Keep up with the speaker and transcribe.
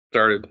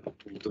started.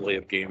 Delay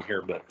of game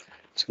here, but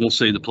we'll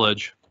say the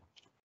pledge.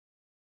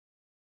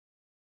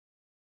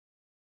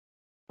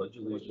 Pledge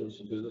allegiance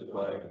to the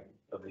flag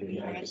of the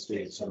United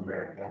States of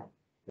America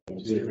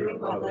and to the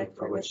republic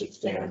for which it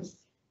stands,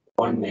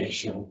 one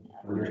nation,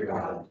 under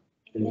God,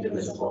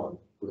 indivisible,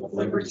 with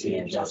liberty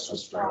and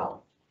justice for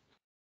all.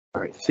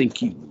 All right,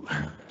 thank you.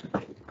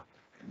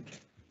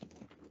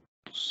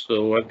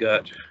 So I've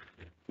got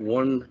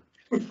one,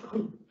 I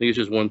think it's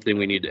just one thing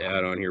we need to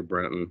add on here,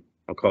 Brenton.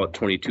 I'll call it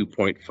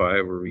 22.5,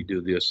 where we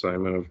do the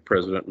assignment of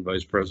president and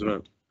vice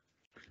president.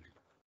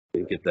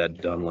 Didn't get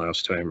that done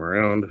last time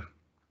around.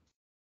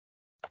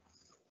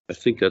 I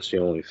think that's the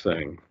only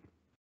thing.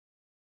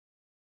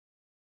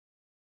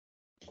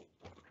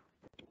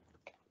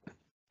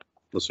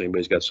 Unless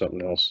anybody's got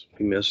something else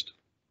we missed.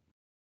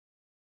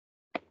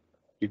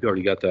 You've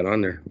already got that on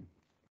there.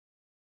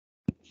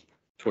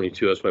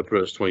 22, that's why I put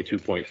it as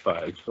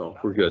 22.5, so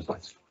we're good.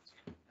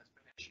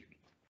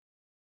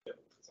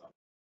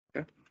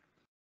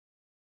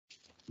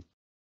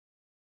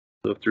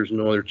 So if there's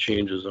no other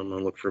changes, I'm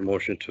gonna look for a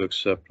motion to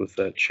accept with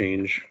that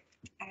change.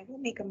 I will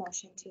make a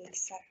motion to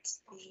accept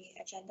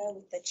the agenda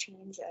with the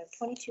change of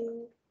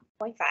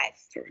 22.5.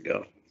 There we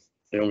go.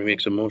 Naomi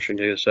makes a motion,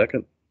 get a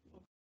second.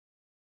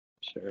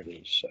 Sarah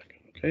needs a second,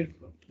 okay?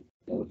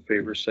 All in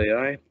favor, say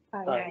aye.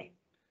 Aye.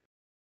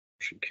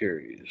 Motion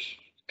carries.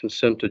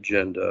 Consent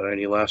agenda,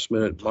 any last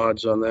minute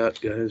mods on that,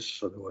 guys?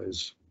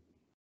 Otherwise,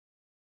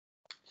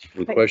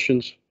 any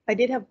questions? I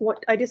did have one,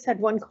 I just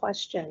had one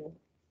question.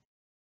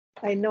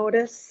 I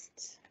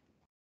noticed.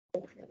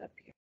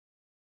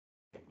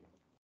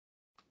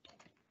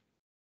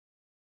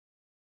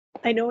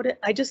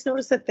 I just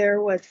noticed that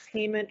there was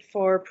payment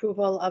for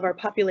approval of our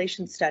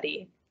population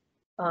study.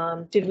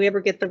 Did we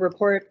ever get the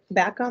report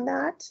back on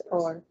that,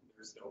 or?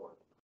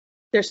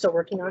 They're still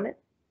working on it?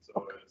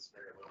 So it's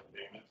very little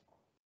payment.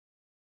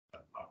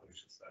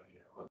 Population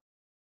study, around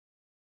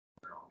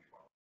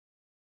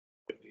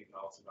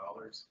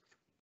 $15,000.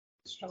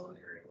 It's just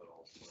very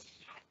little.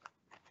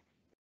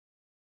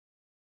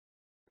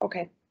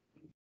 Okay.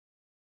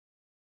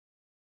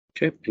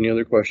 Okay, any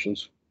other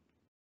questions?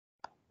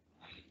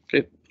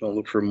 Okay, I'll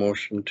look for a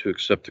motion to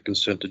accept the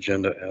consent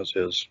agenda as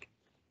is.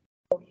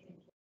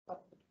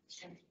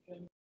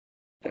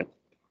 Okay.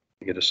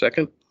 Get a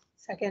second?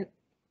 Second.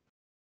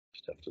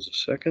 Steph does a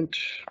second.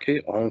 Okay,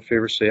 all in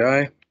favor say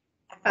aye.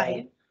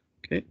 Aye.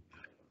 Okay.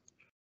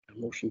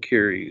 Motion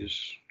carries.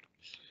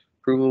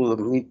 Approval of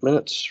the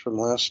minutes from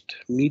last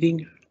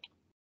meeting.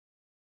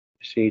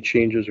 See any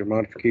changes or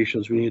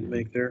modifications we need to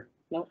make there?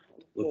 Nope.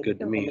 Look good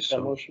to me,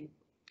 so. Motion.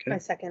 My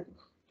second.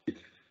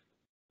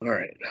 All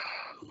right,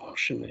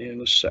 motion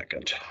in a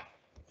second.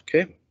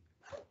 Okay.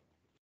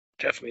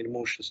 Jeff made a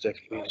motion,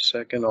 Stephanie made a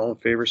second. All in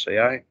favor, say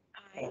aye.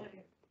 Aye.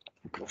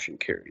 Motion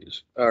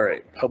carries. All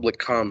right, public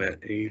comment.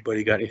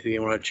 Anybody got anything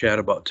you want to chat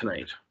about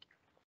tonight?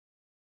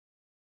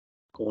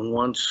 Going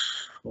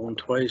once, going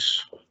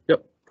twice.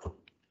 Yep.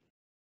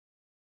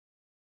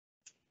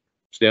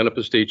 Stand up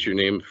and state your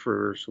name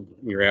for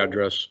your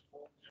address.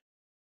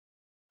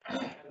 I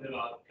live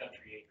out of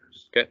Country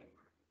Acres. Okay.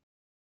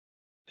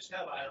 Just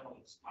have, I don't know,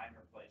 this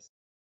minor place.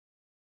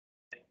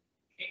 I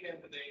came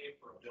in today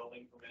for a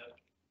building permit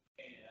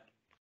and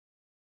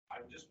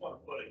I just want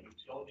to put a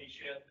utility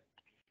shed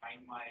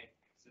behind my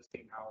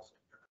existing house.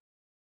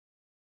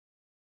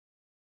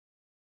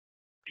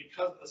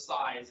 Because of the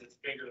size, it's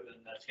bigger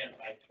than the 10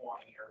 by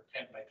 20 or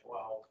 10 by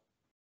 12.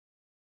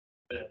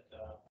 That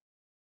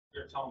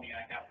they're telling me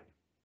I have to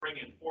bring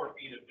in 4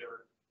 feet of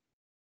dirt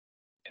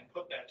and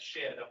put that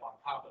shed up on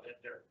top of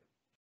that dirt.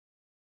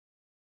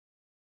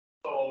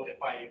 So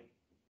if I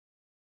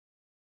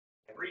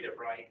read it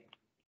right,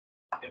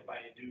 if I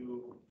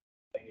do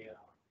a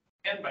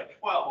 10 by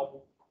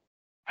 12,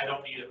 I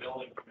don't need a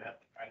building permit.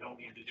 I don't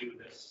need to do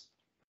this.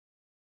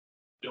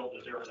 Build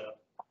the dirt up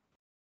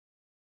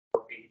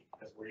 4 feet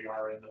because we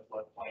are in the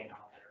floodplain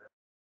out there.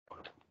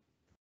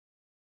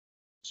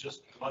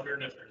 Just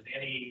wondering if there's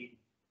any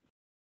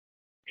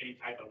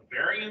type of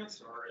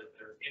variance or if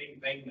there's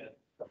anything that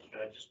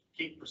should I just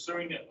keep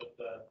pursuing it with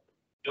the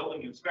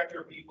building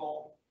inspector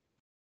people?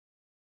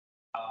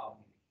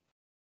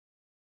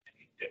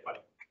 If I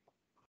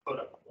put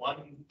up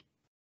one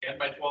 10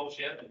 by 12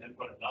 shed and then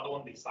put another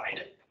one beside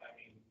it, I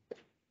mean,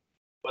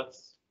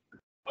 what's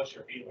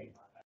your feeling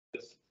on that?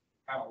 Just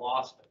kind of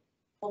lost it.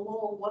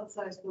 Well, what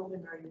size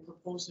building are you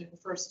proposing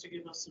first to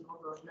give us an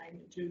order of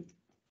magnitude?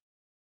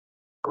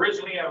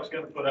 Originally, I was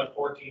going to put up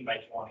 14 by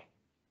 20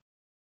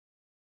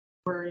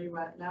 Where are you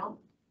at now?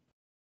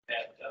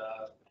 at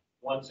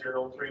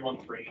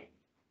 10313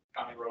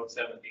 County Road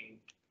 17.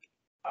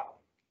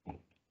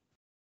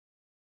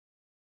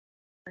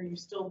 Are you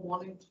still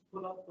wanting to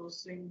put up those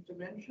same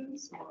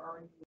dimensions or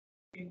are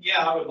you?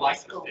 Yeah, I would like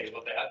to stay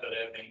with that, but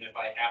I mean, if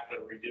I have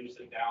to reduce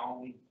it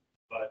down,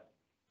 but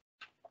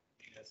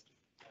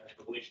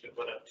I believe to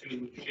put up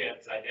 2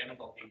 sheds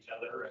identical to each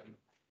other and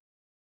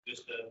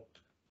just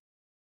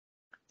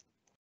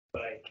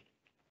but I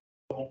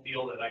don't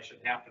feel that I should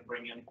have to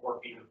bring in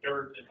 4 feet of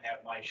dirt and have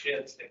my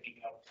shed sticking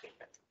up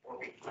 4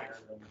 feet higher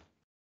than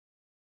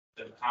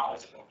than the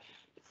house.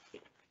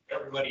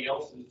 Everybody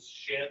else's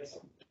sheds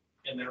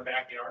in their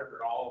backyard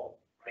are all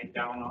right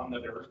down on the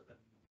dirt.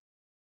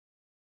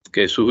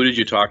 Okay, so who did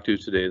you talk to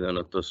today then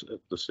at the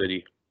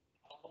city?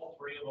 All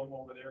three of them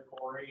over there,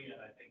 Corey,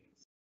 and I think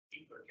it's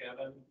Keith or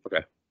Kevin,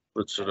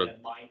 Let's sort and of,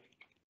 then Mike.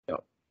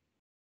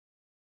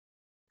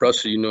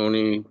 Russ, do you know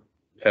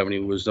have any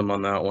wisdom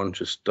on that one?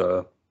 Just,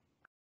 or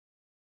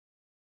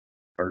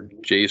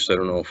Jace, I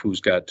don't know if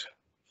who's got,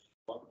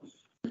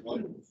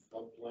 Floodplain,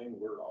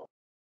 we're all.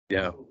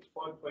 yeah,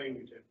 Floodplain,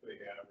 we typically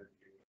have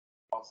review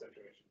all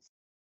situations.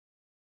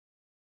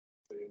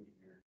 The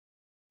engineer,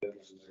 then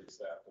their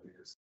staff and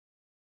your.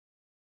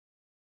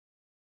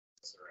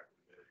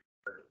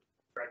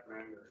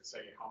 Recommend or say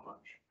how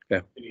much.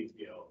 Yeah. It needs to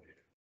be elevated.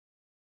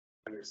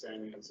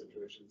 Understanding in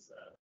situations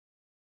that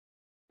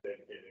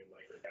dedicated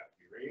like they have to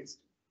be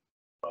raised,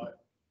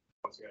 but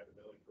once you have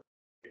the building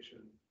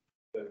permission,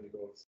 then it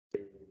goes to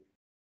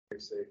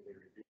very safely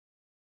review.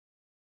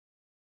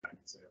 I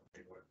can say,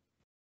 okay, what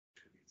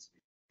needs to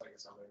be, like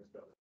something's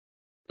built.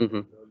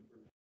 Mhm.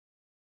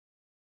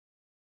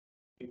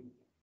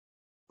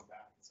 Come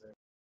back and say,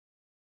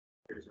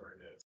 here's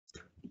where it is.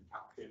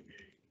 How can we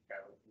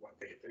have what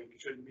they think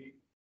it should be?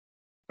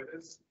 It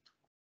is.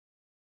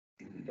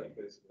 Like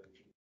basically.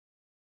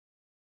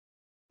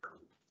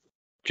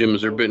 Jim,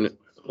 has there been,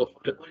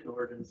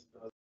 Ordinance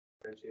does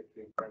differentiate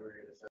between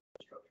primary and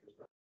accessory structures.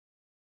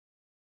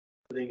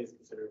 Everything is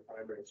considered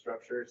primary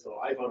structure, so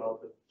I found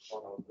out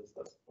this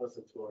stuff less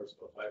than 2 hours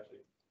ago. I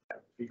actually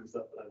have to feed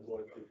stuff that I'm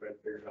going through trying to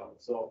figure it out.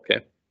 So.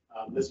 Okay.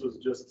 This was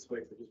just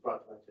something that just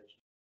brought to my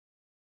attention.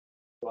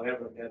 So I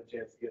haven't had a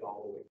chance to get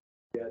all the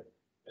way yet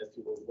as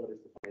to what is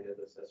defined as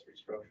accessory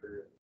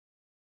structure.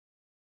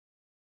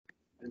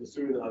 I'm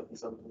assuming there'll be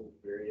some kind of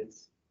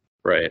variance.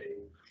 right.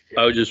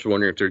 I was just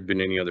wondering if there'd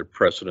been any other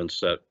precedents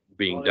that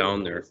being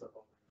down there.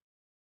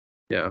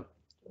 Yeah,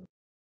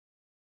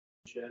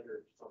 Shed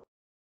or something.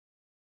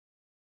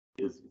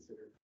 Is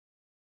considered.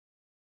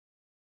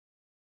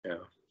 yeah.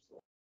 So,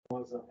 as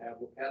long as I have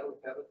it.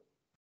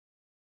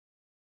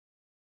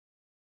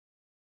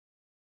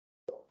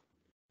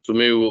 So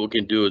maybe what we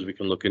can do is we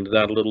can look into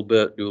that a little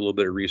bit, do a little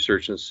bit of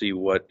research and see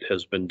what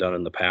has been done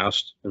in the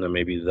past. And then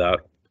maybe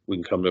that we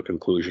can come to a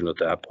conclusion at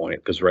that point,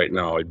 because right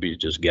now I'd be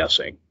just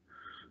guessing.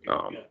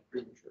 Yeah,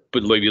 premature.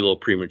 But maybe a little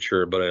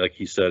premature, but like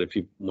he said,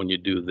 when you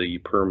do the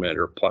permit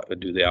or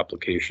do the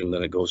application,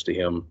 then it goes to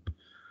him.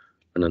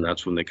 And then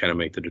that's when they kind of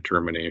make the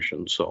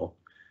determination. So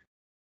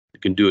you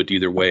can do it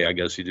either way. I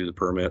guess you do the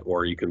permit,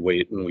 or you could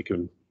wait and we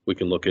can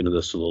look into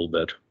this a little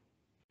bit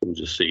and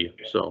just see.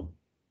 So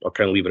I'll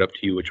kind of leave it up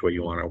to you which way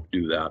you want to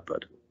do that,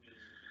 but.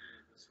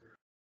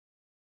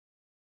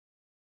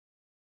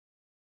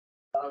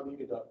 You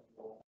could talk.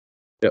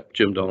 Yep,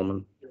 Jim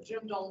Dahlman.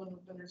 Jim Dolman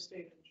with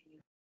Interstate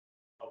Engineer.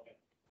 Okay.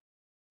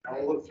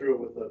 I'll look through it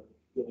with the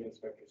building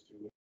inspectors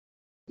too.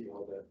 See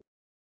all that.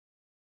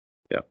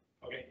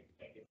 Okay,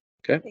 thank you.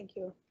 Thank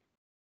you.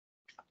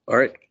 All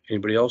right,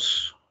 anybody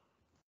else?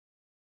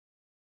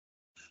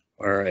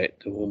 All right,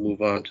 then we'll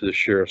move on to the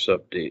sheriff's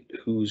update.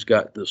 Who's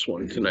got this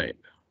one tonight?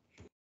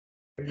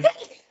 We had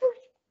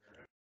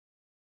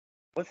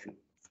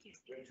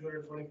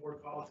 224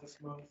 calls this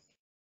month.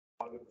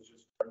 A lot of it was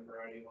just garden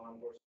variety lawn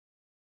enforcement.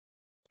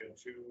 We had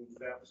 2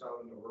 thefts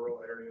out in the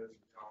rural areas of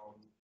town.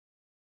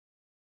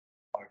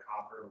 A lot of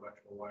copper,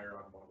 electrical wire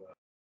on one of the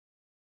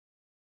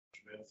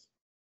Schmitz.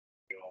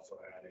 We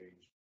also had a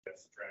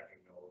GPS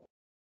tracking node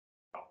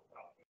off the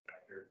top of the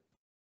tractor.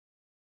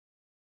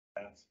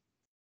 That's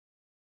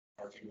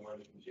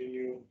RT1 to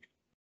continue.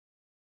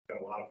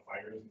 Got a lot of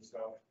fires and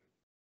stuff.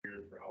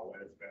 Weird for how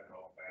wet it's been,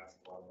 how fast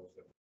a lot of those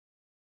have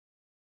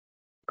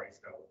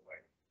priced out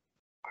like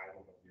I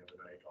don't know the other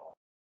night all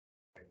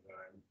the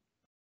time.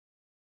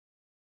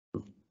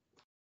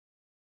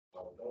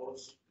 All of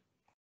those.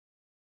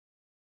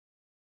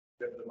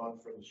 Fifth of the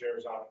month from the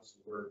sheriff's office,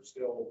 we're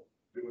still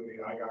doing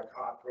the I Got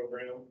Caught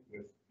program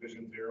with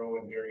Vision Zero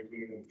and Dairy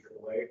Queen and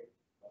AAA.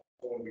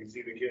 So when we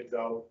see the kids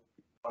out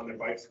on their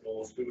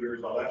bicycles,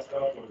 scooters, all that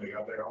stuff, when they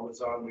got their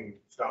helmets on, we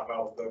stop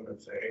out with them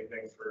and say, hey,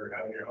 thanks for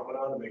having your helmet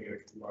on, and they get a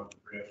coupon for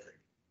free entry.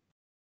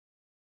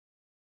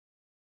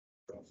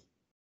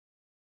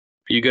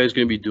 Are you guys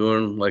gonna be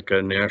doing like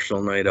a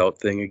national night out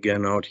thing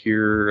again out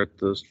here at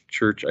the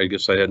church? I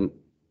guess I hadn't.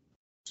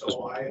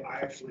 So I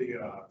actually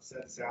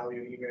sent Sally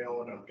an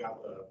email and I've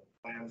got the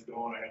plans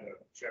going. I had to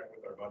check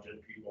with our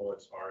budget people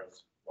as far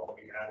as what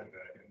we had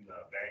in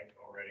the bank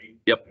already.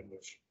 Yep. In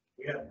which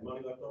we had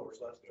money left over,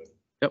 so that's good.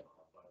 Yep.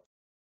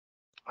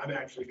 I'm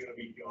actually gonna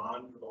be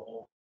gone for the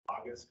whole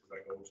August because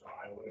I go to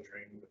Iowa to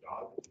train with a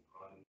dog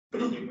on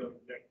Thursday of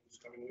this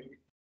coming week.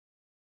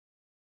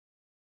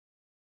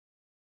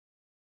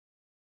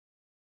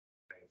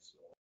 So,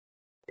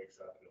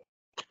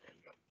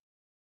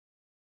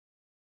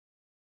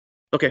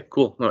 Okay,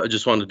 cool. No, I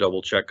just wanted to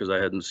double check because I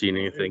hadn't seen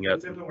anything yet.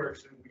 It's in the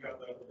works, and we got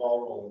the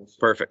ball rolling. So.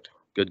 Perfect.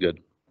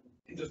 Good.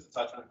 Just to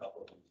touch on a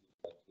couple of things,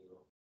 like as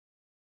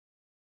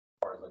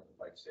far as like the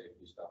bike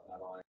safety stuff,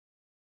 not only.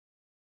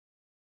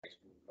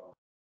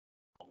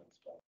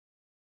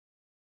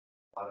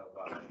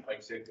 lot of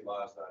bike safety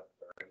laws that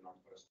are in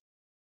Northwest.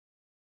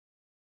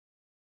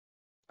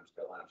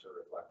 Still answer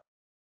reflect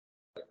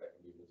like that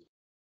can be used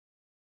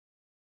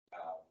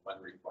when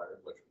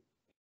required, which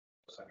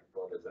the second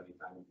code is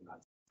anytime you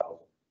cannot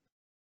tell.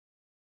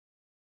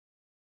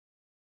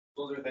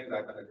 Those are things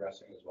I've been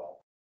addressing as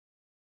well.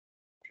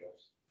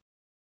 Just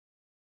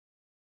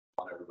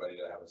want everybody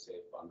to have a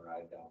safe, fun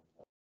ride down.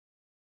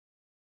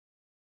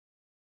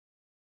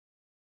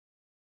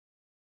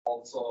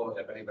 Also,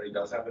 if anybody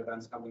does have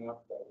events coming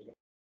up that we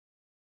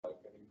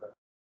like,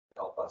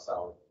 help us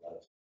out. Let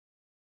us.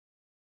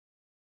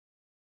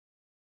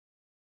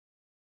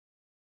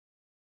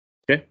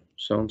 Okay,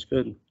 sounds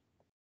good. You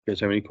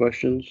guys have any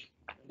questions?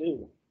 I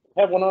do.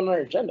 Have one on our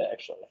agenda,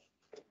 actually.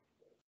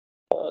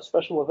 A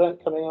special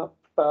event coming up,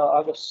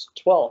 August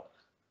 12th.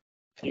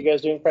 You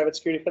guys doing private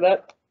security for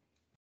that?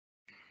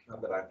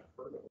 Not that I've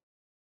heard of.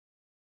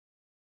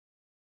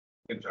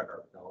 You can check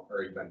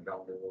our event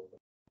calendar. real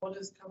quick. What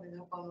is coming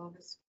up on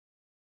August?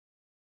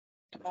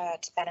 To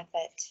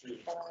benefit for the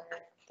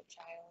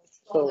child.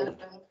 Oh, So- that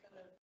benefit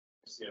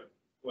Yeah,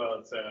 well,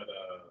 it's at,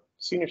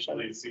 Senior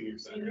Center. Senior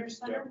Center. Senior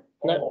Center?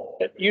 That,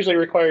 it usually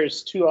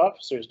requires 2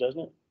 officers, doesn't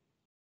it?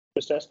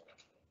 Just ask.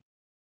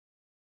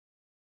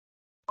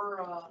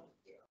 Or,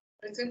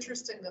 it's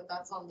interesting that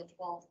that's on the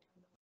 12th.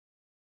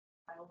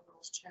 Child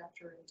Girls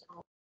chapter in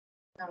town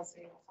has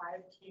a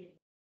 5K.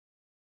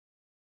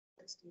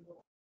 60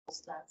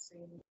 girls that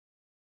same.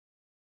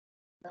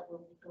 That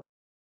will go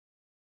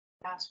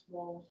past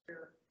Wall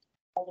here,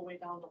 all the way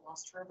down to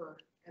Lost River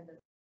and then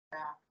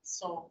back.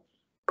 So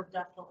we're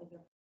definitely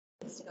going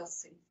to discuss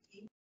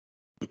safety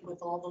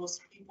with all those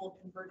people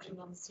converging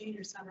on the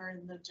senior center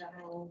in the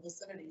general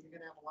vicinity. You're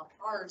gonna have a lot of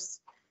cars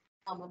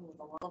coming with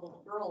a lot of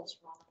little girls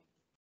running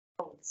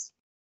roads.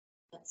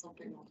 That's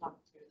something we'll talk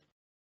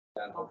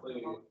to. And hopefully,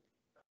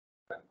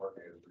 event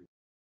coordinators,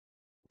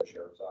 the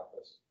sheriff's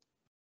office,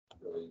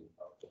 really,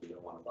 either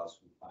one of us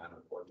who plan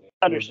or coordinate.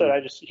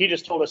 Understood. He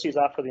just told us he's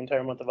off for the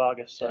entire month of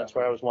August, so that's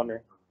where I was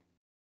wondering.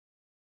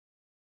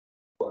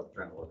 Well,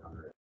 trying to look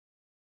under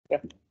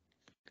it.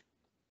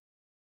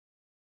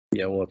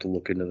 Yeah, we'll have to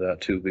look into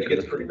that too It because,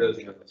 gets pretty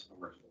busy in the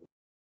summer. so-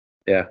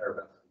 yeah,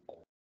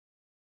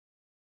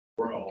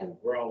 We're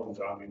all in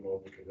zombie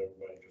mode because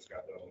everybody just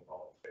got done with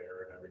all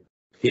fair and everything.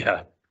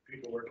 yeah.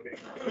 People working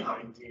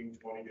 19,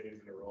 20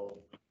 days in a row.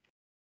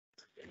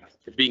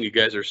 Being you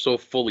guys are so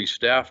fully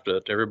staffed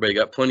that everybody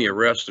got plenty of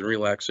rest and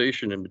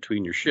relaxation in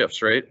between your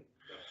shifts, right?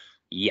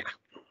 Yeah.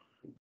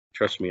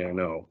 Trust me, I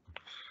know.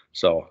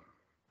 So,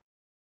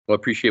 well,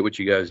 appreciate what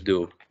you guys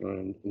do.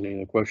 Any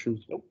other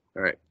questions? Nope.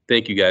 All right.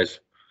 Thank you, guys.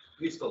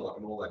 We still look,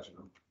 and we'll let you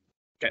know.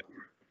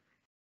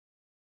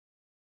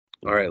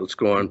 All right, let's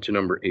go on to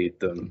number 8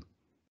 then.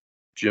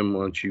 Jim,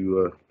 why don't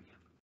you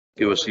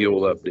give us the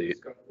old update?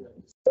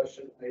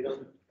 Discussion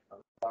item,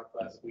 talked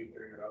last week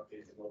during our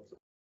updates about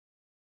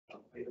some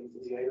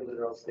items, the items that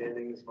are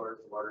outstanding as far as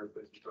the water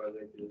replacement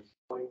project is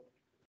going.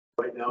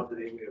 Right now,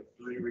 today, we have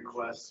 3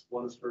 requests.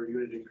 One is for a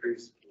unit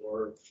increase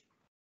for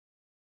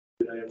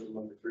good item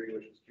number 3,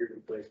 which is gear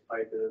replace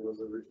pipe. And it was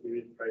a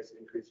unit price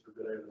increase for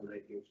good item number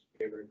 19, which is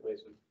cable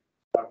replacement.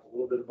 Talked a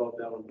little bit about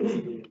that one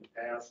briefly in the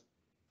past.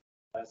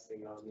 Last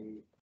thing on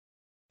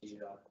this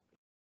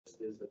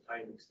is the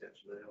time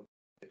extension. I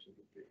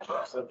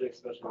know subject,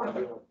 especially when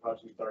the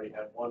project already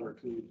had 1 or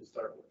 2 to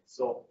start with.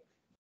 So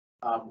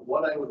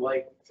what I would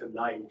like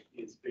tonight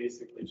is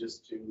basically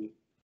just to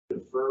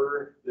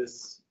defer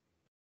this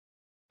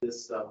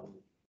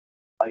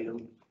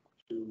item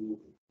to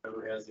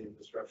whoever has the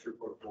infrastructure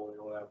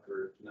portfolio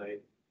after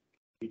tonight,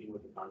 meeting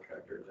with the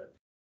contractor that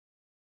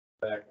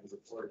back and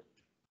support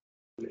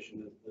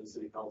commission and the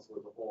city council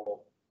as a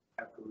whole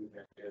after we've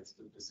had a chance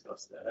to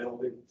discuss that. I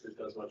don't think it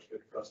does much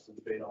good for us to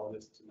debate all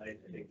this tonight.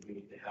 I think we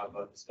need to have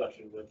a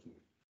discussion with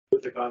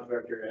the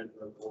contractor and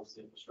the whole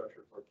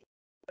infrastructure for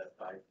that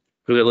time.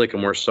 Because I'd like a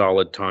more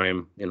solid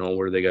time,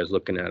 where are they guys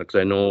looking at it?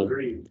 Because I know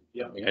Agreed,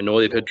 yeah.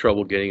 they've had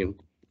trouble getting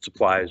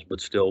supplies, but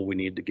still we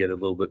need to get a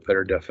little bit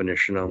better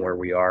definition on where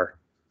we are.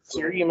 So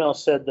your email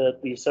said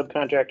that the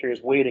subcontractor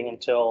is waiting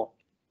until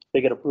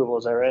they get approval,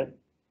 is that right?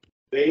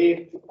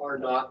 They are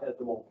not at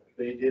the moment.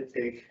 They did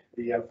take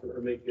the effort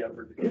or make the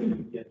effort to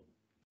get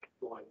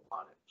going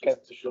on it,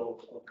 just to show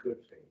a good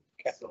thing.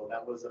 Okay. So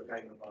that was a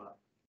kind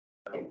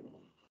of a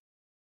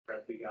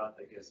prep we got,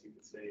 I guess you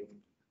could say,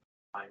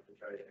 time to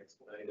try to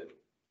expedite it.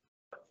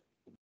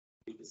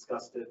 We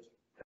discussed it,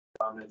 had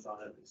comments on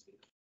it.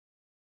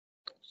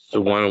 So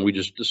why don't we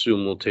just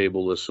assume we'll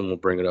table this and we'll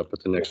bring it up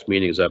at the next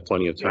meeting? Is that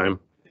plenty of time?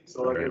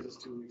 So that gives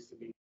us 2 weeks to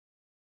be.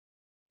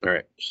 All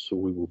right, so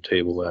we will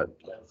table that.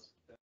 That's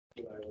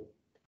what I would.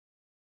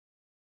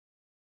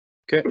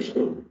 Okay.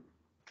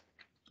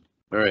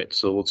 All right,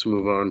 so let's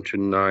move on to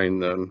 9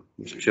 then.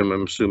 Jim,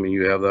 I'm assuming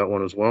you have that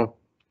one as well?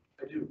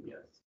 I do, yes.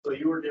 So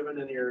you were given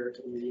in your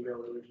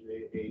email earlier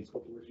today a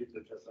scope of issues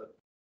that just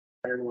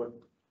ironwood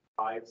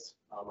pipes.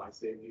 I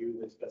saved you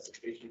the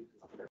specifications.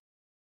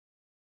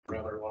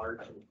 Rather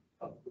large and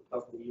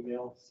up the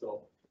email.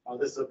 So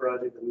this is a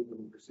project that we've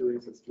been pursuing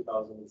since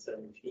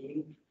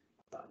 2017.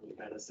 We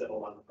kind of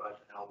settled on the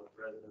project now with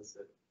residents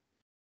that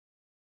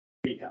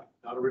we have,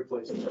 not a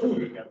replacement,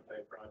 we have a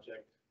type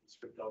project,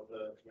 stripped out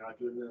you're not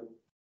doing the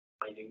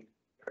lighting,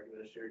 you're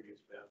doing a shared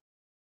use path.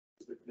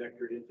 The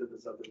connector into the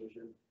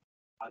subdivision,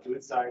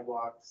 doing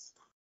sidewalks.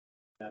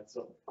 That's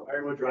so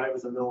Ironwood Drive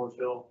is a mill and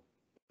fill,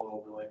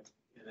 overlay,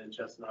 and then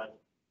Chestnut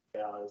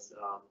has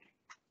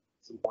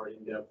some more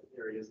in-depth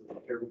areas of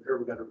the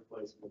curb gutter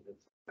replacement and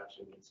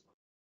patching and stuff.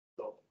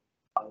 So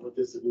what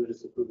this is doing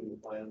is approving the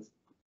plans,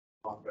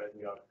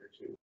 authorizing the auditor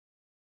to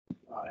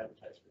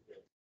advertise for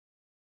bids.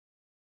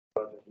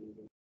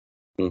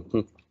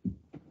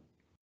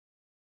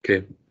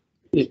 Okay.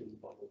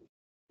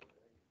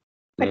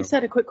 I just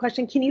had a quick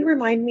question. Can you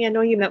remind me, I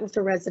know you met with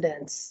the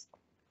residents.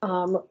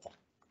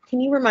 Can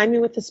you remind me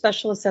with the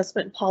special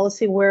assessment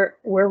policy where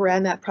we're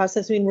in that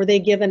process? I mean, were they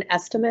given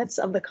estimates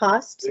of the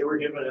costs? They were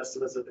given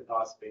estimates of the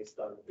cost based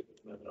on the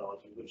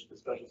methodology, which the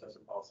special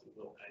assessment policy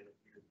will kind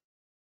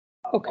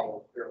of. Okay.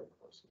 Follow fairly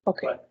closely.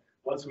 Okay. But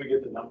once we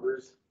get the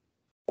numbers,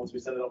 once we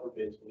send it out for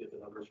bids, we get the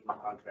numbers from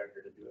the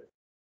contractor to do it.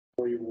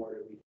 Before you award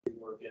it, we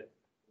work it,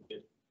 we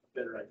get a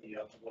better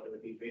idea of what it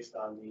would be based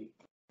on the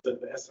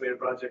estimated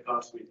project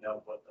costs. We'd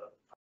have what the.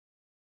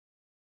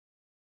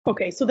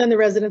 Okay, so then the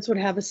residents would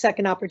have a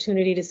second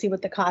opportunity to see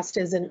what the cost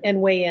is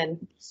and weigh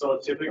in. So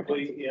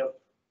typically, if,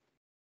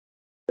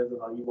 depends on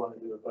how you want to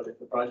do it, but if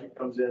the project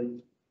comes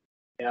in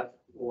at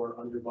or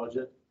under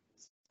budget,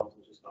 it's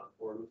just not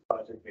forward with the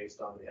project based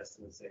on the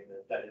estimate saying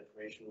that that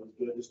information was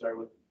good to start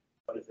with.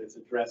 But if it's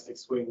a drastic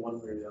swing one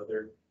way or the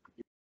other,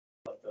 you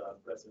let the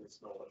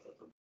residents know what the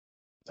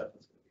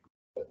acceptance is going to be.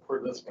 But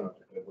for this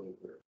project, I believe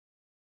I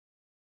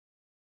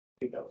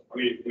think that was.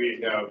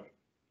 We have,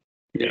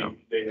 Yeah.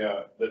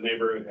 the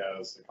neighborhood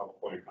has a couple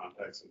point of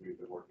contacts that we've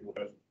been working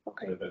with.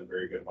 Okay. They've been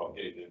very good about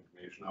getting the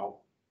information out.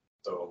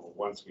 So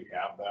once we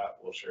have that,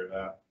 we'll share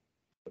that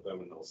with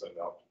them and they'll send it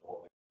out to the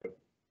whole neighborhood.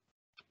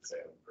 Say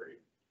I'm great.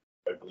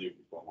 I believe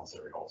almost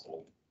every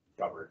household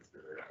covered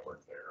through their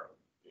network there.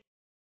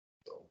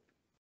 So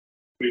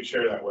we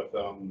share that with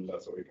them.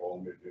 That's what we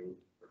told them to do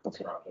for this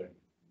Okay. project.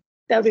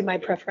 That would be my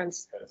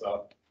preference. Heads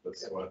up,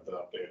 that's what the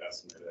updated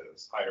estimate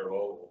is, high or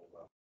low.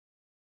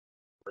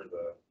 For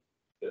the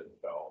bid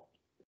fell.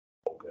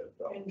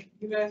 And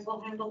you guys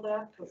will handle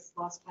that, because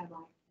last time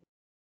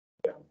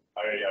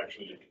I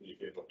actually did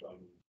communicate with them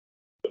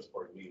this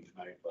board meeting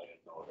tonight, but I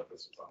didn't know that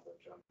this was on the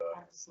agenda.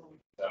 Excellent.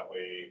 That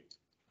way,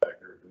 that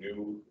group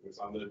knew it was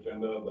on the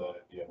agenda, that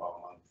it'd be about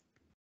a month.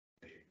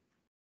 They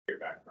hear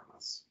back from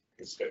us.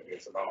 It's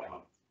about a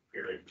month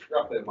period,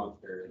 roughly a month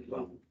period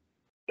from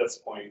this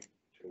point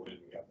to when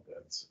we have the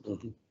bids.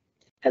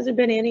 Has there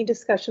been any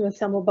discussion with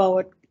them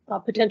about a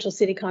potential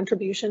city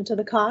contribution to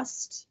the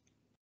cost?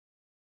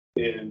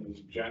 In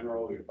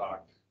general, we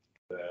talked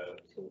that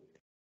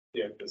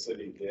if the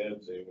city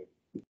did, they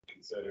would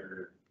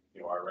consider,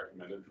 our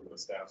recommended from the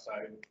staff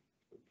side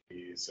would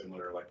be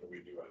similar like we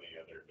do any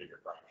other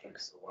bigger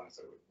projects. The ones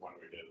that one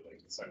we did,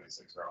 like the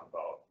 76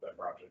 roundabout, that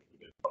project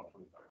we did about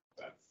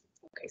 25%.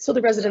 Okay, so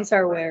the residents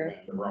are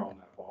aware. We're all in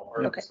that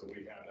ballpark, Okay. so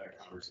we had that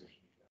conversation.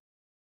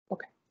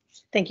 Okay,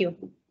 thank you.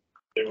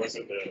 It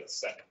wasn't a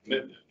set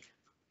commitment.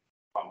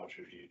 How much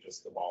would be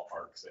just the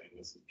ballpark saying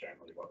this is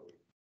generally what we've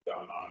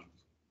done on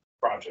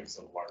projects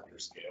of larger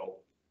scale.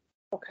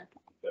 Okay,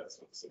 That's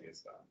what the city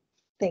has done.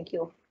 thank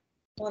you.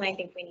 Well, and I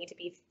think we need to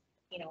be,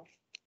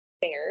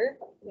 fair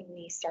when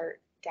we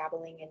start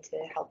dabbling into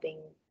helping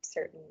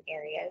certain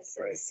areas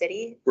of the Right.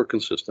 city. We're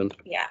consistent.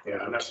 Yeah.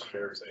 Yeah, and that's what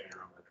they're saying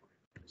around that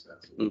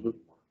 20%. Mhm.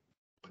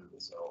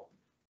 So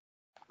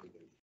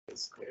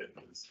it's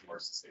more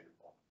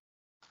sustainable.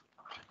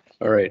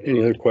 All right, any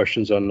other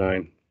questions on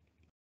 9?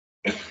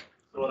 So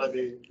what I'd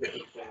be,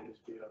 just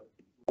be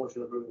a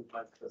motion approving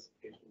plan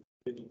specification,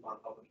 contingent upon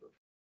published.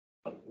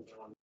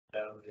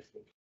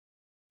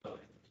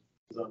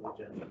 Is on the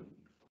agenda.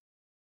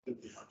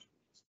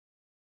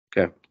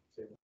 Okay.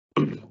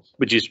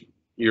 But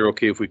you're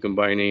okay if we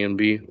combine A and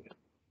B?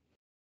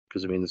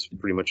 Because I mean, it's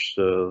pretty much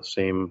the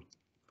same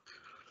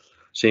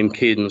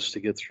cadence to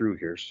get through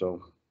here,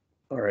 so.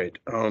 All right,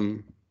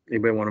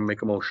 anybody want to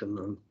make a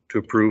motion to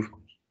approve?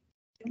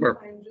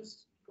 Or- I'm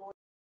just going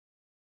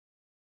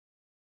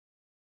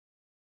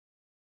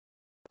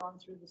on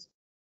through this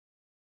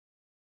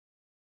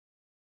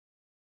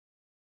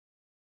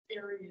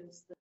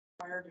areas that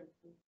required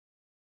improvement.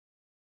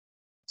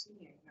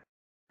 Seeing that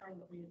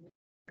currently in the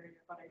area,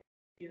 but I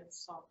get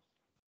some.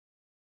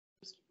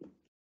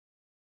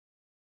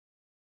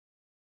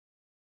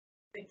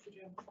 Thank you,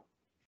 Jim.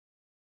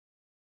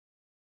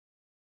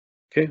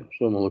 Okay,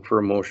 so I'm gonna look for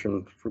a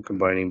motion for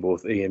combining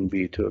both A and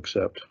B to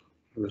accept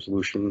the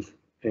resolution.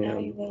 I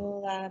And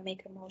will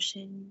make a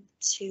motion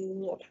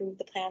to approve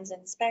the plans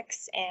and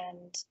specs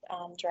and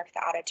direct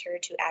the auditor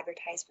to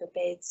advertise for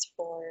bids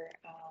for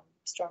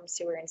storm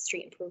sewer and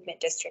street improvement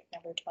district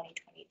number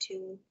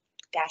 2022-10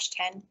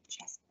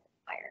 Chestnut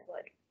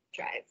Ironwood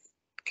Drive.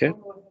 Okay. I'll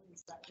go ahead and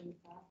second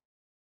that.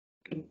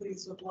 I'm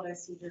pleased with what I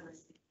see here.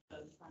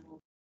 The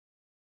final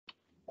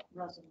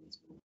residents.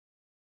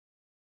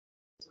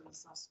 An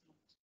assessment.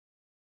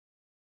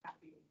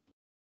 Happy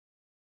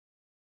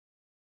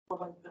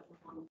like that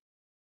one.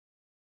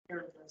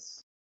 Hear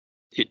this.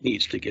 It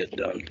needs to get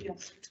done.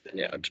 Yes.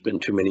 Yeah, it's been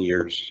too many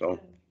years, so.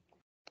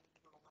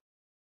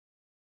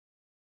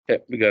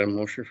 Okay, we got a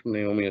motion from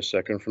Naomi, a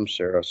second from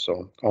Sarah,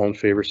 so all in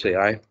favor, say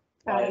aye.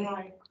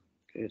 Aye.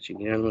 Okay, it's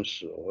unanimous,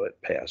 so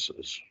it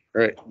passes.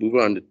 All right, move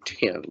on to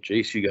 10.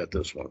 Jace, you got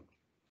this one.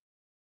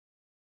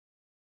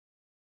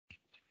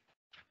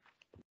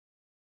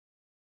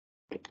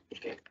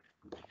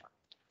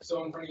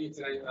 So in front of you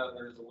tonight,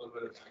 there's a little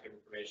bit of packet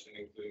information,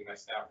 including my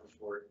staff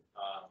report,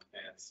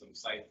 and some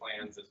site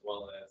plans, as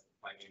well as the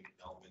planning and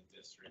development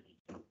district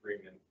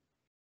agreement.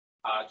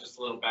 Just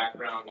a little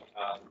background,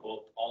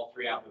 all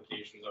three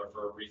applications are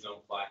for a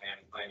rezone plat and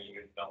planning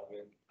unit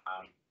development.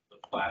 The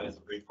plat is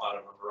a replat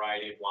of a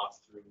variety of lots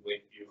through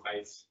Lakeview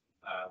Heights,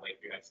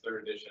 Lakeview Heights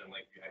 3rd Edition and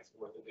Lakeview Heights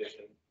 4th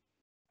Edition.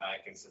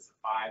 It consists of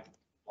 5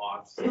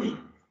 lots,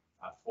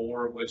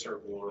 4 of which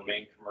will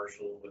remain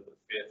commercial, with the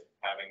 5th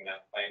having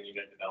that plan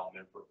unit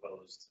development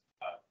proposed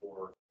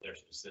for their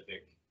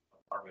specific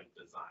apartment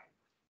design.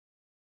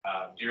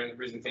 During the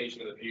presentation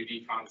of the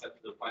PUD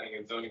concept to the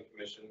Planning and Zoning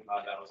Commission,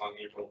 that was on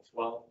April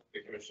 12th, the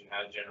commission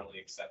had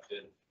generally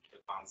accepted the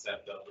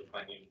concept of the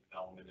planning and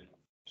development and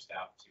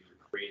staff to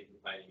create the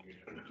planning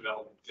unit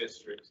development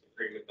district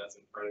agreement that's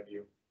in front of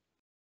you.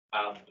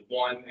 The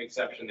one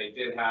exception they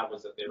did have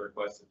was that they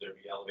requested there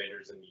be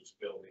elevators in each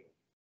building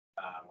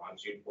on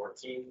June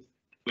 14th.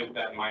 With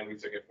that in mind, we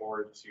took it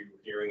forward to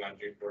hearing on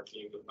June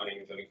 14th. The Planning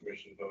and Zoning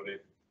Commission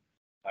voted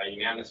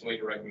unanimously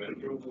to recommend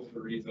approval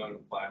for rezone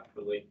plat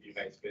for Lakeview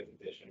Heights 5th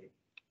Edition.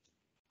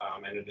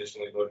 And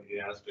additionally voted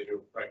unanimously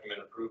to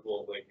recommend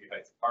approval of Lakeview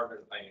Heights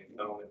apartment planning and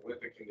development with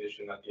the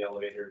condition that the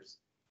elevators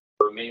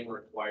remain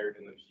required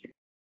in the PUD.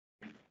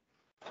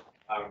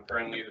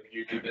 Currently, the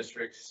PUD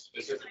district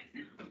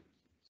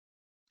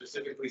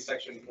specifically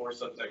section 4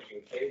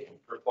 subsection K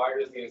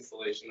requires the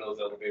installation of those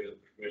elevators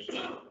the commission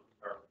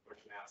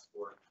asked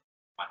for.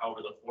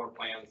 However, the 4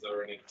 plans that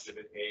are in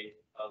exhibit A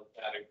of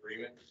that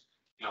agreement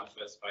do not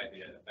specify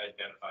the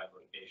identified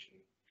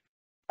location.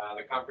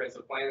 The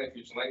comprehensive plan and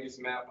future land use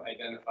map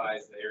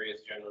identifies the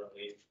areas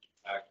generally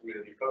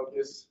community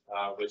focus,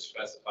 which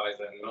specifies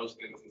that in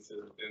most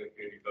instances within the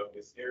community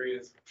focus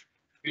areas,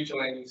 future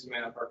land use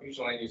map or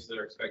future land uses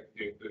are expected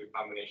to include a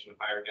combination of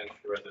higher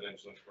density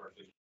residential and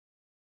commercial.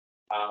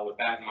 With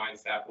that in mind,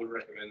 staff would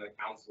recommend that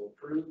council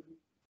approve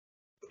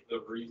the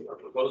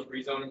proposed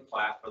rezoning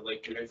plat for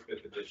Lakeview Heights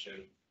 5th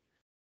Edition.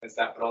 And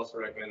staff would also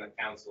recommend that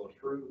council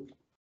approve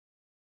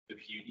the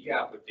PUD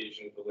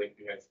application for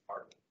Lakeview Heights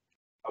apartment.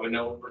 I would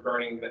note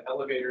regarding the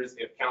elevators,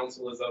 if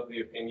council is of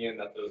the opinion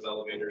that those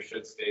elevators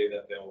should stay,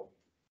 that they'll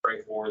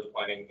bring forward the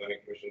Planning and Zoning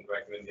Commission's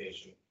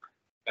recommendation,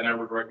 then I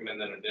would recommend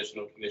that an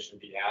additional condition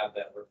be added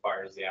that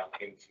requires the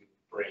applicant to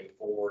bring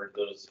forward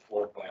those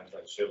floor plans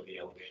that show the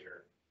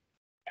elevator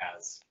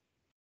as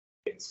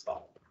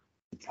installed.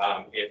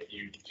 If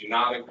you do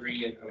not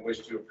agree and wish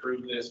to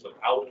approve this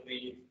without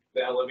the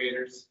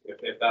elevators,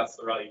 if that's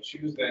the route you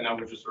choose, then I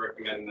would just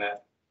recommend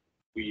that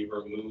we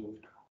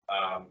remove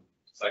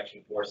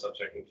section 4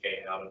 subsection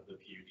K out of the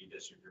PUD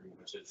district agreement,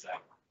 which is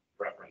that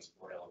reference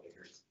for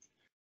elevators.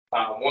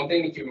 One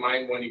thing to keep in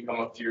mind when you come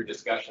up to your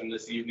discussion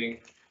this evening,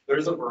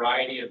 there's a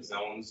variety of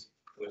zones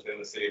within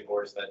the city of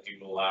Horace that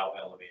do allow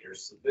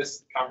elevators. So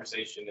this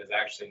conversation is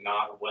actually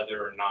not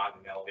whether or not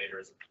an elevator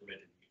is a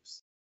permitted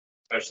use,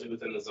 especially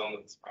within the zone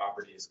that this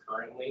property is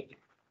currently.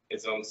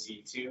 It's zone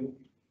C2,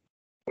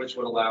 which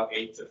would allow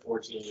 8 to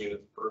 14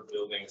 units per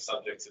building,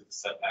 subject to the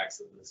setbacks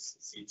of this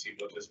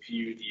C2. What this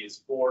PUD is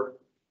for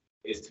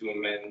is to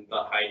amend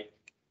the height,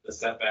 the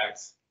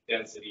setbacks,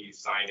 density,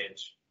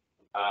 signage,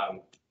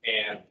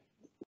 and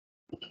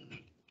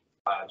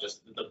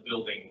just the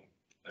building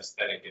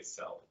aesthetic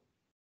itself.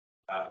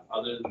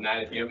 Other than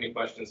that, if you have any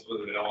questions,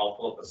 let me know. I'll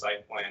pull up the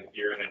site plan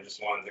here, and I just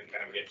wanted to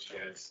kind of get you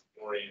guys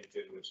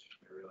oriented, which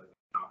I realize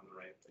I'm not in the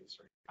right place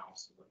right now,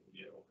 so let me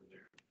get over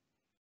there.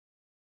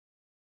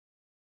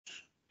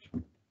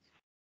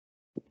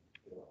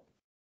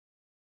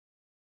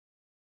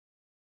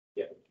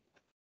 Yeah.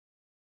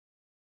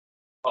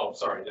 Oh,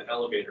 sorry, the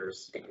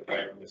elevators,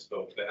 I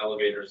misspoke. The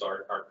elevators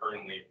are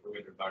currently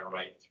permitted by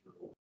right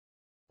through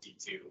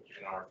D2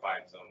 in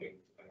R5 zoning.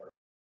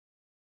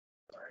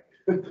 Sorry.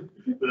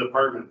 The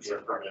apartments are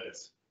permitted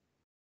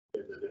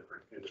in the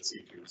different, in the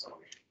C2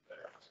 zoning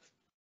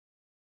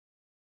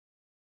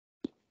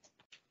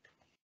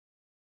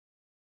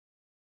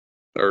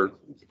there.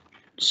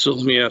 So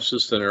let me ask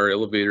this then, our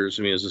elevators,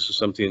 I mean, is this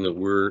something that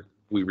we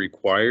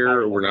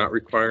require or we're not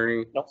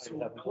requiring? No. So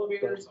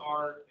elevators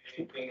are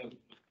a thing of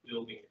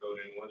building code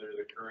and whether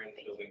the current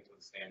building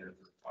code standards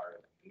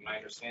require them. In my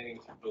understanding,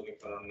 building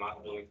code, I'm not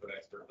a building code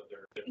expert, but there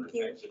are different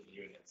types of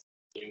units.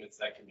 Units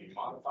that can be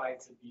modified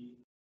to be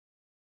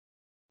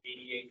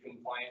ADA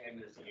compliant,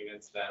 and there's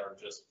units that are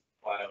just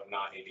flat out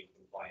not ADA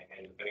compliant.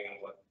 And depending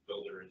on what the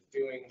builder is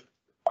doing,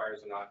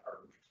 requires or not,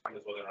 or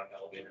determines whether or not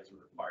elevators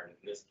are required.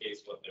 In this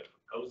case, what they're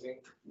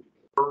proposing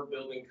per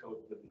building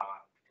code would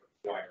not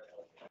require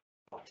elevators.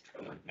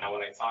 Now,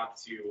 when I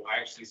I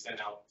actually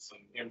sent out some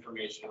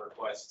information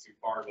requests to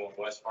Fargo and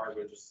West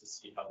Fargo just to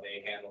see how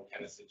they handle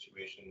kind of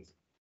situations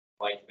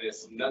like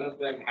this. None of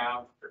them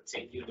have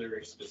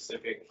particular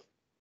specific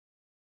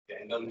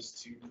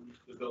addendums to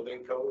the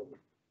building code,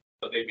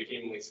 but they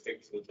vehemently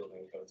stick to the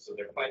building code. So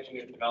their planned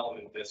unit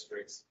development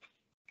districts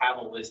have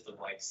a list of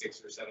like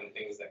 6 or 7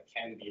 things that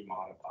can be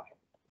modified.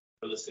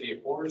 For the city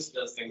of Horace,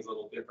 does things a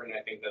little different.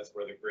 I think that's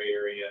where the gray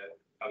area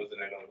comes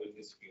in. I know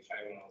Lucas can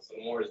chime in on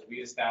some more, is we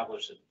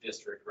establish a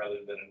district rather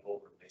than an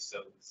overlay.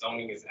 So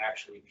zoning is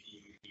actually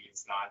PUD.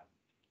 It's not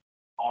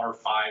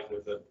R5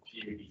 with a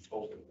PUD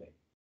overlay.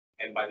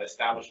 And by the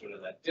establishment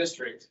of that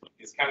district,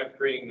 it's kind of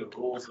creating the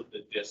rules of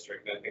the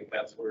district. And I think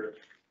that's where,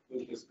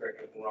 Lucas, correct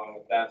me if I'm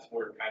wrong, that's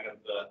where kind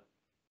of the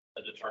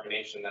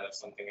determination that it's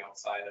something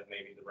outside of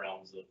maybe the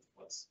realms of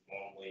what's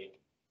normally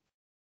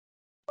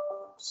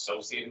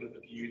associated with the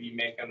PUD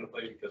may come into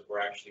play, because we're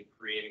actually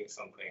creating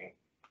something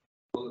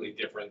completely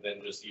different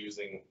than just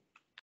using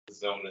the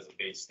zone as a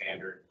base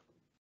standard,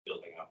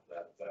 building up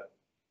that.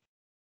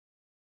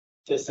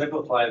 To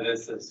simplify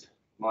this as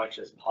much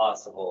as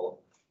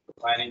possible, the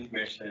planning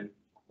commission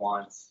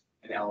wants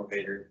an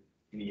elevator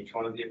in each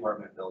one of the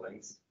apartment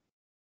buildings,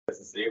 because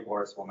the city of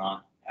Horace will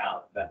not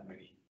have that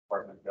many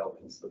apartment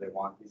buildings. So they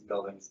want these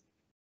buildings to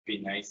be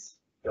nice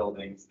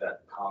buildings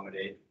that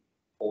accommodate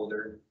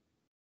older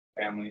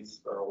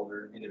families or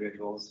older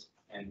individuals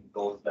and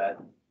those that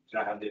do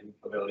not have the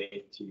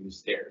ability to use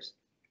stairs.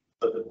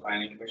 So what the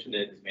planning commission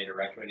did is made a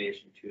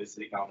recommendation to the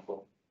city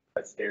council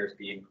that stairs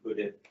be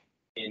included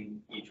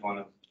in each one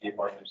of the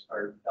apartments,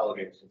 or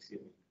elevators, excuse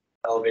me.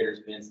 Elevators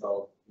be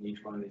installed in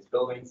each one of these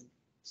buildings.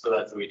 So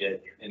that's what we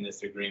did in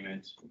this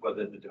agreement.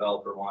 Whether the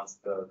developer wants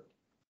to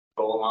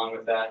go along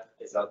with that,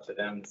 it's up to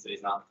them. The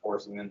city's not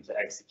forcing them to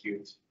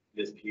execute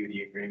this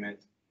PUD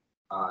agreement.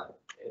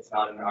 It's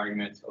not an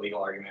argument, a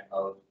legal argument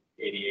of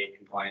ADA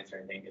compliance or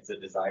anything. It's a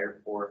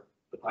desire for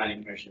the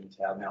planning commission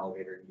to have an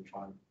elevator in each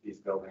one of these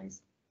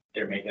buildings.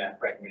 They're making that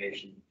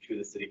recommendation to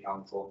the city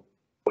council.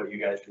 What you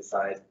guys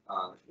decide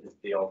is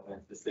the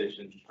ultimate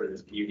decision for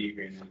this PUD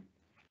agreement.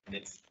 And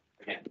it's,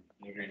 again,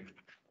 an agreement.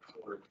 That's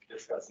what we're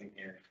discussing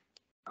here.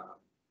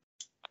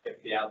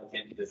 If the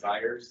applicant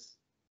desires,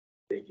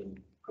 they can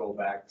go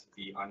back to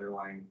the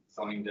underlying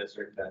zoning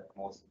district that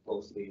most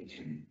closely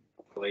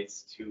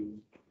relates to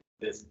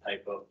this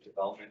type of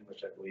development,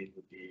 which I believe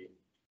would be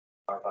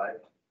R5.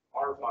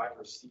 R5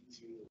 or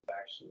C2 is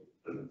actually.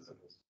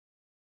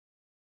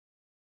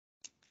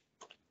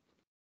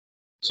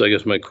 So I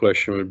guess my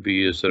question would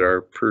be, is it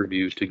our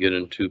purview to get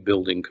into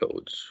building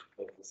codes?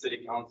 If the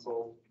city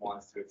council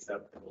wants to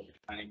accept the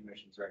planning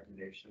commission's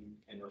recommendation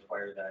and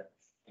require that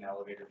an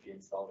elevator be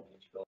installed in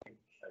each building.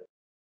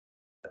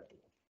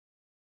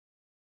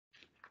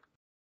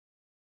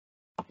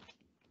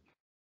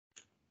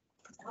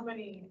 How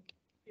many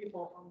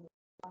people on the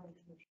planning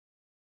commission?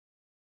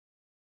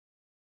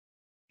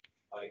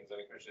 I think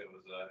zoning commission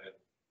was,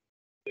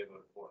 they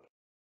voted for it.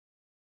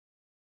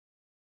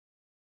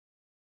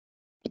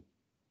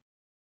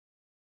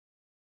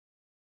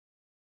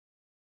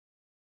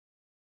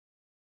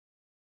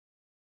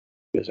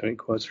 You guys have any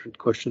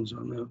questions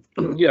on that?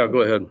 Yeah,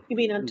 go ahead. You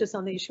mean not just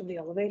on the issue of the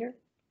elevator?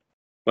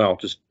 Well,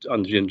 just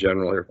in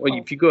general here. Well,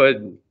 if you go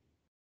ahead.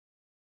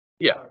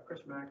 Yeah.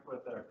 Chris Mack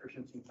with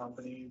Christensen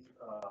Companies,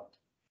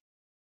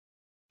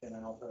 and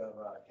I also have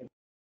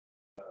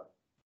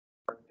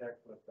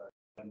architect with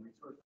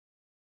Resource.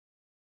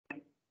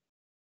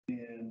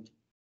 And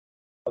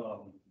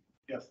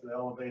yes, the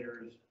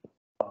elevators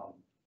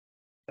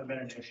have been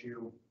an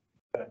issue.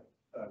 But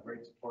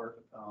great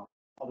support.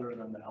 Other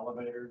than the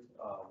elevators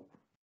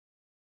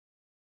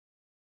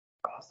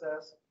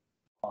process,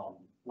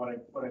 what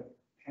I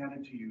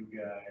handed to you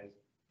guys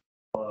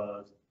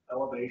was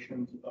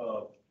elevations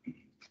of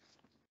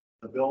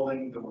the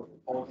building that we're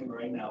proposing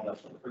right now.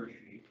 That's the first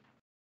sheet.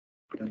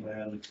 And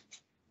then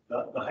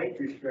the height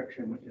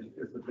restriction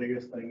is the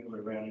biggest thing that we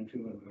ran into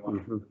when we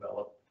wanted to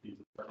develop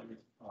these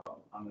apartments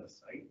on this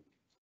site.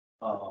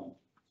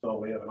 So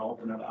we have an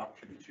alternate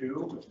option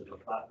 2, which is a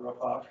flat roof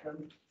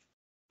option,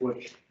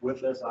 which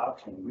with this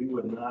option, we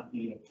would not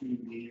need a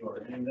PUD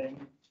or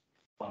anything.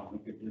 We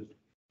could just,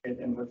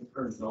 and with the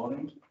current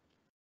zoning,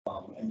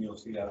 and you'll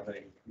see as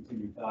I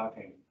continue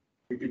talking,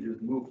 we could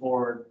just move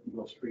forward and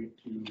go straight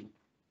to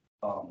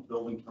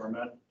building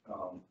permit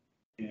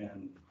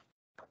and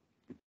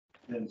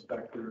the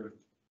inspector,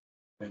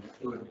 and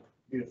it would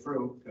be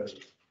approved because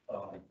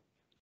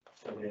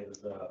it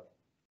is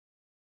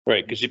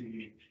Right, because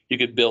you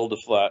could build a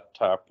flat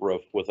top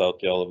roof without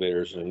the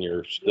elevators and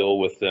you're still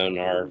within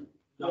our.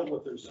 not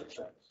what their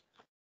setbacks.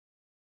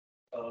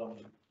 I'm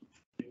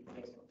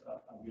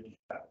getting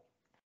that.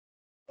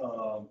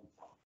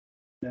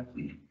 Next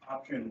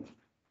option.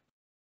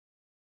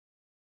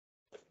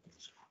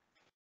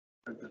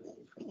 And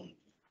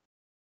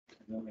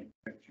then we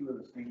have 2 of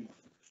the same.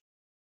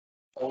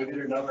 Oh, we did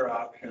another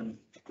option,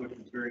 which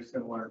is very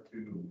similar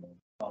to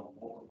what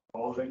we're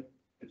proposing.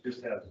 It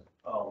just has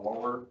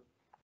lower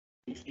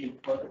 18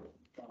 foot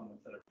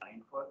instead of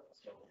 9 foot.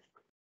 So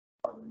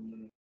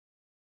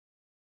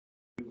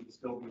would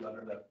still be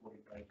under that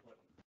 45 foot.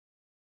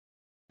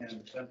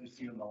 And as you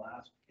see on the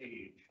last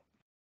page,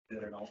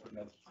 did an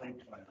alternate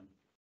site plan.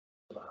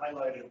 So the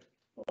highlighted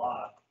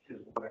lot is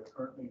what it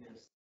currently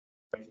is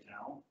right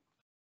now.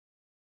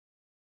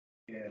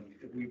 And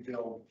if we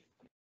build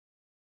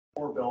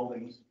 4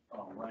 buildings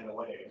right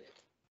away,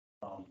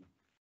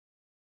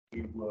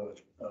 we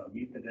would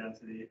meet the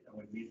density and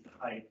would meet the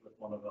height with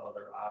one of the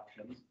other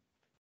options.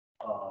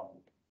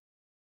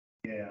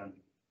 And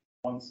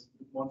once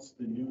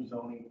the new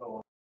zoning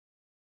code,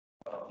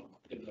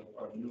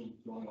 our new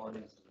zoning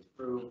ordinance is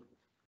approved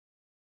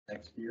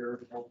next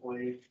year,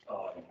 hopefully,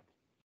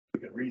 we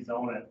could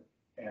rezone it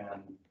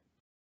and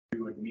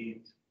we would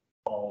meet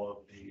all of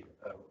the,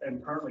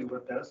 and currently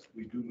with this,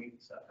 we do meet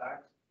the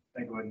setbacks. I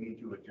think we would need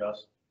to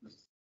adjust this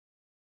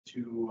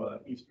 2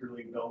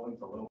 easterly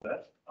buildings a little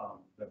bit.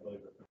 I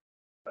believe that the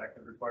setback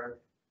is required.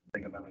 I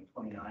think I'm at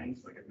 29,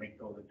 so I could make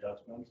those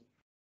adjustments.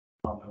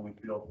 And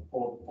we'd build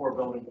 4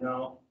 buildings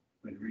now,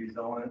 we'd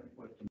rezone it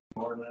with the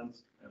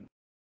ordinance and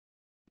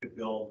could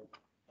build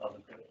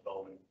the 5th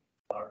building,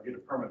 or get a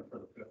permit for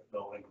the 5th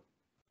building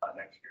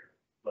next year.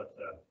 But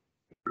I'd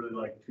really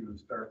like to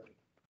start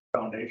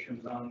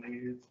foundations on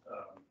these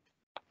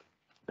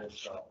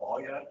this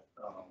fall yet.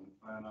 We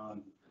plan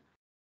on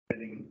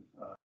getting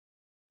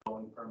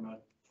building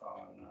permit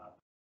on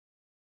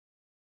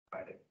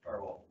Friday,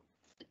 or well,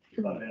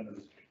 by the end of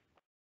this week.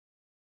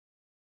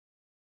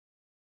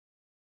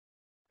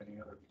 Any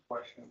other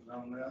questions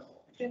on that?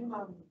 Jim,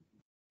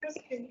 just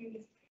can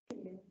you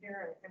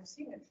here, I'm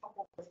seeing a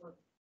couple different.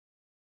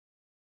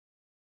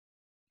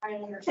 I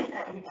understand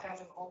we've got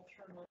an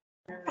alternate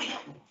there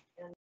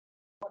and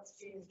what's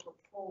being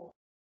proposed.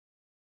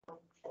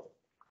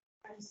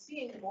 I'm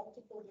seeing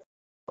multiple different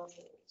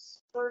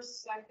levels,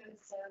 1st, 2nd,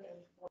 3rd,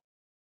 and 4th.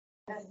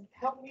 And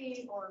help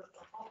me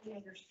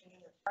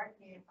understand or correct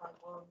me if I'm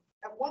wrong.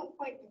 At one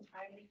point in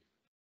time,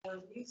 were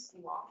these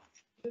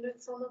locked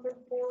units on the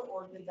 3rd floor,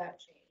 or did that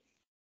change?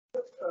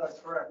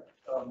 Correct.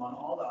 On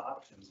all the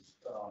options,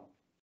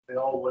 they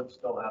all would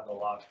still have the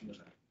locked unit.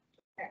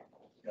 Okay.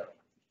 Yeah.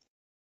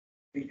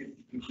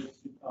 We just,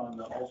 on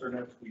the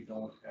alternates, we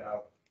don't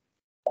have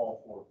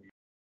all 4 views.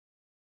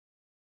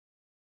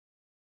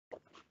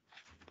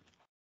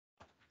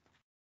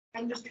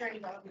 I'm just trying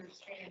to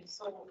understand,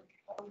 so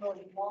on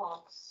those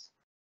walks,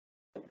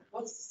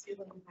 what's the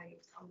ceiling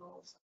height on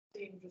those?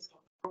 Seeing just on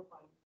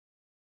profile.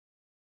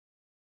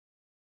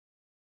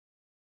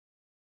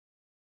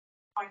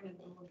 Finding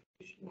the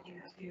location of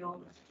your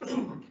field.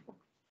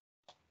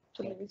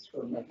 So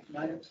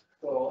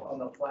on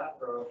the flat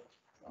roof,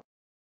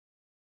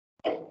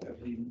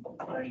 it'd be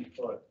 9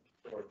 foot.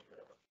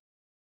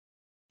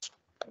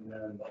 And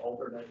then the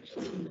alternate, I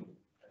think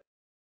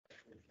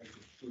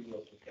it's 2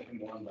 of the second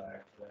one by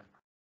accident.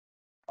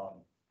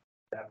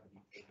 That would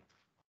be 8.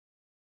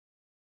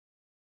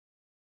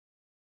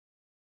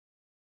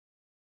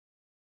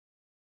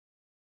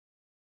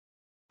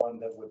 One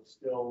that would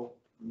still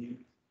meet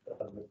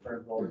the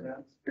current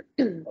ordinance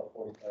of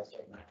 45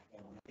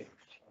 maximum.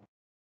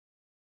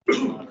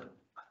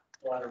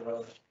 Flatter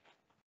roof,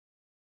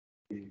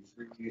 the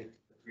 3 to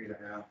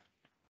 3.5.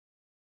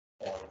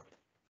 Or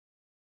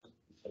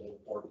instead of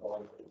 4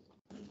 cars.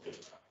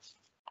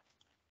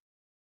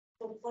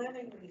 So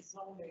planning and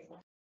zoning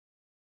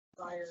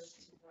prior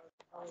to the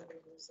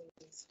elevators and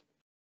these.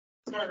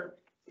 Or,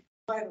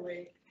 by the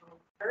way,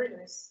 very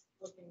nice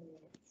looking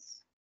units.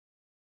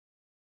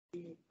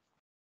 The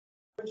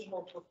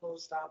original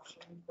proposed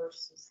option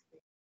versus the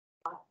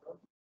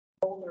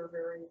both are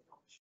very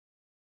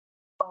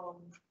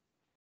functional.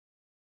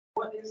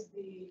 What is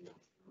the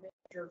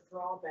major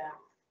drawback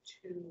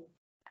to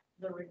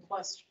the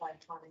request by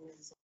planning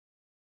and zoning?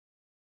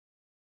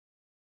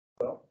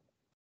 Well,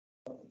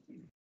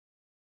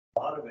 a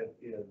lot of it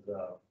is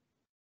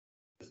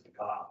just the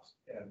cost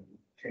and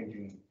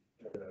changing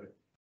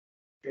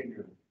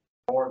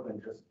more than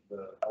just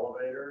the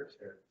elevators.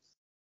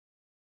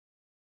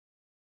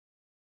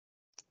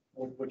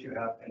 It's what you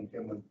have, and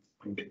Tim would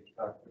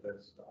talk to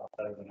this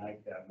better than I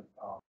can.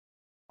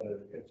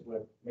 It's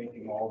with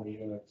making all the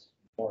units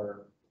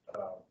more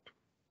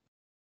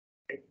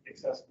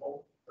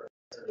accessible.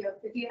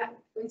 Yep,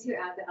 once you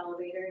add the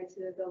elevator into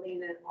the building,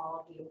 then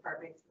all of the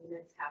apartment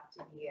units have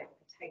to be at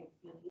type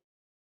B.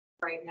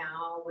 Right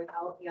now,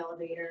 without the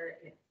elevator,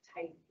 it's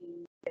type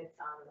B, it's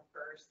on the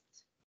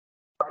 1st,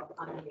 or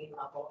on the main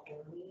level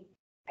only,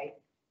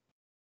 type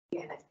B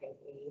and it's type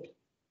A,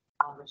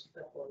 which is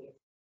the fully.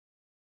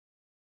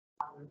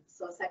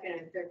 So 2nd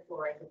and 3rd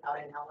floors without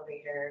an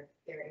elevator,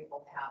 they're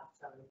able to have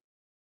some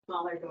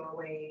smaller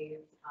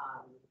doorways,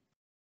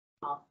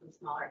 some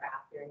smaller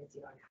bathrooms.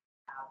 You don't have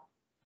to have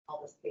all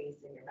the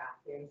space in your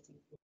bathrooms.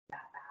 You can put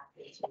that back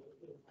into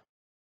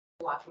a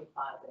walk-in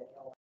closet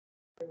or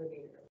a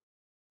living room.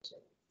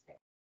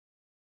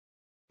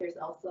 There's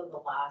also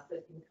the loss of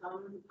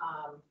income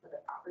for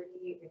the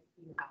property if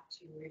you have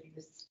to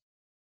reduce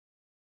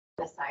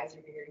the size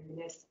of your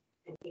unit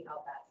and take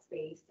out that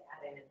space to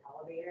add in an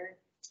elevator.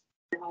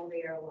 The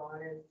elevator alone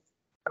is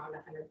around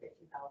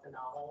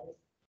 $150,000.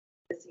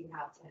 this you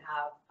have to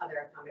have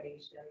other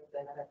accommodations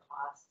and other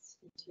costs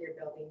to your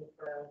building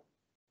for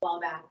wall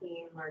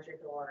backing, larger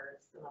doors,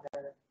 and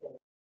other things.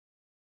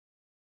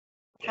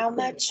 How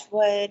much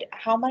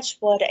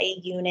would a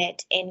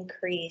unit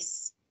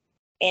increase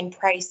in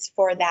price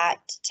for that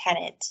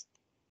tenant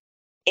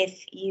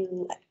if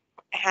you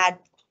had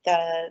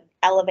the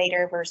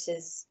elevator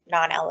versus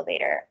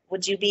non-elevator?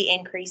 Would you be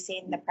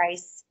increasing the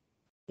price?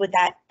 Would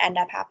that end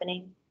up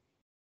happening?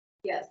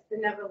 Yes,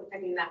 that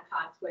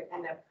cost would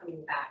end up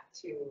coming back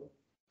to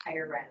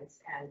higher rents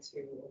and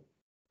to,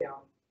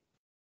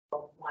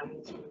 both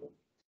wanting to.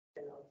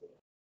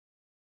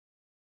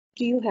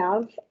 Do you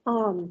have,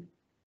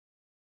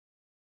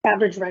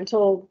 average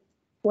rental,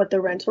 what the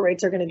rental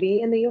rates are gonna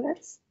be in the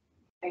units?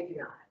 I do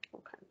not.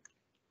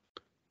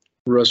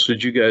 Russ,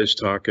 did you guys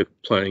talk at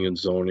planning and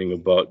zoning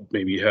about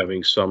maybe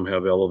having some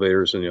have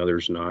elevators and the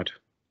others not?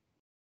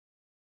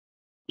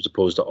 As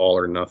opposed to all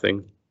or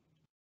nothing?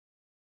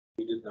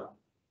 We did not.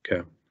 Okay.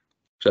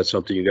 Is that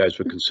something you guys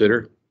would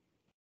consider?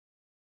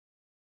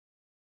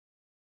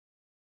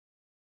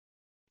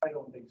 I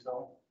don't think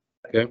so.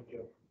 I Okay. think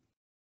if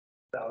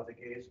that was the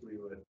case, we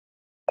would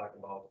talk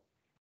about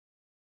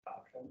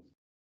options.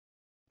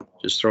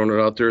 Just throwing it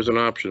out there as an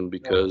option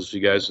because you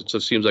guys, it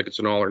just seems like it's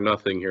an all or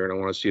nothing here and I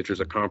want to see if there's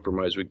a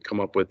compromise we can come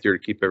up with here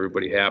to keep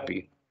everybody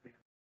happy.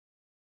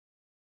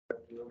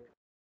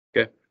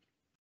 Okay.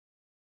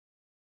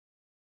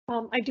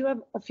 I do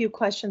have a few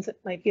questions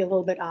that might be a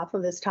little bit off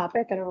of this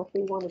topic. I don't know if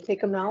we want to take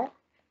them now.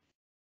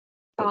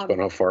 That's about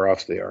how far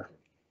off they are.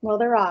 Well,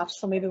 they're off,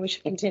 so maybe we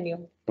should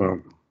continue. I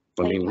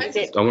mean,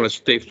 I want to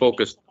stay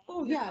focused.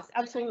 Oh, yes,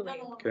 absolutely. I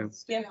don't want Okay. to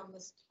stay on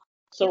this.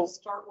 So- To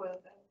start with,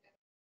 and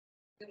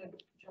I'm gonna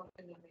jump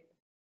in and maybe.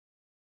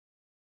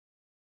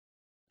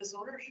 This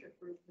ownership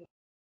group.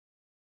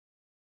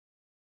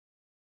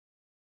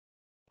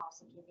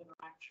 Positive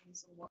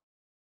interactions and what.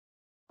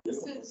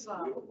 This is,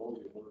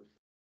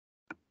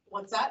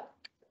 what's that?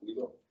 We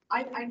don't,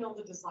 I know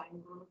the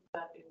design group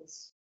that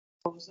is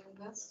proposing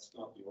this. that's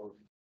not the order.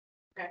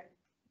 Okay.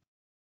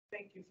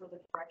 Thank you for the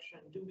correction.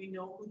 Do we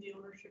know who the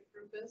ownership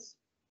group is?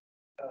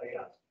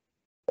 Yes.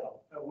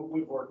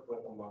 We've worked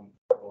with them on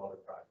several other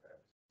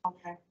projects.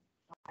 Okay.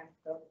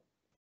 Okay.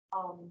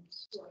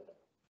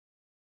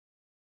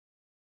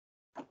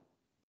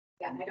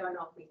 Yeah, I don't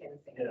know if we can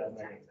say. Yeah, this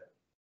time.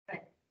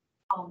 Okay.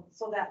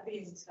 So that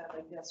being said,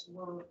 I guess we've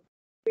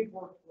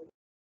worked with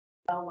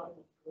Ellen,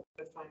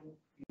 if I'm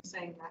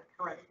saying that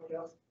correctly.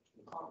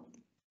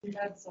 We've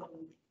had some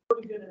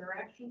pretty good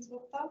interactions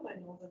with them. I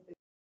know that they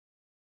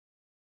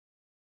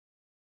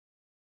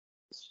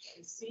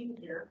seen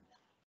here,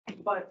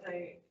 but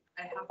I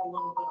have a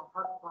little bit of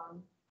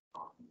heartburn,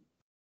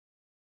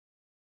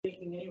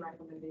 making any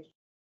recommendation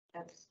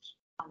against,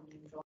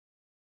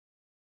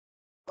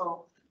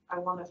 so I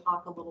want to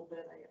talk a little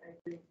bit, I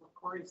agree with what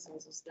Corey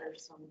says, is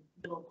there's some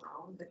middle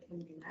ground that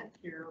can be met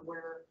here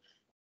where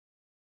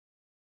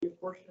a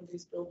portion of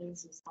these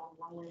buildings is on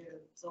one way or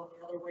it's on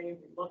the other way.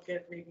 We look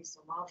at maybe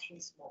some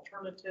options, some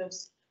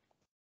alternatives,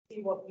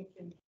 see what we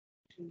can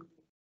do to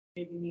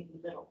maybe meet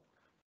in the middle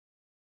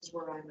is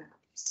where I'm at.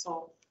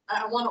 So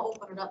I want to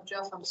open it up,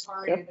 Jeff. I'm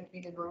sorry, I didn't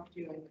mean to interrupt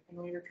you. I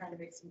know you're trying to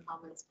make some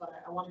comments, but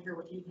I want to hear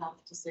what you have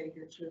to say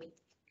here too.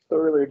 So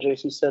earlier,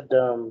 JC said,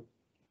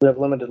 we have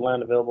limited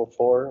land available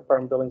for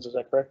apartment buildings, is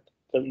that correct?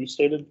 That you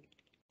stated?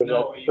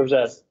 No, Or was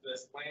that?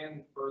 this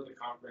plan for the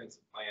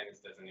comprehensive plan is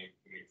designated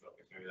community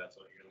focus. Maybe that's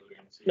what you're alluding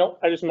to. No,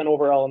 I just meant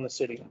overall in the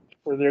city,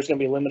 where there's gonna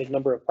be a limited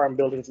number of apartment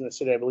buildings in the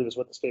city, I believe is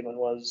what the statement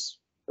was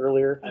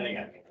earlier. I think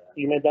I made that.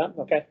 You made that?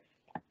 Okay.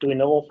 Do we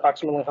know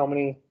approximately how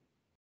many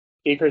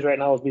acres right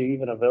now would be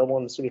even available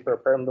in the city for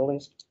apartment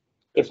buildings?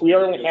 If we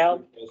only have,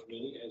 As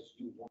many as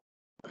you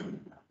want.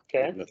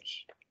 okay,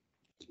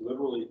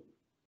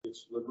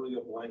 It's literally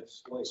a blank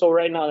slate. so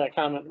right now that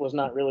comment was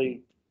not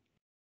really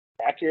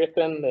accurate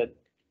then, that,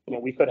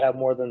 we could have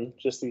more than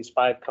just these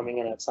 5 coming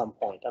in at some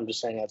point. I'm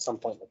just saying at some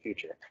point in the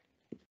future.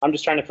 I'm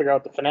just trying to figure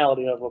out the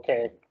finality of,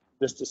 okay,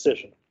 this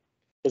decision.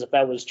 Because if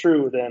that was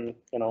true, then,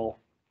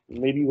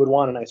 maybe you would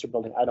want a nicer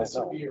building. I don't This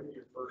would know. be your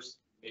first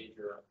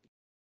major.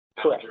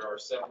 Now, Correct. there are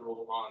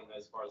several on,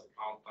 as far as the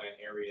comp plan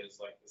areas,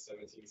 like the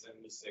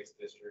 1776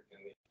 district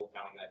and the Old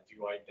Town, that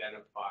do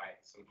identify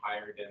some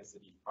higher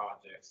density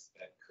projects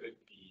that could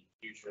be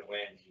future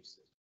land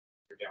uses.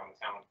 Your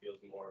downtown feels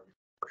more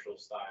commercial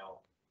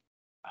style,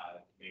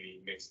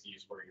 maybe mixed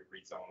use where your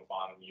retail on the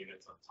bottom,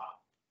 units on top.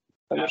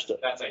 Understood.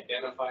 That's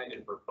identified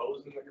and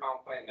proposed in the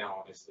comp plan. Now,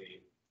 obviously,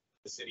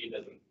 the city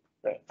doesn't.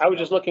 Right. I was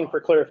just looking for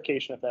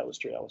clarification if that was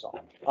true. That was all.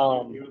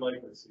 You would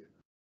like to see it.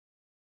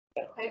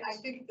 I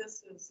think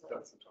this is,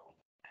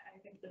 I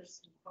think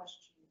there's some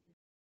question.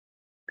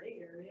 Gray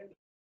area.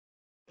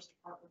 First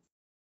department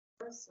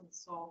first, and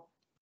so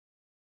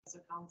as a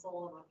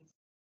council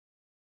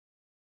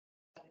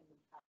and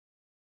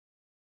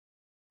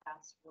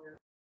that's where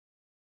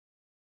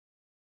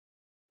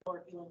we're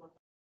dealing with.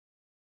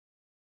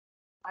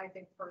 I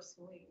think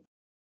personally,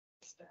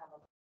 just to have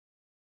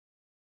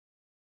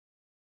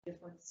a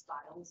different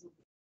styles of,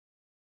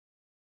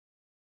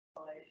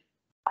 like,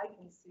 I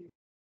can see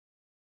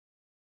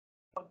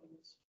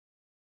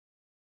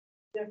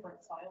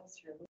different files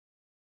here.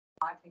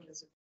 I think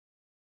is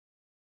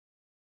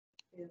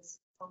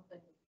something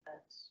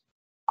that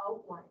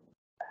outlines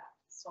that.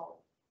 So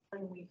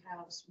when we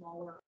have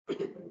smaller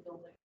buildings,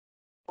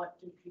 what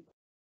do people,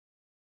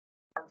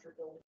 larger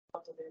buildings,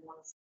 what do they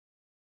want to see?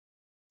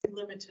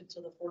 Limited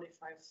to the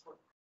 45 foot.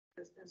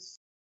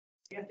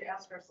 We have to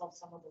ask ourselves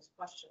some of those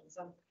questions.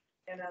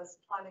 And as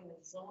planning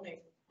and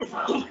zoning,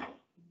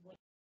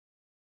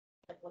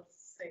 like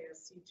let's say a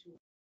C2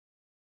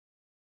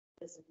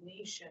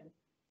 designation,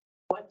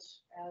 what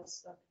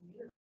as a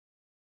community?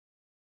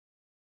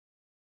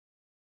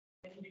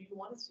 And do you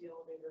want to see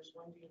elevators?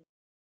 When do you?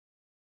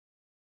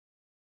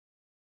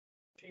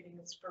 Shading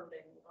and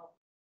skirting of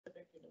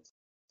specific units.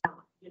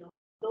 You know,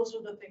 those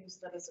are the things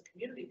that as a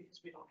community,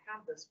 because we don't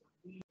have this,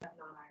 we have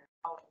not ironed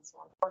out. And so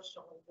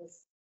unfortunately,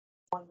 this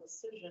one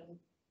decision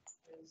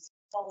is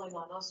falling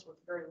on us with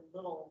very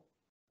little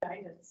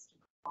guidance to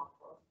come off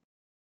of.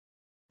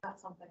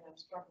 That's something I'm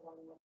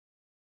struggling with.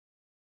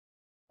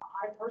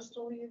 I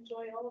personally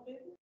enjoy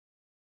elevators.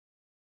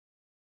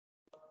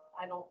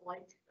 I don't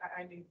like,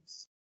 I mean,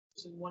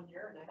 in 1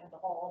 year and I had to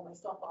haul all my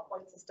stuff up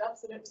flights of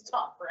steps and it was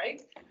tough,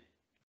 right?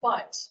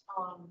 But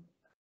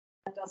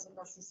that doesn't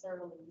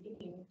necessarily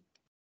mean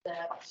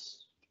that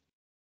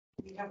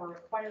we have a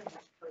requirement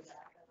for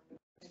that. And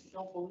I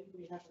don't believe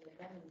we have an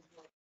amendment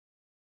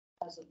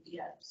as of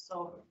yet.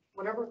 So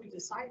whatever we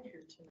decide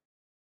here tonight,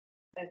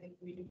 I think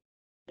we do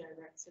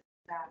direct it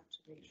back to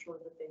make sure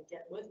that they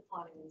get with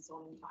planning and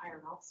zoning to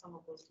iron out some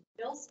of those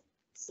details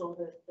so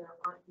that there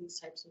aren't these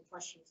types of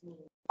questions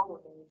moving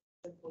forward. And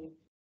simply,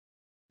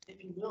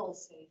 if you will,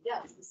 say,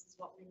 yes, this is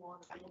what we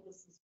want to do,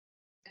 this is,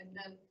 and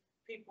then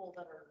people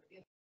that are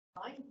in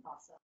the design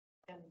process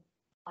can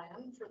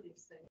plan for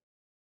these things.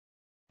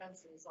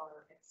 Expenses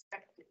are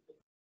expected to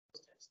be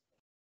those types of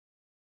things.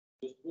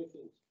 Just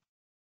making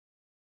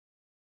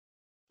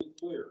it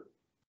clear,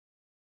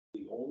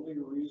 the only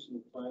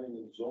reason planning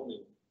and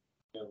zoning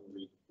can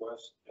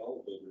request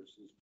elevators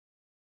is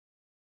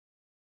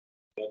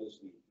that is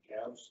the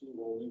absolute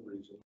only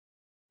reason.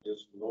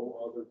 There's no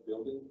other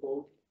building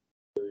code.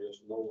 There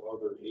is no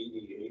other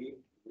ADA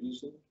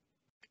reason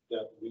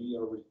that we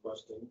are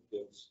requesting.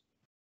 It's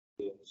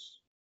because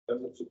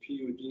it's a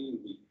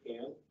PUD, we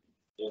can,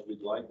 and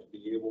we'd like to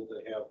be able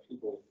to have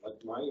people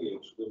like my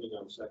age living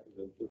on Second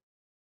and Third.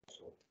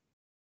 So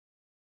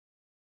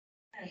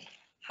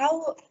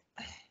How,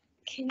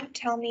 can you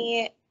tell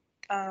me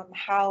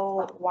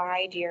how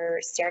wide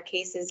your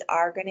staircases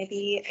are gonna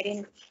be? I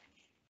didn't,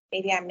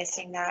 maybe I'm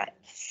missing that.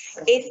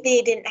 If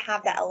they didn't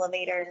have the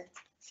elevator.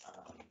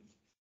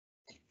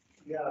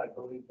 Yeah, I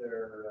believe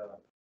they're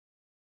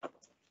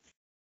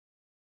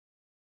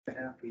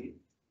 2.5 feet.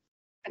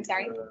 I'm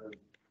sorry?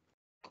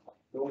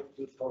 North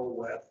to total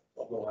west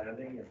of the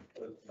landing and.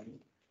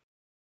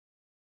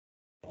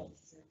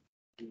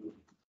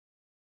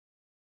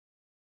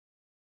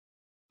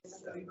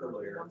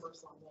 Earlier.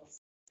 Numbers on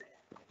this.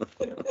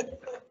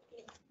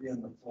 Be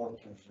in the floor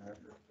plan there.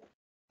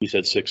 You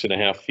said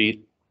 6.5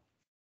 feet?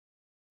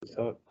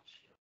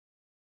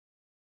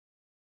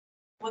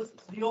 Was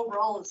the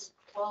overall is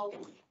 12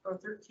 or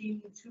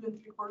 13, 2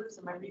 3/4?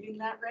 Am I reading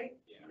that right?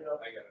 Yeah,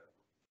 I got it.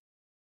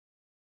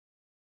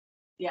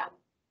 Yeah.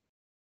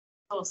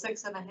 So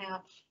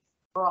 6.5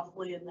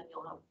 roughly, and then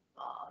you'll have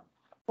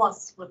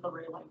plus with the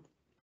railing,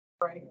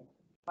 right?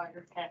 By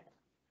your tech.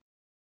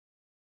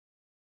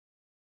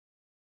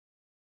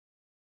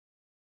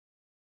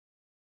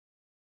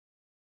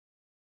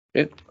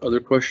 Okay, other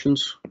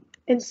questions?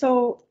 And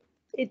so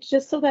it's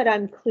just so that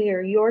I'm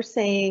clear, you're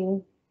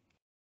saying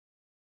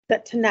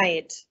that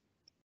tonight,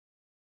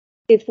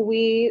 if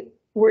we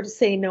were to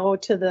say no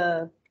to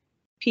the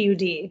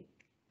PUD,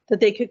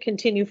 that they could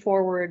continue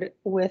forward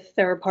with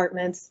their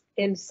apartments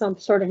in some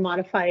sort of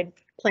modified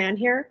plan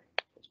here?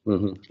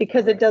 Mhm.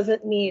 Because it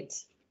doesn't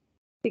meet,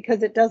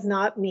 because it does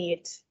not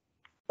meet,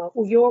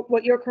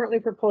 what you're currently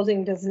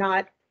proposing does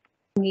not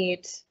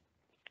meet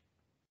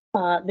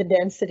the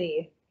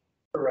density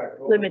Correct.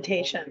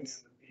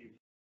 limitations.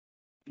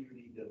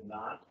 PUD does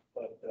not,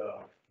 but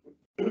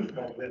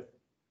with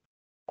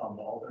the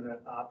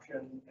alternate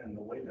option and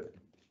the way that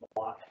the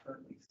lot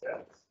currently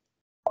sits,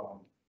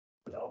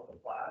 without the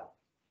plat,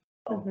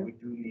 we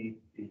do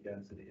need the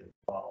density as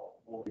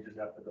well. We just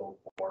have to go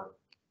for.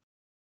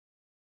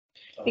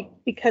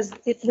 Because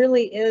it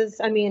really is,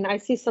 I mean, I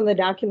see some of the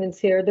documents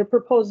here, the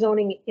proposed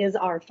zoning is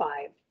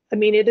R5. I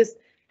mean, it is,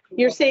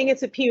 you're saying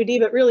it's a PUD,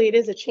 but really it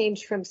is a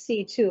change from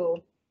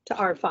C2 to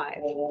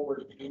R5. Well, what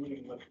we're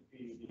doing with the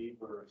PUD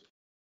for,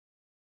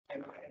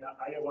 and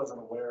I wasn't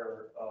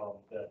aware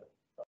that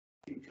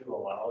C2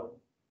 allowed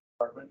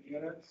apartment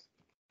units.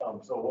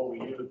 So what we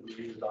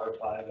used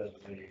R5 as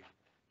the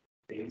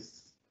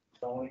base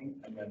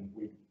zoning, and then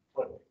we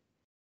put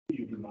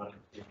PUD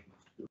modifications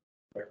to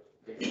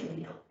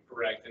it.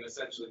 Correct, and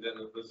essentially then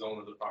the zone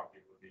of the property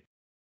would be,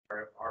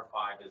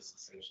 R5 is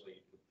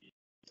essentially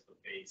the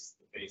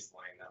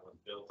baseline that was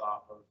built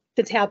off of.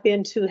 To tap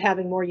into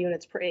having more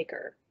units per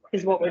acre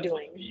is what we're And that's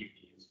doing. the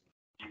PUD is.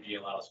 PUD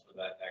allows for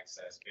that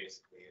access,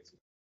 basically, it's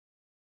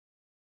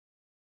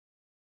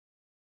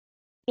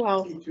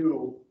Well,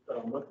 C2,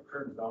 what the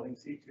current zoning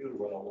C2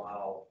 would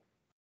allow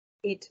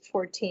 8 to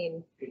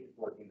 14, 8 to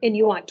 14. and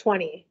you want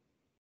 20,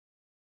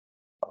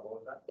 What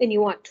was that? and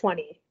you want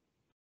 20.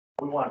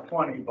 We want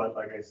 20, but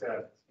like I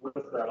said, with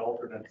that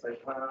alternate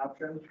site plan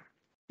option,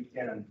 we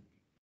can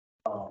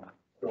go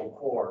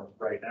 4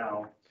 right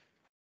now.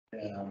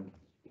 And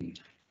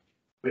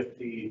with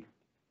the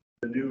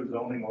new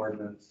zoning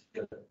ordinance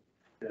that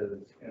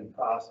is in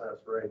process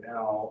right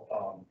now,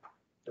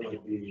 it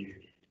would be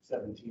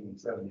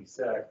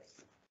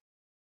 1776.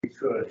 We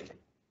could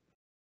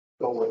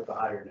go with the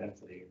higher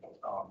density,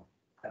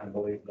 and I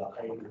believe the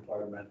height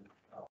requirement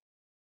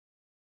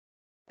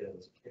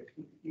is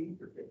 50 feet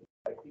or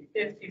 55 feet.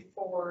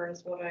 54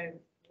 is what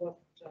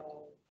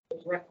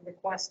the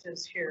request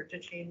is here to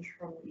change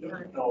from. the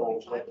current No,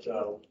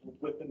 25.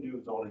 but with the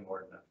new zoning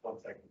ordinance, 1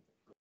 second.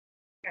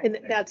 And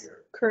Next that's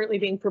year. currently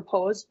being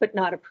proposed, but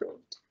not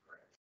approved.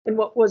 And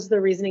what was the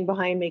reasoning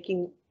behind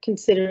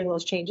considering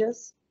those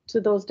changes to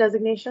those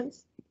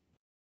designations?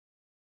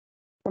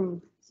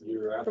 So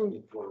you're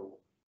asking for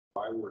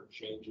why we're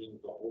changing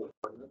the whole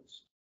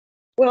ordinance?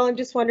 Well, I'm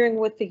just wondering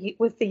with the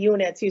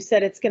units, you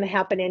said it's gonna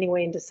happen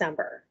anyway in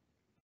December.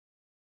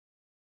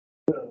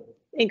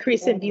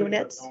 Increase in Hopefully the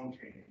units. zone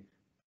change.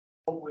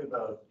 Hopefully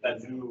the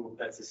new.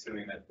 that's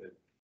assuming that the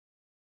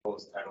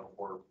post Title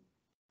IV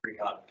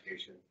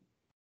recodification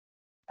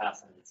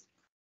passes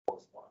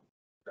post one,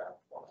 draft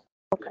one.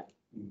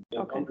 And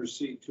Okay. under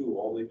C2,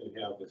 all they can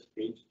have is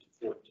 8 to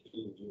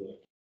 14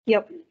 units.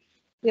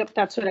 Yep,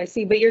 that's what I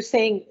see. But you're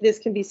saying this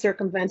can be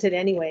circumvented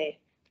anyway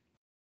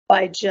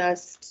by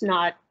just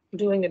not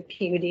doing a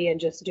PUD and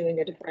just doing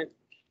a different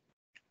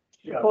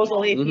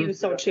proposal if you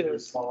so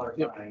choose. Smaller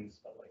Yep. signs,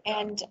 stuff like that.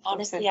 And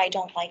honestly, I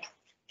don't like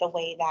the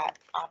way that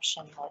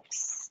option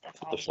looks.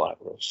 The flat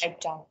roofs. I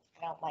don't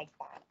like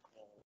that.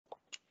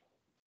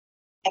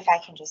 If I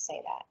can just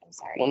say that, I'm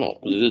sorry. Well, no,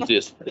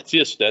 it's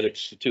the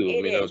aesthetics too. I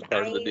It mean, that was is.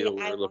 part of the deal. I We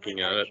were want looking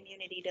at our it.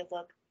 community to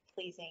look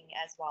pleasing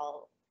as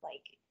well,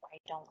 like, I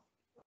don't.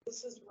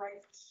 This is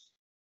right.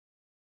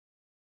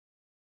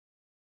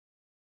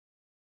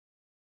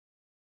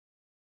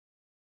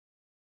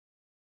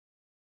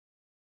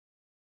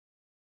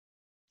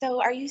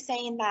 So are you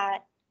saying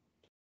that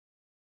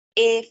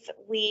if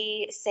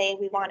we say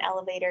we want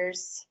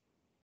elevators,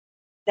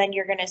 then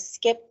you're gonna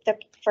skip the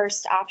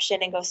first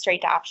option and go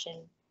straight to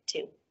option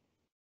 2?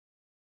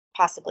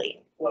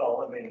 Possibly.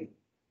 Well, I mean,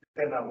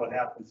 depending on what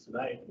happens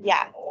tonight.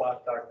 Yeah. I'll have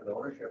to talk to the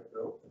ownership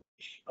group.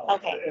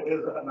 Okay. It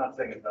is, I'm not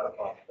saying it's not a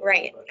possibility.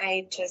 Right, but-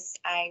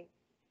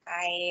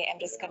 I am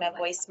just gonna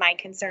voice my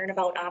concern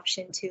about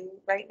option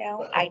 2 right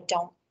now. I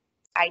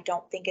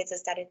don't think it's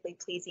aesthetically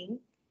pleasing.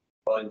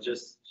 Well, and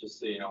just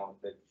so you know,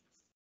 that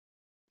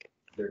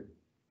their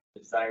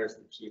desires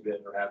to keep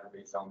it or have it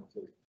rezoned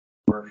to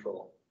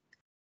commercial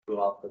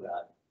go out for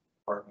that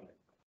apartment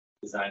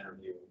design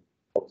review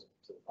post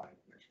to the planning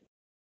commission.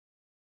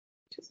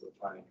 So the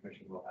planning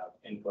commission will have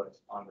input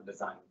on the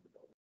design of the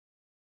building.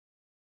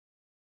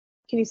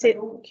 Can you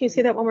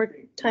say that one more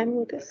time,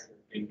 Lucas?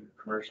 In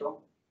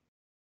commercial,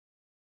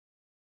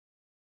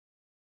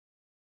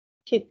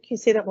 Can you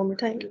say that one more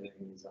time?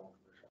 everything is on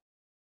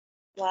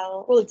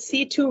commercial. Well, It's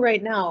C2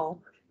 right now.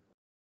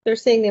 They're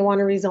saying they want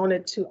to rezone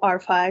it to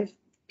R5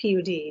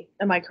 PUD.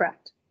 Am I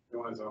correct? The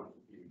only zone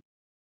would be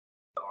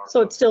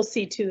So it's still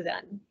C2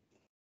 then?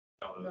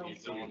 No,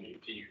 it's only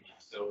PUD.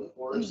 So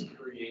Horace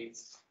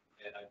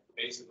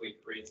basically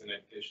creates an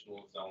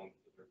additional zone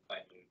for their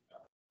planning.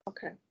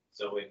 Okay.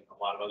 So in a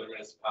lot of other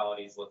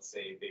municipalities, let's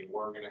say they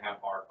were gonna have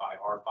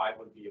R5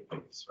 would be a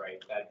base, right?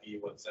 That'd be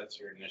what sets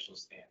your initial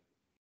standard.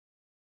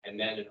 And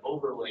then an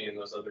overlay in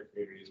those other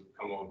communities would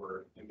come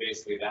over, and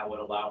basically that would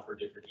allow for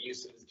different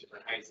uses,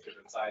 different heights,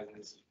 different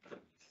sizes.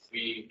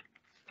 We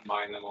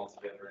combine them all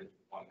together into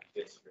one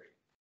district.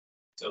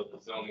 So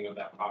the zoning of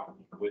that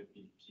property would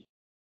be,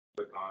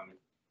 click on,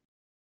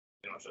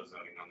 they don't show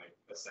zoning on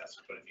the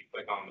assessor, but if you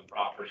click on the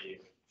property,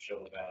 it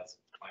shows as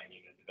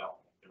planning and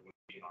development. There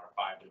wouldn't be an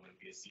R5, there wouldn't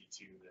be a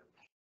C2 there.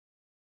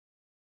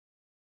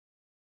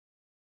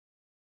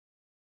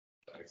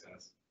 That makes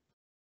sense.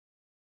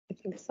 I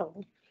think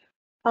so.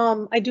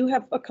 I do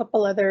have a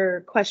couple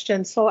other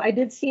questions. So I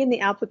did see in the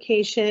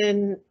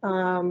application,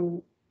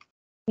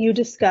 you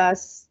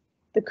discuss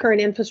the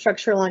current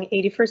infrastructure along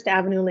 81st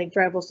Avenue and Lake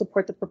Drive will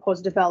support the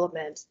proposed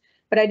development,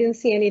 but I didn't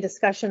see any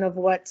discussion of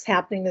what's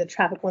happening to the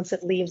traffic once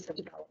it leaves the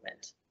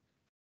development.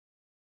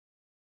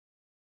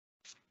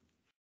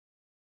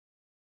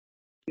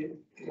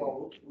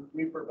 Well,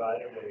 we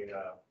provided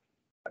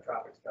a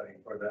traffic study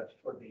for that,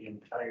 for the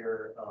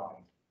entire,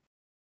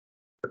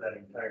 for that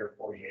entire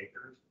 40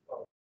 acres.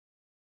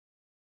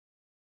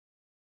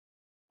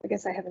 I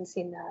guess I haven't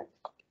seen that.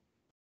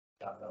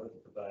 That was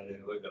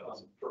provided. That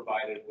was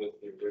provided with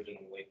the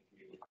original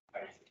Lakeview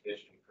Heights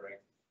edition,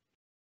 correct?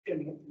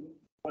 And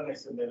when I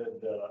submitted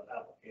the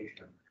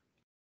application,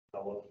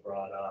 that was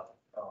brought up.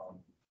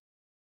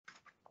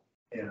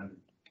 And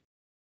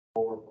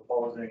what we're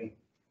proposing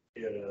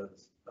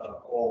is,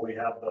 we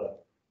have the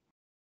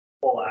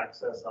full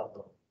access of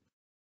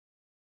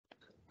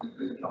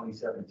the County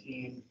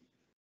 17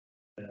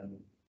 and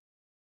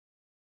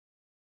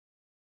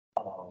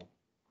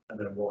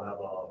then we'll have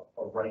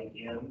a right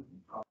in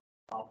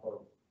off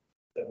of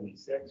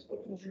 76,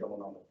 which is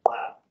shown on the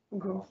plat.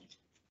 Mhm.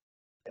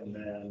 And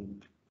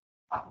then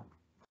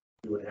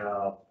we would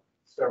have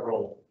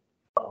several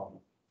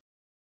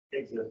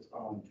exits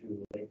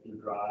onto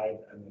Lakeview Drive,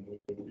 and then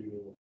we would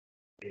do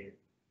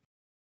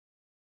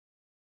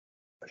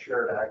a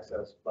shared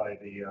access by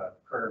the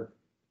current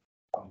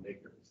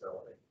Baker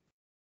facility.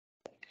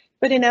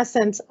 But in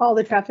essence, all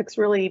the traffic's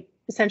really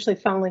essentially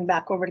funneling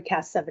back over to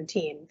Cass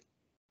 17.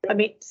 I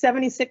mean,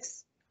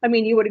 76, I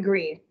mean, you would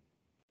agree.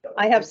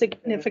 I have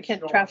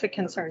significant traffic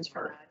concerns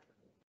for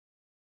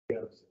that.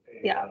 Gives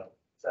a Yeah.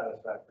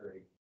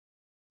 Satisfactory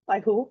By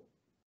who?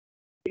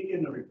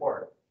 in the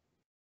report.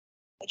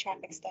 The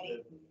traffic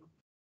study.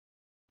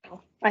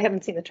 I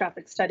haven't seen the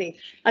traffic study.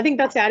 I think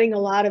that's adding a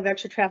lot of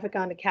extra traffic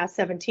onto Cass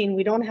 17.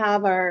 We don't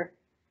have our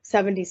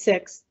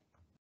 76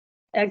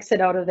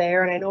 exit out of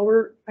there, and I know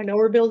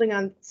we're building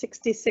on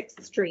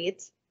 66th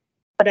Street,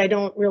 but I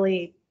don't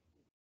really,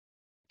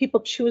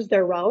 people choose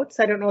their routes.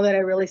 I don't know that I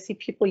really see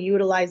people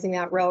utilizing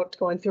that route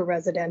going through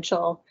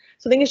residential.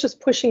 So I think it's just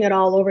pushing it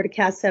all over to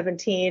Cass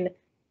 17,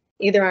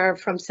 either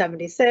from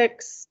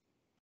 76,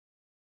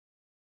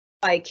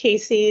 by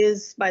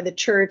Casey's, by the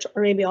church,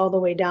 or maybe all the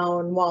way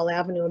down Wall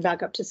Avenue and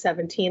back up to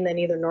 17, then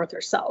either north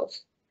or south.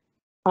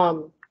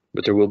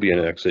 But there will be an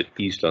exit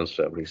east on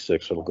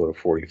 76. It'll go to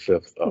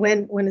 45th. up.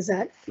 When is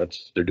that?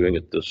 They're doing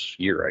it this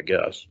year, I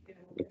guess.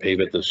 They pave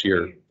it this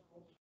year.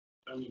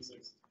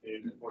 76,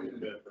 45th,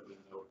 and then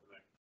they'll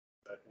connect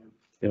second.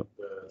 Yep.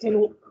 The And-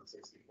 section from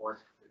 64th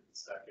to the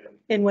second.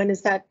 And when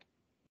is that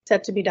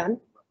set to be done?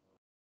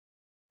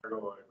 I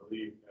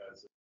believe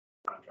as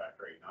a contract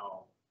right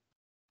now.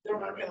 They're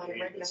working on it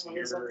right now.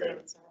 There's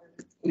updates on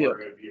it. Yep.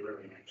 Or it'd be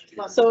really next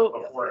year.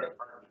 So- Before a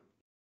department.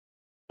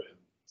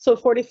 So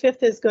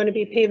 45th is going to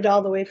be paved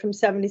all the way from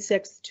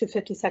 76th to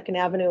 52nd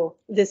Avenue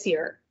this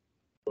year.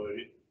 But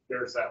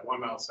there's that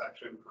 1 mile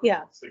section. from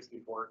Yeah.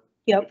 64th.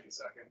 Yep.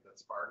 52nd,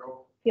 that's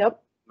Fargo,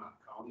 Yep, not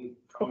county.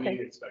 County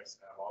Okay. expects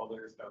to have all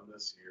theirs done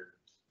this year.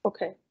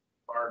 okay.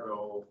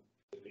 Fargo,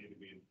 it need to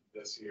be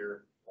this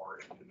year or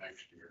into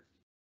next year.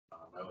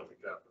 I looked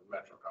at that for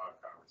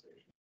MetroCog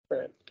conversation.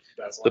 Right.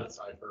 That's The- last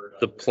I heard.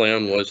 The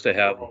plan was to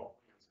have, Oh,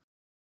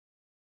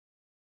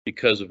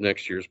 because of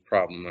next year's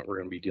problem that we're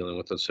gonna be dealing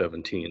with at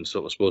 17, so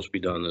it was supposed to be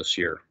done this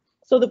year.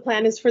 So the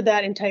plan is for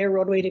that entire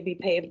roadway to be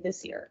paved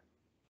this year.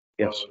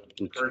 Yes, well, it's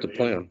the currently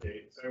plan. it's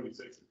paid-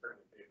 76 is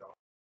currently paid off.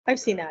 I've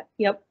seen that,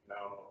 yep.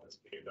 Now it's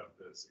paid up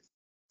to 60.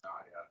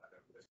 Not yet. I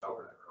haven't been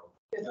down that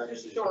road.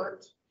 It's just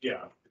short,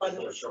 Yeah. but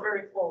it's it's short.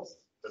 very close.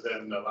 But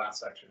then the last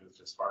section is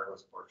just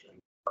Fargo's portion.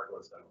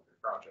 Fargo's done with the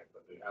project,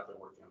 but they have been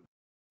working on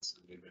this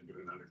and they've been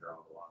doing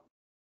underground a lot.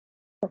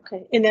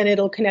 Okay, and then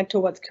it'll connect to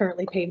what's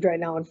currently paved right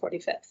now on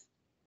 45th.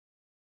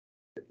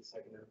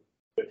 52nd Avenue.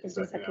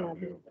 52nd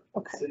Avenue.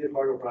 Okay, City of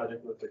Fargo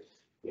project with a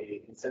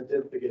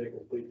incentive to get it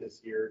complete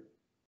this year,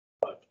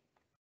 but.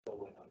 don't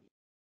wait on it.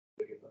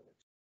 We get that.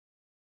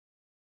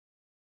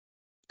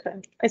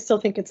 okay. I still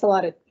think it's a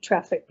lot of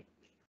traffic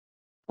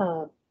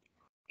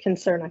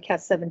concern on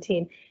Cass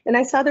 17. And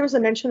I saw there was a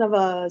mention of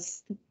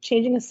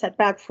changing a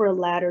setback for a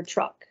ladder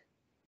truck.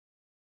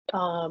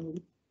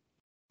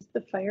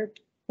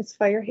 Is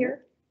fire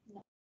here?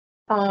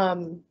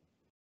 Do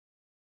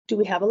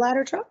we have a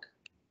ladder truck?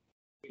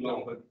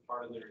 No, but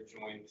part of their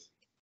joint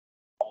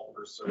all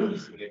for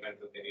service in the event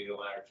that they need a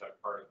ladder truck,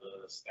 part of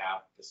the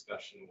staff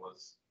discussion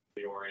was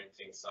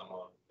reorienting some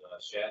of the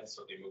sheds,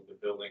 so they moved the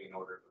building in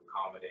order to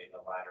accommodate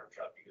a ladder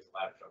truck, because a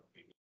ladder truck would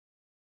be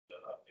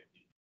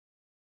 50.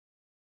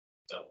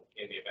 So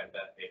in the event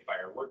that a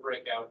fire would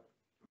break out,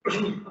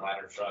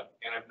 ladder truck,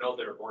 and I know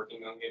they're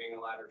working on getting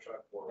a ladder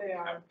truck, or They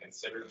are. have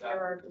considered There that.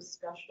 are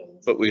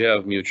discussions. But we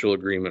have mutual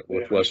agreement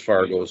with West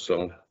Fargo,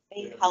 so.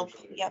 They help,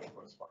 yep.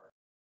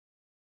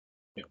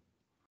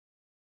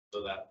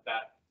 So that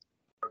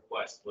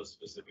request was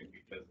specific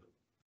because of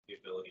the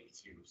ability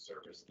to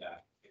service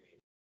that.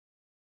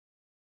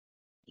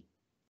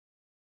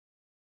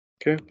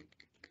 Okay.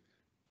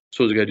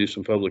 So we gotta do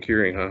some public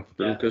hearing, huh?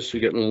 Lucas, you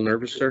getting a little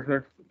nervous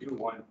there? Do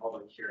one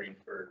public hearing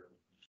for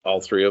All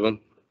three of them?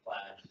 the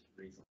plat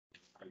reason.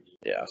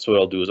 Yeah, so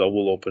what I'll do is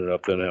we'll open it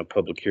up then and have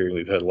public hearing.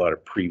 We've had a lot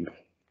of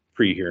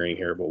pre-hearing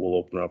here, but we'll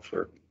open up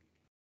for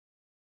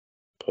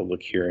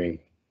public hearing.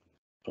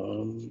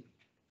 Anybody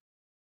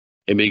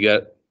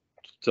got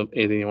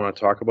anything you want to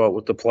talk about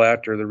with the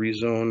plat or the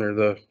rezone or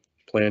the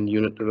planned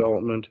unit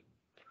development?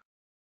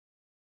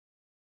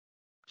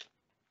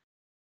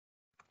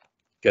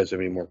 You guys have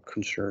any more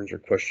concerns or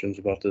questions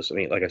about this? I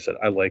mean, like I said,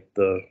 I like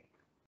the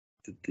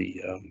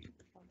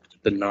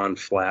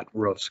non-flat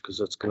roofs, because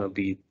that's gonna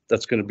be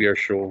our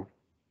show.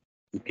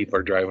 when people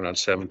are driving on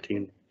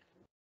 17.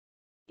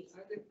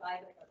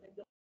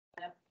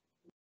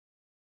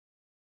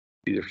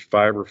 Either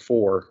 5 or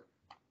 4.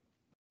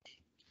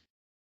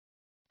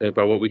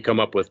 About what we come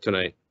up with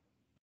tonight.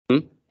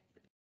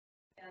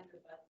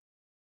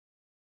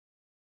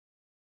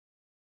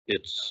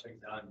 it's,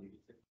 Nothing's done. You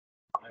get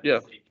to- Yeah.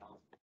 City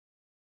council.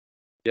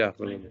 yeah,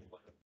 I mean,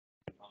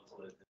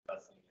 Council is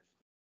discussing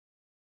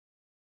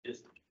it.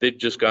 Just, they've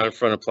just got in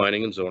front of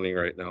planning and zoning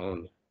right now,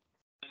 and the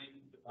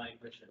planning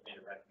commission made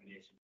a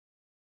recommendation.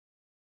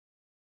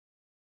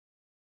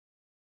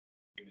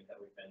 Agreement that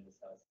we've been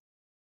discussing.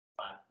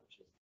 Which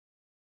is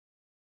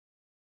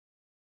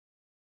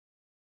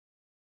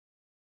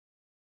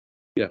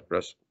yeah,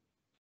 Russ.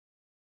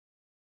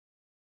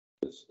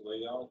 This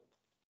layout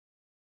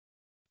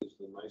is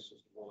the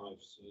nicest one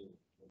I've seen.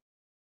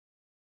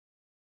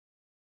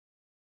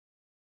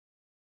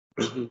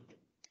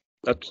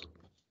 That's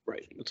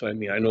right. That's what I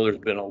mean. I know there's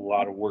been a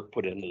lot of work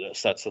put into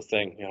this. That's the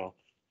thing, you know.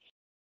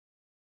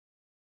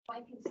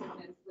 My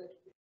concern is with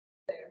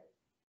their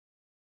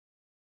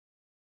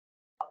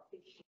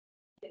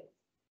kids.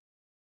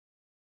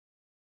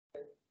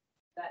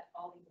 That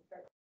all these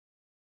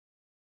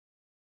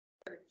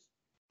church,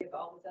 give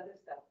all this other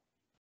stuff.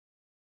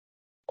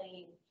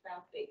 Lane,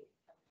 traffic,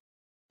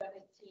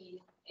 17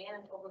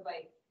 and over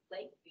by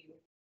Lakeview,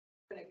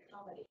 gonna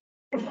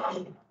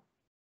accommodate.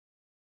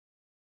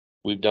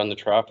 We've done the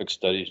traffic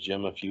studies,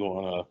 Jim, if you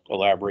want to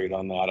elaborate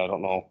on that. I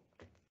don't know.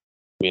 I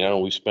mean, I know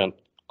we spent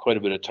quite a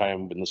bit of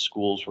time when the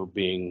schools were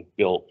being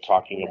built,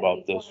 talking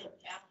about this.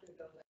 After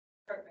the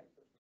apartment.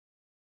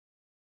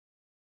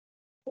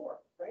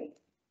 Four, right?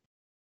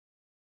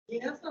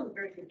 Yeah, that's not a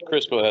very good.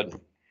 Chris, go ahead.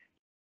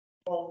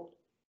 Well,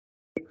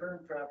 the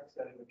current traffic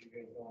study, which you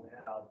guys don't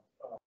have,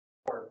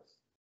 works.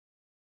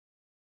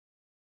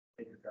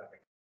 Major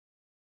traffic.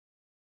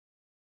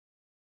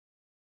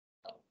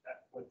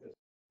 With this,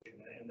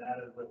 and that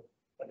is with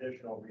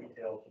additional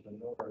retail to the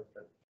north,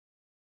 but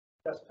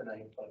just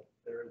tonight, but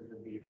there is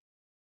gonna be,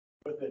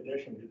 with the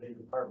addition to the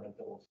department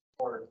that will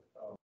support,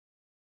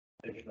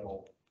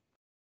 additional,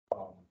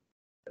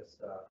 this,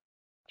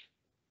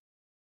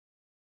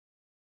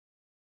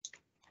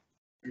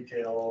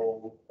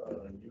 retail,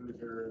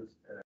 users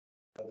and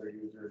other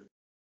users.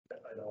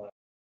 I know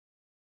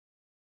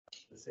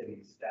the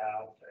city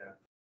staff and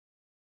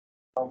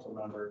council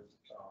members,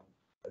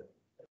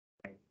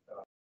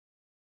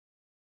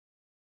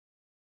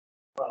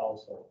 but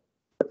also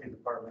with the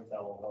departments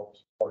that will help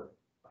support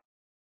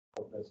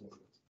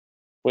businesses.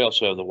 We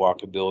also have the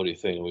walkability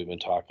thing we've been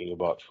talking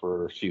about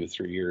for 3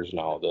 years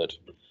now that,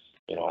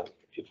 you know,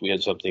 if we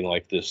had something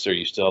like this there,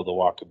 you still have the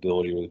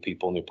walkability with the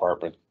people in the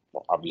apartment.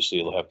 Well, obviously,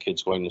 they'll have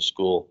kids going to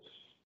school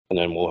and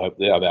then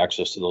they have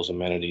access to those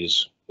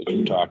amenities that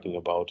you're talking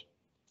about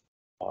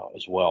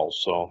as well.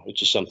 So it's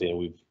just something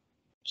that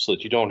so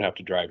that you don't have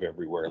to drive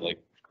everywhere like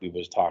we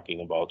was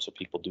talking about. So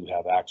people do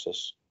have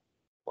access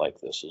like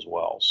this as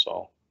well,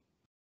 so.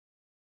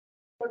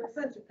 But in a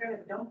sense, you're kind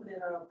of dumping in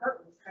an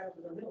apartment, kind of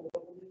in the middle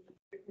of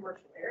the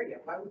commercial area.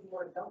 Why would you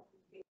want to dump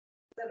in the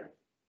center?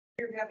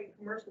 You're having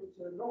commercial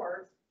to the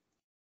north.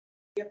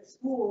 You have the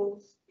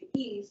schools, the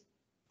east.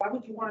 Why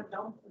would you want to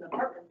dump an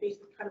apartment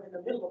basically kind of in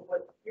the middle of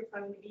what you're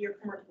planning to be your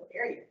commercial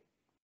area?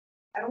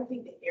 I don't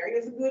think the area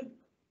is a good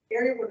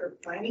area where they're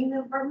planning the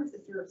apartments.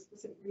 Is there a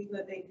specific reason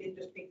that they did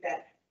just pick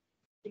that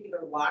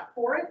particular lot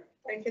for it?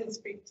 I can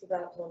speak to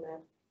that one.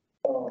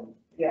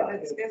 Yeah,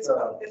 And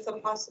it's a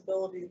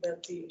possibility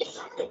that the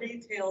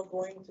retail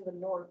going to the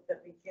north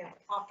that we can't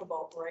talk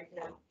about right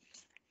now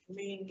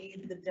may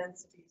need the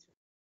density.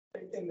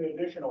 in the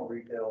additional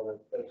retail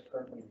that's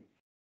currently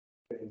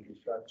being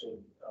constructed,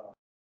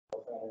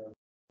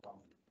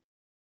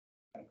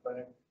 and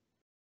clinic.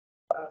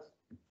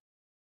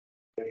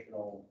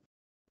 Additional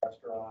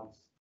restaurants,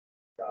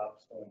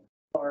 shops going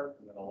north,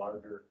 and then a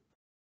larger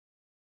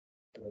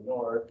to the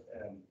north,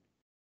 and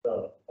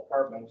the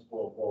apartments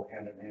will go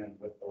hand in hand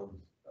with those.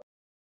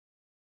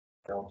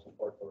 Help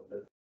support those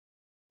businesses.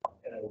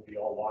 And it will be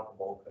all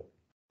walkable, because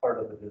part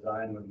of the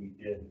design when we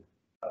did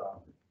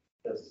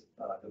this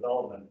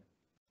development,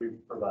 we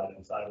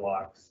provided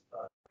sidewalks,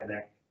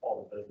 connect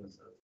all the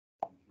businesses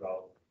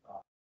throughout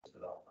this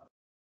development.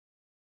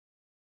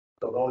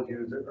 So those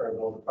users or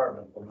those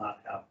apartments will not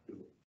have to,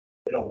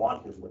 they don't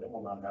want to, but they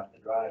will not have to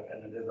drive,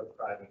 and it is a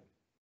private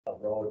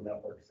road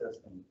network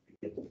system to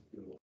get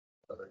to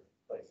other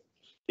places.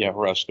 Yeah,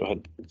 Russ, go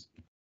ahead.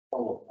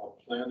 Oh,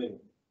 planning.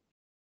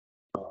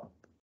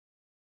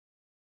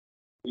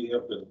 We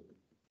have been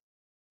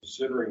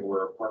considering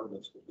where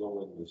apartments could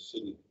go in the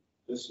city.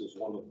 This is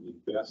one of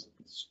the best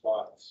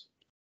spots.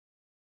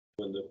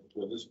 When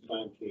this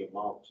plan came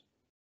out,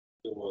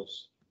 it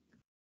was,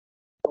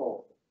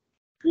 oh,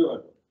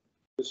 good.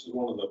 This is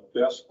one of the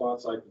best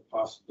spots I could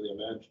possibly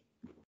imagine.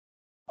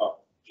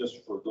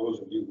 Just for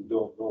those of you who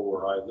don't know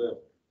where I live,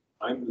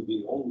 I'm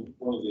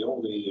one of the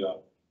only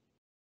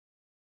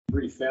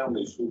 3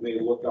 families who may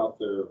look out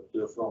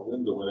their front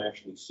window and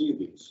actually see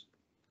these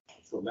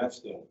from that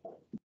standpoint.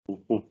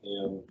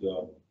 And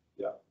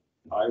yeah,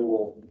 I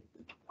will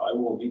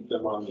meet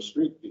them on the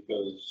street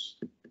because,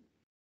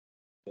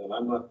 and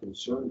I'm not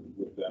concerned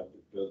with that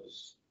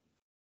because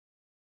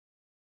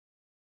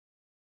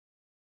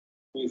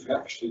we've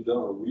actually done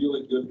a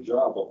really good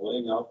job of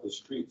laying out the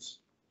streets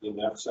in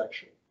that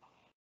section.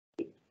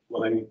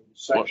 When I mean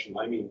section,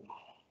 I mean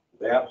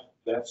that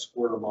that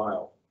square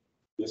mile,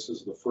 this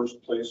is the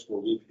first place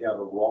where we've had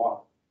a raw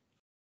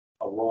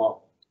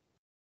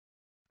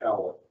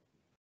pallet.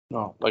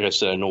 No, like I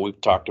said, I know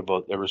we've talked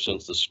about ever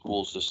since the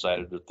schools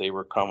decided that they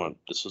were coming.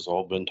 This has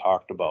all been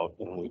talked about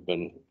and we've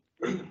been,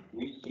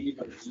 We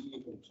even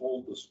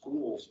told the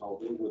schools how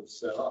they would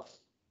set up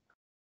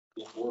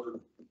in order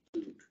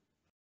to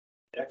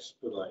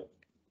expedite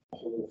the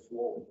whole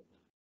flow.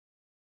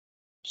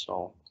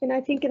 so. And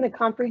I think in the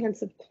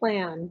comprehensive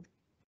plan,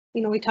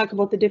 you know, we talk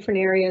about the different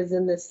areas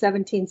in the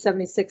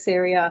 1776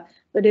 area,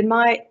 but in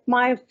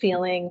my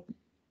feeling,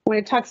 when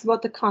it talks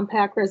about the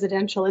compact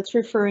residential, it's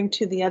referring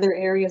to the other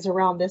areas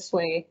around this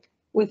way,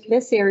 with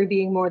this area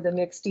being more the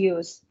mixed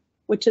use,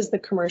 which is the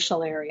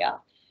commercial area.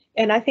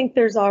 And I think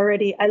there's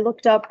already, I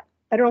looked up,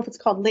 I don't know if it's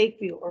called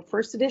Lakeview or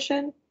First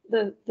Edition,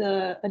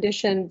 the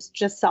addition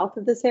just south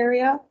of this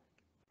area.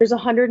 There's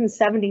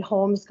 170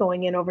 homes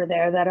going in over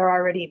there that are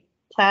already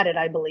platted,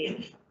 I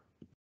believe.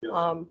 Yes.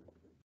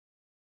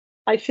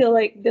 I feel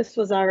like this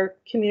was our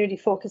community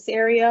focus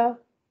area,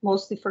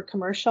 mostly for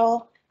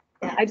commercial.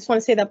 I just want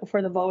to say that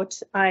before the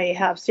vote, I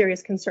have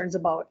serious concerns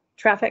about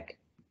traffic,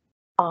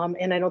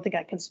 and I don't think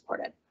I can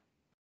support it.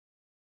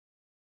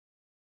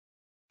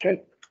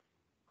 Okay.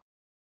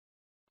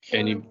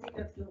 Any, You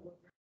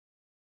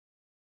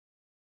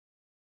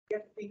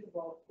have to think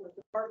about with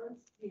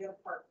apartments, you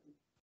have parking.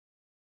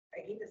 I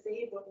hate to say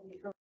it, but when you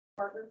come to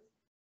apartments,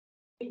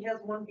 he has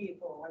one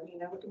vehicle. I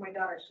mean, I look at my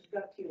daughter, she's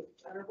got two,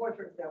 and her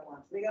boyfriend's got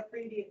one, so they got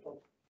 3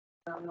 vehicles.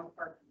 Not enough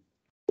parking.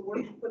 So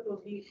where do you put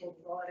those vehicles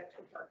with all that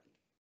extra parking?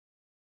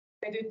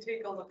 I did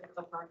take a look at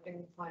the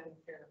parking plan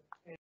here,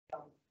 and,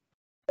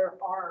 there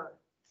are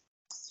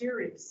a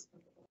series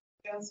of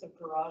extensive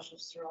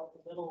garages throughout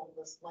the middle of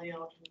this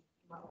layout.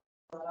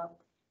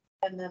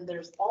 And then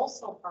there's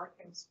also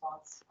parking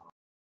spots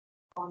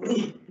on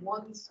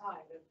one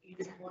side of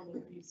each one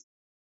of these.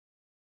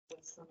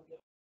 With some of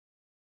it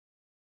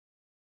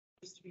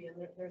used to be in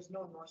there, there's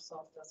no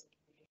north-south designation.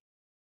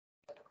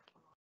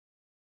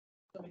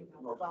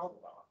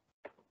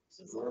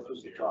 North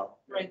is the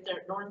top. Right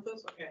there, north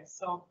is, okay,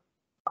 so,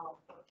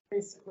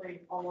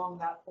 basically along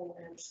that whole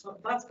edge, so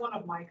that's one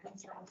of my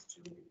concerns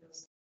too,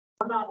 because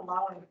we're not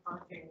allowing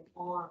parking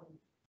on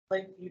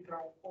Lakeview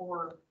Drive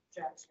or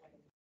Jack's Way.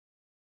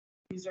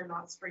 These are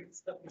not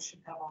streets that we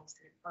should have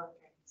on-street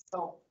parking,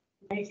 so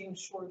making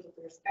sure that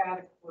there's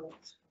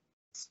adequate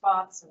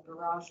spots and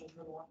garages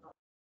and whatnot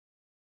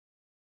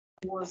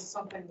was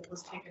something that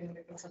was taken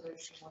into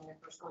consideration when I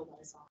first laid my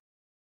on.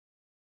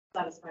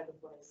 Satisfied the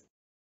place.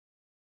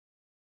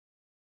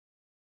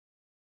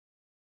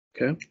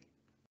 okay.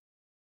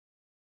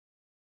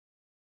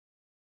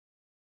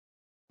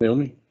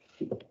 Naomi,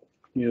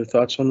 you have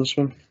thoughts on this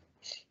one?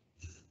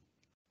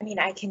 I mean,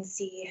 I can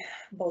see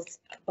both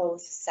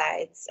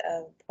sides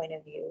of point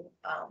of view.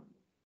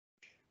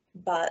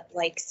 But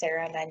like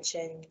Sarah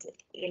mentioned,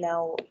 you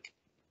know,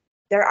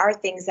 there are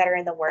things that are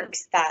in the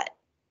works that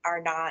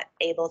are not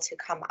able to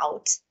come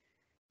out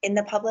in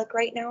the public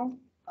right now,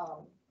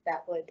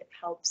 that would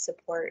help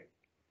support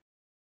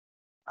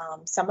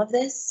some of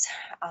this.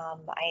 I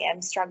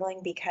am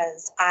struggling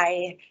because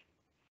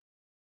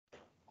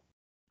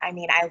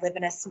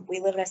we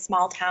live in a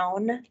small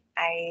town.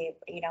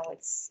 You know,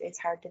 it's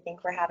hard to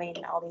think we're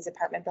having all these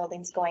apartment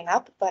buildings going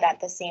up, but at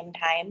the same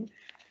time,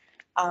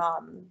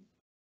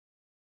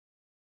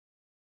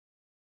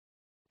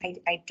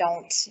 I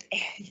don't,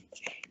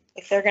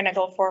 if they're gonna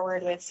go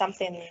forward with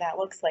something that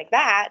looks like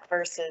that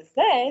versus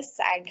this,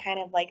 I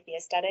kind of like the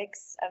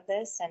aesthetics of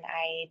this, and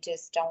I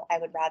just don't, I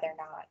would rather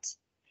not.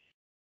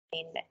 I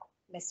mean,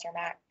 Mr.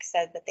 Mack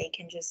said that they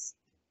can just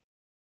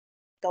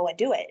go and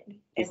do it.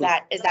 Is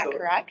that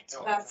correct?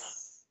 No,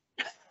 That's,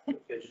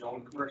 if it's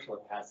shown commercial,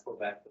 it has to go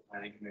back to the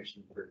planning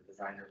commission for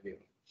design review.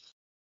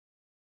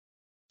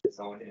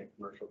 It's owned in a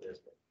commercial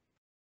district.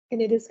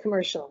 And it is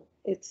commercial.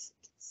 It's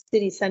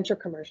city center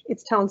commercial.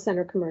 It's town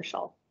center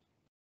commercial.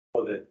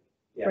 So that,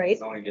 yeah, Right. the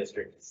zoning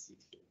district is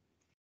C2.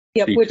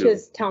 Yep, which C2.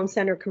 is town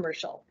center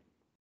commercial.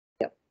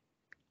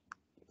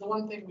 the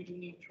one thing we do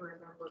need to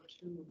remember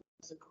too,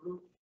 as a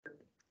group,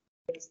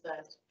 is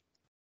that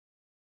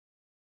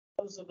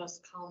those of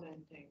us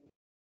commenting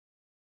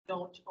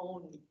don't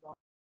own the land.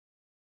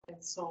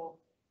 And so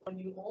when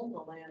you own the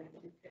land,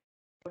 you can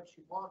do what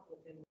you want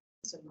within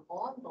reason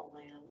on the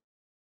land,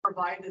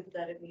 provided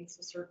that it meets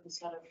a certain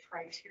set of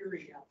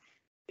criteria.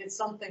 It's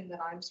something that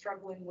I'm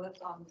struggling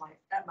with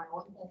at my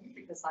own home,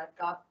 because I've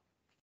got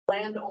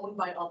land owned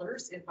by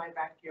others in my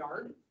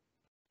backyard.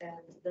 And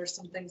there's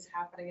some things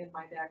happening in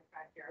my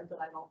backyard that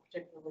I don't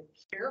particularly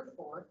care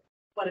for,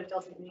 but it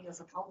doesn't mean as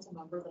a council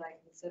member that I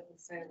can sit and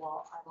say,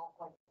 well, I don't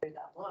like the way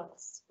that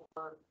looks,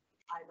 or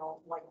I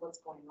don't like what's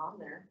going on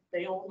there.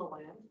 They own the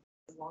land,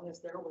 as long as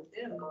they're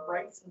within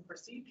rights and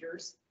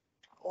procedures,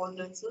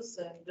 ordinances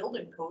and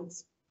building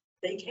codes,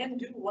 they can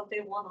do what they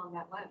want on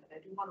that land. I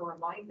do want to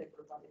remind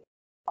everybody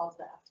of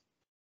that.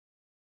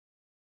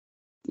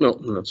 No,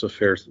 that's a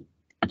fair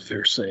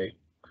say.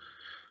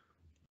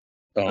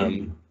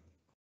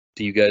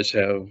 Do you guys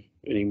have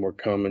any more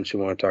comments you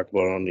want to talk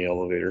about on the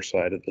elevator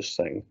side of this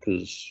thing?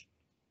 Because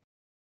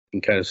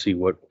and kind of see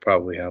what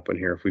probably happened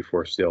here if we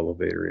force the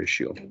elevator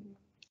issue.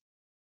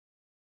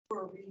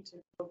 For we to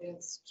go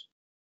against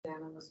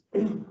unanimous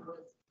with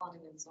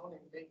planning and zoning,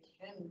 they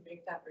can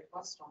make that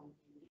request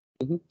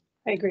on.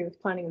 I agree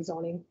with planning and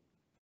zoning.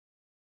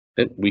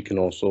 And we can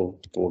also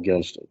go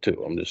against it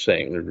too. I'm just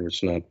saying,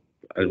 it's not,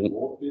 I It don't,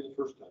 won't be the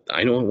first time.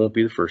 I know it won't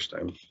be the first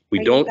time. We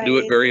Are you don't do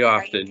it guys- very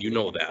are often, you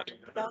know that.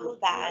 Know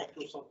that.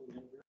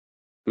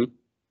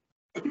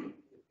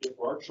 If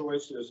our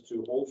choice is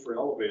to hold for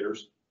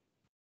elevators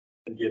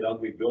and get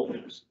ugly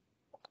buildings,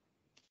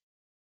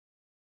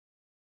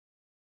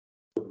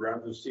 would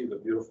rather see the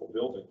beautiful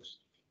buildings.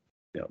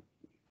 Yeah.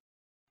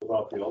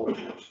 Without the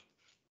elevators.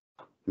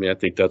 I mean, I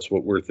think that's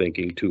what we're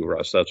thinking too,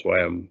 Russ. That's why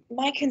I'm,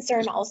 My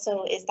concern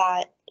also is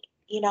that,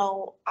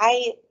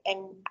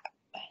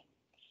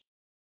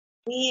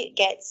 we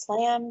get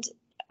slammed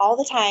all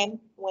the time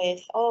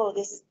with, oh,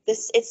 this,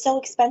 it's so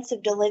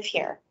expensive to live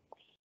here.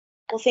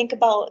 Well, think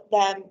about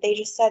them. They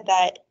just said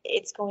that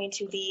it's going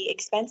to be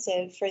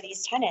expensive for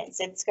these tenants.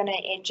 It's gonna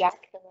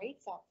inject the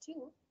rates up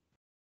too.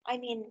 I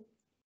mean,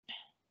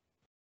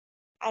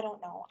 I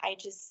don't know.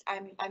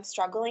 I'm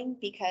struggling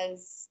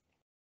because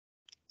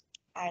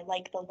I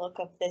like the look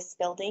of this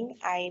building.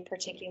 I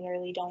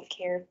particularly don't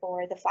care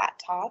for the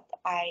flat top.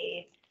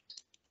 I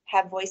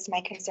have voiced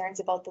my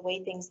concerns about the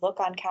way things look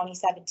on County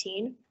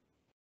 17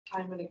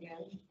 Time and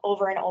again.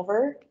 over and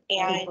over.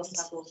 And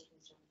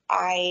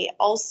I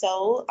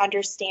also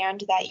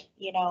understand that,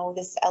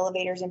 this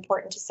elevator is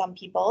important to some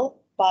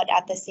people, but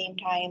at the same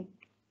time,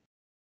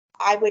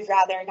 I would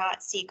rather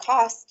not see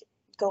cost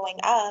going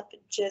up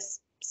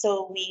just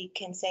so we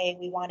can say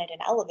we wanted an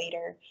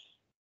elevator.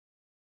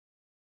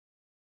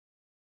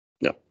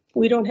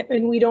 We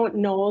don't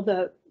know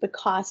the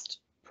cost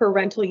per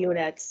rental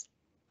units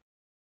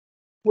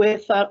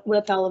with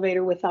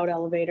elevator, without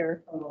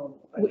elevator.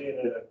 I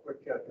did a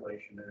quick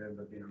calculation and it ended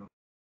up being.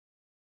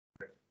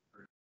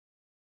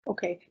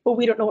 Okay, but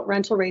we don't know what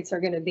rental rates are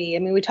gonna be. I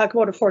mean, we talk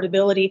about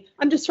affordability.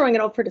 I'm just throwing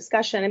it out for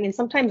discussion. I mean,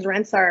 sometimes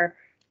rents are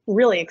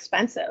really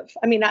expensive.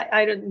 I mean,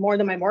 I more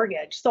than my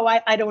mortgage. So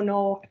I don't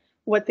know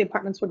what the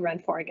apartments would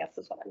rent for, I guess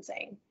is what I'm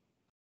saying.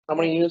 How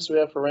many units do we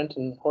have for rent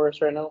in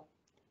Horace right now?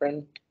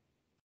 Brandon?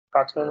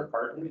 Approximately?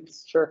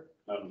 Apartments? Sure.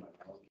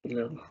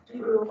 Two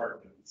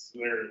apartments.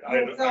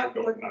 I'm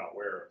not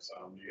aware of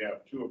some. You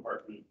have two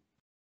apartment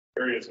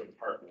areas of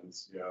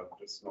apartments. You have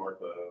just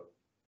north of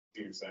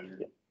Senior Center.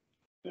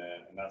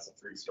 And that's a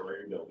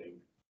 3-story building.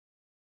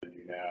 And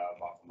you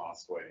have off of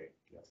Moss Way,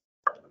 yes,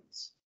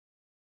 apartments.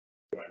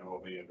 Do I know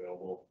of any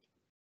available?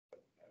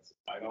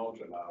 I know,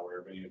 I'm not aware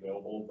of any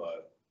available,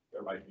 but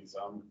there might be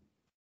some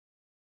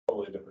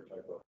totally different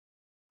type of.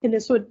 And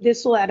this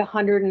will add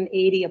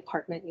 180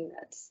 apartment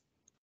units.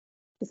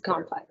 This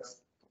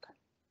complex.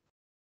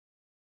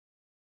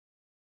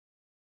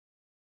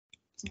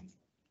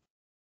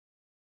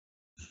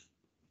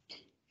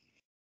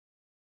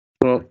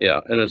 well, yeah,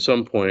 and at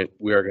some point,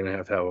 we are gonna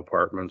have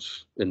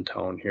apartments in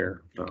town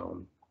here.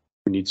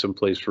 We need some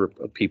place for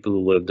people to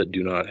live that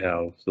do not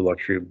have the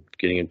luxury of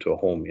getting into a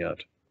home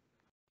yet.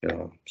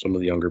 Some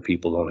of the younger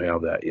people don't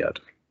have that yet.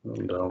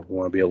 And we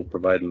wanna be able to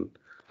provide an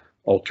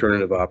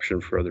alternative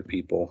option for other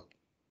people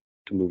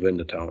to move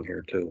into town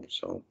here too,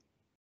 so.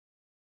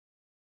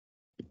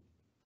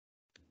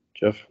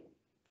 Jeff?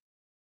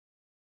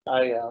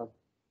 I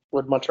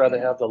would much rather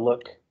have the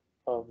look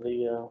of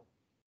the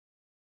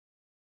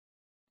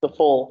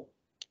full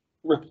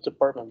roofed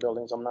apartment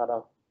buildings. I'm not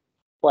a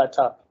flat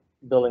top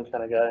building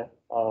kind of guy.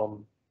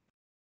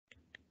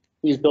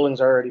 These buildings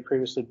are already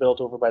previously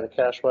built over by the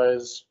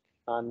Cashwise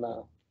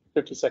on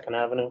 52nd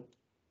Avenue.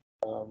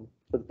 For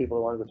the people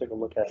who want to go take a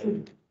look at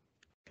it.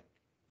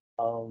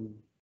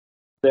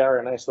 They are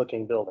a nice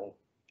looking building.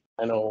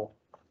 I know,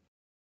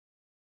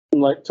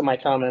 like to my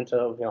comment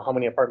of, how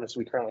many apartments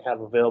we currently have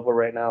available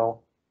right now.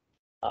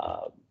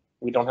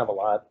 We don't have a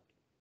lot.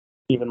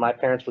 Even my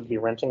parents would be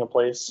renting a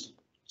place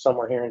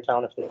somewhere here in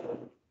town if they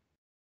could.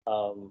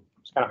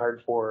 It's kind of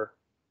hard for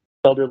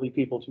elderly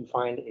people to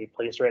find a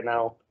place right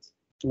now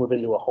to move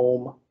into a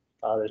home.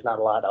 There's not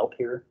a lot out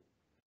here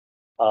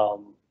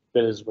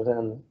that is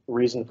within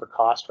reason for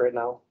cost right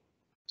now.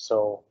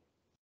 So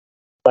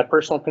my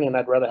personal opinion,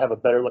 I'd rather have a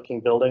better looking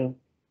building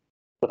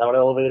without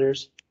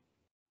elevators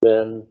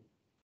than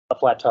a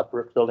flat top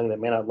roof building that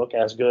may not look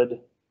as good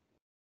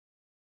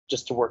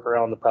just to work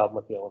around the problem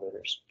with the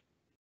elevators.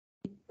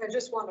 I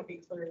just want to be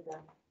clear then.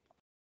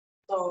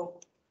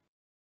 So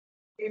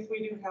if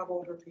we do have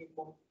older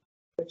people,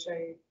 which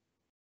I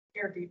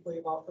care deeply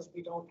about because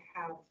we don't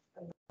have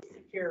enough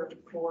care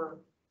for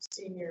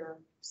senior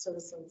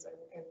citizens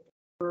and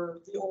we're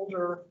the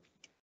older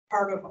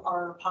part of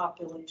our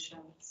population.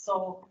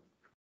 So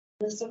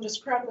there's some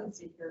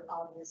discrepancy here,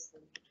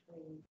 obviously,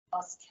 between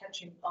us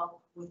catching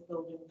up with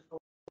building code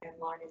and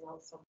lining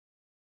out some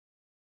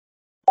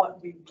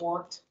what we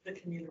want the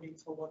community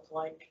to look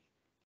like.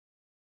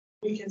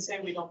 We can say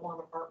we don't want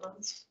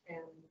apartments, and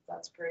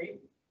that's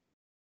great.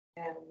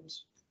 And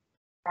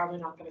probably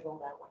not gonna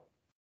go that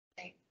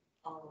way.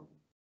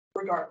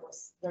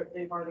 regardless,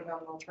 they've already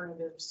got an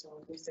alternative, so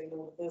if we say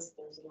no to this,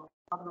 there's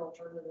another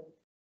alternative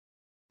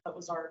that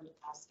was already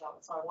passed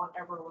out, so I want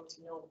everyone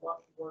to know what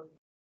we're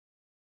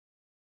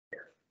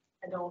here.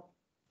 I don't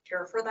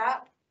care for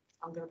that,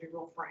 I'm gonna be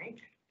real frank,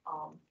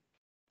 I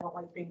don't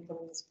like being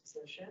put in this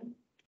position.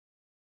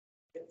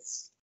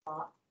 It's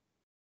not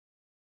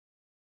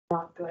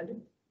good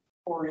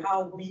for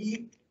how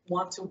we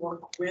want to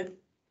work with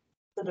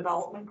the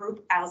development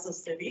group as a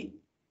city.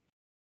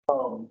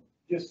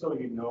 Just so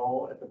you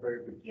know, at the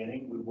very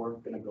beginning, we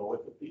weren't gonna go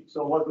with the fee.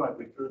 So it wasn't like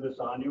we threw this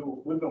on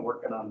you. We've been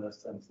working on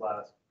this since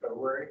last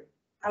February.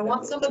 I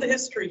want some of the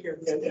history here,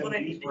 this And is what I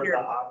these need to were the hear.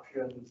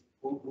 options,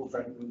 who've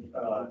been,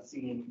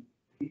 seeing,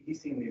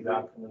 he's seen these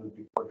options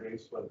before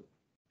Jace was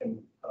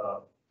in,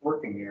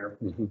 working here.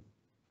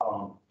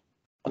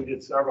 We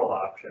did several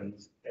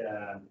options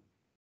and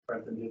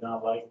Brenton did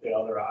not like the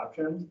other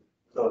options.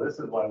 So this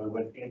is why we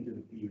went into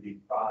the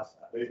PUD process.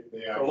 They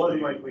So it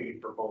wasn't actually like we,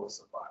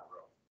 proposed a flat road.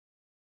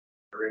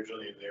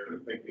 Originally, they were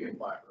thinking a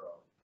flat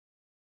road.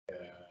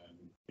 And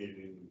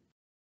meeting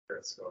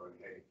Chris going,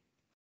 hey,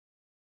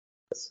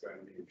 this is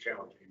going to be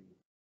challenging.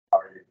 How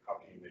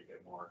can you make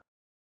it more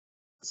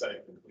safe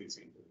and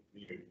pleasing to the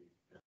community?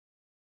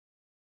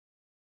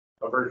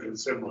 A version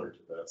similar to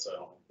this, I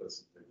don't think this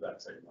is the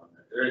exact same one.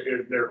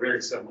 They're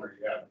very similar.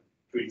 You have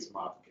tweaks and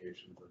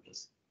modifications or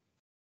just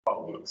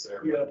follow-ups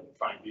there, Yeah.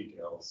 fine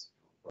details.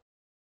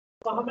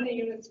 So how many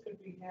units could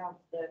we have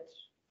that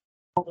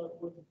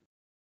would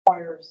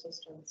fire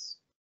assistance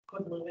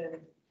could live in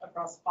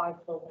across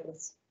 5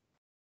 buildings?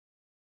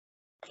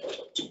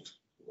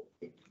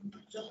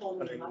 Just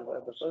hold it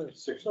up.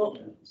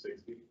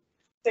 60.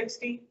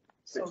 60?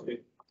 So 60.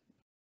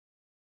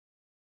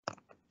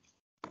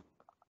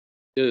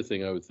 The other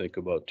thing I would think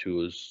about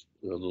too is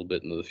a little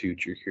bit into the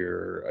future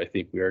here. I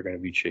think we are gonna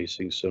be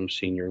chasing some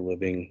senior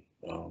living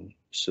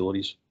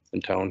facilities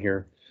in town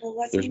here.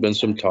 Well, There's been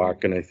some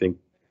talk and I think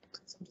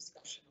some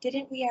discussion.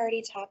 Didn't we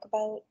already talk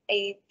about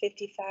a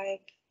 55?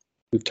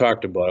 we've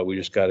talked about it. We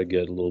just gotta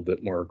get a little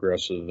bit more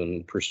aggressive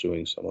in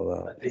pursuing some of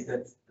that. I think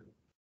that's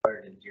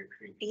part of Deer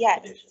Creek.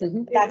 Yes,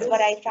 condition. that's what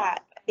I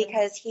thought,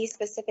 because he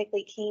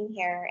specifically came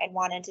here and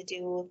wanted to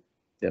do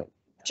Yep.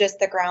 just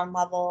the ground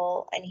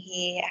level, and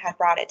he had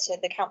brought it to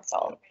the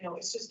council. You know,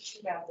 it's just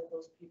too bad that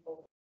those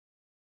people.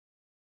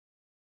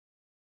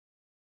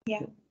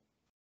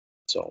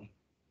 So,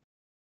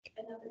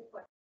 Another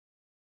question.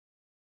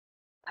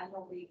 I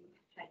know we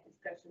had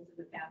discussions in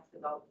the past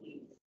about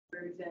the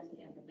version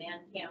and the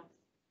man camps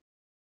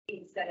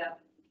being set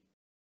up.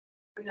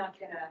 We're not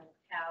gonna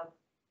have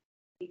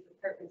these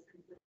apartments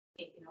completely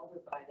taken over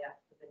by that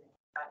for the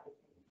next 5 to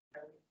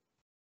 10 years.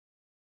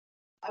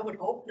 I would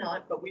hope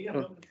not, but we have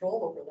no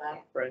control over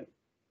that. Right.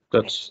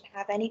 I that's, don't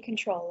have any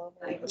control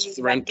over it. that's who's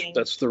the rent, renting,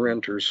 that's the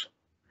renters.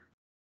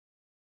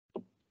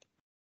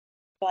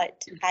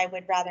 But I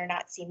would rather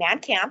not see man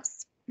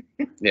camps.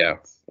 Yeah,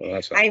 well,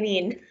 that's, I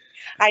mean,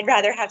 I'd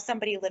rather have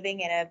somebody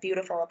living in a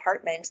beautiful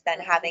apartment than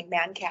having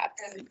man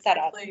camps And set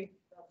up. frankly,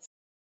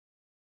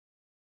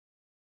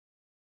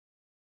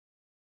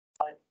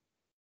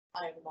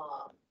 but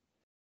I'm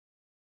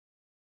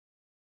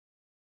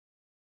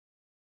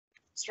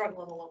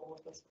struggling a little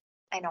with this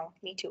I know,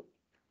 me too.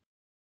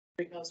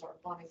 because our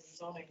planning and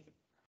zoning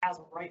has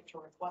a right to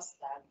request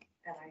that.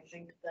 And I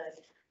think that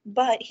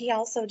But he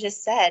also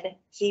just said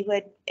he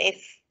would,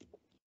 if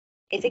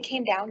it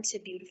came down to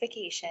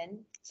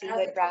beautification, he has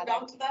would it come rather.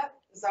 down to that?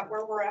 Is that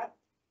where we're at?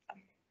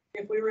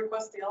 If we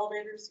request the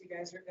elevators, you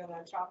guys are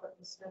gonna chop it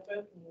and snip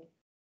it and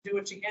do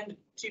what you can to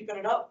cheapen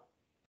it up?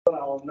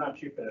 well, not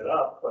cheaping it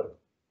up, but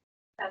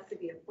Has to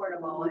be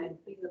affordable and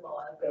feasible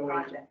as a And we-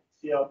 project.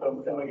 yeah,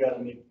 but then we gotta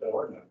meet the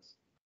ordinance.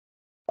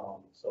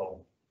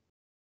 So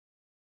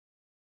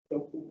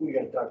we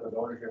gotta talk with the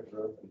ownership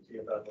group and see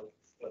if that's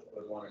what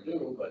we wanna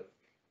do, but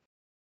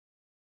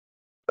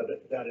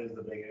that is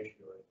the big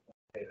issue,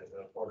 right? Is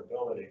the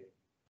affordability.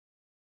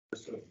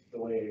 Just with the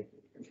way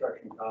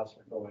construction costs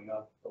are going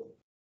up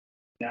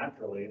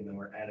naturally, and then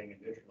we're adding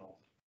additional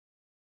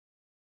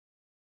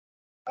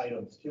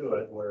items to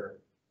it where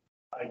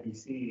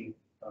IBC,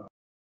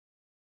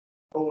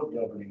 code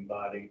governing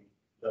body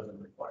doesn't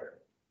require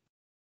it.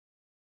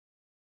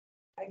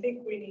 I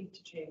think we need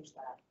to change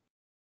that.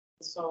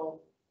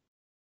 So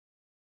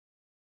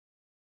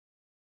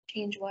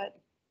Change what?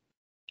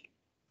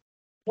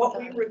 what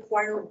we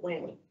require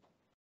when?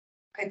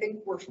 I think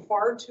we're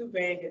far too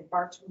vague and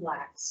far too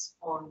lax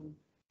on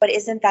But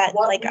isn't that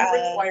what we like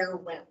a, require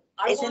when.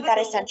 I isn't wanna that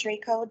a know- century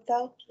code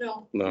though?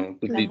 No. No,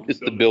 No. it's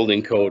the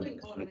building code.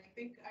 And I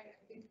think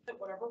that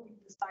whatever we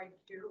decide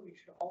here, we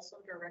should also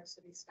direct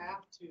city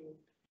staff to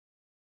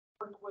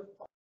work with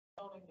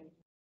zoning and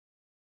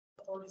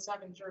authorities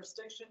having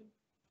jurisdiction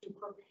to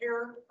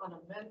prepare an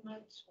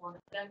amendment or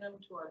an addendum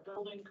to our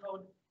building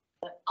code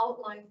that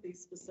outlines these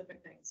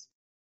specific things.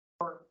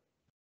 For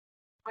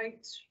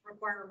height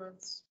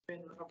requirements, when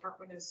an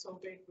apartment is so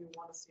big, we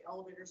want to see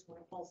elevators, when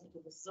it falls into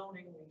the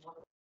zoning, we want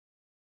to,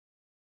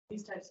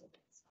 these types of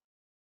things.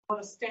 What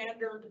a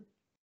standard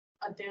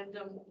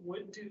addendum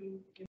would do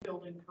in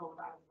building code,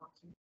 I want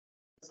to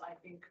because I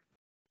think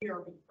we are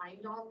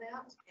behind on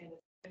that, and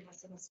it's putting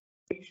us in a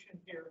situation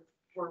here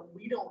where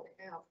we don't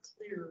have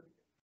clear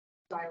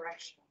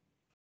direction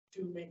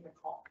to make a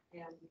call.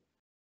 And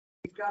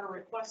we've got a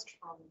request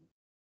from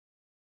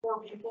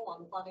 4 people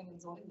on planning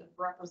and zoning that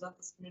represent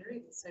this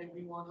community that say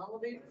we want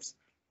elevators.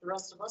 The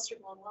rest of us are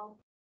going, well,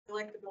 we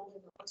like the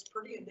building, it looks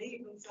pretty, and they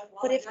even said, well.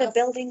 But if the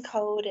building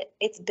code,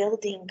 it's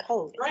building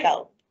code Right.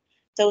 though.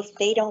 So if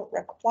they don't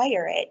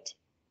require it,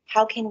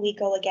 how can we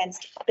go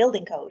against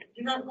building code?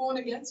 You're not going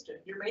against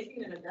it. You're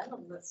making an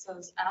addendum that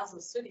says, as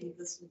a city,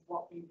 this is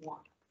what we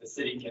want. The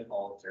city can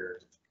alter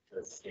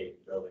the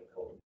state building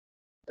code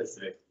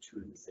specific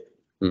to the city.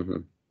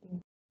 Mm-hmm.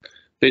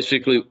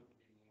 Basically,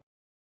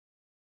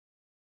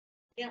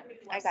 Yeah.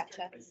 I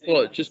gotcha.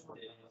 well, it just, What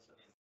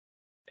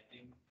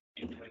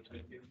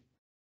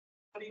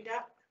do you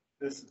got?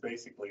 This is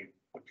basically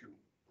what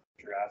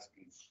you're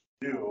asking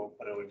to do,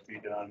 but it would be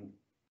done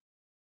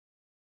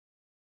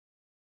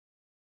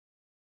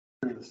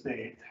through the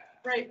state.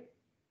 Right.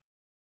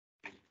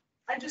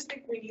 I just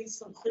think we need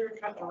some clear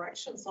cut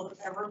direction so that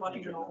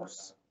everybody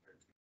knows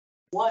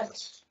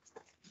what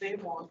they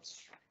want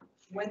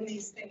when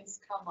these things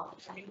come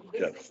up. I mean,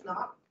 this is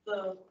not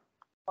the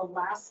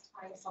last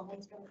time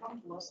someone's gonna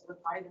come to us with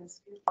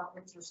high-density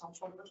apartments or some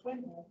sort of a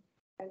twin home.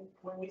 And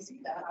when we see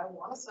that, I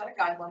want a set of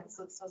guidelines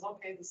that says,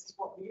 okay, this is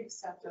what we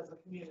accept as a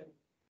community.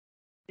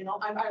 You know,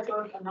 I've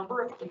heard a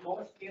number of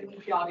people in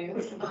the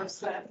audience that have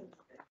said,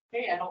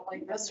 hey, I don't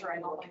like this or I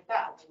don't like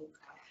that.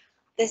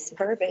 This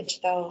verbiage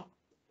though.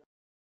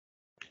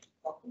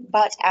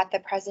 But at the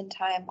present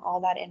time, all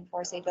that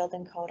enforce a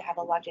building code have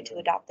elected to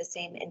adopt the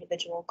same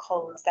individual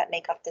codes that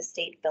make up the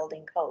state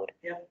building code.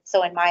 Yeah.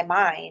 So in my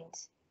mind,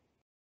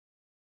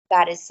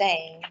 that is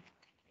saying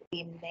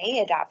we may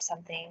adopt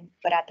something,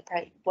 but at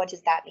the what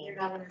does that mean? You're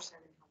not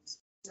understanding.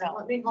 Now,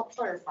 let me help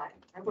clarify.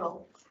 I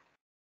will.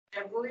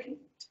 Every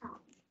town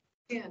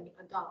can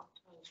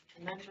adopt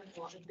an amendment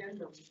or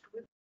addendum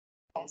with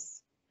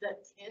Yes.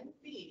 that can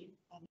be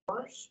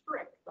more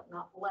strict, but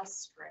not less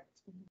strict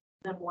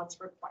than what's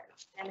required.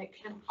 And it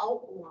can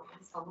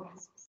outline some of the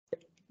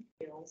specific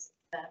details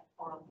that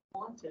are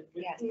wanted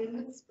Yes.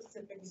 within a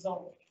specific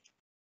zone.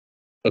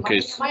 okay,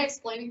 Am I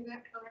explaining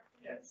that correctly?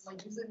 Yes. Am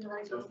I using the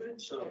right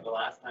verbiage? So the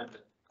last time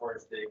that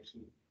Horace did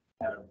keep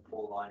having a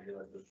full laundry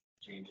list of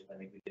changes, I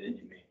think we did it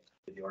in May,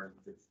 to the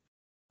ordinances.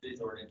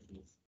 These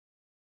ordinances.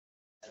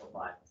 I don't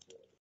lie.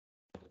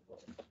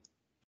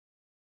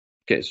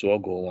 okay, so I'll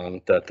go along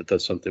with that,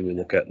 that's something we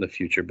look at in the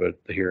future, but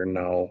here and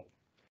now,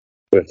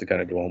 we have to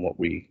kind of go on what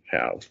we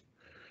have.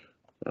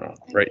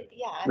 Right,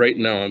 Yeah. right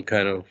now, I'm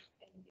kind of,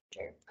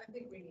 I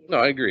think we need. no,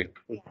 I agree,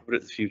 we'll put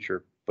it in the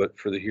future, but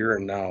for the here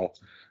and now,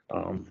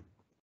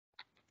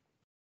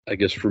 I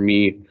guess for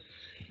me,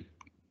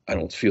 I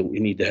don't feel we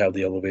need to have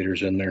the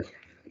elevators in there.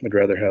 I'd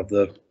rather have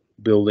the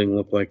building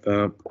look like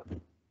that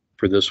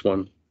for this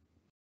one.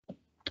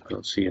 I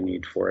don't see a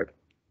need for it.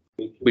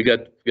 We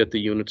got the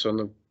units on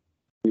the,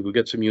 we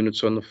got some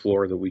units on the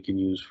floor that we can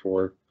use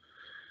for,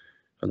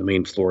 on the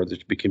main floor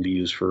that can be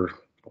used for,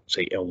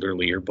 say,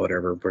 elderly or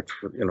whatever, but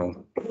for, you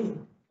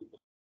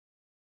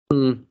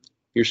know,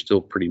 you're still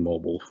pretty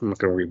mobile. I'm not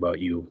gonna worry about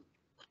you.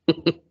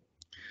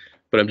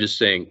 But I'm just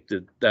saying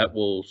that that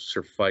will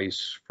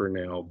suffice for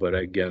now. But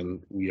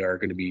again, we are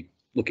gonna be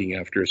looking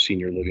after a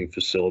senior living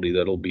facility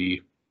that'll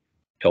be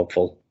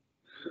helpful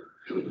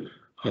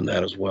on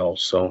that as well,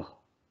 so.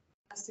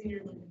 A senior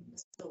living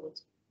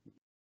facility.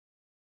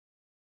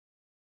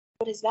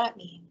 What does that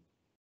mean?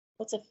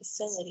 What's a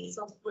facility?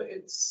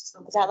 It's.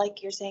 Is that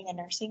like you're saying a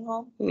nursing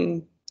home?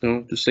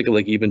 No, just think of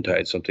like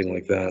Eventide, something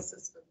like that.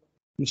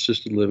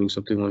 Assisted living,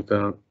 something like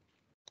that.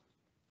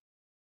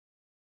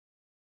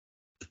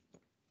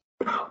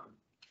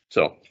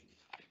 So,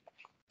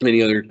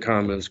 any other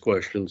comments,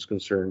 questions,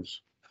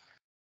 concerns?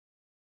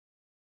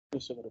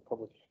 This is a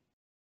public.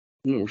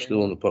 No, we're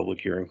still in the public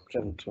hearing,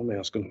 so I'm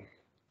asking.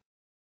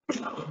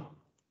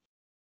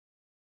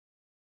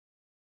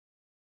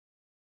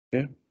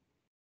 Yeah.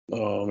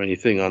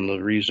 Anything on the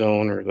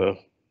rezone or the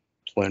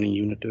planning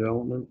unit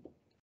development?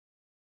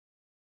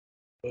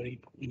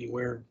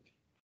 Anywhere?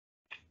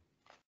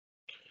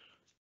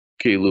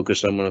 Okay,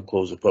 Lucas, I'm gonna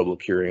close the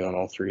public hearing on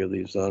all 3 of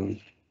these then.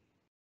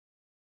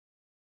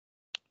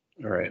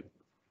 All right.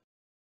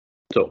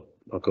 So,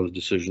 now comes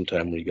decision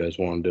time. What do you guys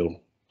want to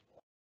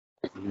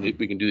do?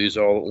 We can do these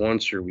all at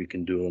once, or we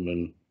can do them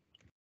in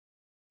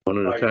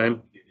one at a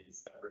time.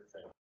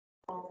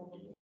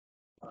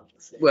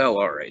 Well,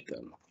 all right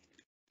then.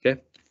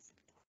 Okay.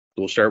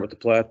 We'll start with the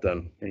plat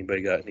then.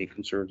 Anybody got any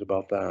concerns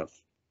about that?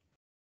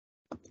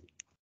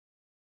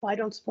 Well, I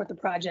don't support the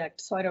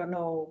project, so I don't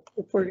know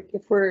if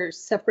we're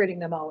separating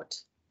them out.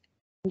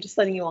 I'm just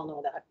letting you all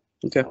know that.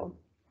 Okay, So,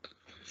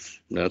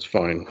 that's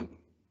fine.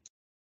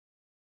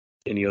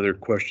 Any other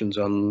questions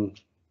on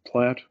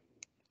plat?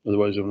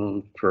 Otherwise, I'm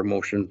looking for a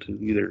motion to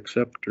either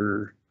accept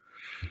or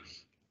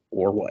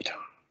what?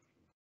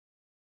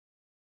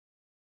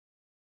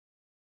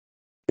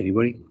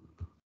 Anybody?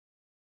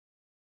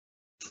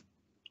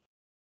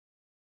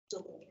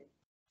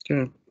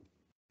 Okay.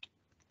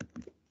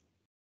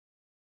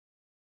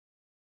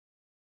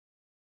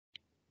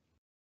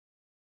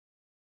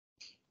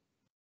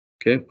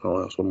 Okay,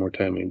 I'll ask one more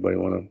time. Anybody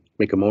want to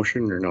make a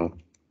motion or no?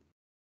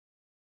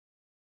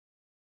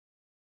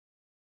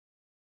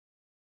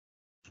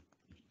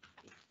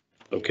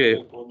 Okay,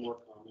 One more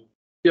comment.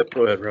 yep,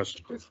 go ahead, Russ.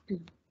 If you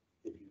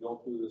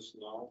don't do this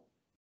now,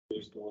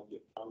 based on what the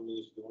economy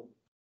is doing,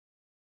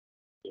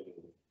 then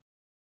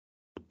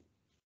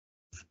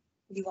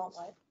You want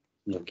what?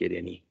 Won't get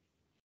any.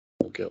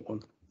 Won't get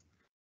one.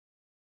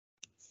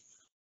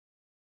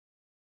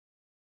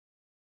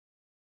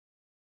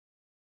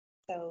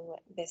 So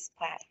this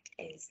plat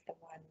is the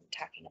one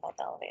talking about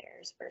the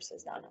elevators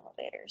versus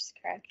non-elevators,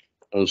 correct?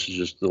 Oh, this is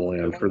just the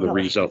land for the No.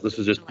 rezone. This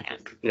is just,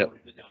 Land. yep,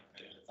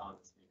 It's on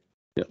this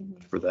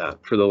meeting. for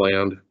that, for the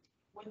land.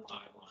 With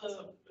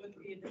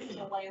the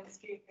additional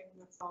landscaping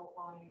that's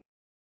outlined.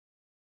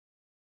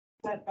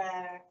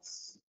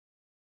 Setbacks,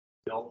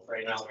 No,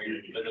 right now,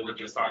 we're literally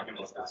just talking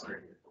about this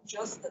right here.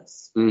 just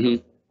this.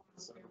 Mm-hmm.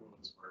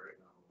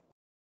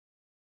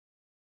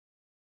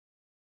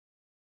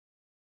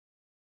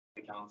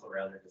 The council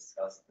rather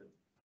discuss the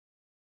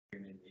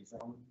agreement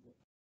rezone.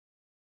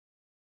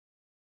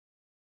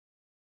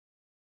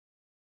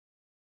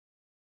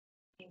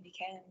 We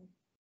can.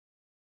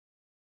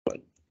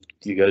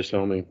 You guys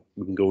tell me.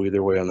 We can go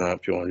either way on that.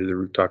 If you want to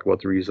either talk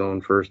about the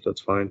rezone first,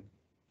 that's fine.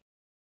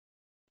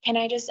 Can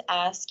I just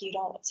ask, you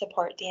don't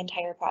support the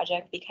entire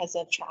project because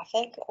of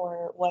traffic,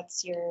 or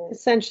what's your,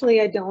 Essentially,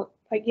 I don't,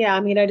 like, yeah,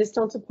 I mean, I just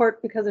don't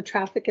support because of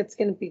traffic. It's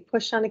gonna be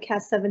pushed on to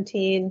Cass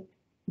 17.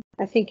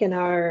 I think in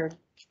our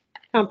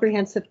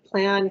comprehensive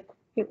plan,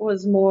 it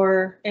was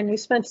more, and we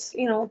spent,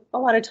 you know, a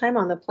lot of time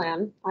on the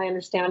plan, I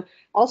understand.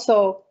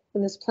 Also,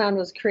 when this plan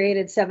was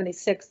created,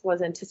 76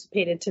 was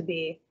anticipated to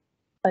be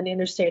an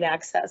interstate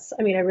access.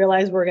 I mean, I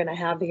realize we're gonna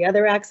have the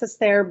other access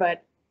there,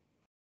 but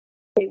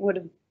it would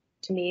have,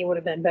 to me, it would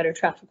have been better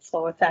traffic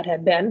flow if that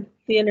had been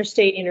the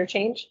interstate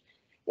interchange.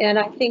 And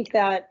I think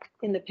that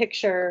in the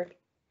picture,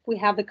 we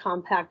have the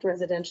compact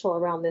residential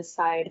around this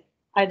side.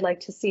 I'd like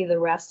to see the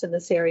rest of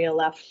this area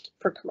left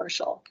for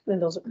commercial. And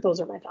those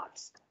are my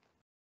thoughts.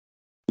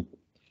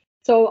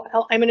 So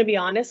I'm going to be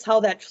honest,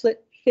 how that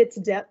fits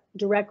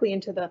directly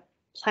into the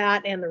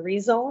plat and the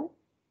rezone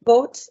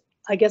vote.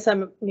 I guess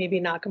I'm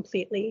maybe not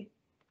completely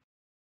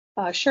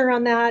sure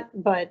on that,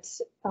 but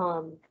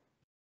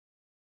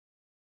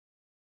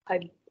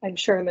I'm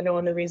sure I'm gonna know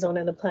on the rezone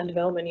and the plan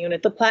development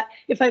unit. The plat,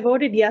 if I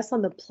voted yes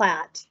on the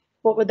plat,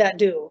 what would that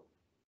do?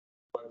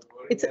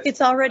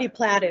 It's already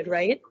platted,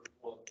 right?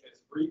 Well, it's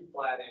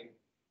pre-platting,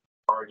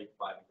 already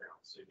platted ground,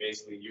 so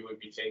basically you would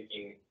be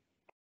taking.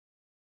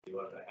 You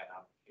would have had.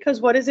 Because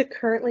what is it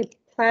currently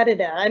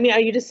platted at? I mean, are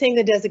you just saying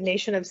the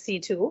designation of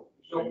C2?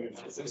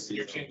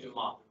 You're changing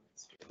lot.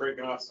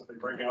 Breaking out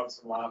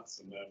some lots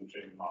and then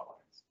changing lot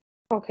lines.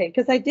 Okay,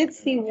 because I did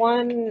see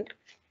one,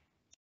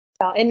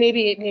 and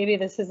maybe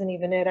this isn't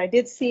even it. I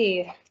did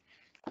see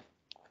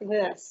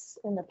this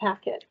in the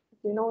packet.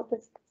 Do you know what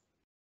this?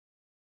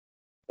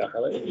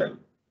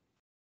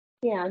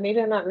 Yeah, maybe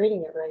I'm not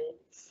reading it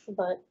right,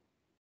 but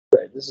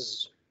Right, this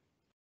is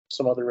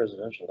some other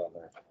residential down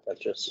there. That's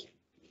just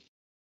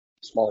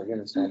smaller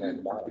units down there at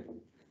the bottom.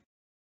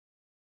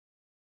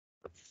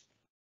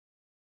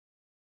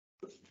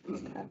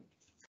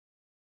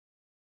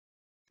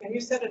 And you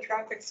said a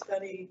traffic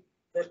study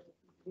that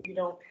we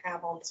don't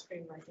have on the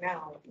screen right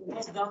now.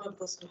 Was done of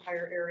this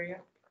entire area.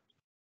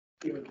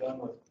 It was done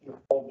with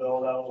full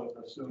build out with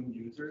assumed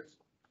users.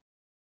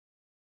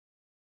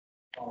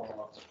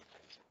 Or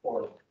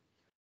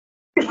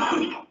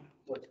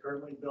what's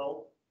currently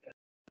built.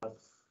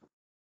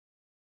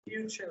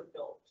 Future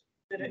built.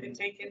 Did it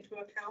take into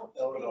account?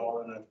 That was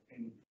all in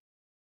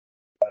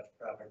that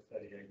traffic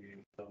study I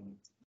gave them.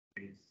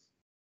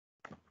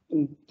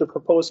 And the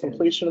proposed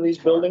completion of these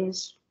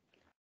buildings,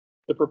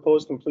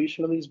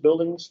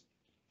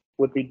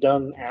 would be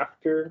done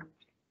after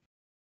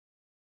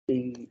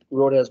the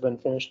road has been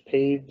finished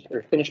paved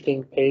or finished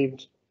being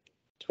paved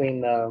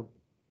between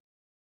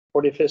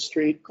 45th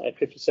Street at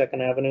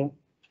 52nd Avenue.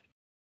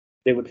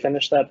 They would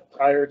finish that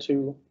prior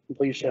to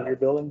completion of your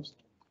buildings?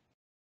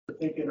 We're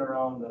thinking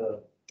around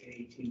the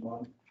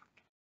 18-month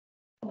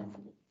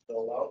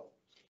build out.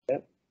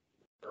 Yep.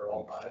 For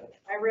all five.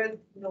 I read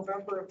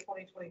November of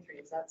 2023.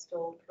 Is that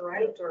still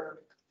correct or?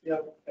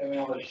 Yep. And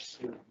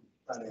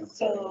then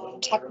so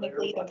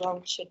technically the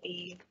road should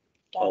be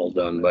All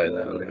done? done by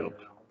then.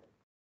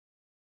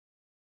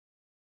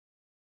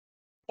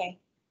 Okay.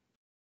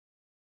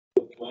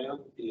 the plan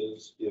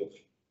is if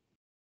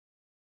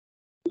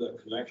the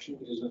connection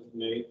isn't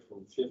made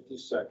from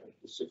 52nd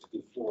to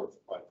 64th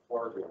by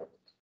Fargo,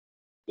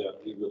 that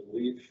we would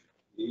leave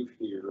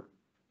here,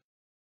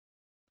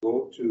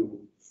 go to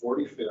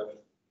 45th,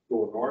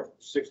 go north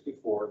to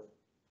 64th,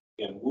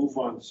 and move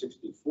on to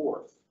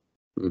 64th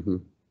Mm-hmm.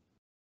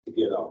 to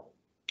get out.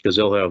 Because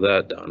they'll have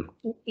that done.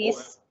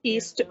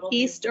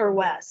 East or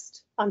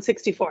west on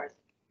 64th.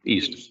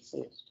 East.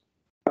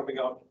 Coming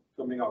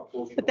out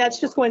closer. But to that's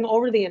just Walmart. going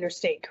over the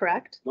interstate,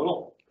 correct?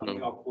 No,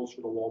 coming out closer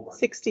to Walmart.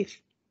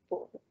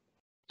 64.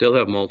 They'll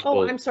have Oh,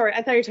 multiple. I'm sorry.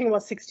 I thought you were talking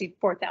about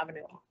 64th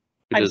Avenue.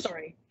 It I'm is-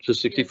 sorry. It's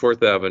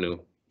 64th Avenue,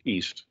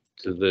 east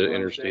to the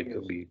interstate,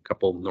 there'll be a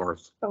couple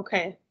north.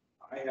 Okay,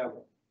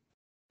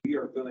 We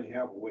are gonna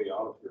have a way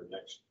out of here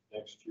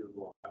next year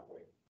going that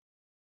way.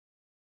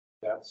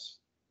 That's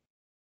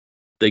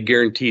They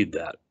guaranteed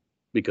that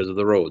because of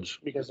the roads.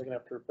 Because they're gonna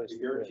have to replace the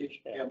guaranteed.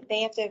 bridge. Yeah. And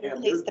They have to they're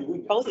replace doing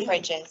it. both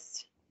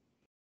bridges.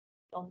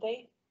 Don't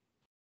they?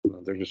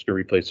 They're just gonna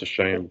replace the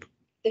Cheyenne.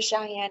 The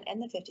Cheyenne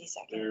and the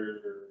 52nd. They're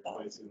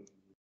placing,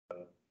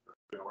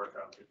 gonna work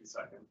on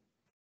 52nd.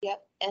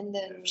 Yep, and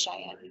the and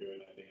Cheyenne. We're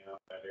doing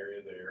that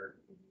area there.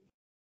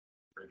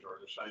 Bridge over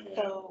to Cheyenne.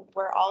 So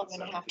we're all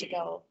gonna have to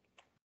go.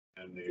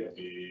 And they would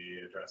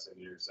be addressing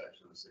the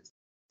intersection of 60.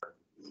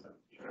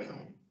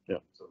 Yeah.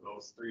 So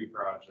those three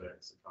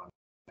projects.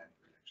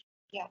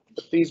 Yeah.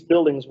 But these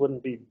buildings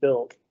wouldn't be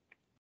built.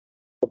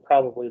 But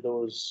probably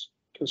those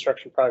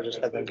construction projects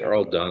have been. They're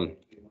all done.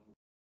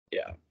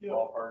 Yeah.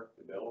 Ballpark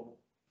to build.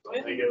 So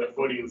if they get the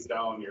footings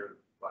down, you're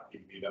lucky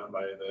to be done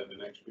by the end of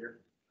next year.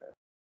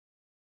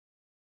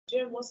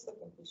 Jim, what's the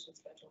completion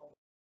schedule?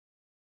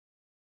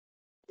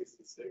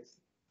 66.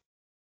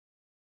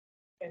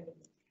 And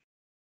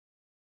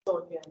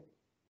so again,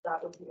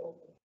 that would be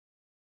open.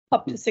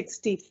 up to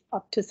 60,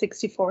 up to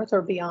 64th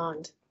or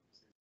beyond.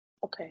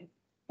 Okay,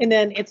 and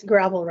then it's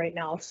gravel right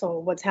now, so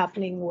what's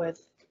happening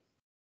with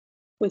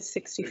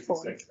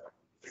 64?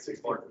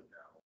 64.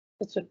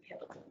 That's what,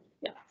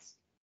 yeah.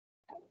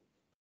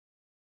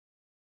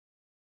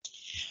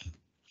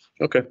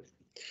 Okay.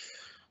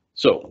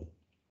 So,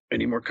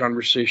 any more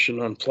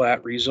conversation on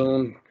plat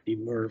rezone? Any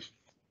more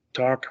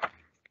talk?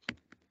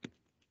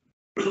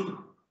 Where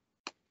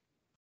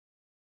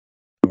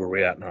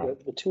we at now?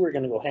 The two are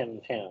gonna go hand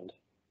in hand.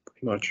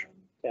 Pretty much.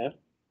 Okay.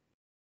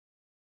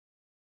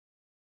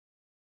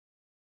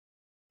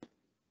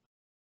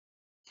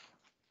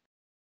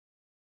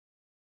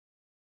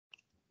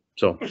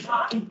 So,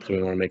 do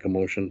we want to make a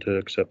motion to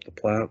accept the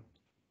plat?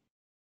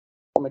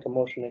 I'll make a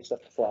motion to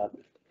accept the plat.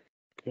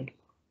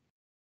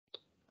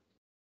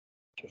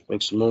 Jeff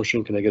makes a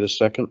motion. Can I get a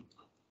second?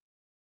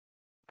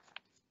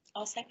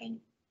 I'll second.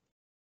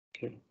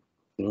 Okay.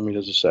 Naomi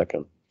does a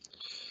second.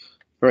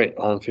 All right,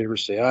 all in favor,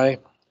 say aye.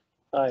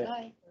 Aye.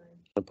 Aye.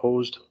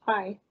 Opposed?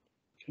 Hi,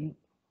 On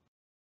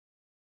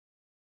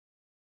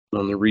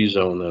the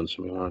rezone then,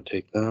 so we want to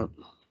take that.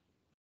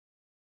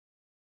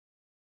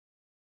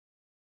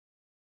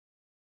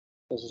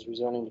 This is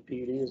rezoning the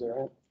PUD, is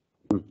that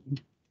right?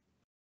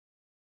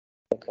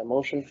 Make that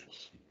motion.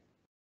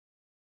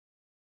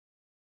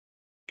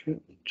 Okay,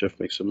 Jeff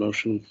makes a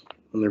motion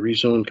on the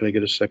rezone. Can I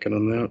get a second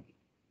on that?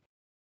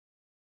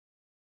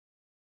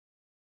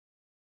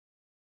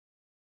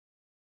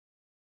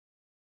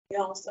 Yeah,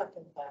 I'll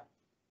second that.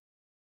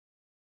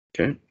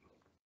 Okay.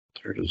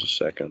 There is a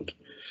second.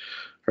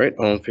 All right,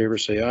 all in favor,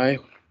 say aye.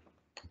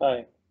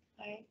 Aye.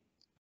 Aye.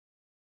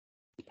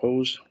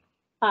 Opposed?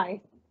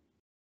 hi.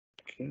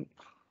 Okay.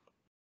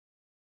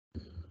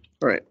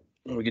 All right,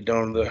 when we get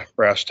down to the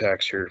brass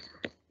tacks here,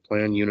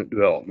 plan unit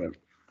development.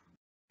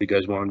 What do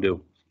you guys want to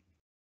do?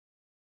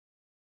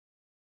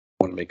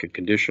 Want to make a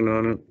condition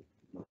on it?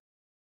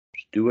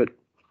 Just do it.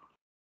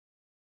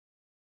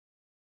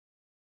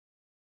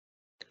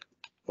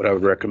 What I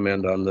would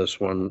recommend on this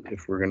one,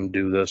 if we're gonna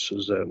do this,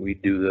 is that we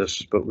do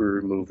this, but we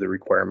remove the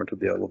requirement of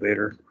the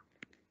elevator.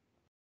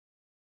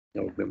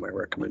 That would be my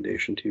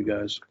recommendation to you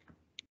guys.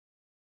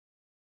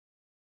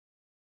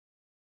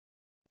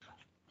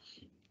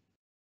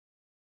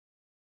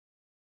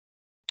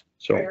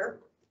 So, Fair.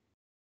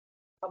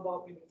 How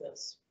about we do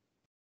this?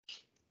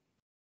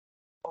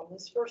 On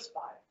this first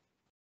five.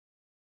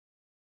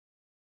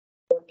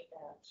 Look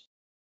at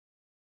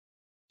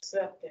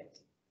accepting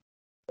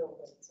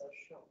buildings as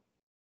shown.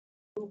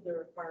 Move the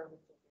requirements.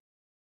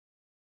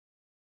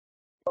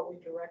 But we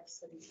direct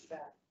cities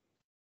back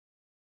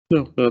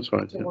no, that's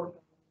fine. to work.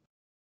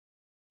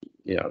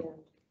 Yeah, And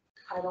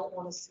I don't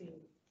want to see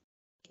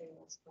anything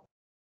else on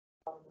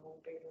an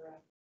elevator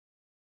act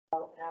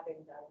without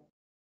having that.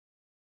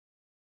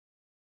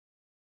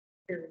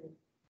 Period.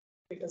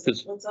 Because it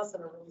It's- puts us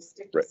in a really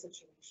sticky Right.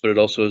 situation. but it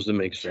also doesn't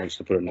make sense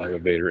to put an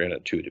elevator in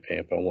it too,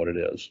 depending upon what it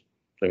is.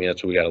 I mean,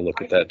 that's what we gotta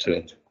look at that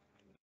too.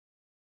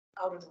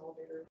 Out an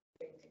elevator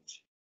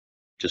advantage.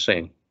 Just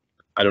saying.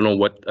 I don't know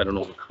what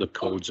the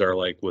codes are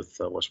like with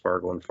West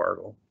Fargo and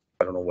Fargo.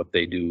 I don't know what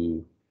they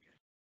do.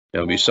 That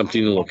would be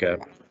something to look at.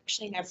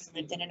 Actually never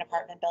lived in an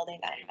apartment building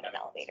that had an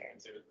elevator.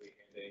 Typically,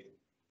 a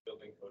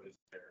building code is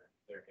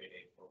their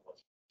heyday for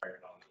what's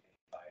required on the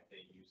inside. They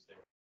use their.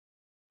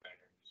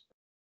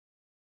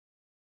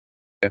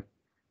 Okay.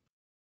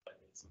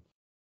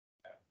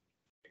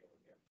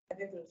 I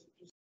think there's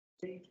just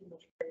way too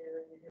much gray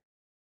area here.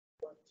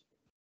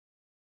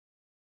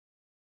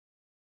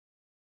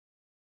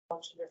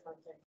 Bunch of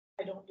different things.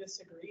 I don't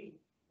disagree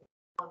with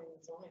planning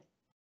and zoning.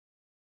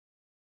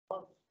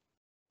 Love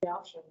the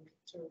option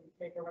to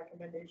make a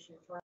recommendation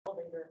for an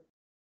elevator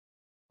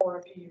or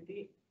a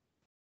PUD.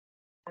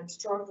 I'm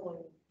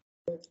struggling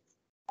with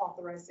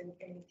authorizing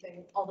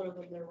anything other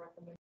than their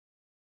recommendation.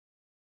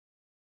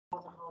 I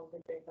don't know how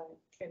they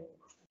can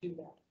do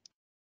that.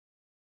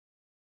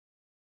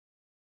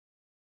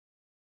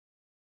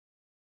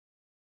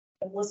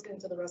 I'm listening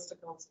to the rest of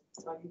council,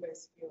 so how you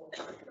guys feel,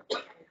 and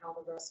how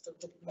the rest of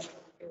the community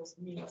feels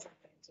means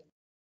something to.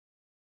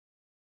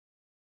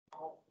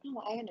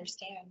 No, I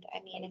understand.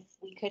 I mean, if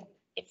we could,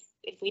 if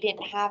we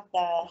didn't have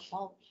the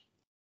help,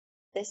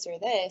 this or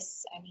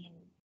this, I mean,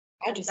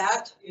 I And just.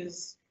 that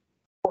is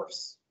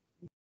worse.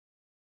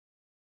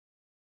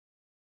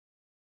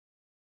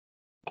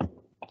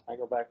 I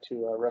go back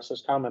to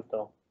Russ's comment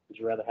though. Would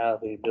you rather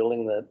have a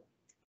building that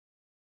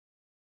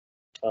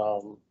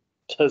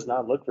does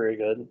not look very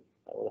good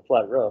with a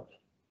flat roof?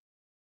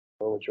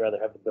 Or would you rather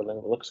have a building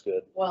that looks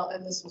good? Well,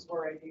 and this is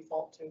where I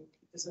default to.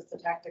 This is the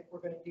tactic we're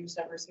gonna use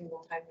every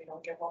single time we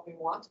don't get what we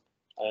want,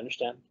 I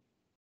understand.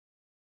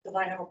 because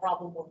I have a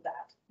problem with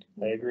that.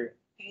 I agree.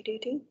 I do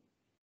too.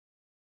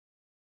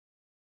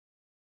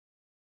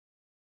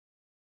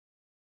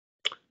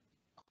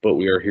 But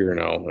we are here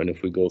now, and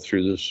if we go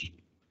through this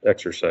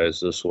exercise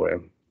this way,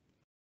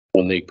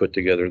 when they put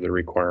together the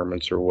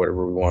requirements or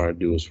whatever we want to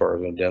do as far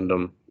as an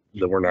addendum,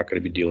 then we're not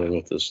going to be dealing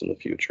with this in the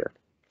future.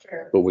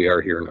 Fair. But we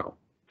are here now.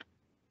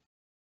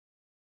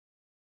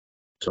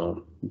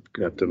 So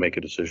we have to make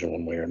a decision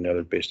one way or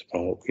another based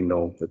upon what we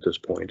know at this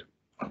point.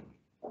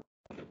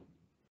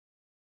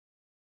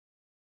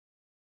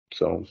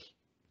 So,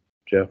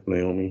 Jeff,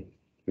 Naomi,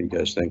 what do you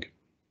guys think?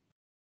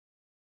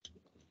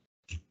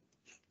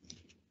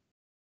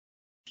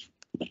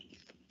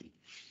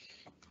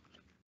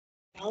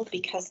 Well,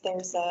 because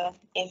there's a,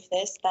 if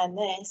this, then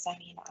this, I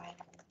mean, I'm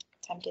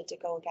tempted to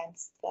go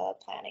against the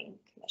planning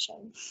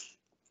commission.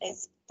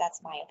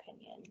 That's my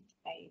opinion.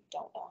 I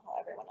don't know how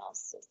everyone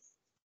else is.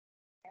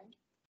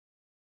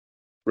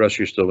 Russ,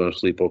 you're still gonna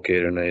sleep okay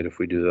tonight if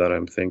we do that,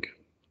 I'm think.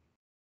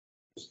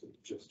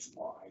 Just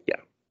why?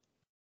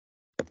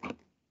 Yeah.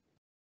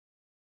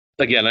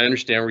 Again, I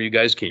understand where you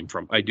guys came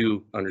from. I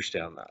do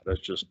understand that. That's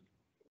just.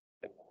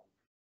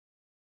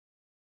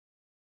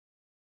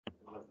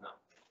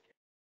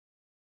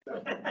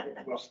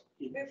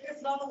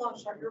 It's not a long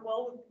shot. You're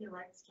well within your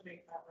rights to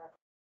make that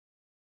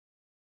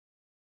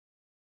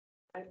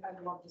record.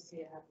 I'd love to see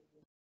it happen.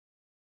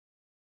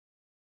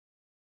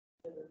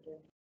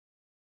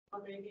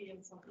 Or maybe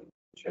in something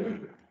future,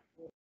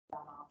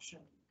 that option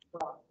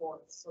brought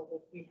forth so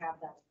that we have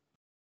that.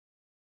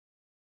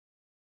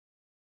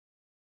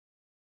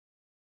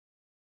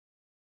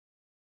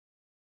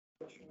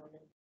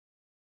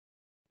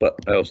 But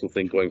I also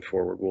think going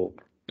forward,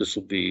 this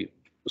will be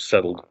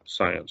settled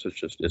science. It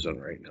just isn't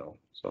right now,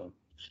 so.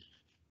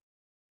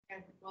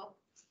 Okay, well,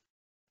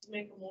 to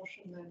make a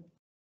motion then.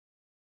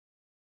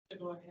 To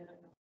go ahead and.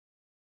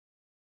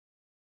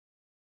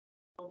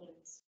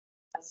 Buildings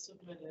as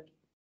submitted.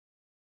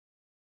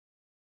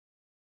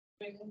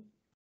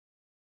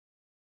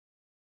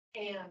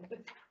 And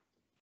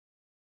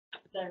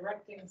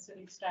directing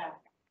city staff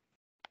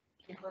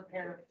to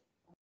prepare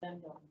an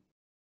addendum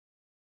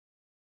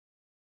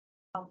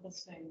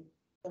encompassing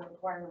the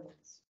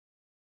requirements,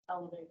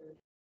 elevator.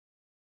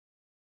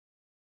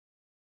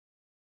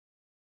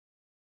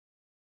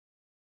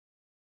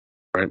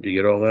 Brent, do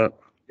you get all that?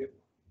 Yep.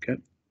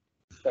 Okay.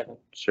 Second.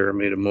 Sarah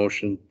made a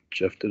motion,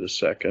 Jeff did a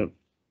second.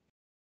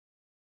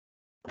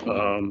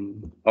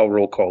 I'll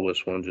roll call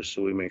this one just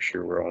so we make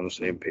sure we're all on the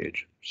same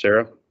page.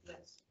 Sarah,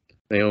 Yes.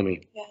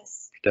 Naomi,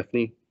 Yes.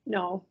 Stephanie,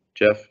 No.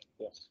 Jeff?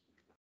 Yes.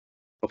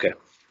 Okay.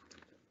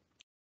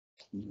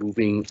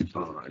 Moving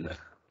on.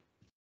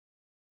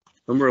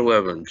 Number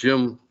 11,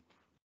 Jim,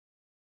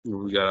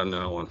 what we got on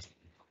that one?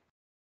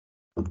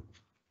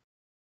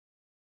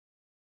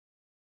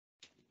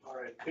 All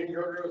right, change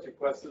order was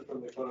requested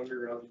from the Columbia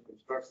Road to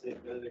construct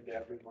St. Benedict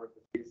Avenue north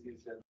of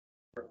Casey's and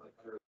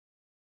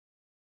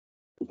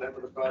time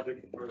of the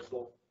project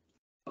parcel.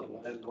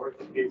 And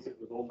north of Casey's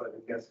was owned by the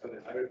Gascon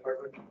Highway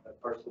Department.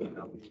 That parcel is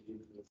now being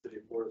used in the city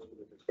of Horace for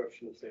the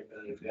construction of St.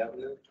 Benedict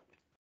Avenue.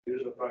 Due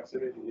to the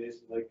proximity to the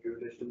Ace Lakeview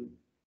Addition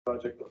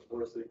project, the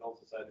Horace City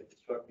Council decided to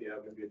construct the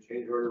avenue via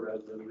change order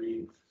rather than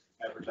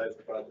re-advertise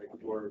the project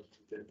for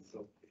bids.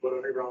 So the Foot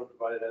Underground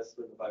provided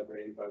estimate of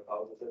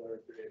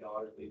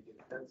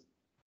 $585,738.18.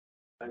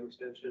 Time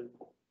extension,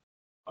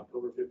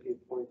 October 15th,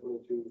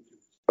 2022, to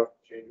construct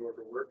change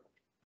order work.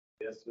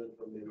 The estimate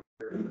from the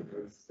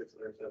was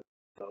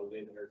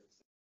 $607,800.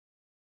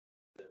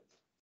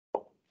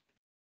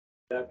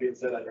 That being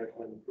said, I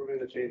recommend approving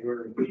the change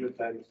order, including the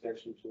time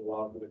extension to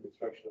allow for the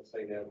construction of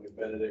St. Avenue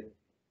Benedict,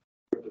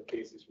 north of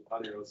Casey's from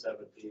County Road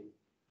 17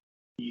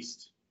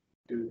 east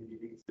to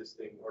the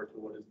existing, or to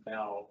what is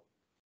now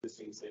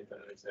existing St.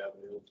 Benedict's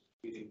Avenue,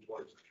 leading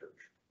towards the church.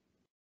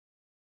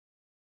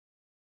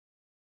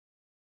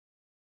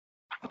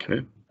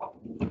 Okay.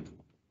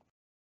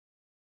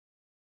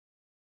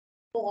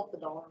 Pull up the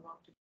dollar amount.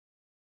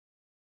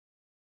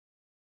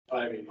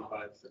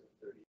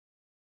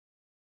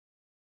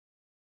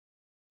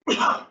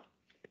 585,730.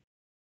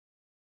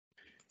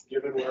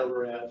 Given where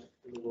we're at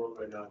in the world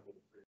right now.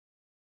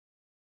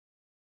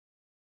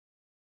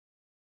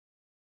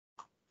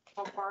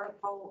 How far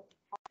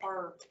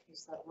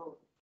is that road?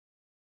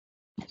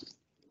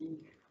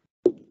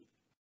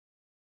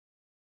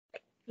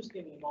 Just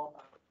give me a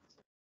ballpark.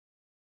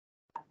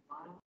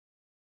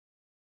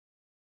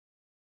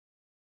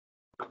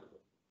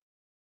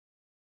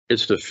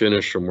 It's to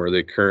finish from where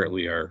they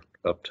currently are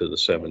up to the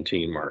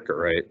 17 marker,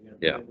 right?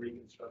 Yeah.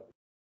 Reconstruct.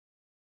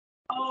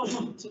 Oh,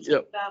 to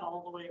Yep. take that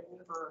all the way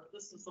over,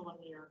 this is the one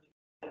here.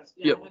 Yes,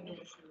 yeah, Yep. I had no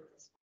issue with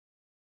this.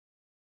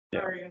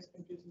 Yeah. Sorry, I was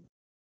confusing.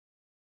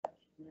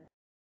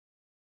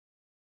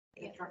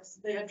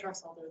 They had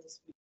trucks all there this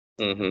week.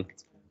 Mm-hmm.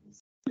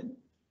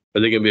 Are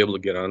they gonna be able to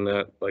get on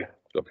that? Like,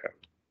 okay.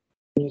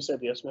 You said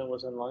the estimate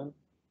was in line?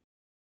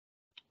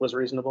 Was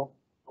reasonable?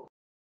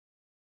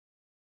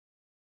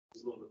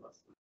 It's a little bit less.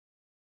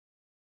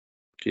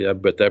 Yeah,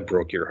 but that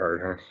broke your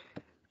heart, huh?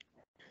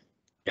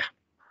 Yeah.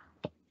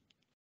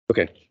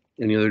 Okay.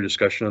 Any other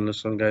discussion on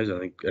this one, guys? I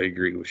think I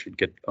agree. We should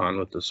get on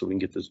with this so we can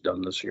get this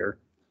done this year.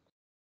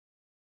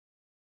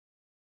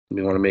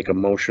 We want to make a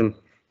motion,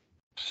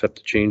 accept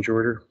the change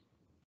order.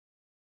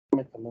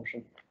 Make the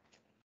motion.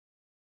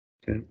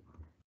 Okay.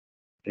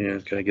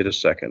 And can I get a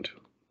second?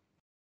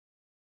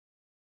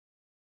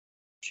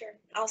 Sure,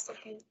 I'll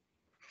second.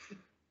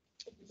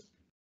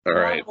 All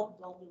right.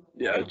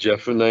 Yeah,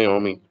 Jeff and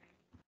Naomi.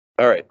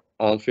 All right.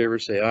 All in favor,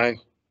 say aye.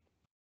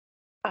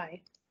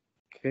 Aye.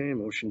 Okay,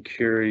 motion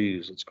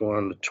carries. Let's go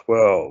on to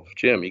 12.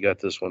 Jim, you got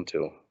this one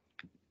too.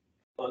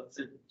 Well,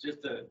 so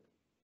just a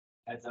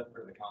heads up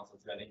for the council,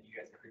 so I think you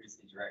guys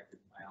previously directed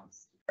my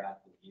office to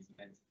draft an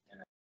easement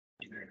and an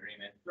easement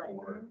agreement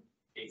for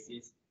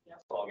Casey's.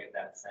 So I'll get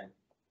that sent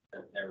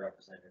to their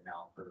representative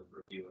now for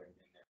review and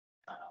then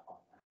sign off on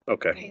that.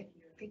 Okay.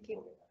 Thank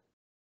you.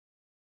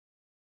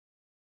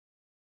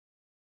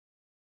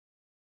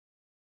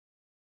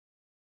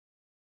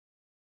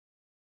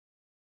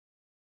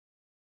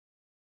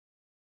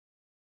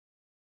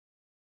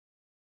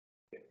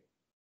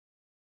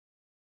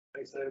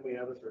 Next item we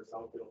have is for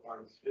Southfield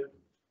Farms 5th.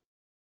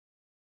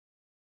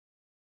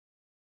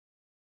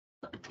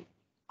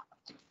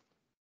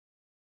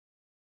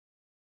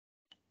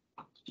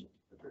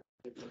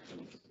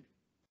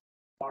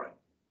 All right.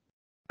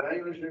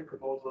 Value engineering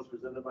proposal is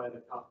presented by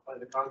the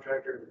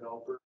contractor and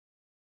developer.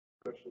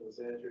 Construction of the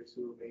sanitary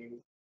sewer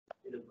main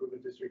in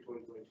improvement district 2022-7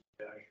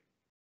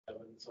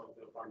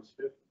 Southfield Farms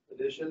 5th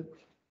edition.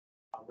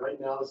 Right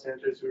now, the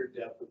sanitary sewer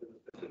depth within the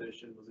 5th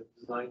edition was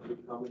designed to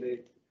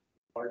accommodate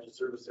largest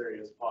service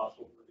area as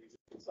possible for these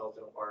in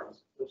Southdale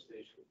Farms lift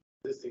station,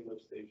 existing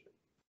lift station.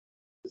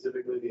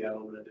 Specifically the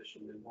Adelman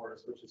addition in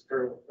Horace, which is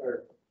current,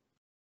 or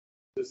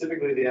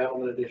specifically the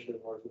Adelman addition in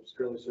Horace, which is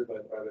currently served by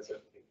private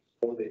septic.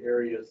 One of the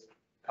areas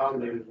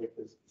accommodated with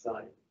this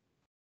design.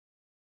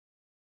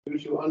 Due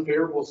to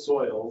unfavorable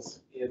soils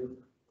in.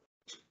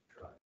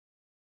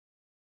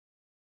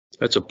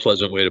 That's a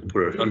pleasant way to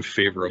put it,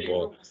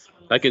 unfavorable.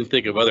 I can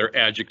think of other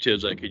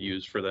adjectives I could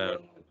use for that.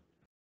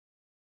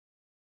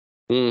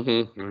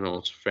 Mm-hmm, I know,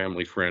 it's a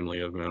family friendly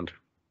event.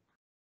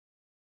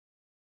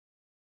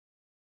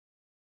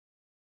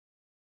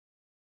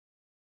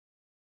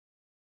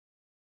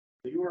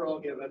 You were all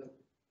given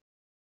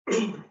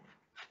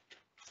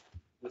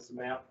this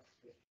map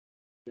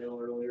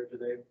earlier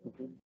today.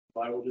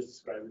 I will just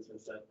describe it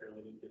since that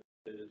fairly didn't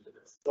get into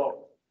this.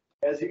 So,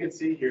 as you can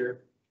see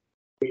here,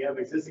 we have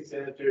existing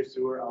sanitary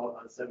sewer out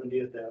on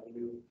 70th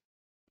Avenue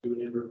to an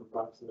inverter of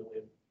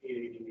approximately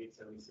 880,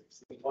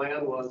 876. The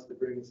plan was to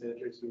bring the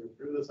sanitary sewer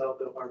through the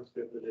Southdale Farms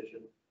 5th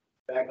edition,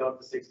 back up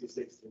to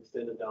 66 and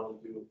extend it down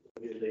to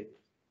 48 acres.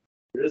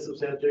 There is some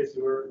sanitary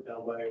sewer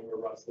down by where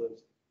Russ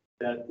lives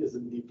that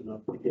isn't deep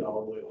enough to get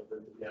all the way over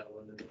to the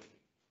Adelman.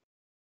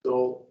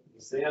 So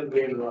the sand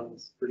vein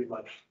runs pretty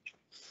much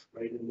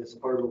right in this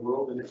part of the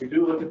world. And if you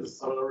do look at the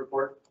soil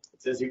report,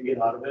 it says you can get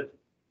out of it.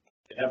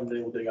 They haven't been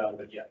able to dig out of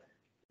it yet.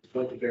 It's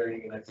going to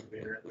burying an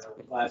excavator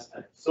last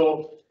time.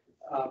 So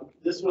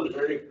this was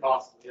very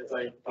costly, as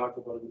I talked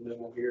about in the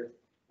memo here.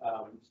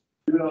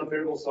 Due to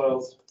unfavorable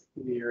soils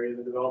in the area,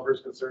 the developer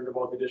is concerned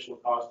about the additional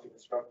cost to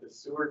construct this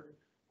sewer,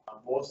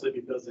 mostly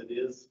because it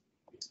is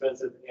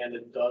expensive and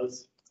it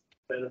does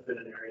benefit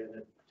an area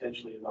that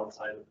potentially is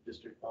outside of the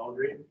district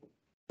boundary.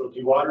 So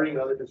dewatering and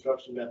other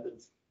construction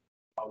methods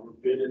were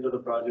bid into the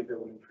project that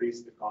would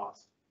increase the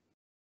cost.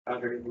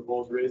 Contractor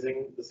proposed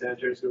raising the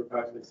sanitary sewer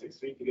approximately 6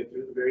 feet to get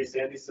through the very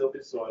sandy,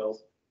 silty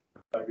soils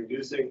by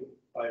reducing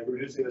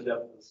the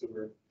depth of the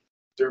sewer.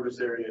 Service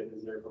area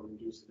is therefore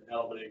reduced. An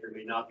element acre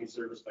may not be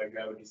serviced by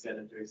gravity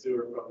sanitary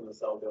sewer from the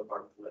Southdale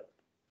Farms lift.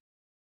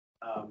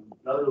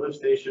 Another lift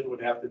station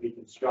would have to be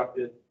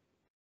constructed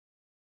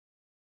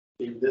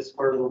in this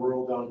part of the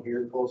world down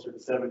here, closer to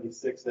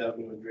 76th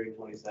Avenue and Grade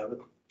 27,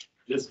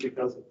 just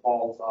because it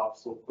falls off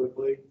so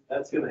quickly.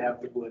 That's going to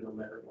have to go in no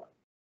matter what.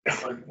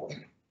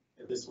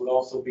 And this would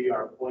also be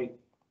our point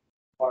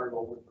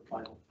Fargo with the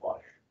final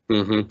flush.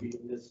 Mm-hmm. Be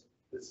in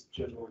this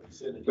general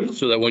vicinity.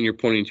 So that one you're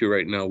pointing to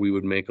right now, we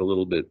would make a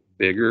little bit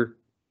bigger.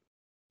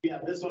 Yeah,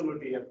 this one would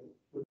be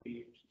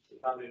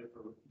accommodated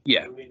for the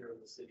remainder of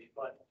the city,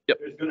 but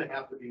there's going to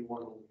have to be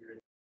one over here.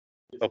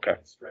 Just okay.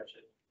 Stretch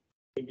it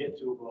and get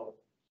to about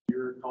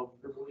here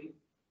comfortably.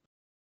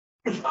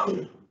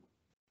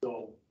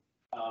 So,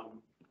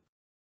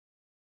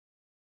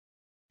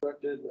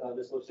 constructed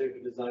this lift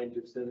station designed to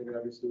extend the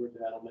gravity sewer to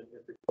Adelman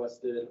if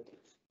requested.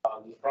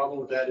 The problem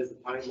with that is the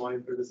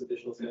timeline for this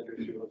additional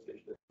sanitary sewer lift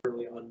station is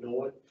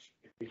going.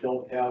 We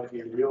don't have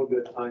a real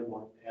good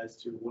timeline as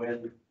to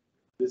when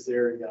this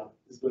area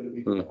is going to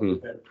be.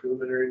 We've had a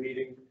preliminary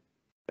meeting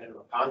and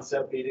a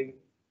concept meeting.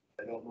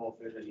 I don't know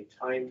if there's any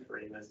time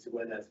frame as to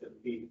when that's going to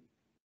be.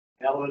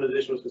 Element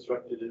addition was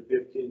constructed in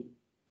 15.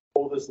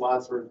 Oldest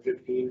lots were in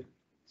 15,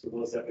 so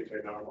those septic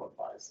right now are about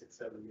 5, 6,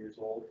 7 years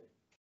old.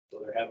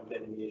 So there haven't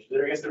been any issues.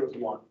 There, I guess there was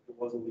one. It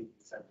was a leaking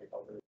septic,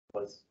 although it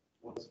was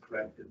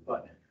corrected.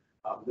 But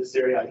this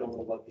area, I don't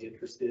know what the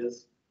interest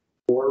is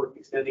for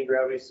extending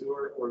gravity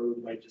sewer, or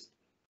we might just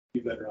be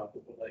better off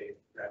with a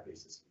gravity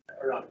system,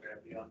 or not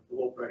gravity, on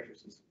low pressure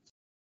systems.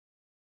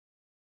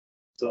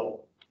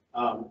 So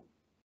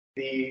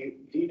the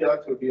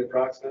deduct would be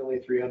approximately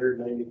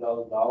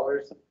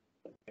 $390,000,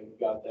 and we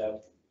got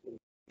that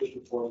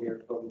in form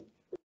here from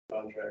the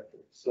contractor.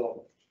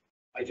 So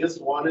I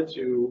just wanted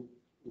to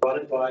run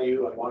it by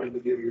you. I wanted to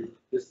give you,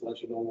 just to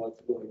let you know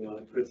what's going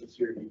on. Chris is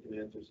here, you can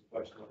answer some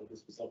questions on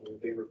this was something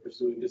that they were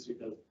pursuing, just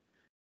because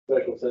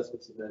special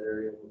assessments in that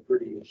area were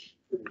pretty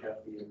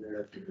hefty in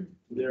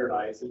their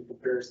eyes in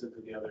comparison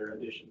to the other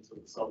additions of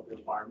the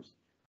Southfield Farms.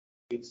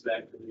 Dates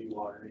back to the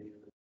dewatering and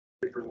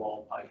the different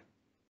wall pipe,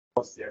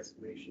 plus the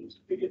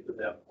excavations to get to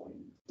that point.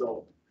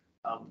 So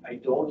I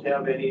don't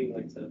have any,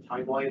 like I said,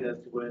 timeline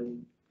as to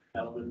when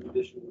element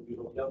addition would be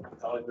hooked up.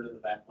 It's always been in the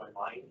back of my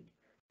mind,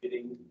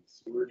 getting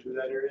sewer to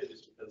that area,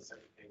 just because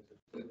certain things are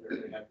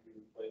have to be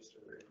replaced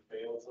or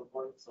fail at some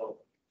point. So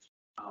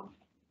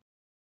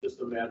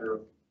just a matter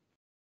of,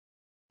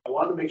 I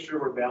want to make sure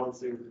we're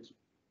balancing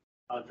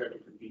contractor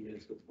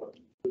convenience with what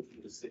good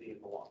for the city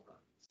in the long run.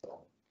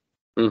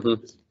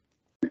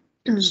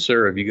 So.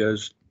 Sir, have you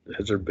guys,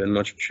 has there been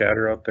much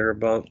chatter out there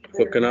about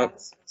hooking up?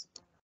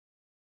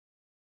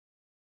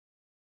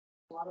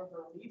 A lot of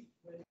relief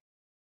with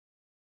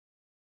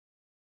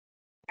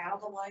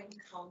have a line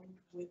come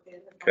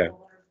within a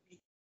couple hundred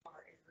feet of our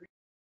area.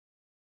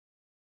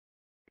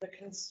 The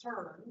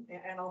concern,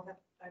 and I'll have,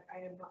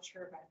 I am not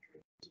sure if I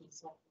agree to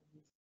myself.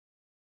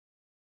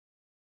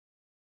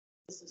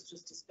 This is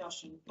just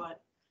discussion, but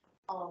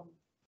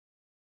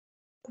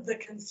the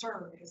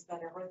concern is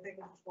that everything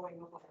is going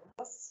on with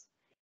us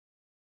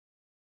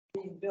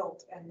being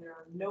built, and there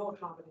are no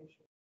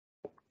accommodations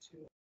to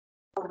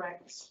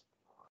correct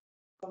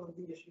some of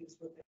the issues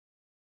with it.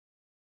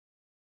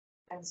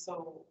 And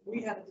so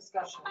we had a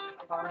discussion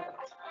about it.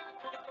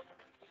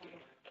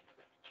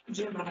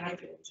 Jim and I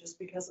did, just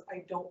because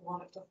I don't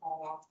want it to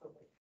fall off the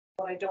roof.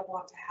 What I don't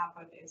want to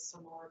happen is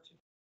similar to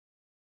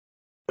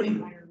the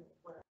environment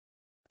where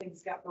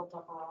things got built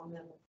up around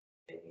them.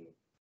 They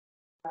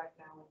back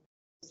now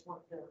just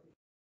weren't there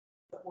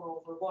that were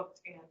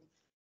overlooked, and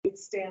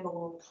it's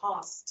standalone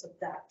costs of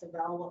that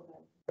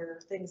development where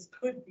things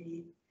could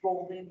be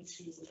rolled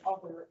into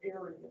other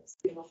areas.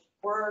 You know,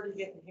 we're already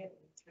getting hit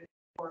through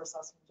our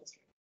assessment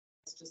district.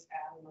 Let's just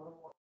add another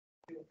one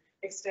to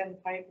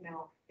extend pipe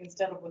now.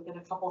 Instead of within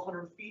a couple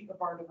hundred feet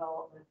of our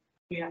development,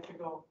 we have to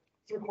go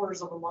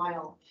 3/4 of a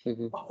mile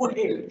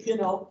away. You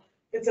know,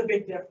 it's a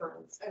big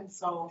difference. And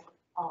so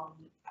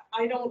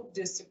I don't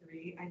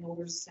disagree. I know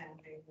there's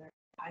sanding there.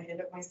 I hit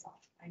it myself.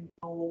 I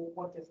know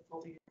what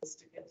difficulty it is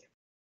to get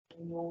through.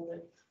 I know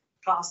that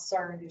costs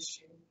are an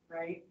issue,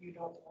 right? You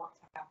don't want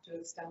to have to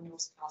extend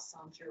those costs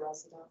onto your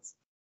residents.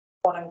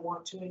 But I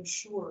want to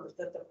ensure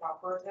that the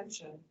proper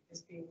attention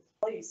is being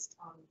placed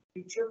on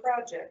future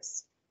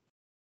projects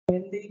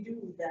when they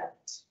do that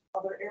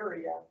other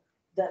area,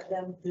 that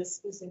then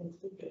this is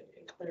included.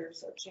 If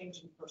there's a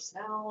change in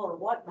personnel or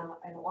whatnot,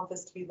 I don't want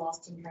this to be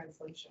lost in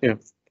translation. Yeah,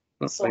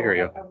 So I hear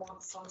you. I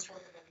want some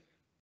sort of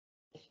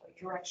a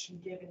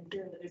direction given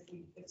here that if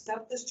we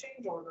accept this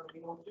change order, we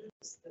don't do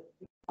this, that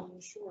we can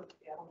ensure that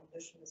the element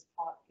addition is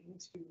caught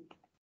into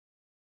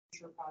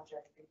future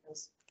project,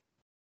 because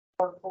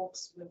our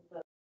folks with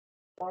the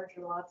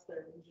larger lots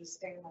there, we just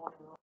stand on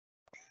and on.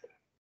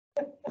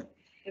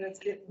 And it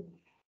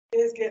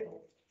is getting.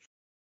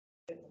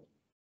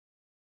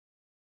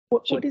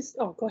 What is,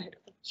 oh, go ahead.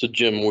 So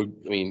Jim,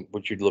 I mean,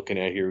 what you're looking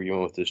at here,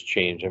 even with this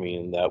change, I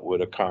mean, that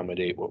would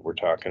accommodate what we're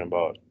talking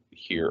about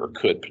here, or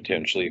could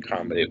potentially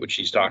accommodate what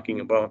she's talking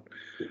about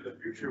In the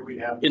future, we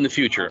have. in the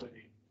future.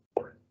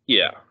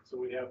 Yeah. So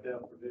we have to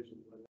have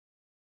provisions when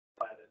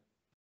planted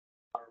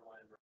our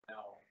line right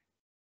now.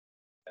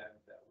 And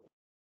that would.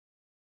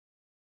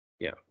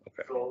 Yeah,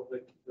 okay. So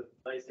the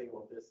nice thing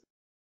about this,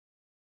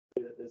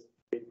 is that this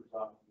paper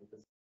talking with this.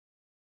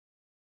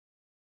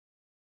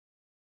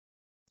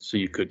 So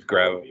you could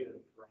grab,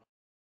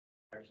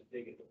 Actually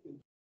take it.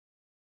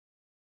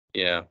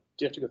 yeah,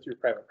 You have to go through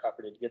private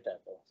property to get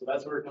that though. So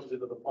that's where it comes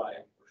into the play.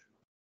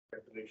 We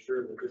have to make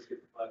sure that this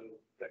gets planted to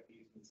protect the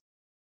easements.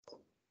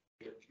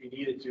 If you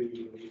needed to,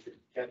 you could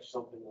catch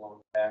something along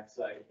the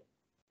backside.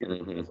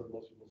 Mhm. So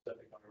most people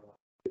stepping on our line.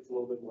 It's a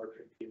little bit more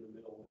tricky in the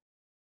middle.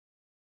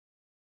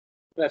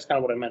 That's kind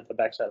of what I meant, the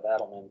backside of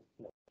Adelman.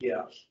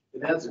 Yeah,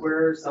 and that's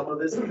where some of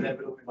this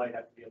inevitably might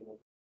have to be a little.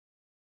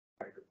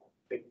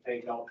 Take the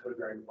tank out, put a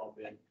grinder pump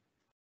in,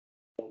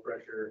 low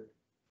pressure,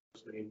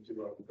 just need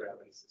to a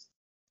gravity system.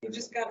 You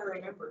just gotta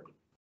remember,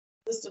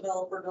 This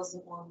developer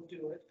doesn't want to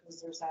do it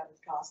because there's added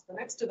cost. The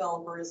next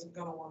developer isn't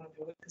gonna want to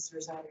do it because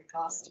there's added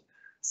cost.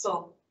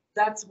 So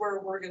that's where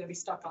we're gonna be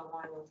stuck on an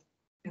island.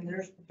 And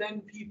there's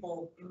been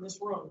people in this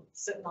room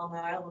sitting on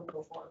that island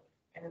before,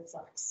 and it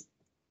sucks.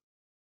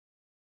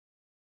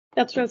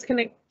 That's what I was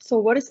gonna, so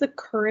what is the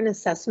current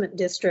assessment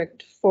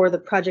district for the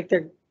project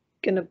they're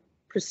gonna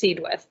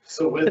proceed with?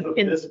 So with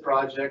In- this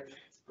project,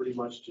 it's pretty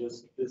much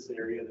just this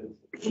area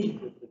that's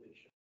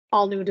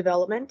All new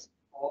development?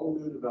 all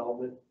new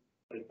development,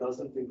 but it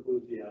doesn't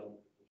include the element.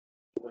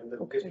 When the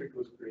Okay. district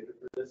was created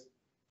for this.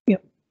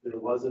 Yep. It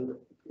wasn't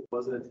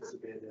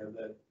anticipated to have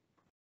that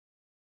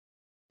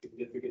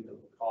significant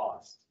of a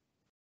cost.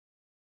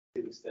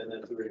 To extend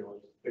that to,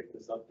 just pick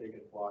this up, take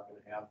it a block and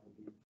a half and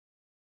do.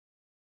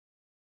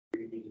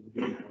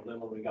 And then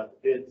when we got the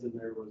bids and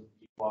there was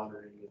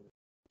watering and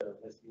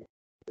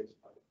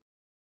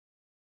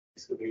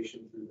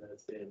excavation through that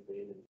sand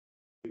vein.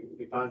 And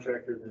the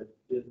contractor that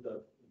did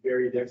the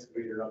buried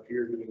excavator up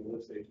here doing the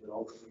lift station that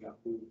ultimately got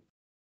moved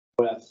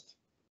west.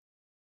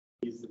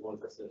 He's the one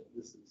that said,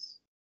 this is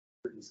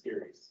pretty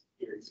scary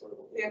sort of.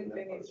 And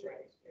Vinny's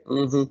right.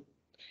 Mm-hmm.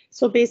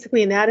 So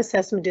basically in that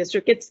assessment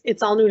district,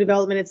 it's all new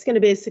development. It's gonna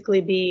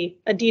basically be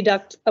a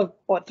deduct of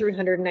what,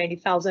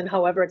 390,000.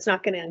 However, it's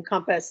not gonna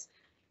encompass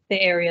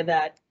the area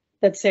that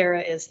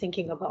Sarah is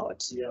thinking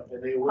about. Yeah,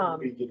 and they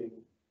wouldn't be getting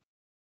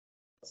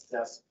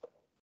assessed.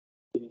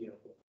 Any of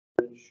the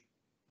bridge.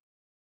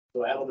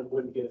 So Allen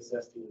wouldn't get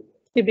assessed either.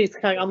 It'd be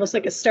kind of almost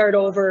like a start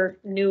over,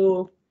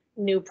 new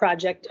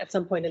project at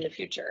some point in the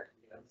future.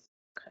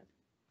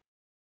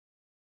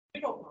 We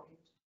don't mind.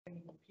 I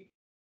mean, people-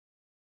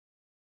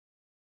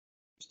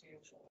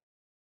 Substantial.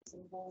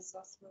 Simple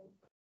assessment.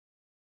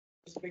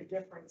 There's a big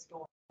difference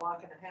going a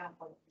block and a half,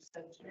 like you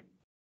said,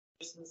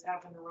 versus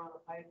having to run a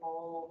pipe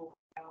all the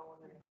way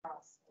down and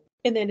across.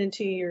 And then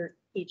into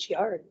each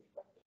yard.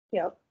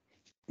 Yep.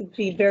 It'd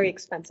be very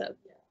expensive.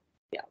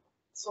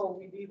 So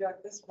we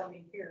deduct this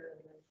money here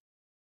and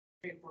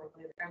then pay for it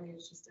later. I mean,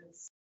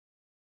 it's.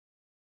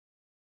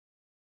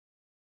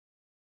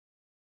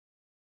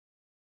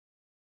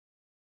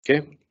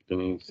 Okay,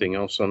 anything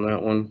else on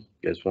that one?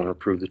 You guys want to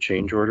approve the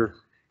change order?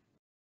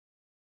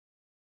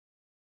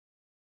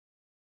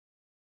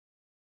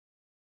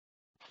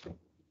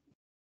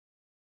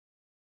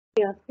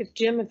 Yeah,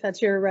 if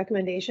that's your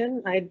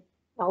recommendation,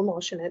 I'll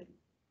motion it.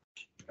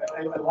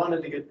 I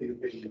wanted to get the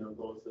opinion of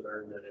those that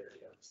are in that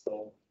area,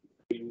 so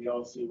we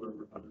all see where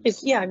we're coming.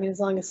 I mean, as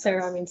long as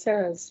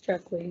Sarah's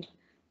directly.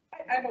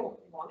 I don't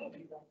want to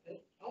do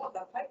that. I want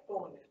that pipe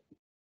going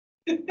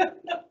in.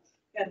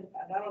 And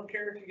I don't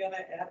care if you're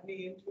gonna add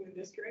me into a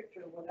district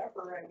or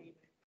whatever, I mean.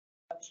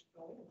 That should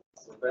go in.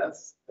 So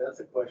that's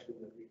a question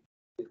that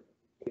we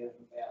can't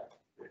add.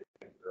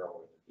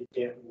 You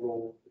can't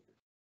roll.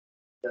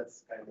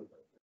 That's kind of.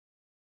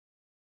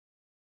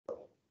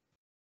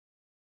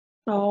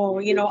 Oh,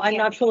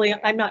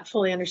 I'm not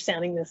fully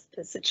understanding this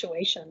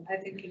situation. I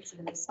think it's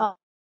in this.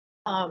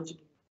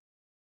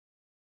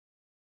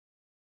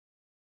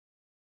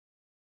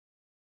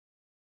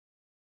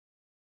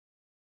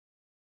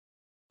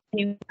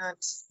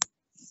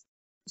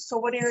 So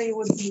what area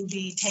would you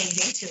be tagged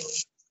into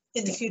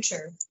in the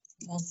future?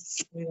 Well,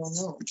 we don't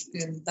know,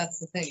 and that's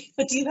the thing.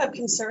 But do you have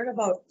concern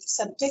about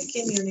septic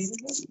in your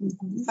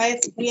neighborhood?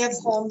 We have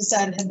homes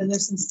that have been there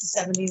since the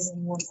 70s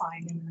and we're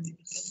fine in our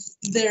neighborhood.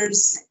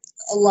 There's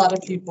a lot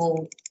of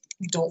people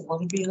who don't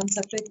want to be on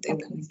septic, they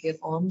want to get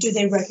on. Do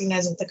they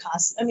recognize what the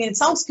cost? I mean, it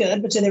sounds good,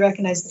 but do they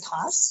recognize the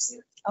costs?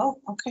 Oh,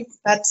 okay,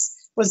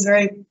 was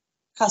very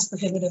cost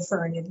prohibitive for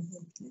our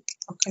neighborhood.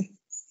 Okay.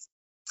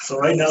 So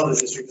right now the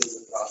district is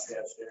a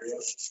crosshatched area.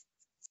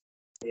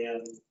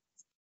 And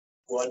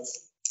what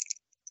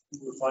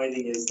we're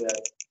finding is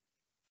that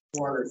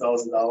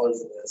 $400,000 of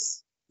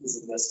this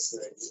isn't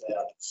necessary for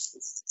that.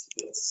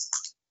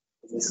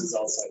 This is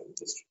outside of the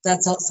district.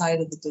 That's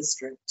outside of the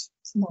district.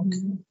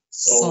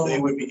 So they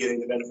would be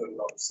getting the benefit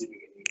without receiving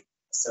any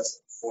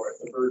assessment for it.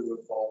 The burden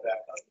would fall back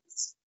on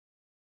this.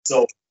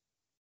 So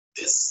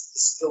this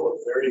is still a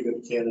very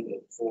good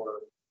candidate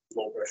for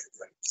low pressure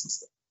drainage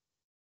system.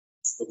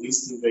 It's the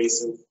least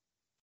invasive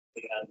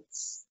and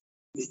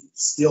it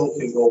still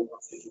can go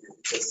up to here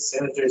because the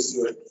sanitary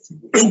sewer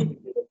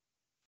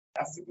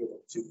have to give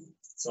it to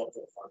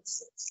something farm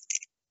six.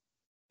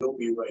 It'll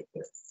be right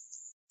there.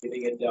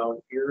 Getting it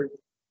down here,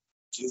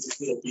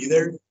 it'll be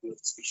there, it'll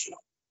just be shallow.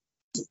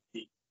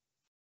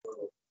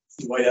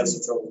 You might have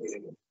some trouble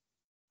getting it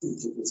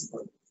to this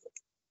point.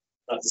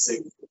 Not to say.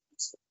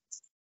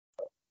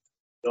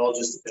 It all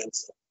just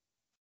depends.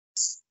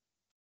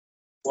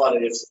 A lot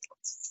of ifs.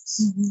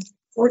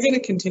 We're gonna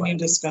continue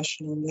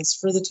discussion on this.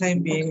 For the time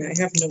being, I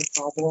have no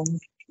problem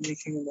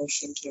making a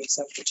motion to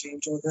accept the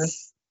change order.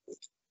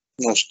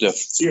 No, Steph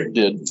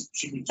did.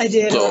 I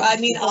did. So- I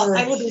mean,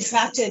 I would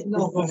retract it,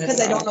 no, Go ahead.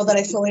 because I don't know that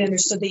I fully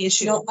understood the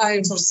issue. No,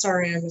 I'm so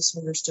sorry, I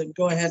misunderstood.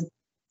 Go ahead.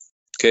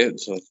 Okay,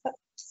 so.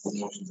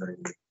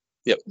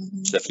 Yep,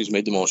 Stephanie's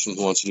made the motion.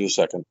 Who wants to do a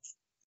second?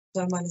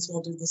 So I might as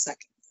well do the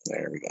second.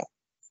 There we go.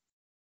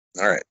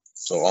 All right,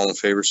 so all in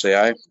favor, say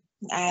aye.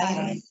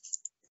 Aye.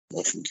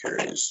 Motion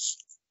carries.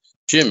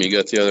 Jim, you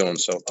got the other one,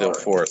 Southdale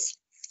Fourth.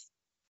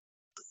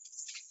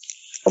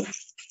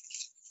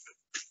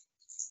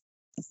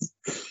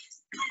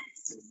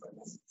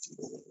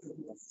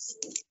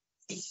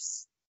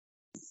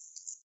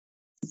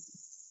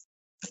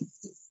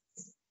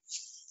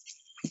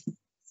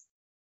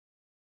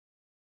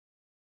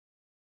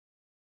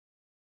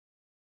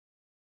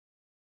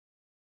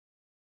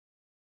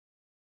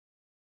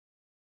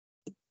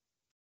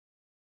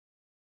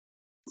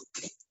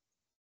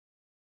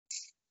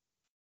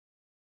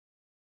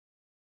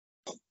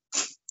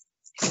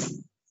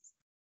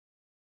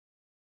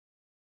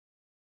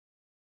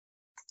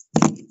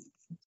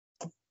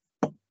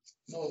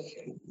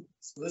 Okay,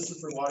 so this is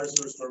for water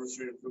sewer storm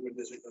street improvement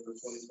district number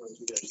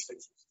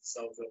 2022-6,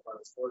 Southdale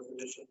Farms Fourth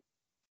Edition.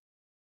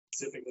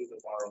 Specifically the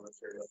borrow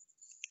material.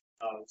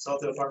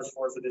 Southdale Farms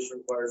Fourth Edition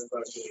requires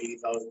approximately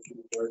 80,000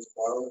 cubic yards of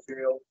borrow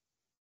material.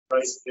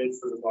 Price bid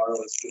for the borrow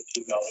is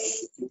 $15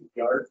 per cubic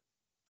yard.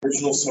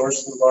 Original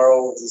source for the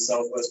borrow is the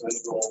Southwest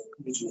Metro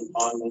Regional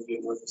Pond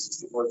located north of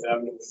 64th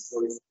Avenue,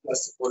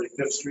 west of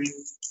 45th Street.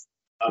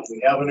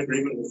 We have an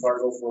agreement with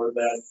Fargo for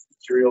that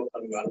material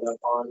coming out of that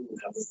pond and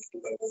have the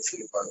city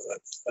part of that.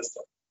 That's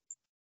fine.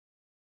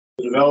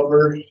 The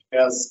developer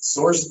has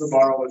sourced the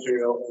borrow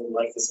material and would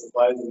like to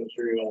supply the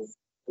material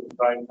to the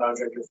prime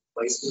contractor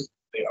for placement.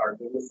 They are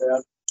good with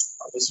that.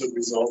 This would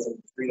result in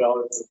 $3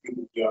 per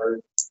cubic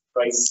yard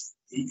price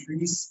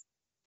decrease.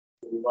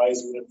 The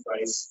revised unit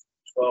price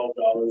 $12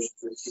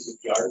 per cubic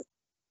yard.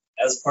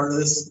 As part of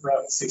this,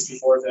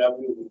 64th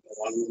Avenue will no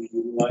longer be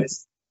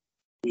utilized.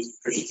 Use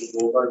Christensen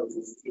Boulevard,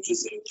 which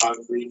is a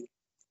concrete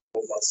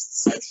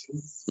robust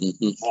section.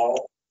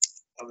 All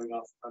coming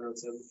off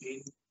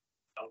 117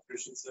 down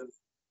Christensen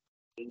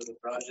into the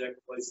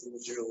project, placing the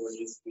material where it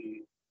needs to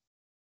be.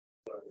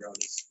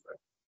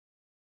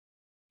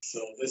 So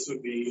this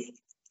would be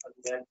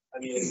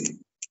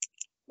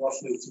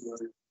roughly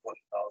 $220,000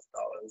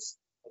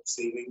 of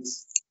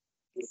savings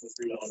with the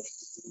 $3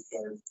 per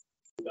yard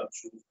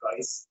reduction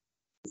price.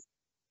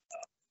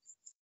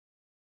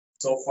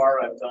 So far,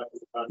 I've talked to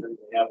the contractor.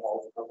 They have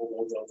all a couple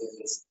loads out there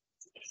just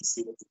to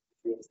see what the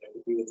materials they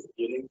would be with the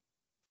getting.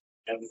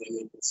 Have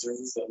any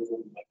concerns? Other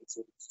than my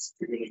concern,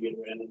 you're going to get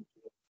random.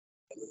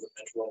 The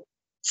metro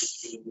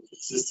is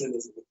consistent.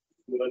 Is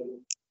good.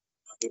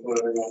 I think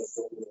whatever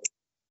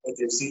what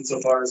they've seen so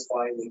far is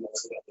fine. They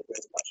also got the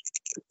very much.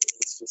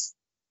 It's just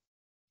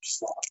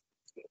slot.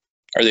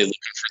 Are they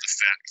looking for the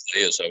fat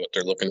clay? Is that what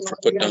they're looking for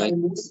put down?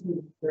 In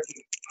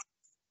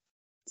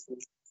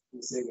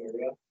the same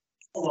area.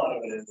 A lot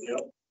of it is, yep.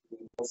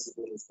 Most of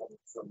it is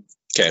coming from.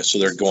 Okay, so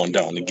they're going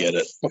down to get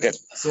it. Okay.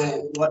 So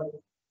what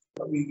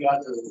we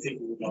got to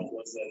thinking about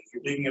was that if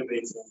you're digging a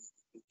basement,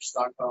 if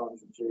you're stockpiling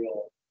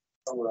material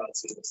somewhere on,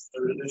 say, this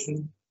third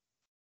edition,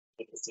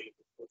 let's take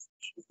the fourth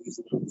edition, use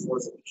it on the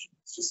fourth edition.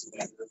 It's just a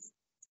matter of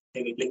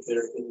can it get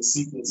there in the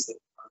sequence that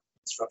our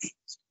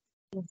instructions.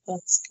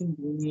 That's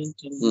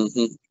convenient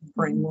and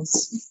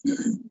brainless.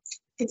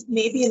 It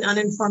may be an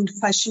uninformed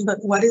question,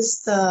 but what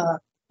is the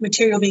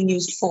material being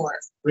used for?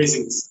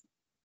 Raisins.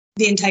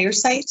 The entire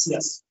site?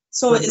 Yes.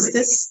 So is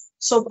this,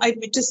 so I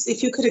would just,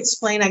 if you could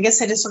explain, I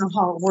guess I just don't know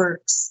how it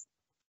works.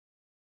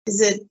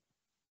 Is it,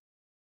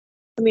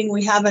 I mean,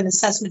 we have an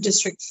assessment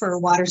district for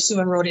water,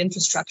 sewer, and road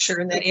infrastructure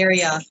in that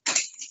area,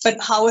 but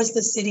how is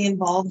the city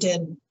involved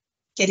in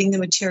getting the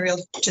material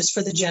just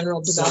for the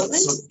general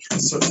development?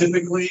 So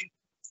typically,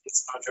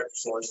 it's contractor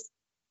sourced.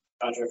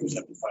 Contractors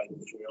have to find the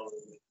material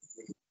in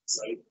the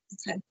site.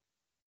 Okay.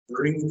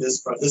 During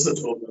this project, this is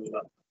a $12 million.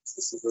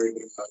 This is a very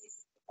big project.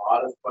 A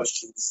lot of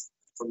questions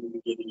from the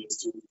beginning as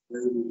to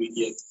where do we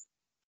get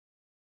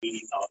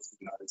 80,000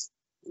 yards.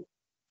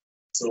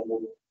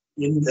 So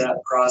in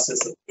that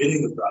process of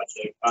bidding the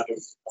project,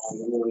 contractors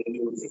found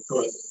anyone they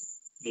could.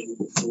 And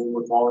so when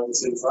we're calling the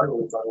city of Fargo,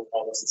 we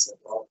called us and said,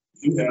 well,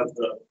 you have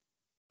the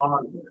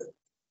pond there.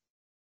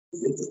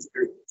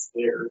 It's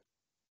there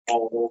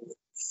all over.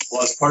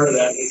 Well, as part of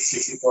that, it's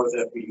 64th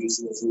that we use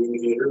as an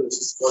indicator. This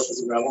is supposed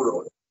as a gravel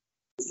road.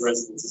 The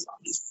residence is on.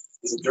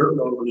 It's a dirt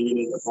road when you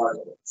get into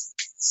Fargo.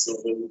 So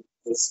then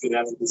it's going to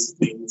have to be some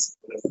things,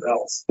 whatever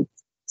else.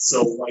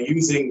 So by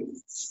using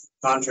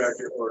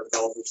contractor or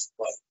developer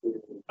supply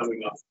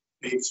coming off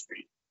Main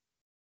Street,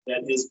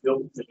 that is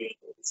built to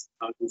handle this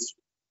concrete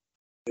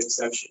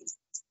exception,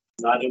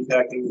 not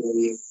impacting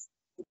the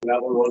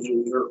gravel roads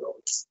or dirt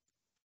roads.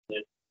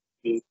 And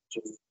we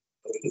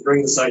can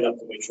bring the site up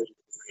to make sure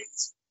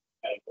it's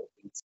adequate.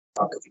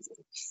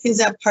 Is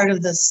that part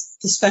of this,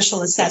 the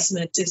special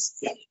assessment?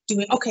 Just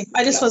doing, okay,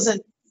 I just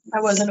wasn't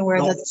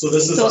aware that. So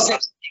this is.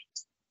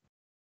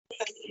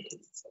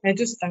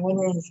 I want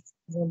to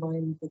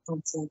remind the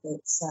council that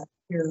sat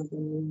here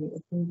when we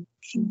approved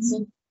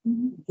Shinson.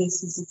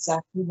 This is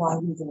exactly why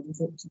we wanted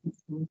it to be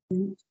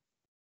concrete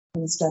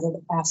instead of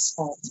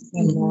asphalt.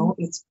 And now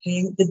it's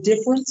paying, the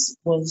difference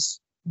was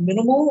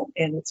minimal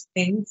and it's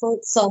paying for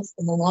itself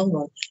in the long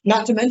run.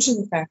 Not to mention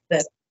the fact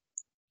that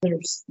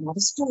there's not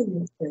a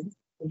school up there.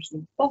 There's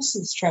no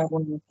buses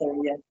traveling up there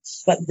yet.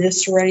 But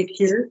this right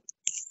here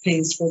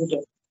pays for the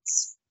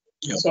difference.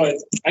 So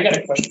I got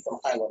a question from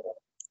high level.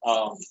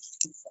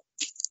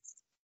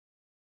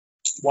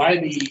 Why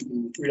the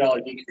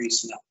 $3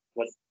 decrease now?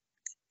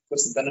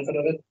 What's the benefit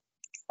of it?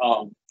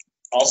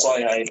 Also,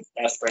 I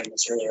asked Brandon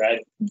this earlier,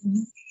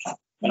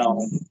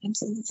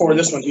 for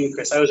this one too,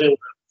 Chris, I was able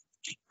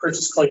to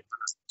purchase clay for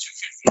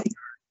 $250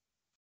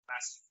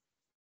 last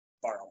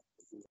borrow.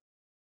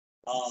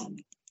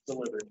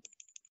 Delivered.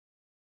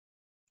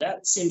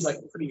 That seems like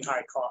a pretty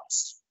high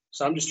cost.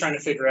 So I'm just trying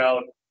to figure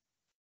out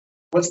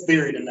what's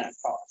buried in that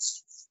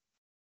cost.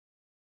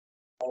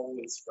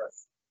 Only spread.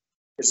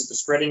 Is it the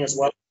spreading as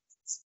well?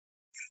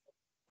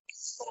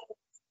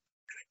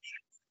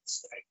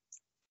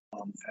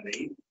 At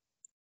 8.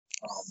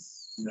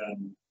 And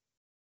then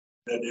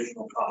the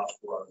additional cost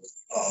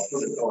was, for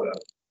the quota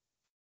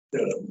to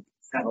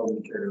handle the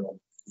material.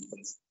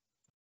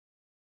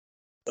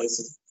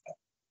 Places.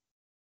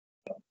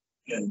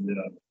 And,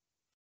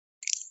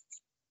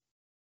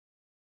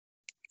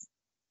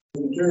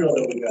 the material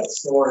that we got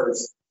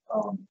stores,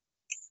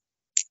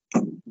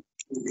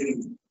 we're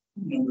getting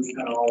numbers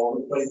kind of all over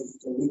the place,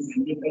 so we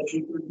can get that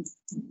cheaper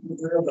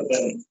material, but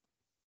then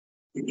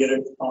to get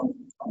it on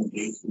the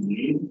dates we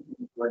need,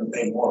 we're gonna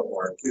pay more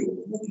for it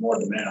too, with more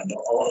demand. A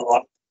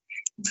lot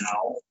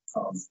now,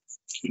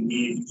 we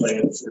need play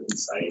at a certain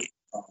site,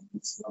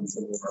 it's on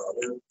some of our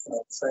other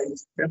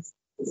sites. It's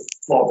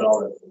 $12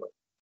 for it.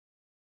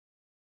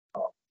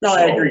 No,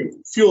 I agree.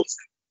 Fuel.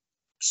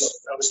 So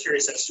I was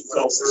curious as to what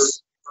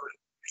else.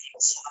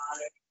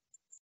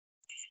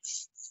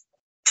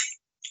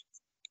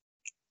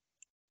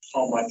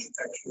 How much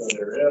extra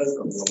there is,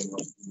 or what we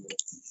want to do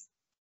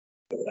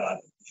with that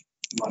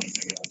money, I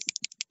guess.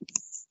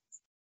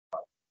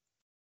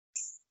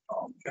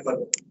 But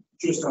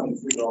just on the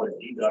 $3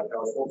 deduct, I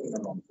was hoping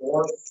around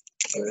 4, but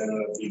it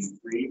ended up being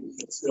 3.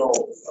 It's still a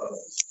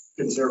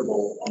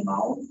considerable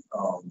amount.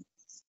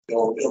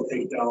 It'll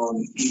take down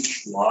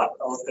each lot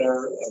out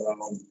there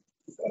around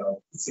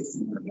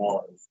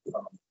 $1,600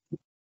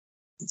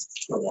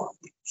 per lot.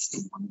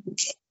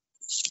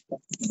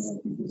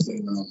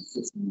 Saying around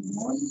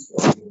 51, so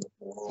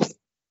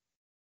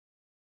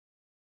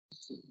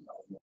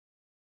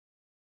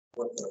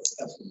what the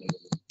estimate is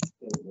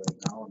right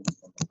now and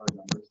our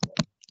numbers.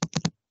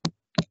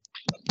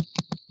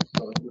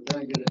 So if we're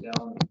going to get it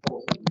down as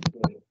close as we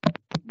could,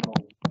 no, a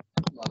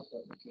lot of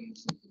stuff has changed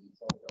since we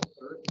saw it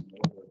first and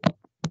what we're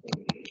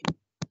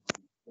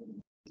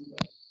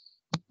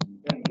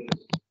kind of get it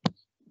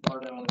far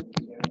down as we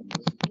can, and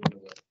this is one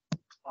of the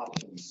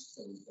options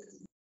that we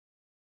figured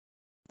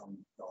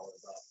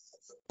dollars off.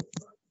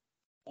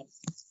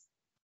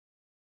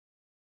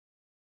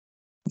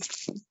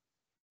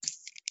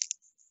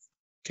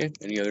 Okay,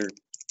 any other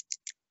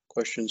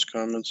questions,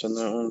 comments on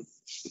that one?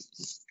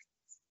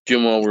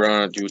 Jim, while we're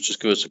on it, you just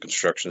give us a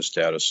construction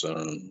status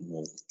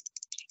on.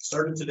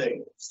 Started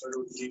today, started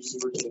with the deep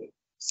sewer today.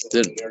 So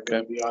Did, we are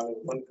going to be on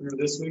one crew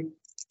this week,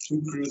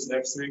 2 crews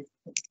next week.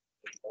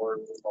 Or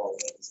all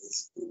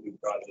it's 2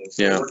 big projects.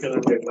 So yeah. we're working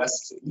our way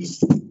west to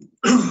east as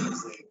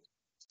they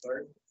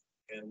start.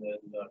 And then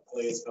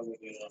clay is coming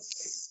in on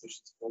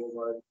Fisher's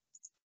Boulevard.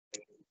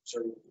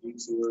 Starting with the deep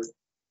sewer.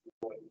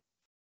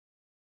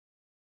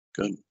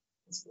 Good.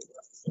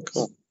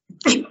 Cool.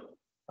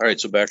 All right,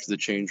 so back to the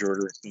change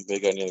order. Anybody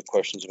got any other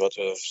questions about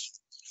those?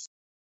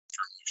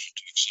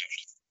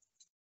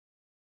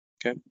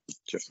 Okay,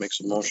 Jeff makes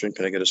a motion.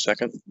 Can I get a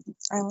second?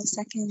 I will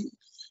second.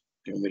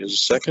 Naomi does a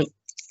second.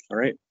 All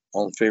right,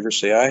 all in favor,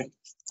 say aye.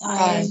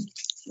 Aye.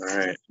 All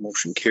right,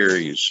 motion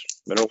carries.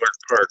 Meadowlark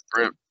Park,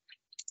 Brent.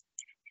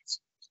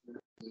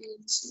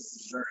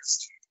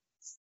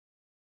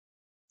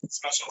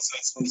 Special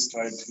assessments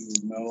tied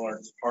to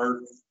Meadowlark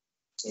Park.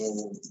 So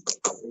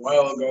a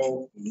while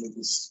ago, and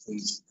Lucas,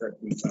 please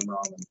correct me if I'm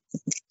wrong.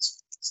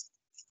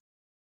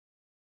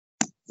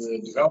 The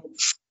developer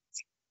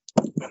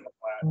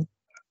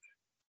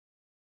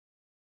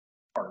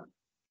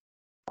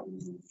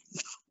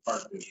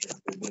park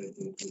district, they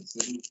dedicated to the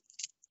city.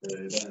 They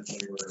don't tell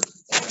you where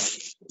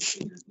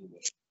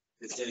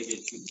It's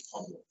dedicated to the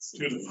public. to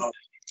the public.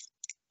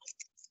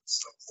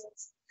 So,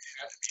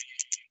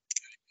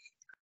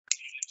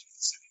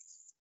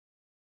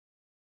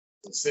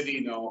 the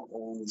city now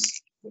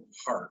owns the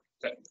park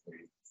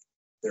technically.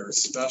 There are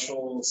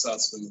special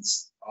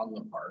assessments on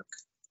the park.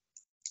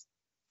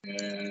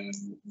 And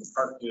the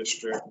park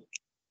district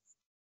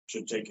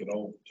should take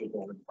over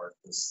the park,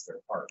 this is their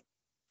park.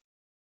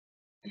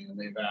 And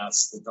they've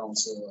asked the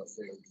council if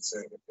they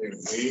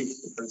would waive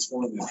the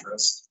principal and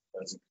interest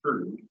as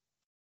accrued,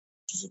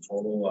 which is a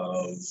total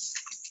of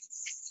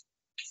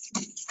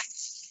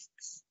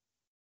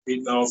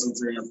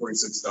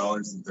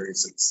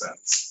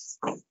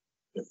 $8,346.36.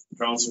 If the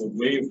council would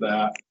waive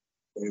that,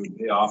 they would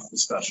pay off the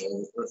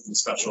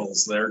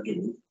specials they're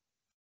due.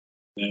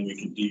 Then we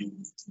could deed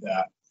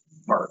that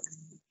park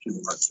to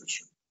the park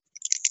district.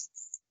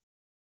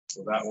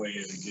 So that way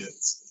it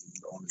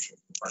gets the ownership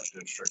of the park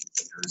district,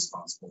 and you're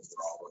responsible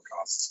for all the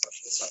costs of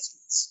special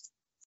assessments.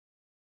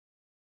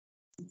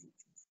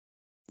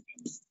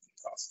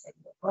 Cost type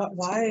of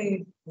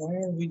Why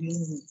are we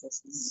dealing with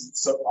this?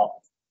 So,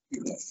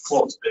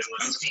 close.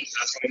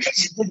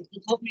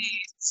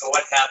 So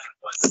what happened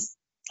was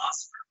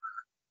Lost River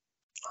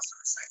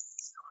Cycling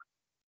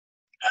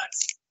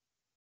that's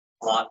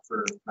a lot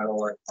for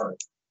Meadowlark Park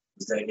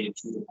was dedicated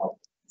to the public,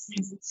 which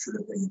means it should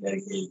have been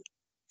dedicated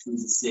to the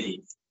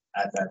city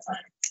at that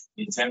time.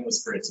 The intent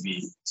was for it to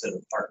be to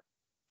the park.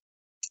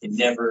 It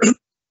never.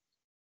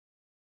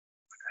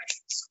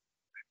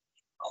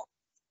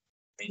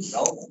 Main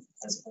development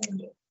has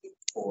owned it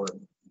for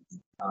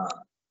 5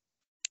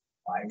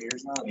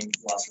 years now. I mean,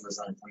 Lost River was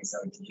on in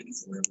 2017,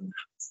 so we're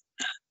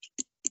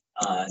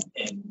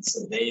and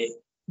so they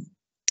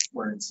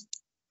weren't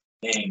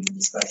paying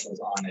the specials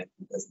on it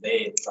because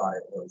they thought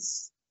it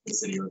was the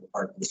city or the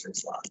park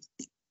district's lot.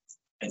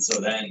 And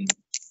so then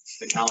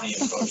the county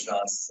approached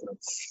us, the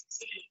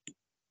city,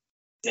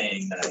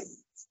 saying that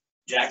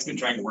Jack's been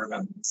trying to work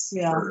on this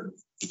for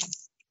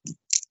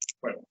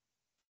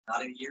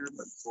not a year,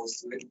 but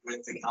close to it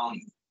with the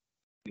county.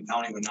 The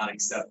county would not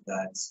accept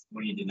that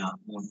when he did not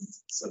own it.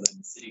 So then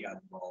the city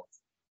got involved.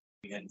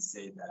 We had to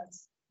say that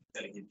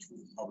dedicated to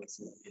the public,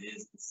 so it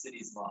is the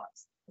city's lot.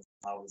 That's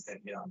how it was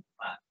dedicated on the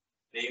plat.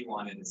 They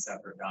wanted a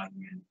separate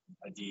document,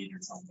 a deed or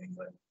something,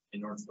 but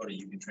in North Dakota,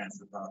 you can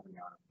transfer property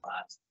on a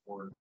plat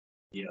or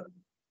via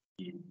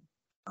deed.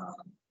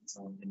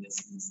 So in this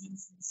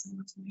instance,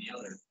 similar to many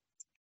other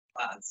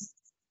plats,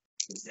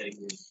 it's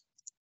dedicated,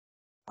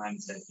 I'm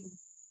dedicated.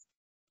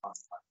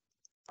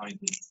 I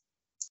didn't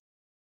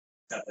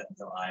accept that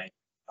until I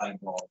got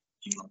involved,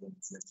 emailed them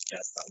and said,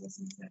 yes, that was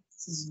intent.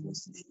 This is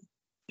supposed to be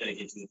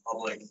dedicated to the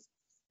public.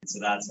 And so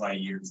that's why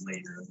years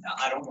later, now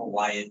I don't know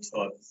why it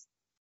took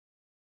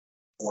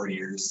 4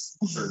 years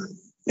for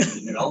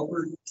the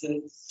developer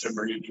to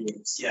bring it to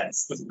it.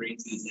 Yes, to bring it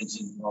to the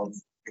attention of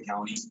the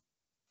county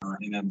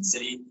and then the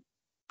city.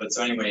 But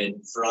so anyway,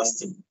 for us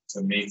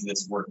to make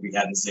this work, we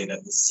had to say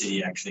that the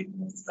city actually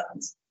owns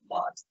that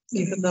lot.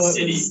 Even though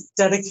it was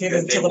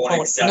dedicated to the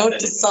public. Note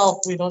to self,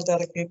 we don't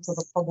dedicate to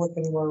the public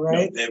anymore,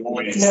 right? No, they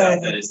won't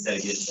accept that it's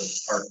dedicated to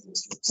the park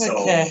district.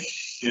 So, Okay.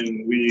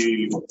 and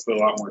we put a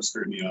lot more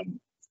scrutiny on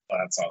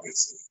plats,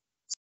 obviously.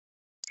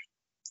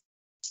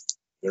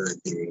 They're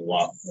doing a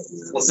lot.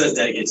 Well, it says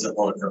dedicated to the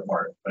public for a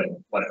park, but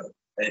whatever.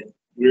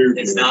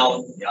 It's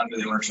now under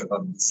the ownership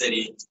of the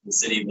city. The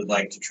city would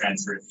like to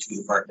transfer it to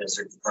the park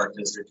district. The park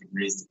district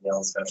agrees to pay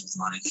all specials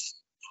on it.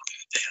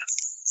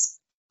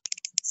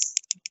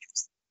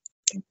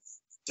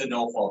 To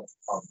no fault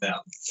of them.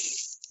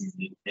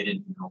 They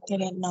didn't know. They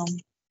didn't know.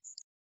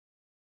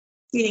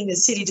 Meaning the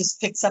city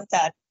just picks up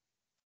that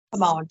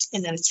amount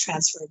and then it's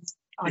transferred.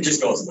 It just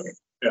goes away.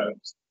 Yeah.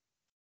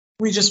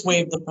 We just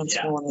waive the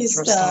principal and Is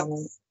interest on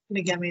it. and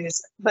again, maybe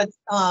it's, but,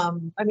 I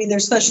mean,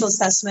 there's special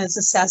assessments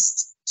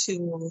assessed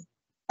to,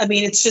 I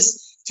mean, it's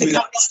just. The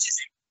county's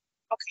just,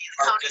 okay,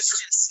 the county's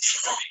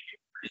just.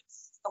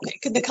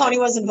 Okay, the county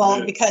was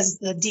involved because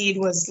the deed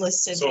was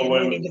listed So in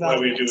what many we do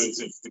developments. is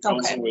if the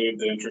council waived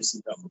the interest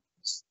in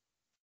penalties,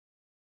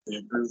 they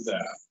approve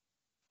that,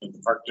 and the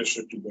park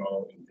district to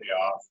go and pay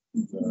off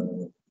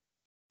the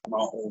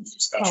amount of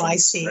Oh, I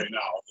specials see. right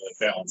now, the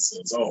balance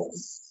is owed.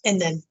 And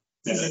then.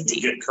 And then we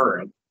get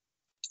current.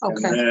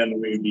 Okay. And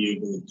then we'd be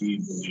able to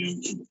deed the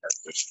land to the park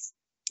district.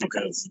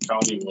 Because the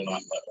county will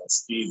not let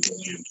us deed the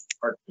land to the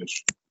park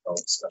district without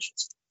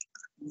specials.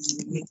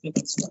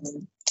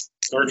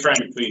 So we're trying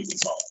to clean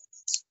this all.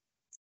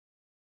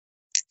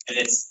 And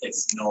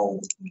it's no,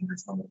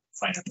 there's no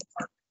financial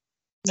part.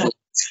 No.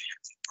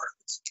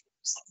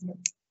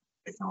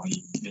 The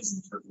county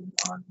misinterpreted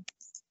on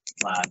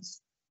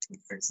plats, we're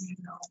fixing it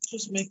now.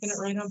 Just making it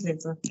right on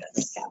paper.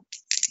 Yes.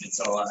 And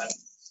so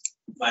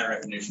my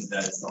recognition of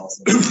that is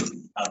also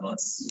have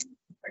us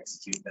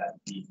execute that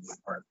deed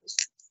with part of this.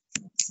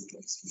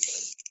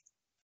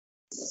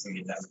 So we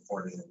get that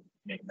reported and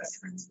make that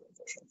transfer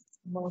official.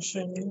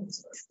 Motion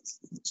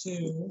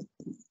to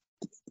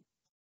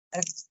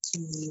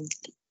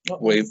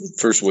Waive the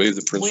principal. waive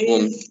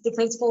the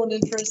principal and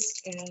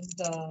interest and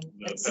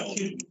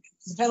execute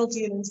the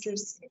penalty and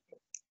interest.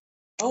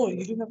 Oh,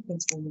 you do have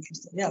principal and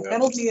interest. Yeah,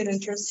 penalty and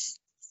interest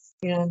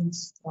and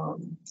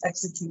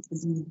execute the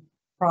deed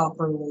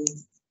properly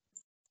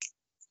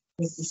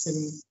with the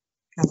city,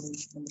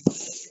 county. And the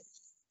public.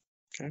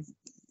 Okay.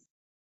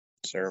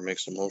 Sarah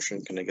makes a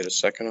motion. Can I get a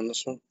second on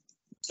this one?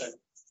 Second.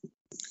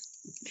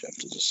 Jeff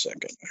does a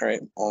second. All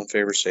right, all in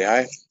favor, say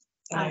aye.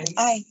 Aye.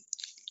 Aye.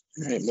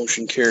 All right,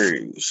 motion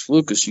carries.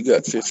 Lucas, you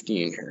got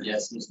 15 here.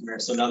 Yes, Mr. Mayor.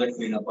 So another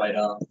cleanup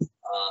item,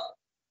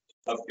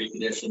 Up Creek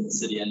Edition, the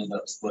city ended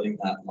up splitting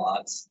that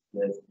lot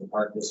with the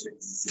park district.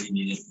 The city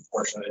needed a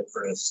portion of it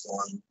for a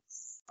storm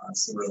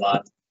sewer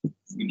lot.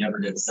 We never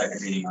did a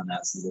second reading on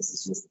that, so this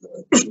is just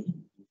the.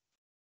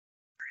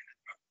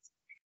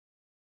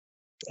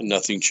 And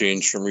nothing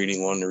changed from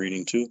reading 1 to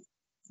reading 2?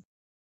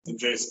 And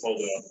Jace pulled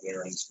it up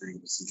there on screen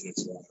to see if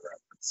it's one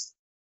reference.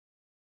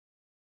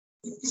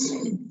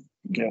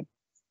 Yeah.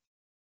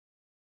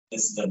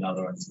 This is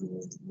another one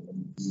too.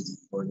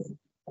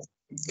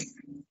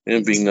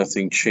 And being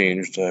nothing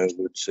changed, I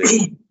would say.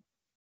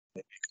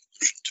 To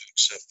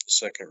accept the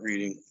second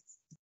reading.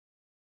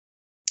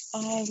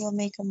 I will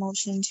make a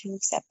motion to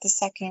accept the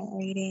second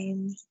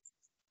reading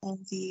of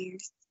the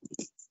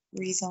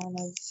rezone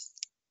of,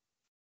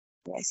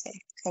 what do I say,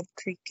 Cub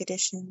Creek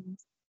Edition,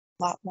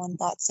 Lot 1,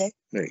 Lot 6,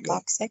 There you go.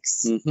 Block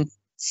 6. Mm-hmm.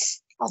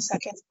 I'll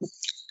second.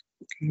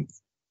 And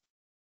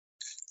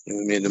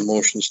we made the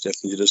motion,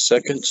 Stephanie did a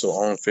second, so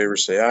all in favor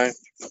say aye.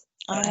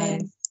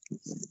 Aye.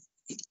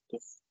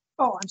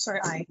 Oh, I'm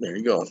sorry, aye. There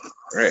you go.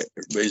 All right,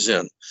 everybody's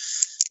in.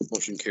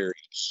 Motion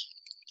carries.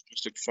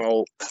 Mr.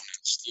 Fowl,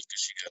 Steve,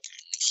 because you got the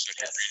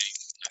second reading,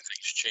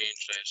 nothing's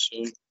changed, I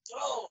assume.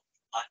 Oh,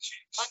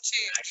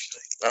 unchanged,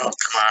 actually. Oh,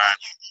 come on.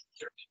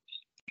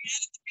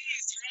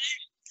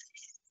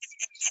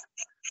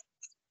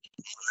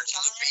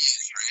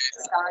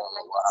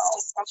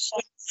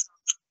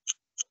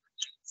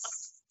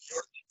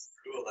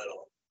 Through a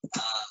little.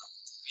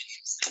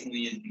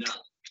 Interestingly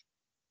enough,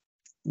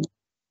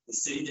 the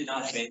city did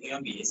not have anything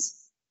on bees.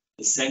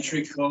 The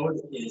century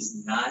code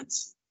is not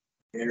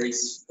very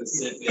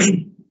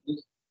specific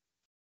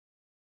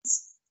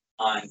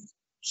on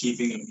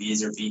keeping of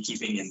bees or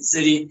beekeeping in the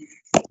city.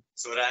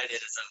 So what I did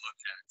is I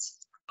looked at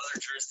what other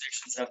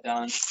jurisdictions have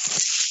done,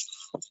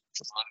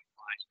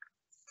 modified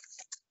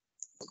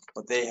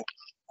what they have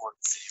for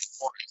the city of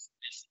Horace,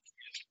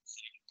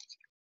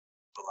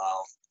 allow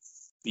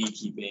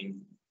beekeeping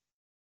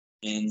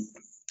in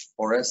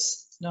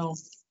Horace. No.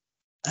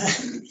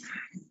 If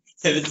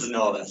it's a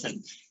no,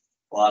 then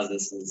a lot of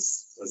this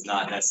was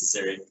not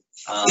necessary.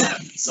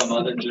 Some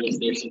other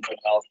jurisdictions have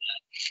held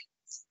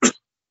that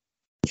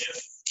if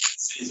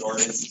city's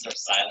ordinances are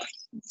silent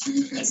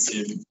as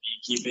to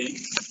beekeeping,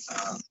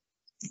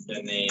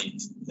 then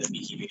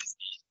beekeeping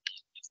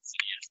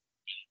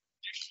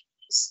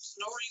is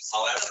No reason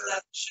However,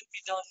 that should be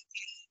done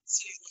in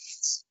city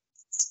limits.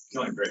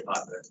 becoming very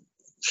popular.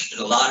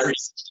 There's a lot of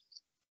reasons.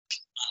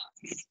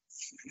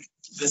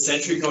 The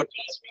century code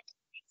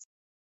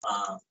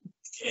does,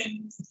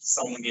 and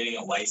someone getting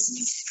a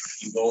license,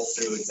 you go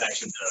through, it's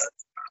actually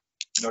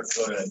the North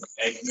Dakota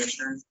Ag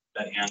Commissioner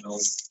that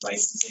handles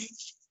licensing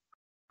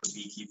for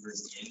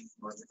beekeepers in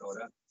North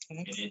Dakota.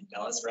 And it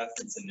does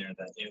reference in there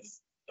that if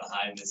the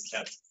hive is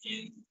kept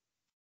in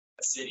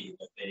a city,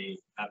 that they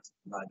have to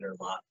provide their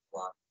lot,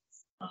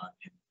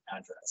 and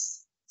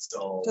address.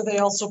 So. Do they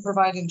also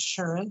provide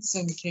insurance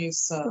in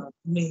case a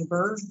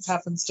neighbor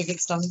happens to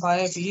get stung by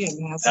a bee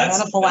and has an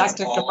That's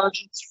anaphylactic all.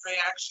 emergency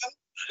reaction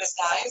that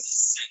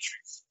dies?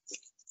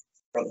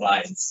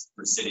 Provides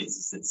for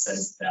cities, it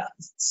says that,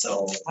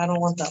 so. I don't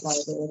want that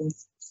liability.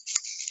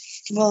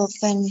 Well,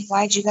 then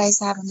why'd you guys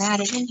have them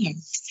added in here?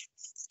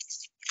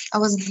 I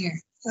wasn't here.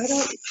 I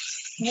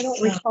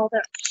don't recall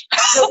that.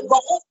 The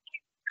goal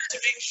to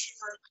make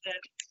sure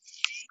that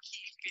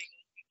beekeeping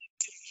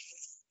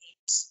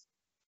is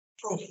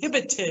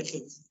prohibited,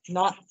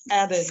 not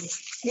added.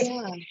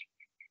 Yeah.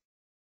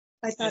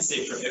 I I thought,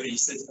 say prohibited, you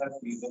said that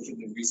we look at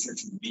the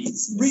research of the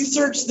bees.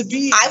 Research the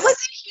bees. I wasn't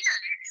here.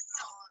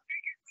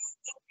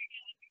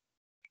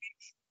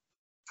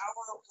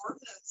 Our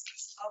ordinance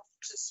is up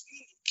to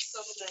speed so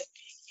that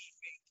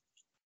beekeeping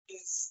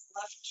is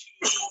left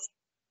to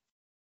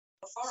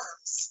the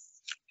farms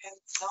and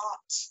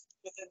not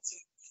within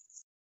city.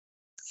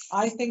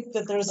 I think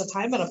that there's a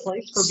time and a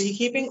place for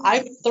beekeeping.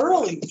 I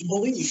thoroughly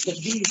believe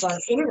that bees are an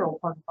integral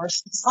part of our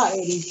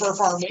society for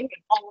farming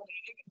and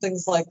pollinating and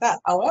things like that.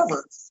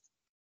 However,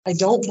 I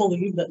don't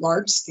believe that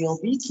large scale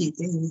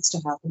beekeeping needs to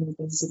happen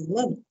within city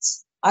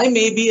limits. I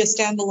may be a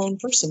standalone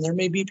person. There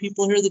may be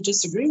people here that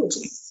disagree with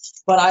me,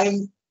 but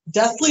I'm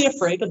deathly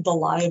afraid of the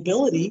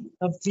liability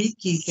of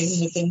beekeeping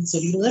within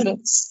city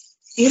limits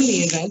in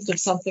the event of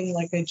something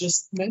like I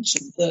just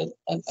mentioned,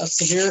 a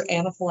severe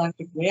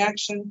anaphylactic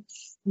reaction.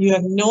 You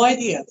have no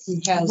idea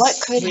who has. What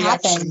could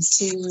happen reactions.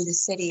 to the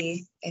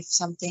city if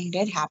something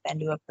did happen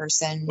to a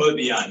person? Would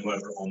be on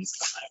whoever owns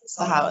the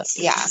hive. The house,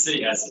 yeah. The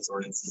city has its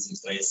ordinances in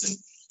place, and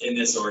in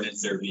this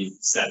ordinance, there'd be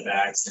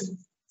setbacks and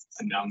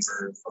a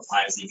number of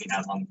hives that you can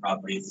have on the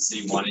property. If the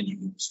city wanted, you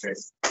can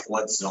restrict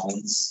what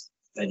zones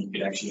that you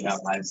could actually have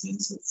hives in.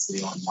 So if the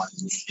city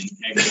wanted in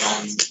egg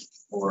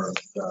zones or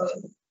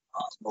the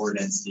lower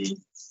density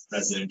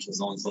residential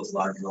zones, those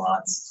larger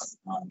lots,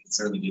 can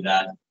certainly do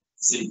that.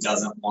 The city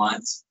doesn't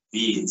want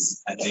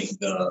bees. I think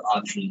the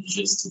option is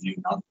just to do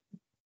nothing.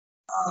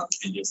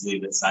 And just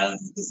leave it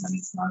silent because then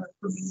it's not a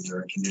permitted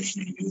or a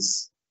conditional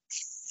use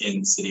in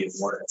the city of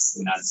Horace.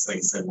 And that's, like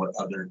I said, what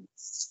other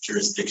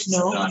jurisdictions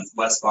have done.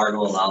 West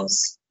Fargo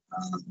allows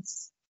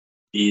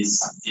bees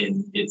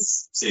in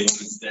its city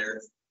limits.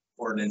 Their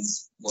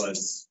ordinance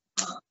was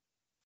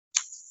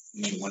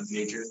one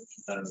major.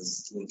 I thought it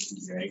was a little too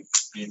vague.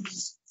 Maybe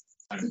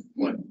kind of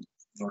what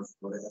North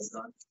Dakota has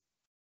done.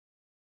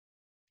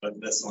 But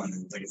this one,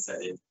 like I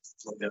said, it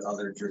looked at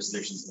other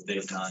jurisdictions that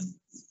they've done.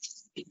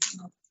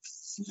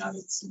 Now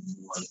it's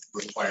more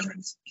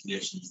requirements,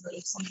 conditions that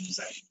if someone is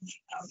actually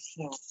have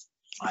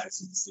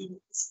lives in the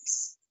city.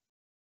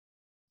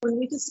 when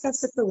we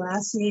discussed at the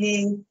last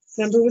meeting,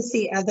 remember with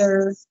the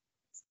other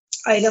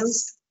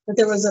items, That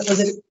there was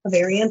it a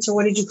variance, or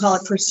what did you call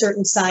it, for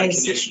certain Like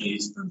size? conditional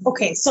use permit.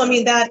 Okay, so I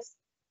mean, that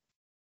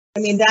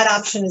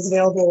option is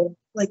available,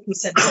 like we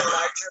said, for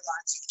larger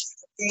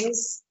lots.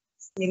 Things,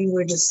 maybe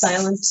we're just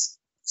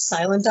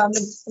silent on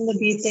the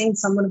B thing.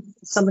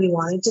 Somebody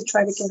wanted to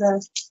try to get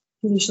a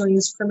conditional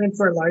use permit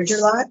for a larger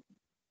lot,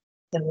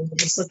 then we'll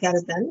just look at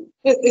it then.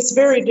 It's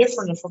very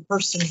different if a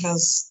person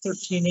has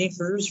 13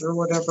 acres or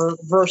whatever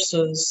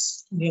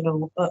versus, you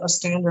know, a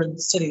standard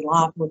city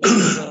lot, which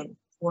is a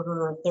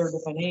quarter or a third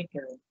of an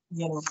acre,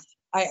 you know.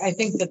 I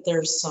think that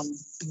there's some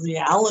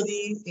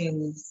reality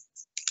in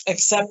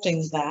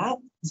accepting that,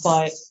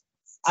 but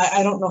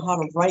I don't know how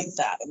to write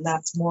that, and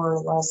that's more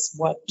or less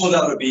what. Well,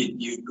 that would be,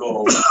 you'd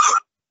go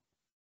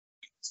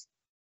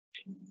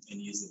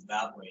and use it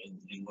that way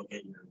and look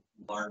at your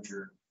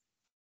larger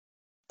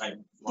type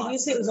lots. Did you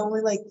say it was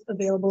only like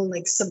available in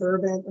like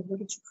suburban, or what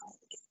did you call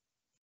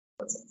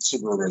it?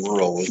 Suburban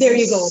rural. There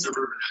you go.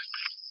 Suburban.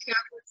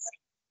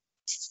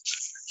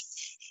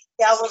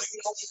 That was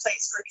the only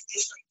place for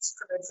conditional use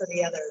permit for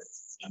the other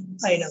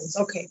items.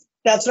 Okay,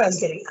 that's what I was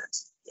getting at.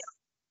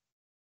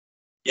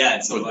 Yeah,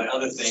 and so like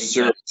other things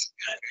Sure. that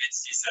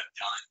entities have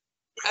done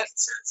with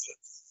concerns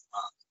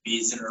of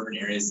bees in urban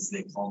areas is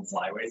they call them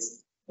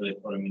flyways, where they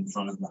put them in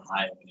front of the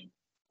hive and they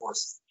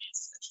force the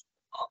bees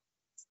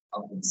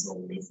up and so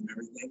away from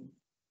everything.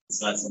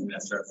 So that's something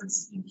that's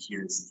referenced in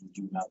here, is if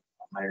you do have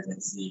a higher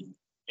density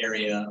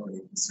area or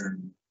you're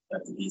concerned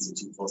that the bees are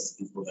too close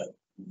to people, that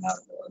you have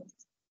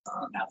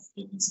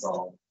to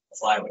install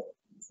a flyway,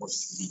 and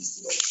force the bees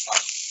to go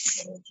up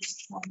instead of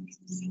just flying to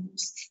the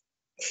neighbors.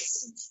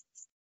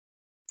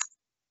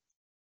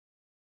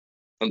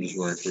 I'm just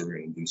wondering if we're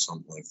gonna do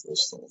something like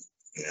this though.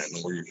 Yeah, I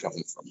know where you're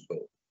coming from,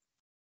 but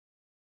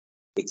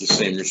with the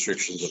same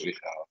restrictions that we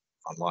have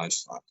on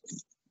livestock,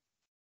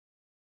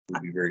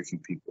 there'll be very few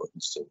people that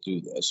can still do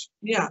this.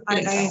 Yeah,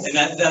 And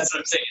that's what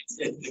I'm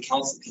saying, the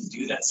council can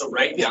do that, so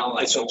right now,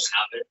 I don't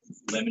have it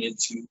limited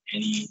to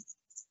any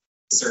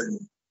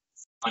certain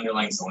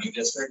underlying zoning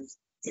district.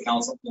 The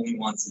council only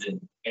wants it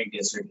in ag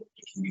district,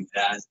 it can do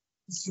that,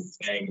 do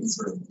ag and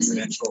sort of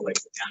residential, like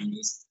the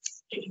counties,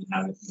 it can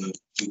have it,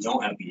 we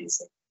don't have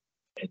bees.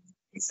 And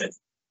we said,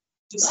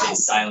 just stay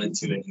silent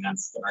to it, and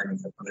that's the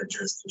argument that other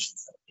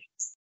jurisdictions have.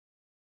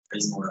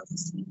 There's more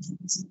reference to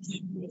beekeeping, so we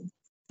can't do it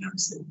in our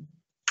city.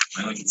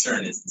 My only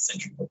concern is the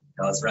century code,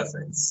 does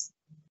reference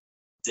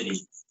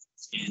city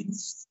in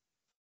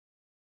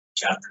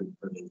chapter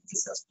where they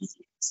discuss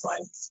beekeeping, so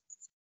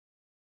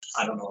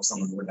I don't know if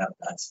someone would have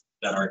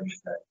that argument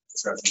that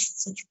it's referenced in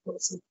century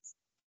code, so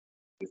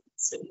with the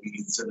city, we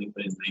can certainly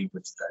put in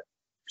language that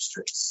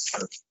restricts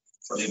or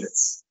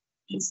prohibits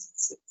these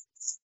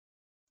cities.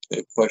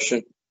 Okay,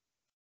 question?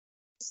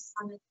 It's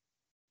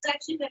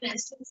actually been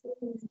asked.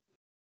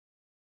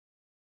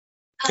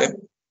 Okay.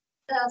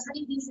 The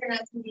honeybees are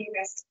not going to be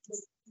aggressive,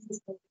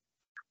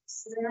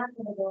 so they're not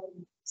going to go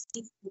and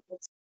speak to people.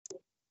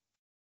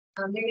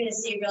 They're going to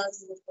stay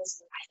relatively close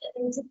to the hive.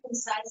 They're different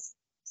size,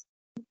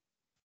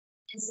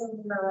 and some of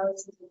them are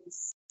relatively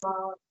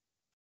small.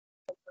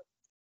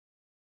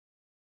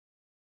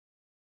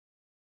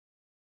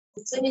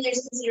 So I mean,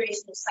 there's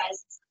consideration of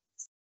size.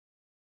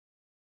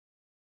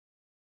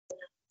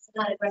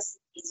 Not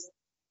aggressive bees.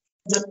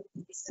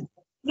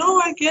 no,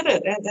 I get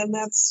it, and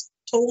that's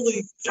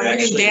totally fine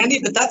and dandy,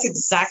 but that's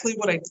exactly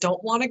what I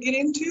don't want to get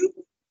into,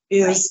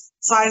 is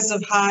size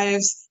of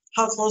hives,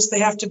 how close they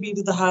have to be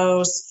to the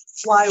house,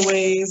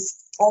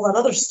 flyways, all that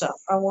other stuff.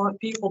 I want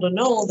people to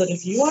know that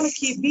if you want to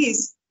keep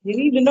bees, you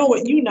need to know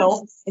what you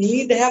know, and you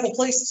need to have a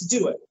place to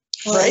do it,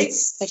 right?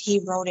 But he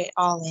wrote it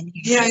all in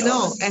here. Yeah, I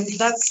know, and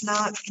that's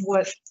not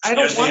what, I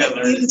don't want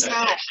to even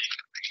talk.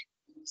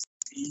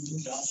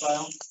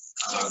 Docile.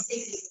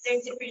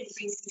 There's different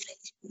degrees.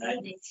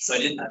 So I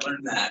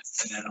learned that,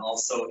 and then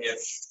also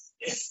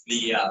if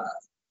the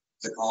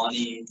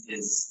colony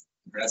is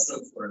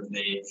aggressive or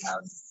they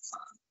have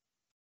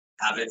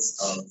habits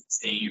of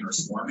staying or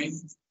swarming,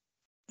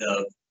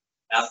 the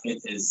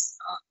applicant is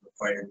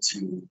required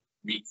to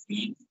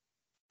re-clean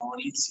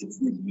colonies if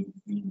we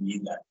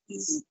need that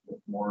is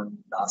more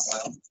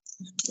docile.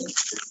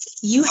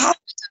 You have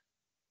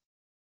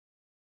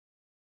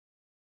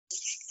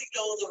To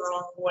go the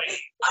wrong way.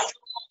 I don't know.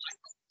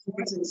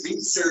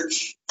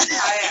 Research.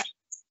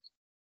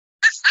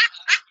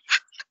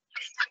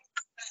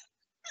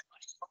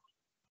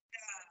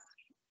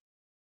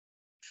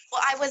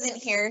 Well, I wasn't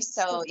here,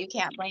 so you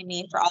can't blame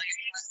me for all your.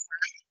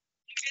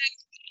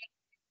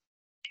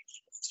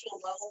 To a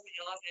level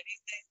beyond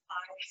anything I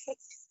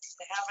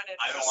haven't.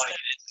 I don't want to.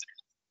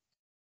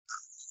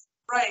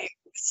 Right,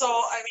 so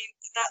I mean,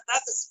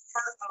 that's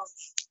part of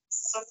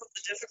some of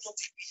the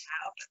difficulty we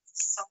have and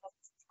some of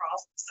the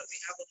problems that we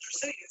have with our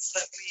cities,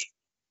 that we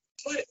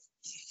put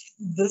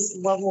this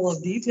level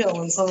of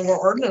detail in some of our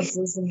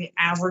ordinances, and the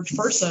average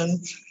person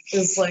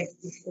is like,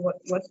 what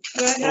do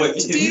I have to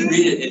If you do?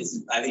 read it,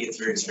 I think it's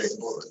very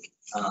straightforward,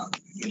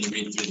 when you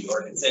read through the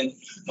ordinance, and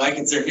my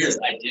concern here is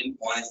I didn't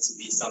want it to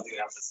be something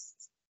that was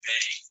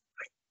vague,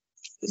 like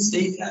the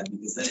state had,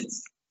 because then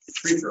it's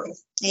free for all.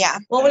 Yeah.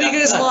 Well, what do you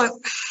guys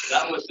want?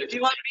 That was the. Do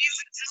you want to use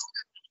it?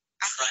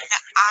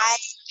 I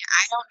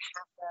don't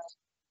have the,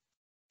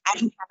 I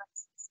don't have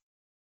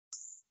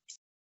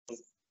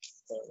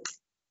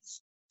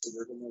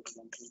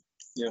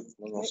Yeah.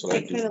 That's what I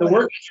do. The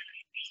work,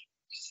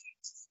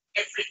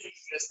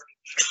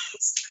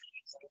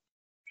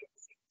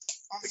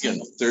 Again,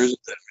 there isn't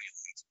that many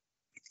things that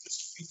could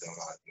be done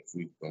on if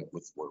we went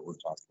with what we're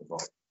talking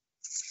about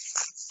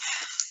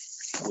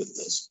with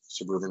this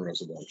suburban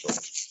residential.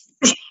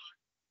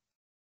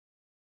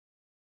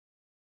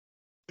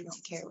 I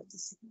don't care what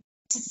this.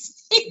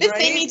 If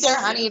they need their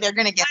honey, they're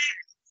gonna get.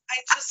 I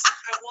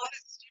want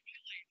it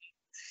stipulated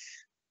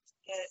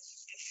that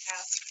it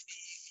has to be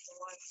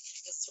on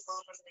the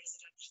suburban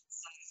residential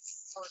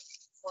side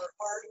for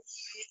RV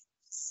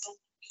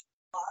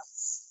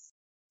lots.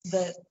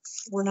 That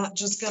we're not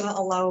just gonna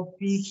allow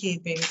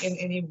beekeeping in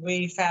any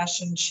way,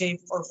 fashion,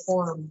 shape or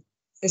form,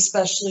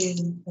 especially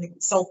in like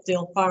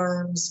Southdale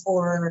Farms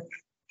or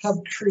Hub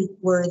Creek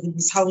where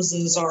these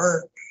houses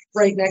are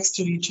right next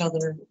to each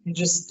other.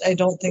 I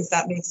don't think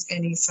that makes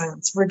any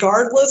sense,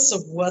 regardless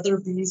of whether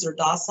bees are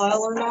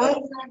docile or not.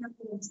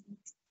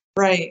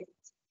 Right,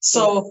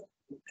 so,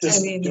 I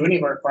mean. do any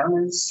of our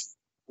farmers?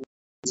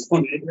 Yeah.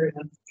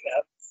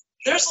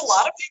 There's a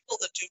lot of people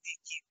that do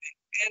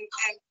beekeeping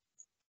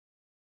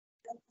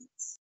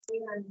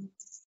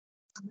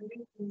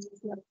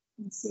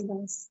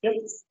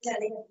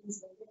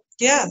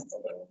yeah. And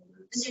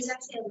there's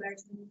actually a large.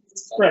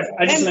 Right,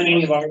 I just meant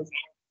any of our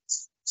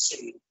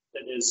city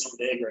that is so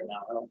big right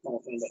now. I don't know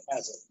if anybody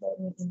has it, but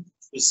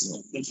just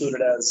include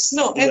it as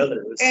No, the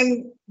others.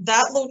 and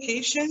that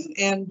location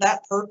and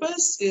that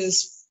purpose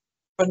is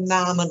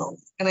phenomenal,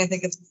 and I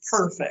think it's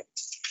perfect.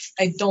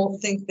 I don't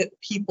think that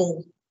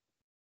people,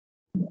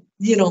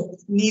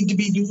 need to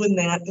be doing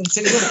that and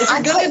saying,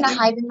 I'm trying to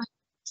hide in my.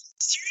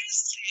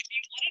 seriously, if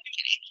you want to do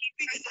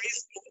beekeeping and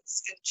raise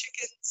goats and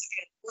chickens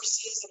and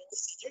horses and all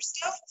this other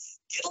stuff,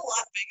 get a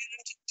lot big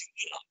enough to do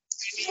it on.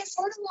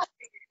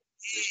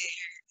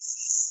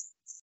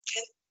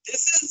 And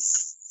this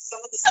is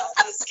some of the stuff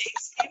that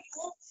escapes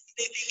people.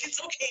 They think it's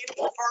okay to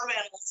put farm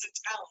animals in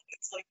town.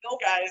 It's like, no,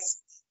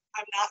 guys,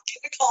 I'm not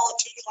getting a call at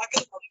 2 o'clock in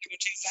the morning to go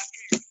chase after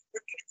you.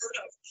 We're getting rid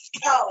of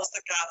cows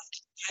that got it.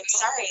 I'm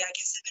sorry, I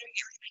guess I better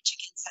get rid of my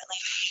chickens that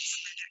lay eggs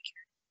in my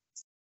backyard.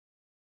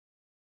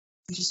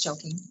 I'm just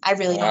joking. I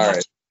really don't All have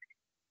right.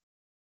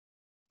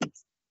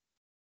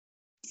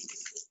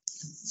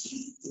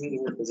 We need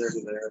to work with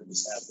everybody there,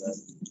 just have that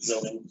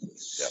zoning.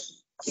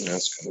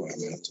 That's kind of what I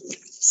meant.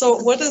 So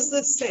what does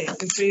this say? It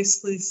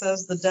basically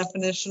says the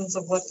definitions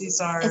of what these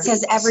are. It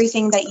says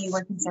everything that you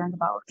were concerned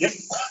about. Yep.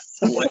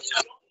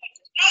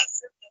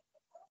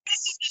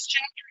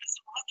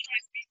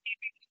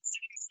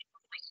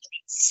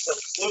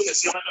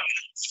 Lucas, you want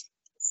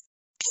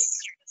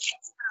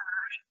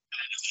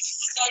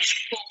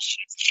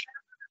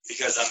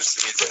Because I'm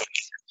assuming that.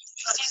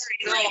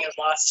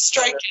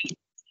 Strike it.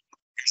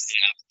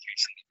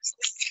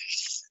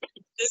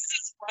 This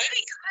is right.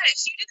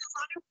 Gosh, you did a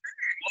lot of work.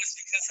 Well, it's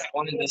because I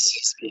wanted to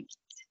speak.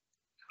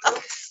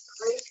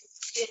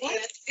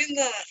 In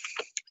the,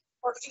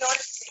 or,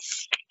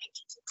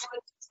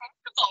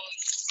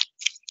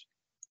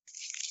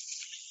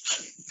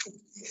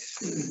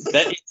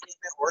 That is in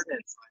the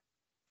ordinance.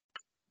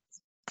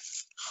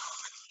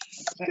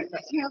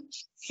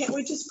 Can't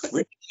we just put, For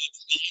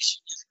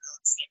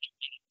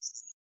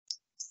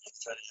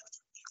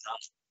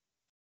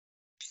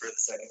the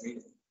second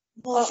reading.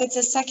 Well, if it's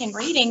a second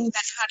reading, then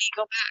how do you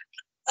go back?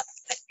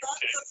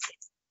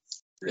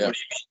 Yeah. What do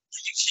you mean?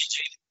 You see,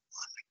 Jane,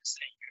 like you're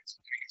saying, you're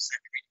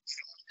second reading, you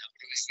don't have to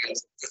do it.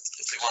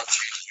 If they want to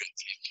change it.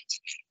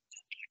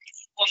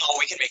 Well, no,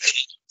 we can make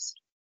changes.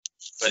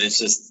 But it's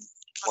just,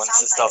 Well,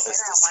 once the sounds stuff like is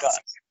Sarah wants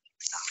discussed,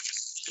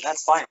 and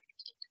that's fine.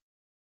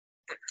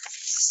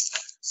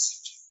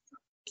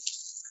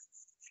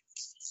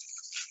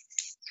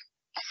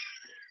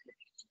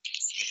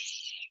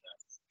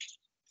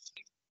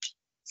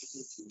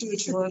 do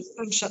what you want.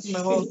 I'm shutting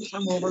my mouth.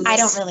 I'm over this. I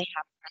don't really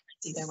have a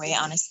preference either way,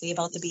 honestly,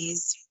 about the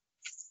bees.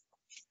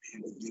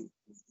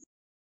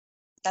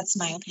 That's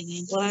my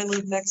opinion. When I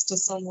live next to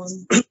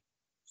someone.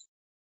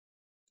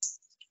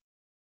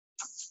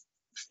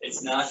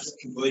 It's not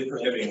completely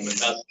prohibiting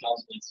without the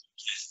council's intent.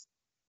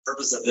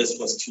 Purpose of this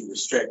was to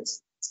restrict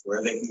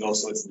where they can go,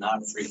 so it's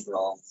not free for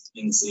all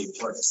in the city of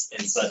Horace.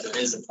 And so there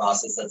is a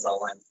process that's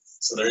outlined.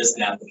 So there is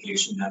an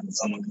application that when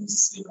someone comes to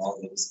city hall,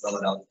 they will spell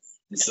it out.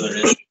 And so there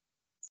is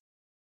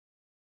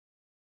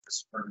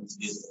permits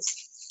to use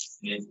this.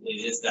 And it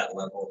is that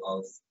level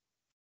of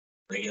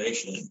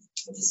regulation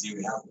that the city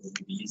would have with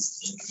the bees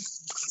in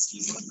the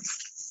season.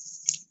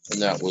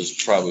 And that was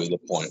probably the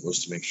point,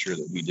 was to make sure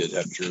that we did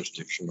have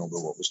jurisdiction over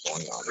what was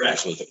going on. Correct.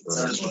 So that the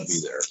permits would be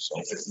there, so.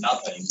 If there's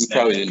nothing. We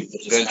probably then didn't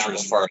just venture have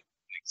as them. far.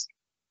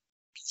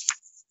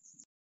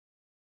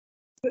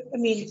 I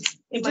mean,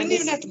 It didn't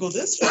even have to go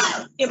this far.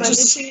 am I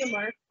Just- missing the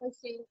mark? I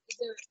think is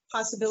there a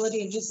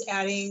possibility of just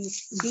adding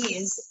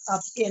bees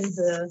up in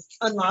the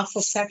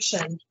unlawful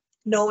section,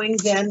 knowing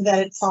then that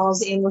it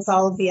falls in with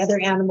all of the other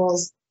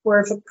animals, where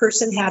if a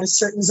person had a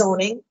certain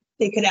zoning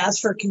they could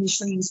ask for a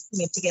conditional use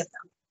permit to get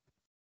them.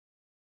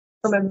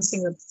 Or am I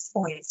missing the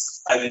point?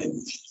 I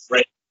mean,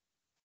 right.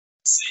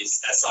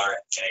 Cities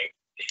SRJ,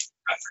 the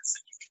reference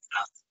that you can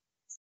have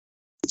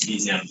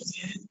these animals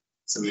in.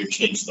 So we would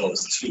change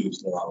those two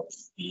to allow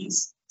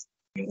bees.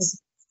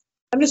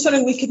 I'm just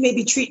wondering, we could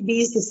maybe treat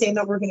bees the same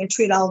that we're gonna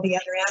treat all the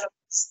other animals,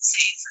 say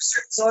for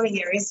certain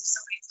zoning areas, if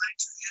somebody wanted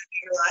to have a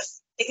bigger lot,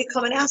 they could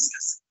come and ask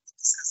us.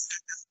 Discuss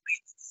it that way.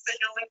 But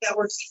knowing that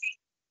we're keeping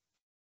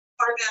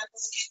farm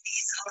animals and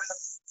bees out of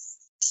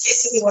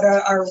basically what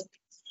are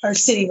our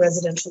city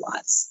residential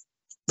lots.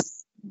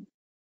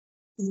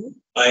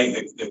 I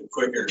think the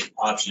quicker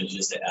option is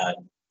just to add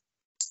a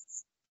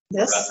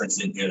This,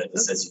 reference in here that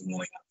just says you can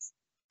only have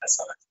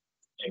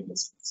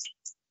SRJ.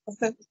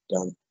 okay,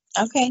 Done.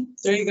 Okay,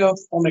 There you go.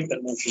 I'll make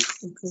that motion.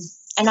 okay.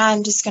 and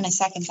I'm just gonna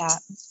second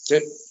that.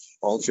 Okay,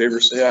 all in favor,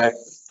 say aye.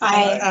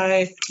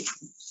 I,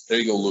 There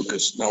you go,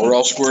 Lucas. Now we're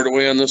all squared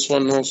away on this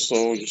one, though,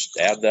 so just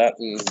add that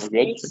and we're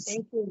good.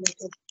 Thank you,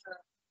 Lucas.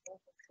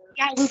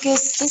 yeah,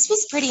 Lucas, this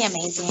was pretty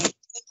amazing.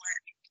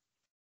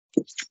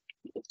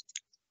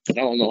 I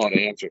don't know how to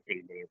answer if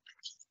anybody.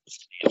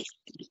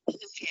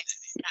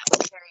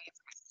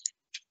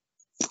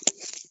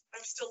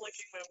 I'm still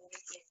looking my one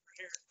thing for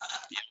here.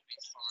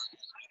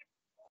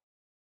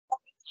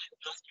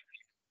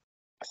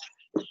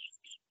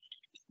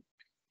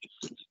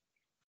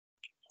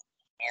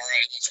 All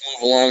right, let's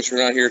move along, so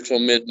we're not here till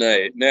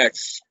midnight.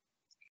 Next.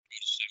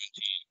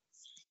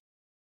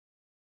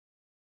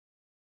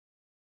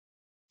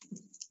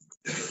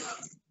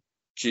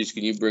 Geez,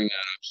 can you bring that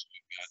up so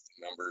we've got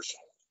the numbers?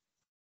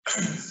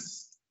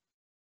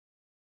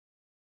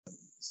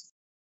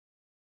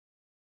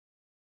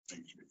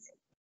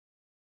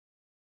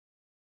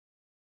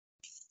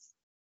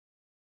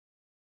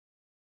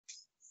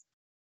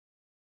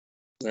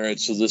 All right,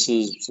 so this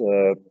is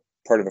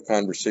part of a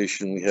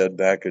conversation we had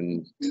back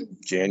in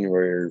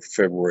January or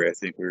February. I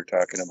think we were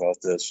talking about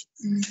this.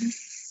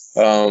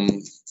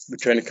 We're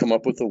trying to come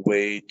up with a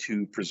way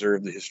to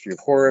preserve the history of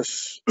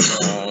Horace.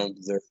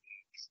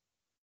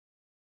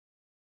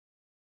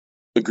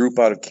 The group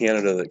out of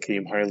Canada that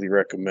came highly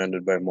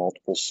recommended by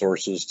multiple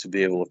sources to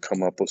be able to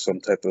come up with some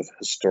type of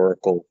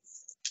historical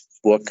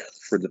book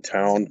for the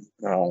town.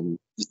 The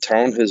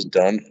town has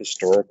done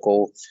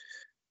historical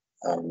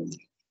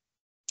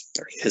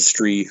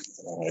history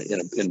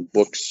in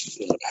books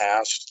in the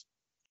past.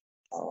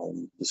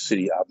 The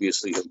city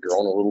obviously has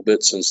grown a little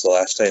bit since the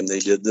last time they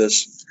did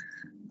this.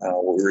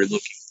 What we were looking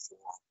for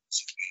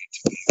is a way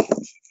to be able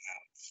to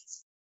have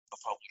a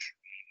publisher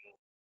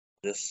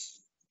this.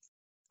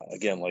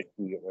 Again, like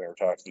we were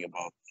talking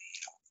about,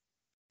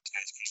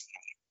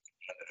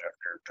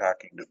 after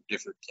talking to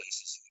different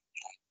places,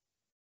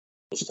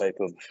 this type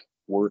of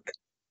work.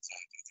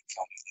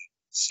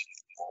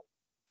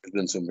 There's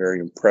been some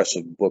very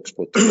impressive books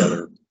put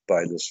together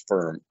by this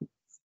firm.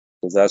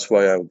 So that's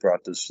why I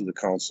brought this to the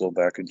council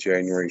back in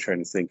January,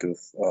 trying to think of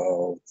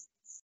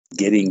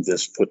getting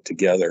this put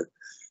together.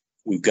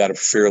 We've got a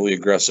fairly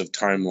aggressive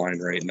timeline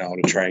right now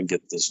to try and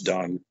get this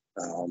done.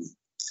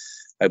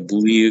 I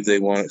believe they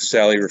want,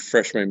 Sally,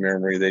 refresh my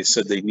memory, they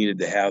said they needed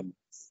to have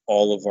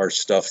all of our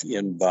stuff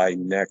in by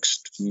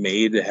next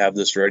May to have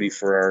this ready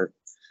for our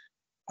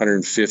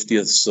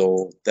 150th.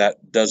 So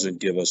that doesn't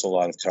give us a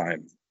lot of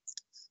time.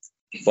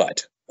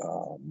 But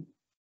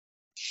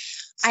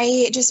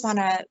I just want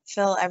to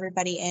fill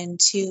everybody in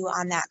too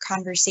on that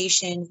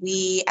conversation.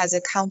 We, as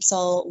a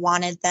council,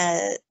 wanted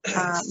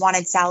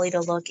Sally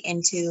to look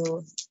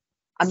into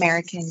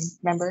American,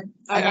 remember?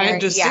 I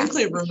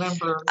distinctly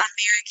remember.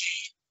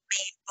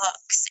 American-made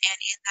books, and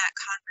in that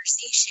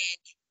conversation,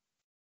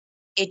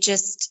 it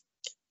just,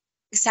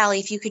 Sally,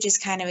 if you could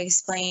just kind of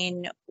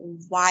explain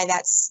why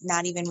that's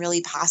not even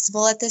really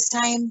possible at this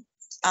time,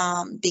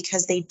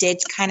 because they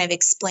did kind of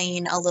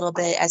explain a little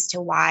bit as to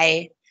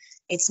why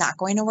it's not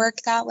going to work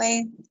that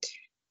way.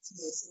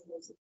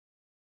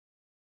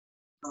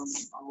 All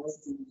of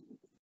the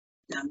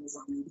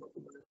Amazon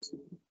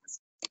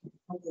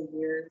over the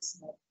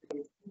years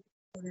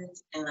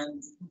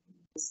and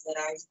that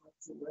I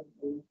talked to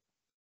them,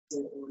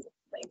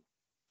 like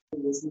it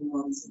was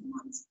months and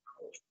months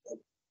out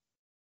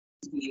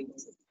to be able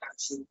to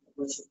actually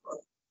publish a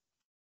book.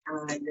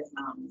 And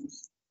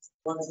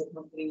one of the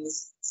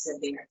companies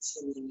said they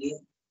actually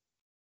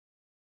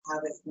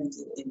have it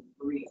printed in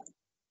Korea,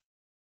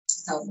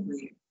 South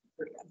Korea.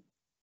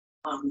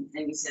 And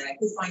he said I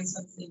could find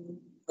something,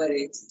 but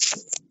it's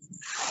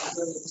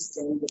really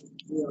interesting that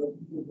you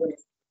wouldn't.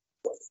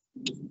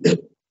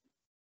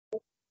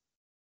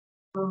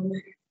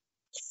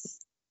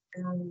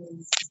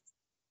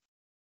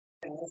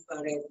 That's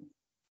about it.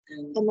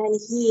 And then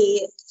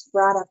he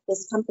brought up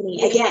this company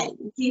again.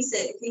 He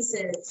said,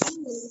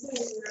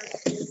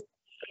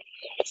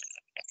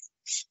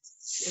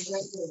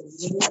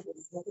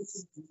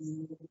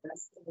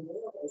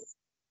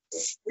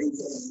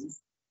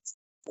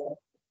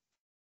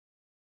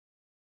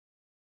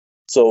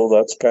 so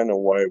that's kind of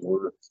why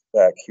we're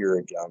back here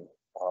again.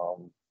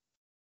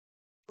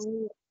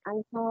 I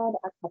had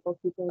a couple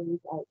people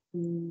reach out to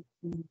me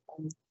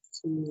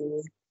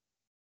to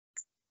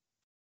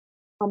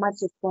how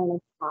much it's going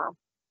to cost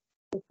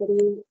the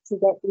city to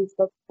get these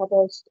books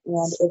published,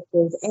 and if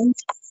there's any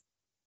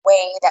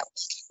way that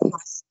we can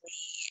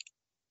possibly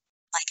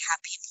like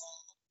have people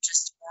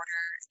just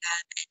order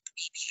them and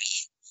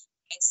prepay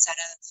instead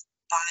of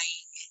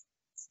buying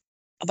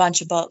a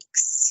bunch of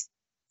books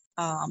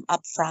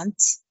up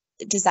front.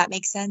 Does that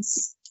make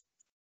sense?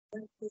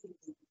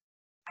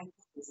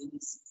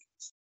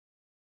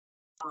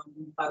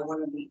 By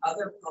one of the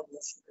other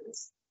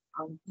publishers,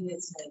 he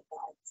had said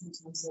that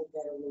sometimes they're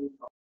better really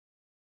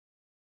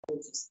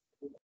just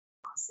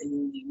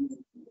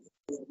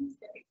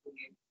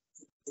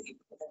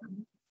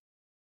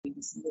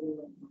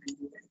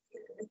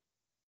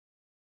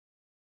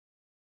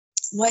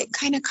What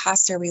kind of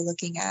costs are we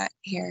looking at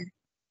here?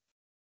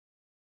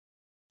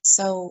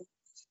 So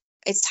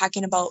it's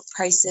talking about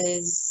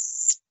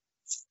prices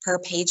per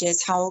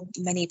pages. How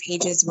many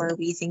pages were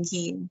we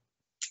thinking?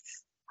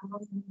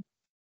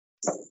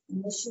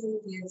 Initially,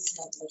 we had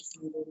said that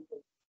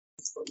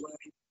but when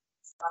I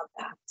got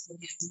back to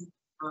him,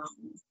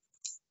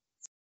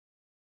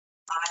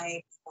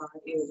 I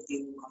thought it would be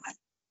a lot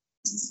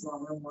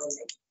smaller, more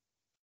like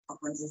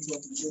 100 to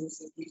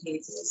 150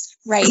 pages.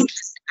 Right.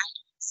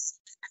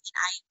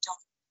 I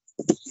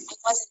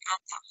wasn't at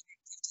that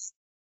 150.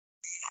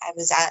 I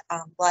was at,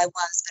 well, I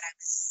was, but I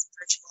was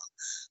virtual.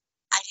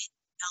 I didn't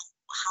know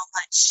how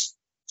much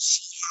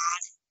she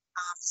had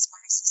as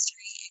far as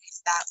history, and if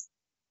that,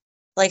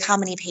 like, how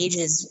many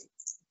pages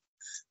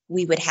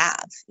we would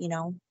have, you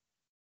know?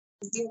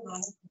 We did a lot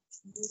of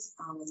pictures,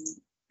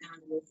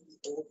 and with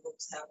the old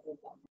books that were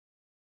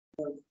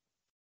done,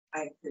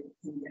 I could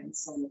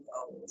condense some of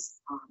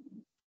those,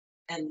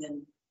 and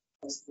then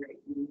was great.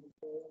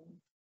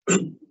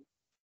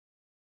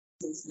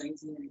 Since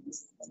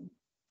 1997.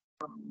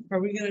 Are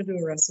we gonna do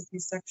a recipe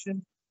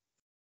section?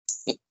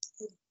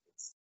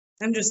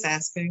 I'm just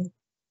asking.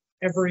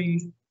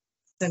 Every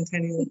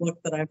centennial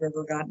book that I've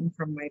ever gotten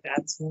from my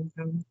dad's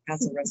hometown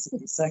has a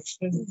recipe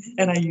section,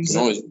 and I use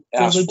it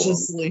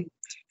religiously.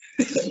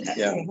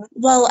 Yeah.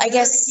 Well, I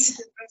guess.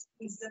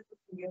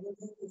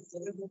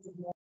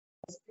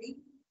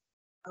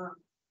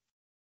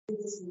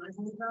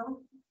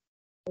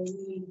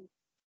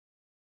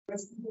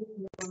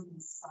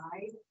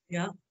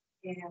 Yeah.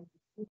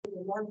 And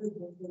the larger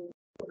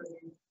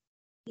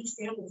each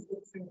family's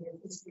different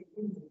history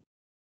in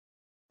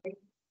there.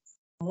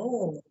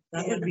 Oh,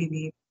 that would be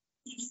neat.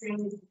 Each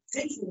family's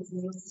picture is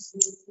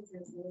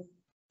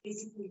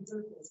basically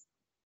circles.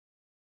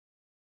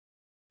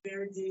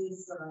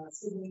 Marriages,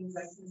 siblings,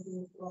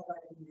 accidents, all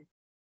that in there.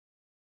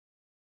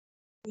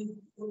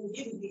 What we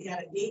did is we had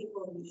a date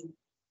where we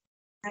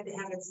had to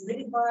have it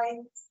submitted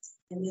by,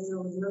 and then there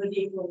was another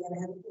date where we had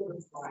to have it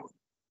ordered by.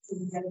 So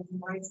we had to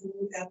combine some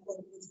of that, what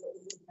was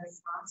in my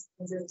spots,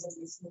 because there was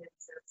a submitted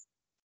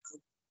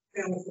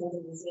family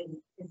folder was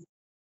in.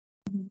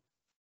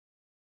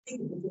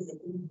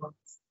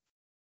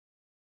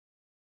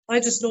 I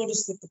just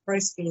noticed that the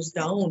price goes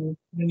down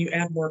when you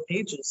add more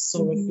pages.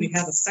 So if we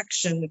had a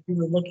section, if you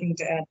were looking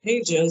to add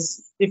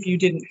pages, if you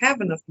didn't have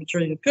enough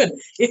material, you could.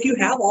 If you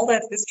have all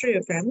that history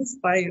of families,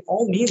 by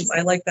all means,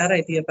 I like that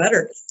idea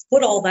better.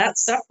 Put all that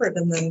separate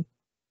and then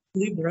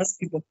leave the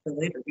rest of the book for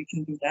later. We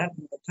can do that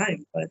another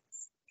time. But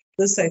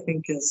this, I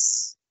think,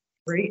 is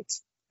great.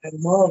 I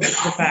love the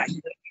fact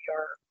that we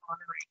are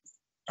honoring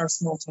our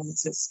small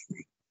town's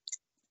history.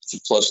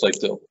 Plus, like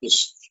the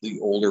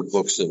older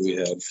books that we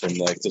had from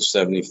like the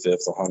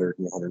 75th, 100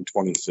 and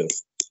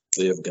 125th,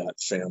 they have got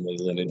family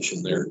lineage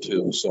in there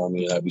too. So I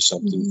mean, that'd be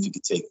something if you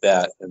could take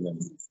that, and then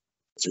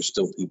if there's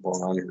still people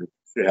around here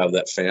who have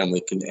that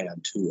family can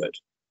add to it,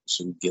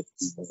 so we get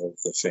more of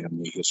the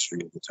family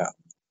history of the town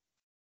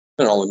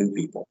and all the new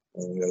people.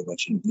 We got a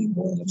bunch of new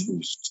people, and that's where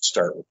we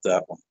start with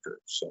that one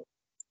first. So,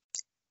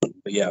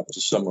 but yeah,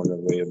 just somewhere in a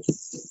way of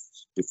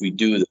if we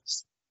do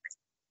this.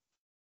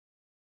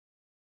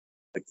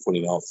 Like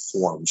putting out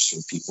forms for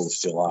people to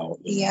fill out.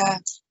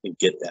 And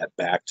get that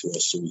back to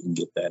us so we can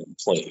get that in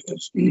play,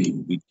 because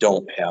we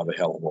don't have a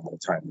hell of a lot of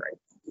time right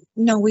now.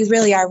 No, we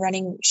really are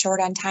running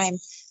short on time.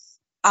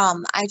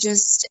 I'm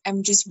just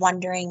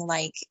wondering,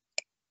 like,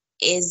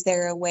 is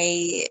there a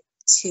way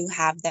to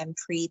have them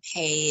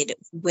prepaid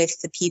with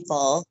the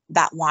people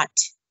that want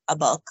a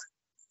book?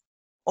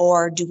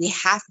 Or do we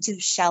have to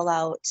shell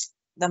out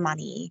the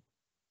money?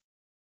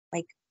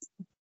 Like,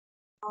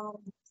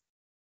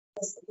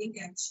 I think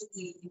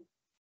actually,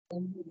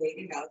 when we laid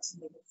it out to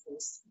me the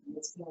first time,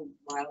 it's been a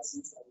while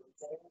since I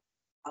looked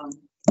at it.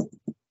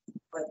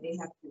 But they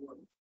have to work.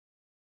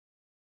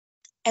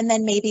 And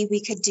then maybe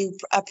we could do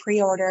a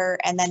pre-order,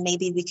 and then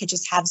maybe we could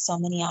just have so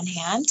many on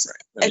hand.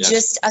 Right. I mean,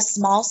 just a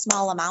small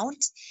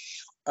amount.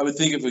 I would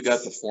think if we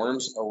got the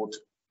forms out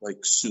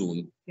like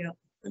soon. Yeah.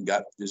 And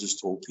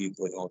just told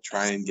people, like, I'll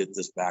try and get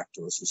this back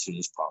to us as soon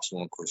as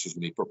possible. And of course, there's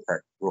gonna be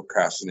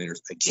procrastinators.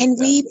 Can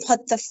we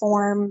put the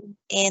form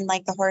in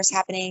like the Horace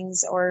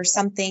Happenings or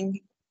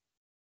something?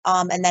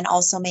 And then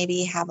also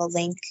maybe have a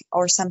link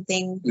or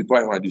something. We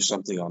probably want to do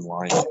something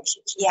online. So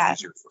yeah,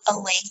 a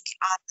link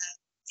on the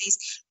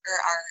or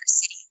our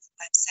city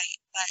website,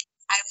 but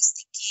I was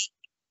thinking,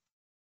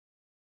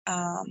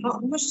 How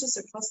much does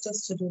it cost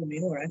us to do a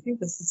mailer? I think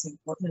this is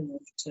important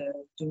enough to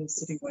do a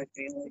citywide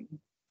mailing.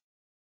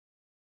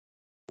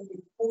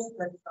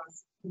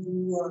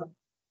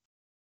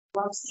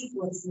 Walk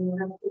sequence, and you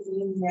have to put the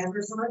name and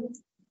address on it.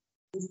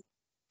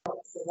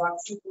 The walk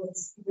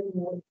sequence, even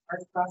though our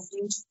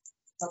costing.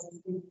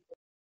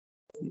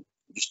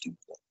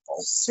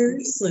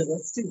 Seriously,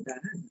 let's do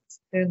that.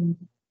 And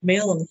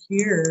mail them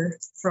here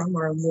from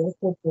our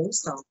local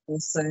post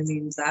office. I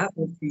mean, that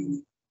would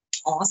be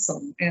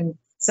awesome. And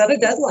set a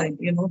deadline,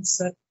 you know,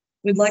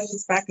 we'd like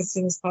this back as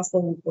soon as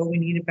possible, but we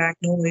need it back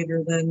no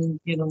later than,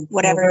 you know,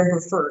 Whatever.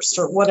 November 1st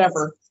or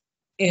whatever.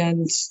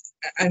 And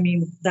I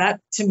mean, that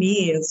to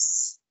me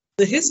is,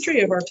 the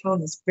history of our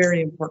town is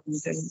very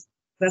important. And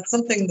that's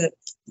something that,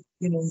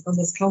 you know, on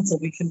this council,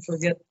 we can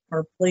forget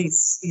our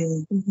place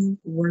in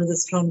where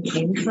this town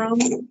came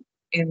from.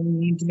 And we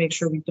need to make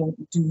sure we don't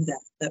do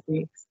that, that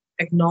we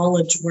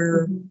acknowledge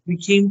where we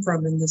came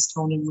from in this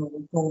town and where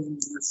we're going in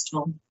this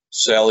town.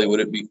 Sally, would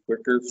it be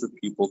quicker for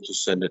people to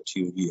send it to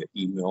you via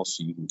email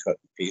so you can cut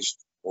and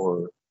paste?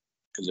 Or,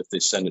 because if they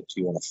send it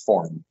to you on a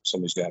form,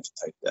 somebody's gonna have to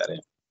type that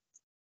in.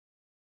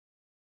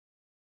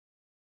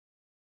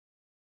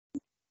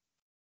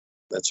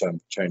 That's why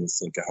I'm trying to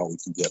think of how we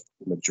can get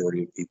the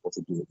majority of people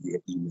to do it via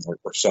email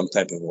or some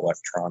type of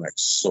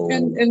electronics. So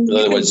And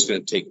otherwise it's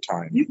gonna take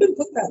time. You can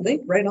put that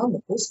link right on the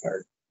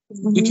postcard.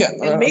 You can.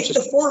 And make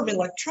the form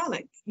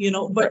electronic, you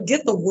know, but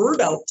get the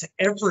word out to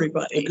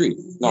everybody. Agreed.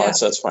 No, Yeah.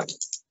 that's fine.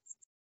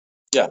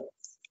 Yeah.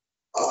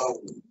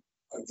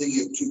 I'm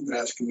thinking of two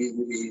past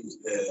communities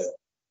that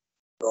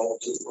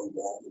relative or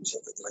involved in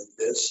something like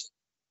this.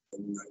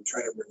 And I'm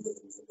trying to remember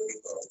the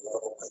name of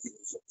one. I think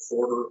it was a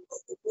quarter of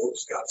the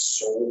books got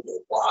sold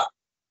a lot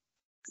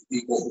to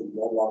people who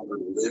no longer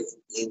live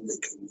in the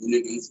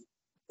community,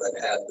 but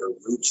had their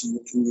roots in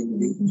the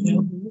community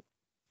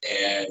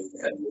and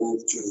had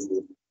moved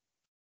to,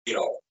 you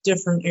know,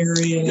 Different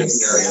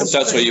areas. But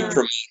that's why you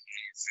promote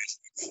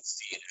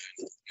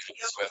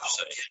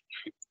website.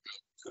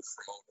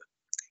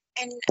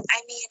 And I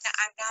mean,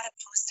 I'm not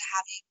opposed to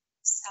having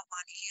some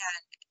on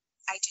hand.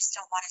 I just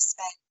don't want to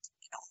spend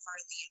an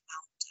overly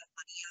amount of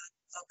money on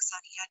folks on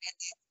hand, and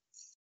then,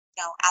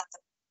 you know, at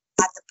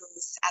the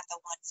booth at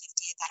the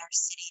 150th at our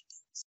city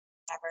booth,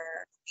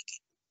 whatever, we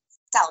can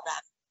sell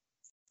them.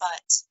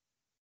 But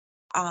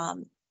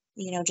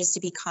you know, just to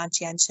be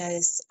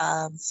conscientious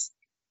of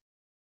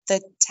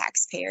the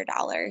taxpayer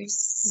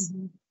dollars.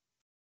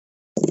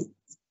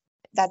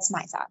 That's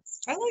my thoughts.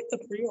 I like the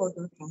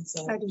pre-order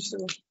concept. I do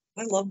too.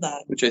 I love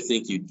that. Which I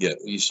think you'd get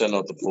when you send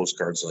out the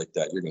postcards like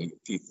that. You're gonna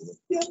get people.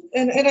 Yeah,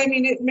 and I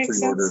mean, it makes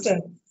Pre-order.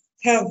 sense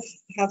to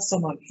have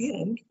some on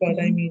hand, but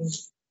I mean,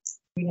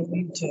 we don't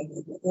need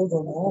to order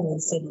them all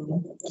and sit on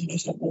them. You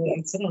just have to let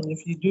it sit on them.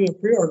 If you do a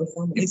pre-order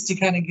form, at least you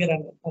kind of get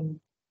a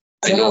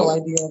general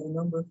idea of the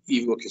number.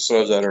 Even because I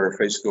was at our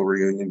high school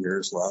reunion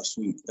here last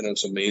week, and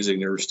it's amazing.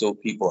 There were still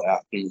people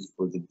asking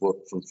for the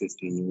book from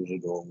 15 years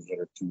ago,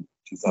 or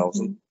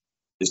 2000.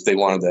 If they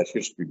wanted that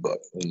history book,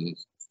 and you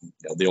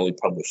know, they only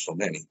published so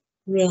many.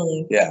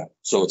 Really? Yeah.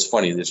 So it's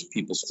funny. There's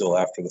people still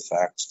after the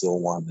fact still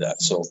want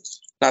that. So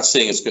not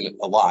saying it's gonna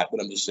a lot, but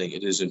I'm just saying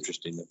it is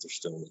interesting that there's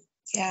still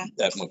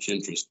that much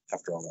interest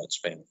after all that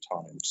span of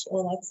time. So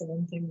well, that's the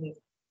one thing that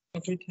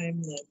every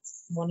time that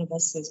one of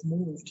us has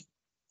moved,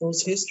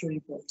 those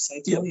history books,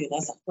 I tell you,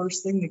 that's the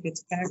first thing that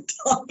gets packed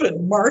up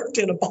and marked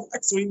in a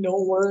box. We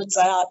know where it's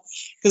at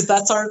because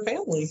that's our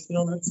family. You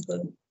know, that's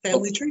the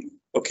family tree.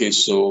 Okay,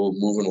 so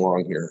moving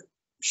along here,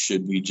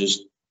 should we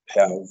just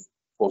have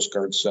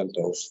postcards sent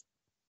out?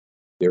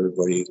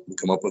 Everybody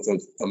come up with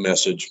a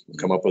message,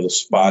 come up with a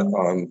spot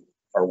on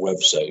our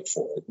website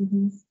for it.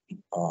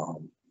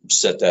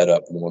 Set that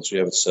up, and once we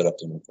have it set up,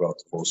 then we'll put out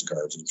the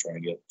postcards and try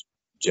and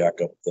jack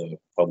up the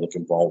public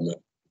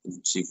involvement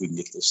and see if we can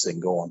get this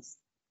thing going.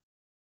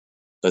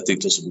 I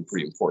think this will be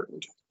pretty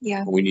important.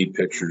 Yeah. We need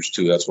pictures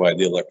too. That's why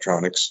the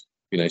electronics,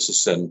 be nice to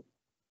send,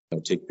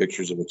 take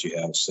pictures of what you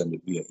have, send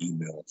it via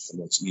email,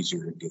 and it's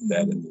easier to get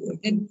that in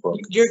the book.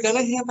 You're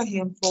gonna have a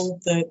handful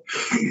that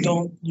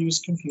don't use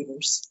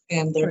computers,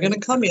 and they're gonna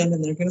come in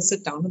and they're gonna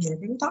sit down and they're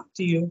gonna talk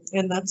to you,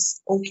 and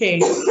that's okay.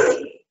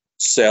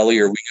 Sally,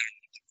 are we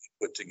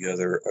gonna put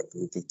together a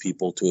group of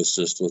people to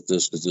assist with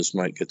this? Because this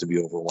might get to be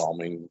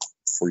overwhelming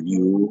for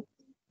you.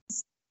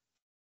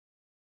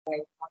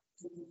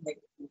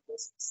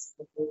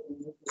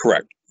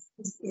 Correct.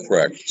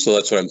 So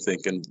that's what I'm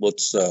thinking.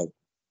 Let's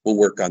we'll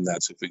work on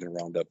that, see if we can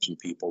round up some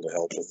people to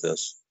help with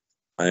this.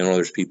 I know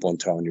there's people in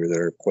town here that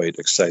are quite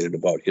excited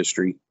about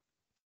history.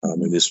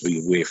 And this would be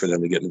a way for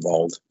them to get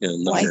involved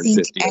in the 150th. I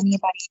think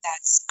anybody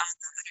that's on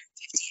the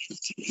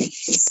 150th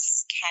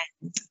committees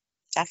can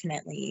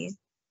definitely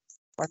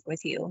work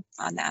with you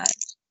on that.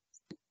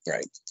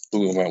 Right.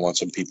 We might want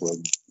some people,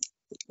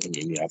 I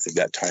mean, yeah, if they've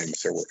got time,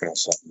 if they're working on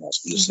something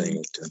else. I'm just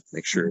saying to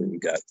make sure we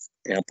got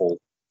ample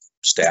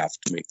staff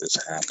to make this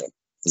happen.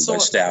 And by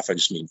staff, I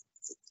just mean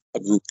a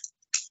group.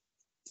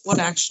 What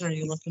action are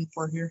you looking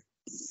for here?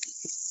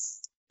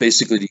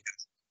 basically, do you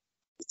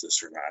with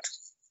this or not?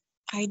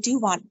 I do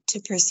want to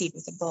proceed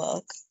with the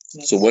book.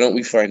 So why don't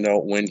we find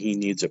out when he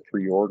needs a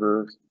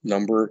pre-order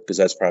number, because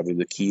that's probably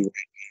the key.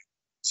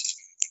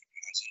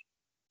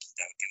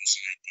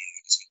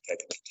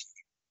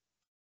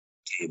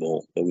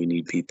 Table, but we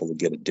need people to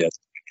get a debt.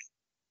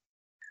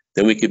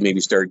 Then we could maybe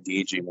start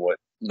gauging what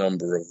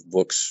number of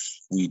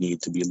books we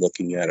need to be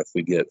looking at. If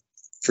we get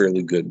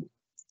fairly good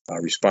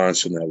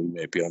response from that, we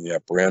might be on the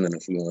upper end, and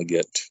if we only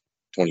get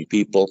 20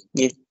 people,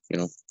 yeah, you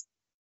know.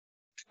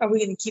 Are we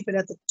gonna keep it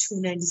at the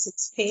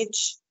 296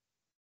 page?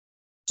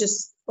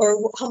 Just,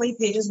 or how many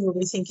pages were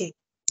we thinking?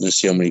 Let's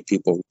see how many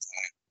people.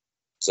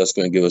 So that's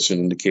going to give us an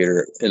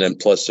indicator, and then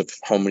plus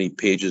how many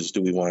pages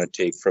do we want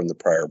to take from the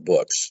prior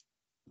books?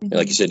 And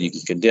like you said, you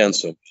can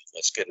condense them.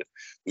 Let's get it.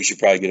 We should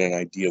probably get an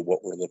idea of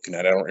what we're looking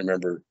at. I don't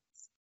remember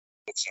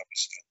books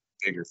obviously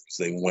bigger as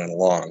they went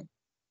along.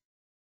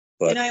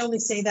 But And I only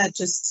say that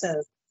just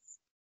to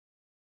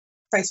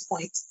price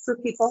points for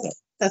people.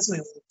 That's my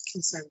only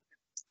concern.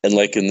 and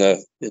like in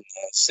the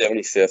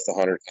 75th, 100th,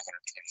 125th,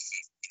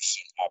 there's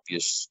some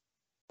obvious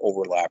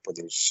overlap or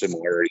there's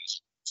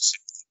similarities,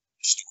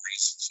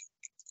 stories.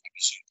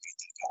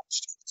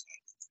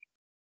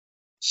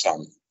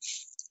 Some.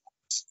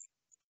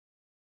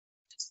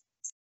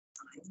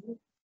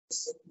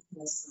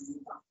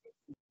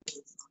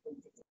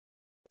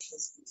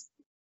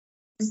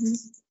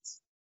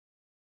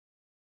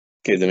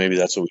 Okay, then maybe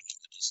that's what we need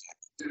to decide.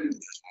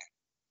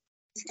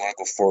 If you want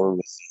to go forward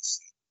with this,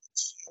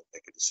 let's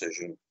make a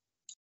decision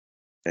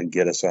and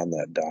get us on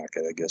that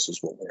docket, I guess is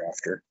what we're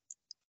after.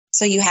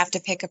 So you have to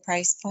pick a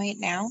price point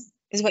now,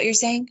 is what you're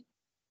saying?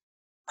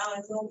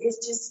 Well,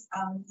 it's just,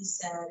 he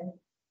said,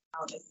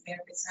 if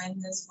America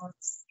signed this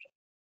once.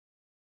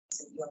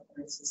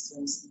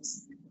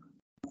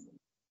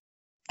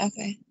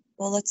 Okay,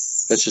 well,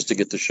 let's. That's just to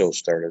get the show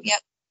started.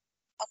 Yep.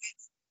 Okay.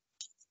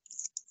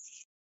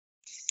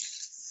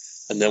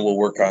 And then we'll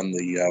work on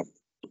the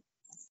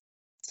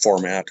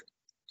format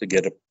to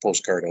get a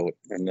postcard out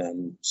and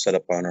then set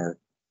up on our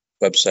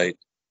website.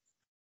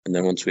 And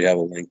then once we have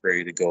a link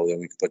ready to go, then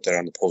we can put that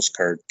on the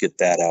postcard, get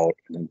that out,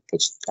 and then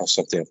put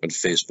something up on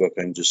Facebook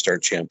and just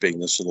start championing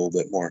this a little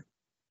bit more.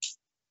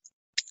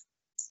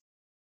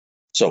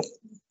 So,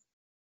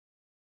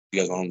 you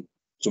guys want?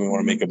 So we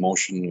want to make a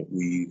motion that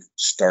we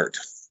start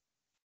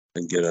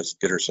and get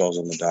ourselves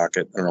on the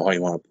docket. I don't know how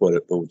you want to put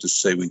it, but we'll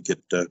just say we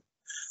get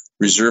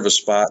reserve a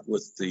spot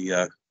with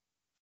the.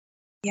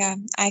 Yeah,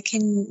 I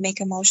can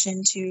make a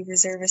motion to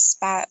reserve a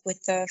spot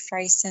with the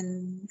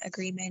Friesen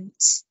agreement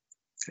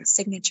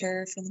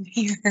signature from the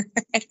mayor.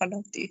 I don't know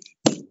what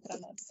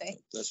to say.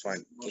 That's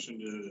fine. Motion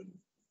to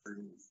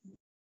approve.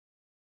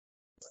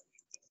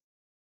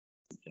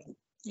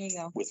 There you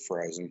go. With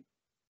Verizon.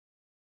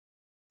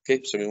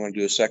 Okay, so we want to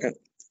do a second?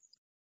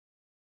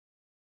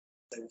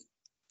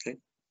 Okay.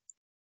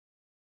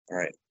 All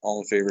right, all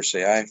in favor,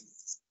 say aye.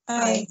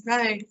 Aye.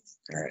 Aye.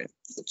 All right,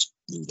 let's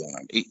move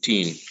on.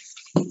 18.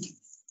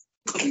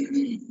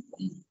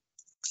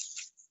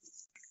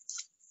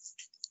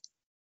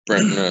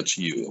 Brent, that's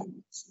you.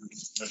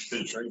 That's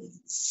good trading.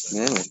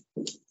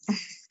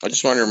 I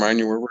just want to remind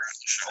you where we're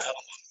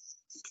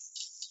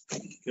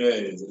at.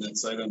 Okay, the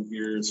next item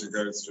here is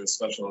regards to a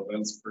special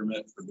events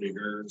permit for Big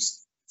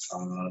Herbs.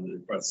 The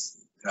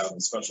request to have a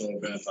special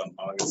event on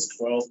August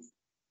 12th,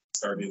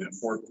 starting at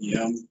 4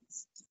 p.m.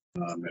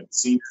 At the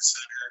Senior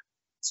Center.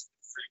 It's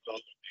free bill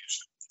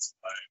donations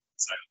by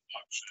silent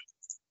auction.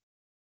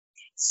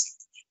 It's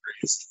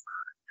raised for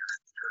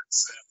Eric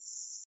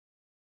Sims.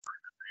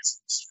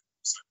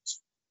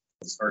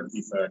 His heart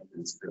defect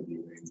is currently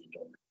arranged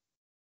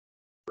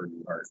for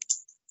new heart.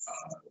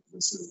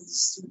 This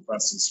is, the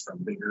request is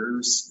from Big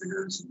Herbs. Big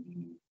Herbs would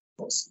be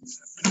close to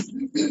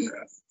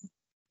that.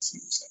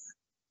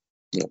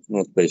 Yeah,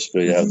 well,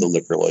 basically, you have the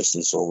liquor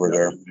license over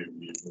there.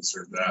 They will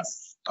serve that.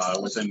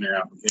 Within their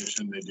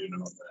application, they do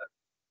note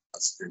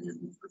that security would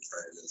be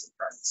portrayed as a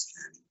private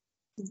security.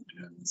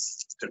 And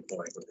it's typical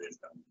like what they've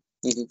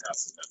done.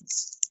 Past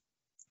events.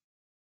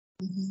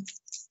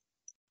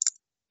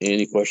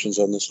 Any questions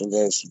on this one,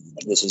 guys?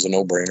 This is a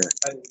no-brainer.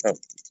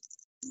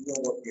 You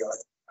know what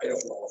I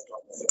don't know off the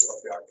top of my head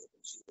what the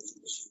occupancy is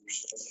in the senior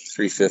center.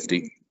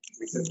 350.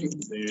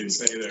 350. They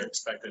say their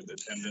expected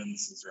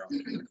attendance is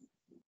around.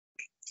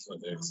 What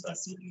they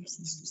expect. Do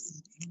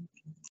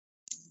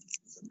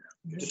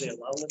they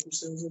allow liquor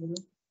sales over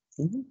there?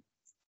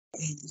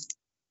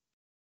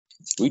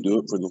 We do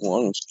it for the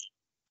ones.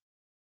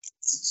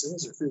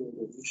 Sales are free.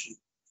 We should.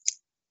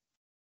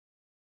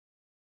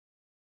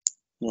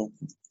 No,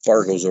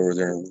 bar goes over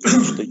there and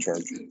they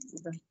charge you.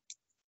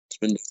 It's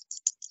been.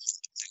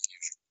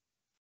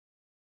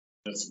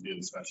 This would be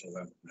the special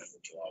event permit,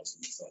 which allows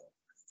them to sell.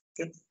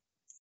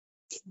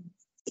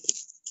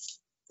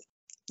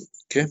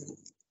 Okay.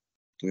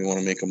 Do we want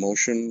to make a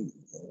motion?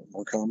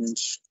 More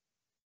comments?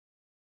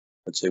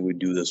 I'd say we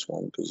do this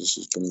one because this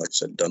has been, like I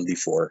said, done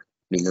before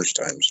numerous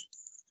times.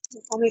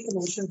 I'll make a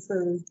motion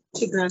to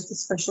grant the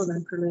special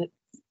event permit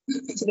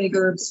to Big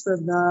Herbs for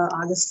the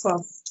August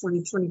 12th,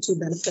 2022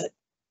 benefit,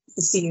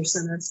 the senior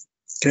center.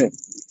 Okay,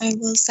 I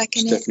will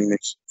second it. Stephanie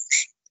makes,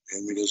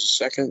 Amy does a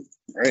second.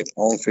 All right,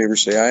 all in favor,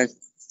 say aye.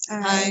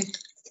 Aye.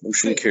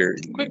 Motion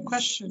carried. Quick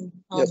question,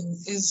 Yep.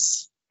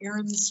 is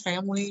Aaron's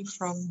family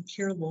from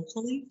here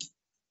locally?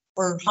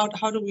 Or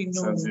how do we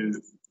know?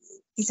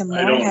 He's a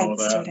I don't know Moorhead that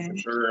for student.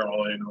 sure.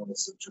 All I know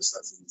is it just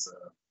says he's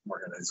a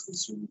Moorhead High School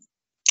student.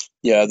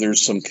 Yeah,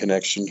 there's some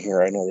connection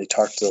here. I know they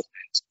talked to,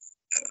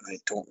 I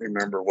don't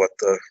remember what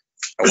the.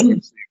 I want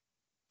to say-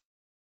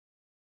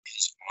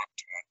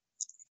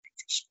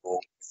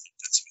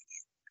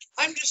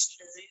 I'm just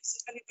curious,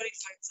 if anybody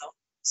finds out,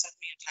 send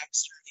me a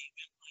text or an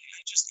email.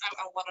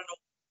 I want to know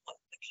what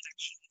the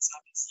connection is,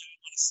 obviously, I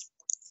want to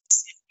support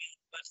this inmate,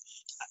 but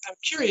I'm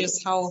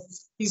curious how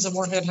he's a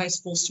Moorhead High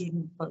School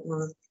student, but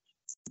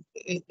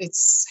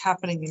it's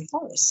happening in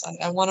Horace.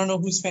 I want to know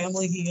whose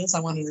family he is. I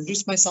want to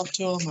introduce myself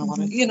to him. I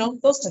want to,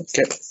 those types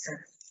of things.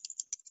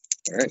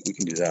 All right, we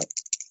can do that.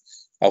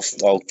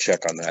 I'll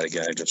check on that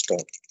again. I just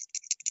don't.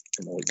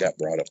 I know it got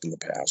brought up in the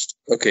past.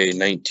 Okay,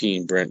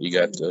 19, Brent, you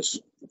got this.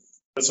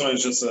 This one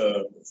is just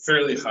a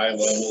fairly high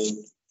level,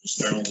 just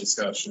general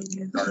discussion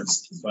in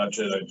regards to the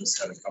budget. I just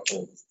had a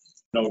couple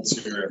notes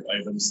here,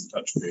 items to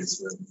touch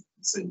base with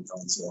the city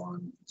council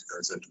on in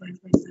regards to the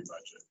 2023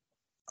 budget.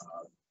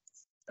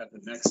 At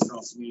the next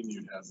council meeting,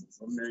 you'd have the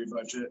preliminary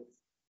budget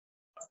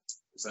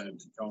presented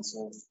to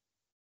council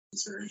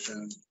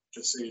consideration.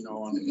 Just so you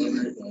know, on the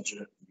preliminary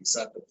budget, we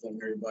set the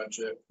preliminary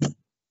budget.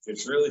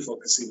 It's really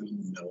focusing on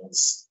the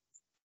mills.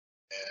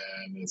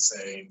 And it's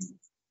saying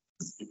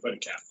you put a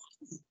cap on.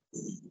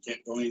 You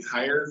can't go any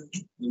higher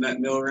than that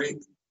mill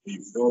rate, you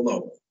can go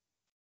lower.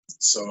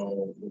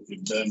 So we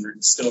could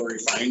then still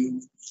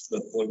refine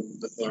the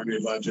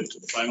preliminary budget to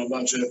the final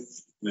budget, and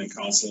then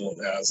council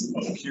has a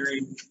public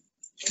hearing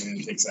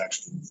and takes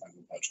action on the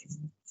final budget.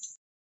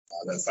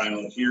 That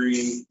final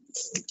hearing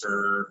will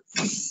occur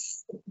in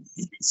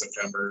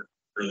September,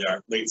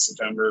 late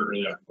September,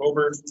 early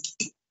October.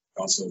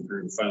 Council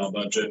approve the final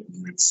budget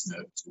and we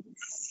submit to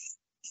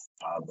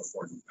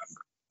before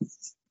November.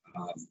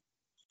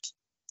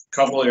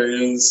 Couple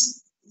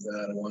areas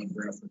that I want to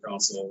bring up for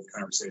council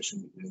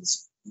conversation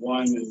is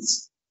one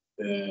is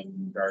in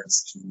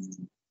regards to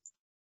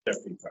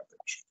deputy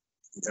coverage.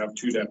 We have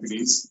 2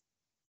 deputies.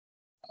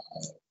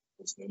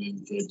 It's been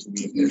indicated to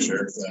me from the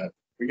sheriff that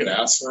we could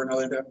ask for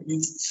another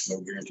deputy. No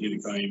guarantee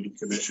the county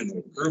commission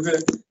would approve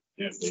it. And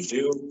if they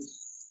do,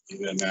 it's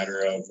a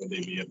matter of would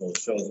they be able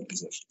to fill the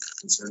position.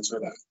 Concerns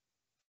for that.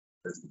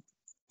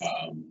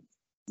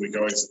 We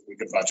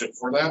could budget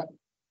for that.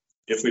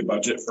 If we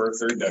budget for a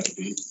 3rd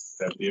deputy,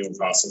 that would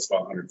cost us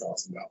about $100,000.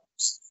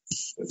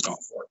 If not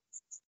for it.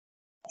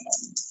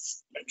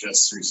 I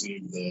just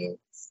received the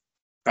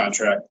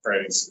contract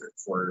price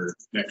for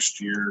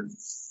next year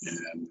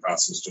and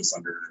cost us just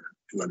under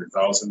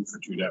 200,000 for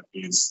 2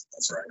 deputies.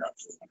 That's where I got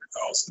to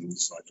 100,000.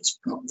 So I just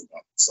rounded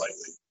up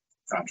slightly.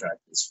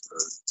 Contract is for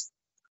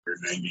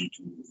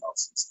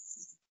 92,000.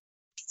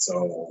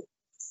 So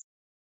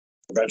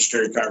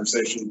budgetary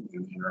conversation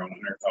and around $100,000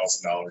 if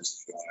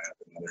you want to have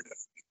another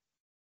deputy.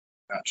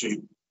 Not cheap.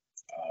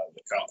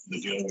 The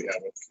deal we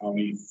have with the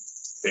county,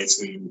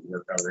 basically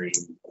we're covering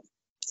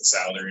the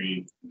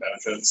salary and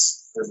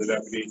benefits for the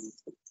deputy.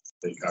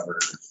 They cover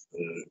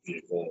the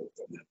vehicle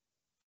and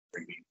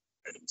bringing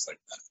items like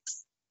that.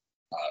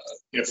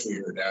 If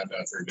we were to add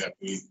that 3rd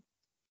deputy,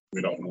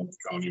 we don't know if the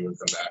county would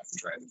come back and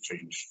try to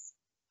change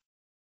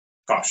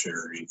cost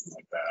share or anything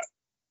like that.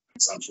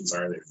 Assumptions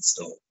are they would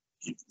still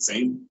keep the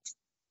same,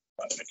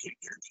 but I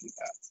can't guarantee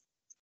that.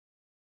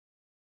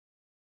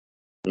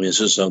 I mean,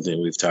 this is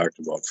something we've talked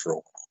about for a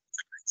while.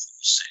 The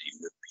city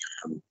with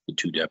beyond the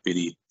 2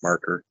 deputy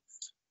marker.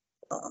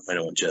 I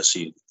know when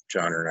Jesse,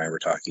 John, and I were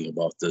talking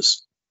about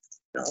this,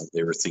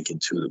 they were thinking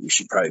too that we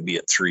should probably be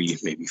at 3,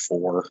 maybe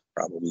 4,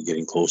 probably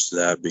getting close to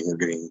that. Being we're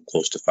getting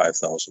close to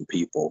 5,000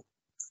 people.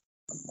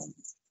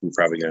 We're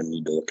probably going to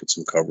need to look at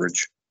some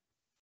coverage.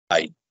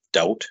 I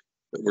doubt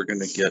that we're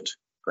going to get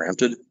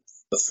granted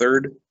a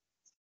 3rd,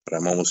 but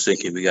I'm almost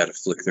thinking we got to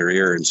flick their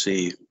ear and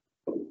see.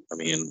 I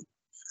mean,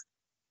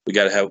 we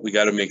got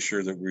to make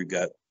sure that we've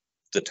got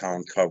the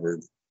town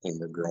covered when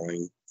we're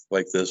growing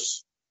like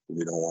this.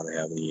 We don't want to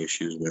have any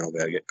issues. We don't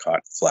got to get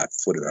caught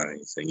flat-footed on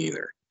anything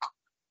either.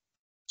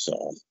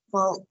 So.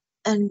 Well,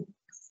 and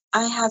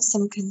I have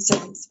some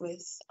concerns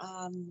with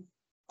the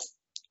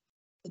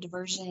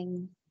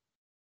diversion.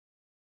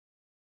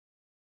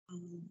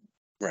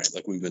 Right,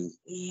 like we've been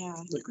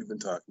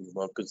talking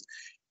about, because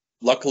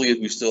luckily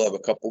we still have a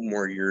couple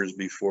more years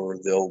before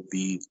they'll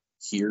be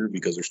here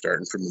because they're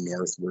starting from the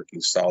north,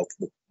 working south.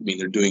 I mean,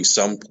 they're doing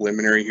some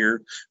preliminary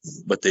here,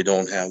 but they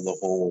don't have the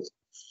whole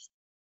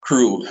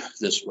crew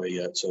this way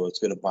yet. So it's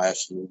going to buy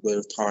us a little bit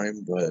of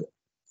time, but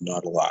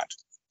not a lot.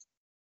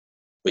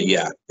 But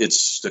yeah,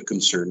 it's the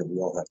concern that we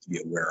all have to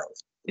be aware of.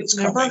 It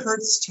never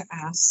hurts to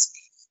ask.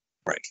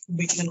 Right.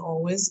 We can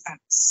always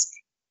ask.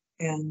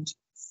 And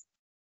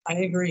I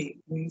agree.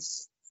 We've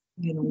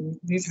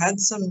had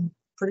some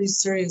pretty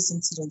serious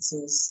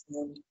incidences,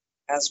 and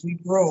as we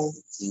grow,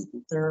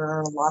 there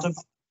are a lot of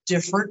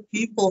different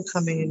people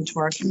coming into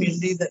our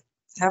community that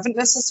haven't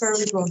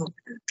necessarily grown up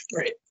here.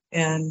 Right.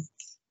 And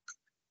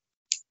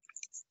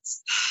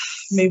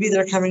maybe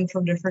they're coming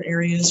from different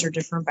areas or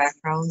different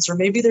backgrounds, or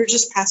maybe they're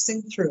just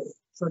passing through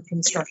for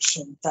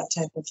construction, that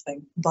type of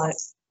thing. But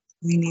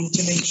we need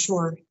to make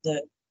sure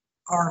that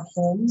our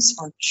homes,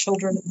 our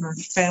children, and our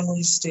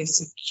families stay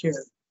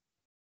secure.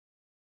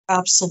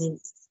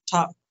 Absolute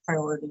top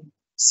priority,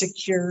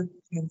 secure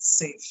and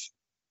safe.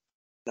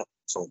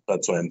 So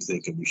that's why I'm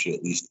thinking we should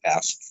at least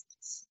ask.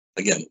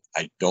 Again,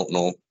 I don't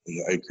know.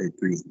 I agree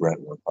with Brent.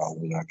 We're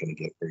probably not going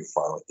to get very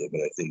far with it,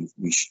 but I think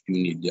we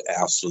need to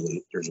ask so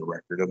that there's a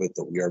record of it,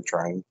 that we are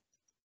trying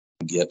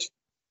to get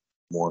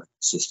more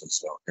assistance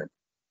down here.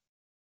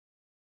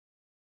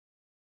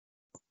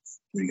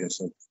 What do you guys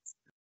think?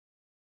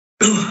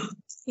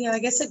 Yeah, I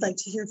guess I'd like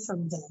to hear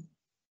from the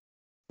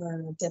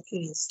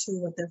deputies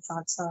too, what their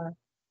thoughts are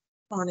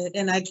on it.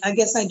 And I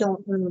guess I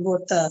don't remember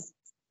what the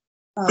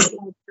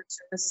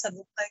service said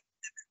looked like.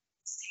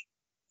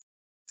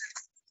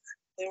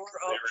 They were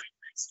up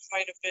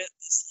quite a bit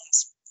this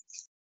last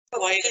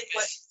month. Quite a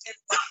bit.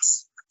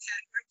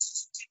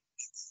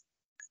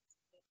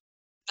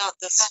 Not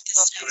this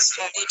next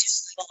one, they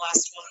just the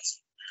last one.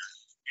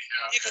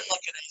 You can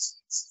look at it.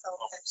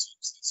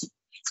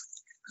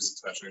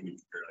 Especially when you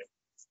compare like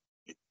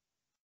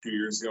 2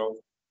 years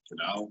ago to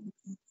now.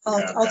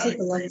 I'll take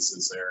a look.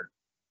 Increases there.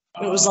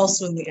 It was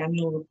also in the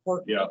annual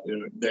report. Yeah,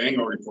 the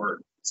annual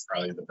report is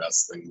probably the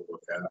best thing to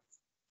look at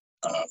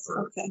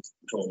for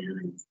total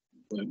year.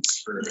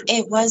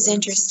 It was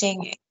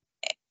interesting.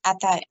 At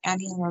that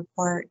annual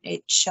report,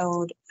 it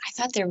showed, I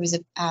thought there was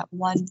at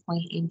one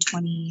point in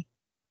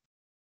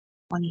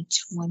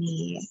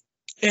 2020.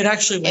 It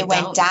actually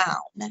went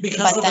down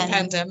because of the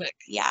pandemic.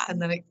 Yeah.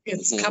 And then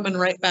it's coming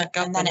right back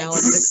up, and then now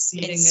it's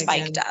exceeding it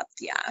spiked again. up.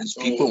 Yeah.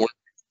 So, People were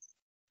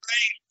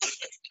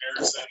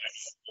comparison,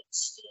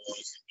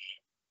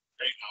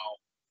 right now,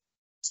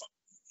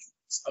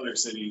 some other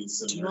cities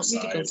similar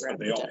size, but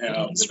they don't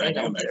have the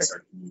dynamics our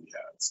community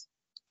has.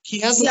 He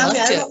hasn't Yeah, I,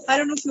 left mean, yet. I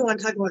don't know if we want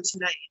to talk about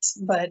tonight,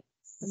 but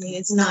I mean,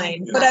 it's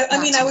 9. But I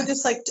mean, I would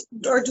just like to,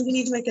 or do we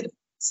need to make it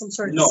some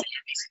sort of? No.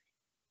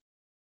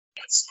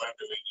 That's not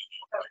doing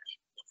very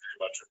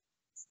much.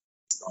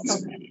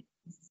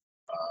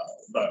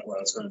 But what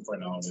I was going to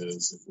point out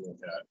is if we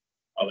look at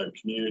other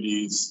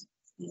communities,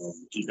 you know,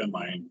 keep in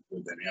mind the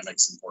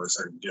dynamics in Horace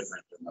are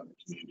different than other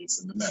communities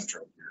in the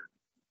metro here.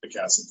 The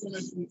Castleton,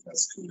 I believe,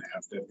 has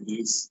 2.5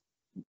 deputies,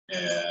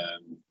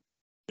 and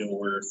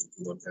Dilworth, if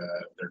you look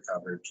at their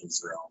coverage,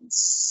 is around,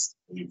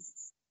 I believe,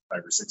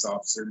 5 or 6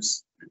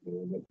 officers, maybe a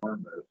little bit more,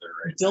 but they're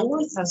right.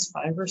 Dilworth has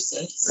 5 or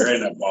 6. They're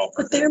in that ballpark.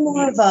 But they're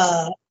more of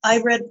a. I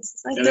read.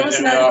 There was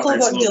an article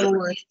about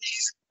Dilworth.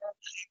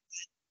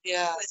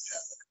 Yeah.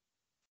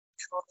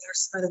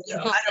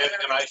 Yeah,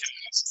 and I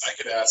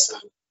could ask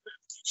them.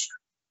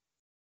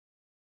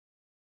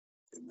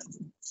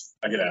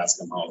 I could ask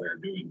them how they're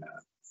doing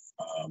that.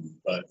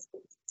 But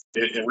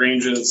it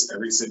ranges,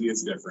 every city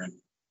is different.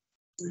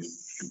 We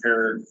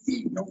compare,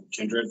 you know,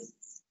 Kindred, I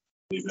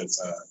believe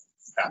it's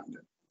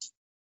patented.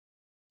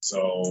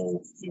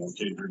 So, you know,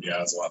 Kindred,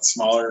 yeah, is a lot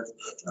smaller,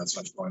 not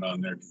so much going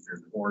on there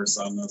compared to Horace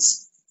on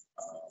this.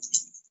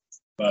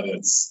 But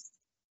it's,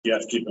 you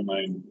have to keep in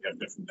mind, we have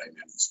different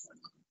dynamics going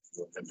on.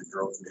 Look at the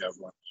growth we have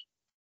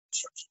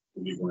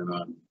going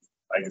on.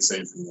 I can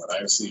say from what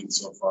I've seen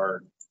so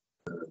far,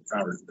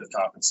 the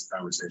topics of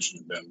conversation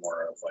have been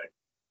more of like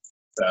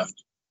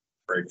theft,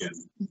 break-in.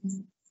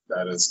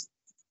 That has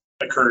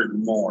occurred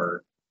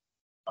more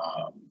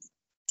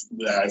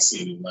that I've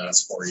seen in the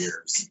last 4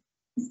 years.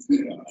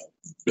 We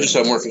just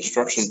have more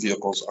construction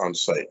vehicles on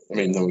site. I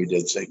mean, then we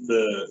did say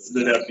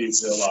the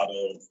deputies did a lot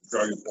of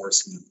drug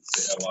enforcement.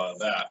 They had a lot of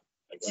that.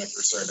 Like when I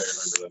first started, I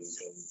remember them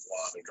doing a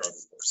lot of drug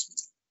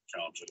enforcement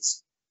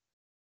challenges.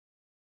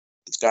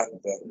 It's gotten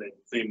better. They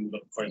cleaned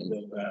up quite a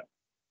bit of that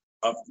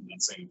up. I'm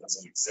not saying it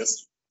doesn't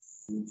exist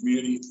in the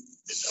community.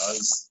 It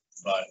does,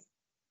 but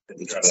it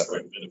addressed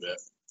quite a bit of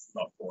it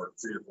about 3 or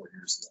 4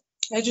 years ago.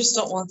 I just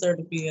don't want there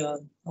to be a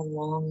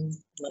long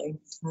lag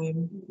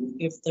time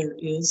if there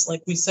is.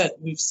 Like we said,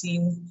 we've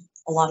seen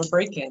a lot of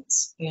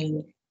break-ins,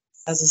 and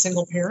as a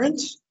single parent,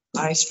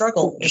 I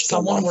struggle. If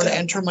someone were to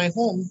enter my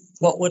home,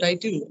 what would I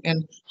do?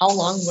 And how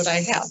long would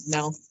I have?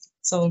 Now,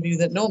 some of you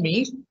that know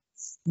me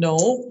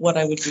know what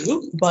I would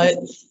do, but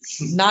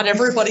not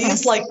everybody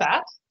is like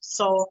that.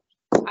 So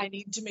I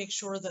need to make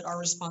sure that our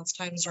response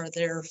times are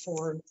there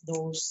for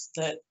those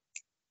that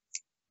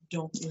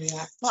don't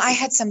react. Well, I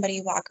had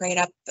somebody walk right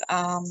up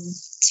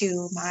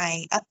to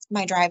my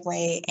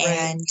driveway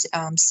and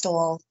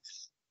stole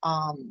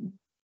a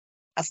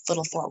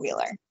little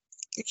 4-wheeler.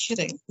 You're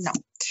kidding. No.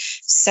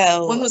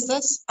 So when was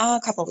this?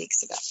 A couple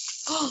weeks ago.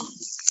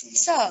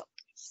 So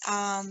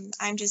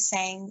I'm just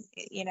saying,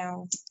 you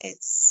know,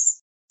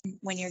 it's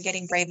when you're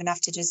getting brave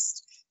enough to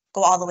just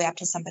go all the way up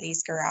to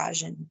somebody's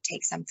garage and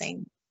take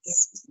something,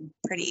 it's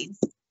pretty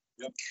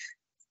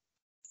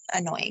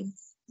annoying.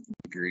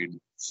 Agreed.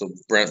 So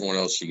Brent, what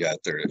else you got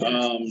there? A couple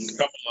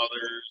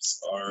others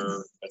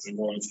are, as I'm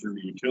going through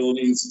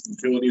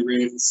utility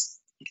rates.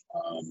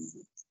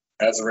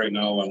 As of right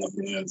now, I'm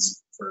looking at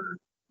for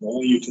the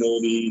only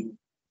utility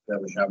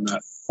that we have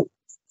not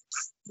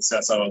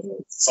discussed out of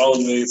the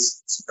solid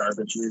waste,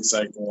 garbage,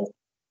 recycle,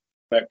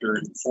 vector,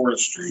 and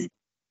forestry.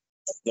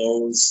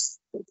 Those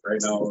right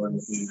now we're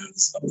looking at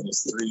of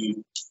those 3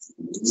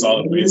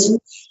 solid waste.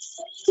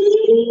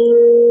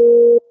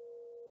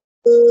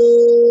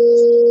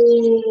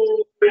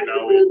 Right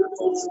now we have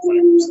proposed a 5%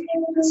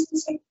 increase in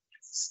solid waste.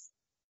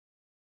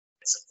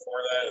 For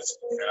that is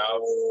we have a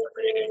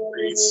rate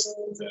increase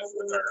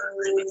with our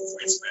agreement with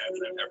waste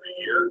management every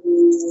year.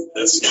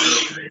 This year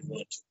we're able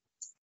to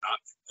not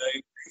do the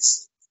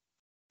increase.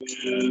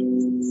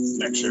 And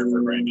next year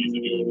we're going to need to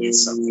do at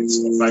least something.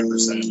 So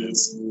 5%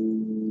 is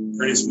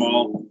pretty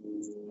small,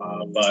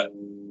 but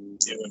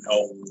it would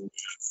help with our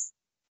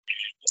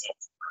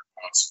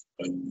costs.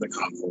 But the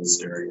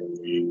compost area,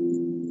 we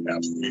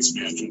have waste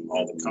management,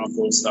 all the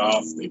compost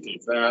off, they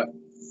take that.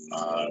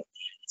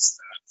 Use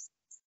that.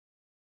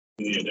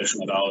 The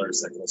additional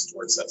dollars that goes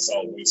towards that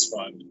solid waste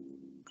fund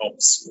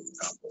helps with the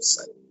compost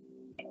site.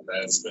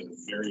 That has been a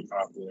very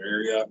popular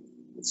area.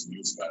 It's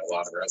used by a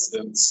lot of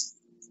residents.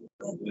 Take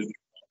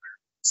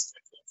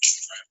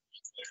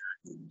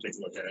a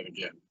look at it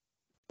again.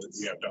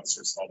 We have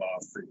dumpsters hauled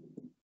off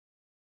frequently.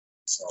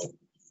 So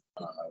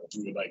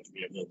we would like to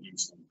be able to do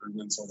some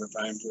improvements over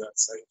time to that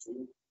site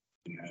too.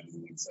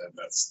 And like I said,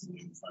 that's the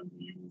main fund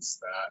we use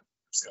that.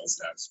 Sales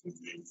tax with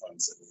the main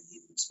funds that we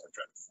use for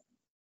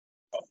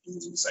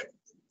site.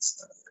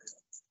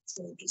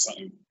 So just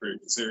something for your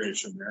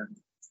consideration there.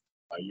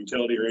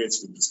 Utility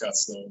rates, we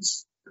discussed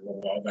those a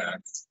little while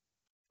back.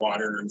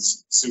 Water and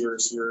sewer,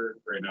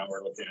 right now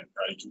we're looking at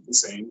probably keep the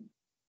same.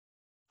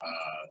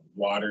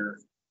 Water,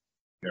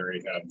 we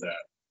already have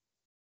that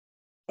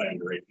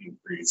planned rate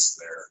increase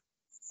there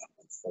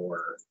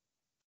for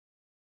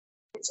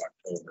it's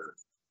October.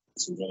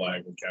 So we'll go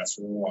live with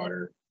Casper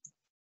Water.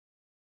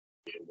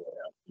 And we'll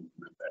have to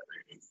implement that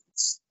rate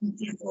increase.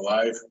 Can't go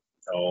live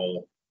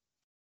until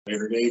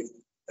later date,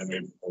 and we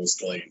propose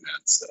delaying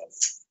that still.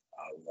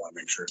 We want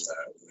to make sure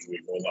that when we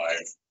go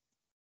live,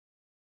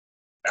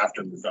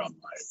 after we've gone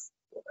live,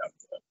 we'll have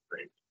the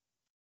rate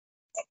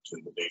up to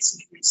the base of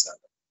 27.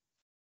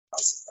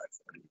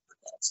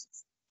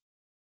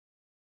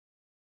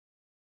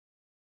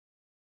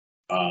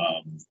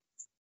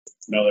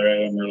 Another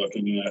item we're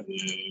looking at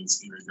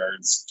is in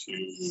regards to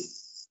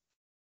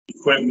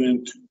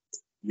equipment,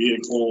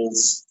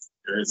 vehicles,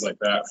 areas like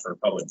that for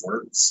public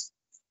works.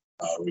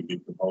 We'd be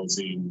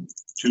proposing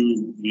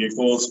 2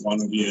 vehicles. One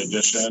would be an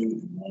addition,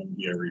 and one would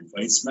be a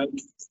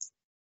replacement.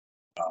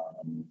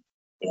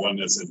 The one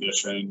that's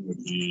addition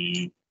would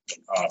be the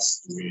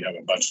cost. We have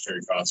a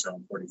budgetary cost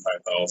around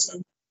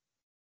 $45,000.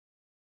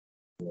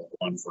 The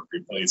one for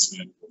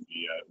replacement would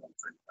be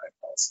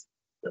 $135,000.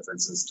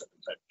 Differences to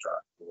the type of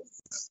truck.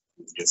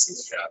 Guessing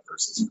the cab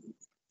versus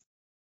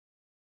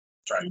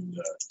trying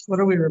to. What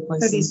are we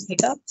replacing? Are these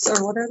pickups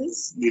or what are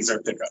these? These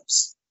are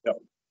pickups.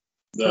 Yep.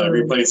 The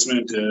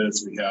replacement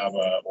is we have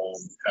a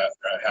old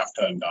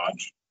half-ton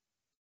Dodge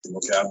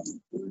single cab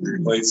we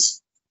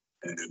replace,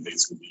 and it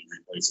basically be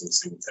replacing a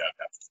single cab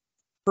half-ton.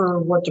 For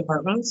what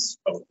departments?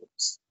 Public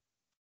works.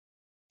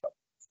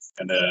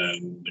 And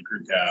then the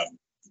crew cab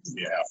would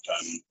be a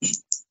half-ton, and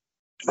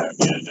that'd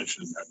be an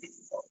addition. That'd be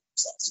for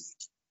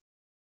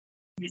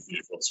new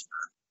vehicles for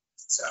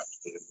staff to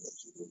be able to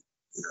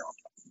figure out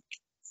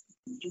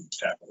to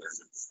tackle their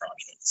different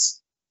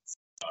projects.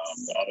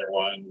 The other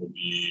one would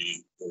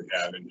be what we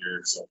have in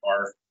here so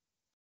far,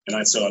 and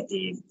I still have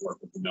to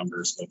work with the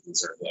numbers, but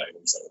these are the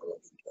items that we're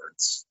looking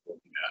towards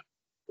looking at.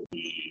 Would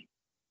be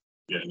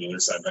get another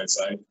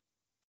side-by-side,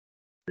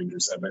 Ranger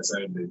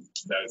side-by-side.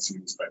 That is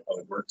used by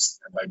Public Works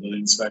and by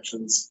building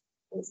inspections.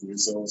 Both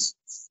use those.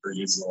 We're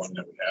using the one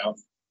that we have.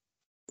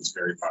 It's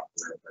very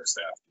popular with our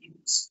staff to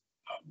use.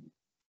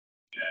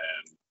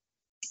 And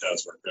it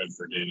does work good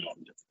for getting on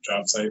different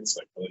job sites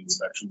like building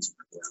inspections,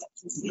 going out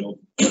to the field.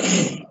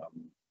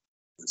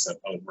 We said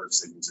Public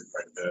Works, they use it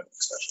quite a bit,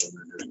 especially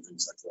when they're doing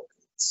things like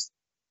locals.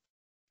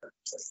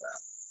 Things like that.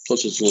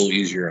 Plus it's a little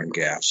easier on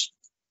gas.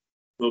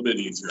 A little bit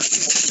easier.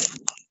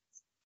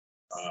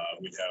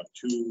 We'd have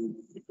 2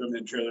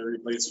 equipment trailer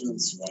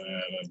replacements, one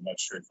at a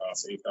much straight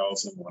cost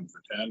 $8,000, one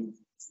for $10,000.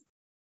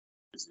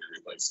 Basically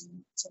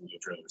replacing some of the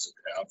trailers that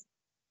we have.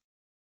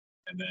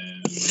 And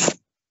then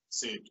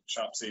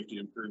shop safety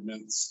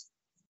improvements,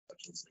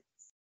 such as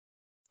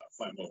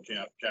flammable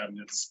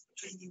cabinets,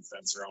 changing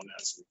fence around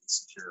that so we can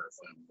secure our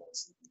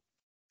flammables and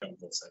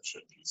chemicals that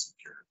should be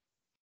secured.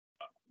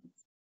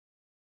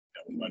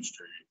 Have a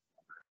budgetary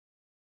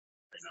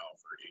right now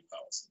for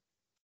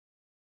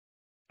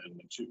 $8,000. And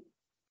the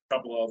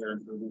couple other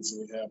improvements that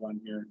we have on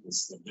here.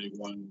 This the big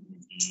one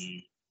would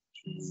be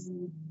to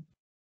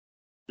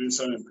do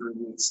some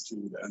improvements to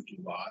the empty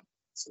lot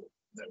so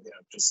that we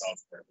have just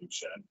south of our big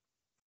shed.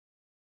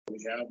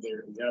 We have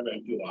an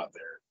empty lot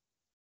there.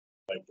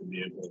 Like to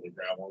be able to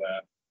gravel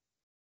that,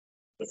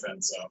 the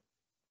fence up,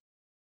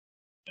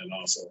 and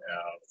also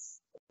have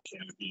a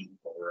canopy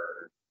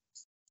over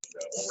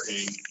the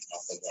overhang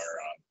off of our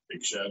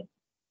big shed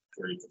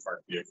where you can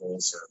park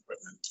vehicles or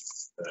equipment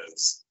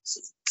Because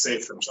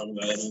safe from some of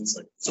the elements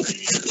like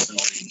raining or snowing,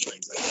 things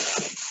like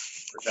that,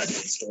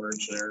 protecting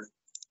storage there.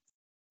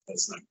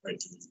 That's not quite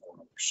doing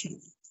more.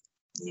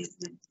 We're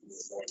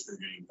going through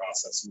getting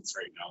cost estimates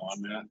right now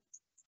on that.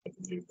 I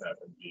believe that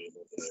would be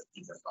able to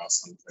keep our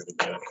costs on quite a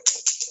bit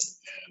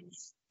and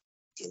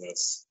give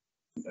us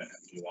that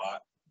empty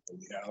lot that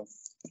we have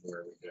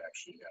where we could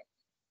actually have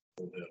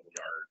a little bit of a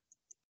yard.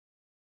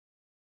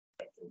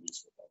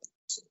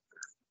 So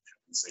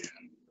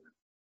sand,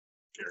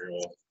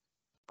 material,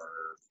 or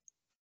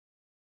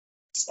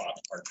spot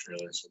park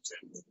trailers, for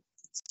example.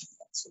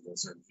 So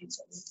those are things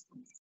I would.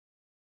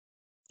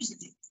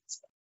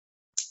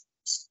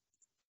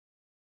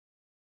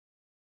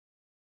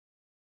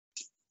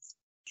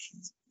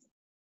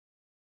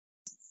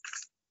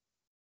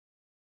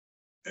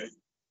 Okay.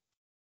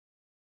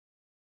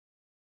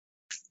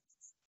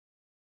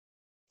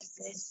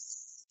 Okay.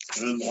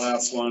 And then the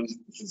last one,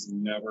 which is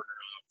never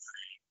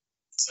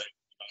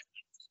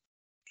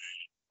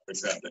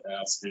always have to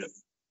ask it,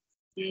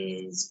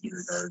 is in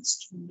regards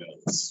to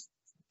mills.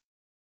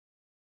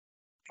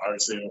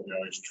 Obviously, what we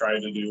always try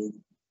to do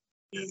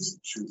is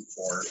shoot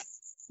for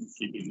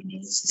keeping the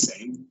mills the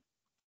same.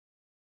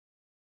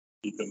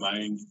 Keep in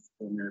mind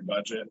from your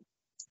budget,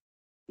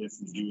 if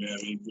you do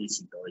have increase,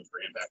 you can always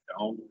bring it back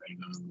down. And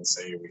then we'll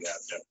say we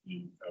have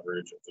deputy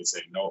coverage. If they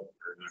say no,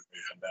 we're not going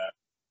to have that.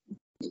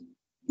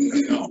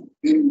 No.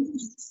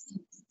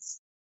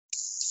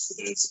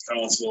 It's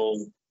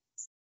council.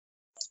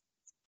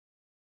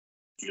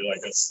 Do you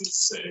like us to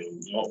say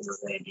no? We're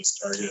going to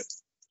just target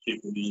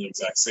keeping the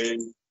exact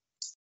same.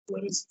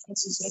 What is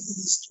council's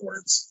openness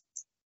towards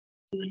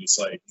doing a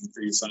slight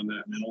increase on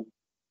that middle?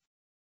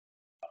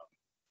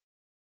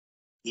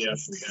 Yeah,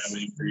 if we have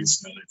an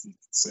increase, another thing to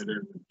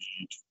consider would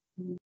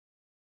be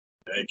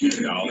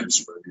dedicated dollars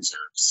for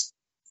reserves.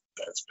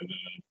 That's been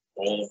a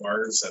goal of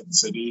ours at the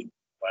city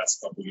the last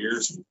couple of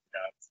years. We've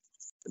got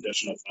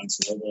additional funds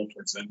available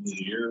towards the end of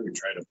the year. We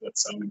try to put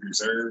some in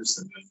reserves,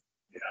 and then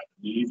we have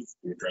the need,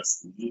 we address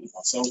the need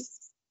also.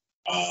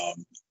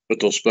 But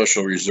those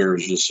special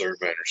reserves, just so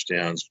everybody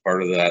understands,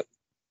 part of that,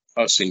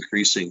 us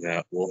increasing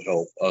that will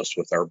help us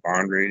with our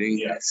bond rating.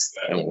 Yes.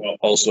 And will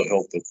also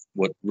help with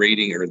what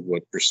rating or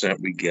what percent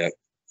we get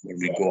when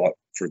we go out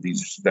for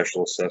these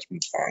special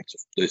assessment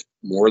bonds. The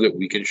more that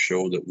we can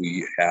show that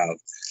we have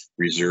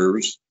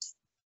reserves,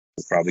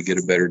 we'll probably get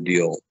a better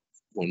deal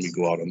when we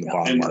go out on the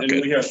bond market.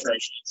 And we have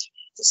thresholds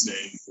to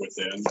stay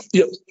within.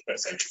 Yep.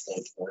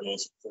 Essentially for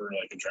those, for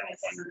like a general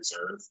fund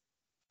reserve.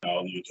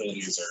 Now the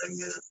utilities are in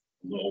their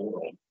little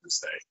world per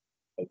se,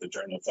 but the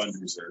general fund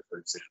reserve, for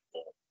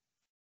example,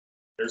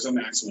 there's a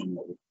maximum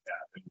what we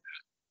have in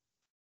that.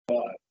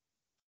 But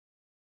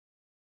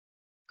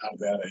not a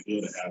bad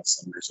idea to have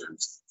some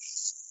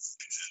reserves.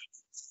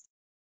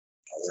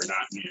 We're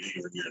not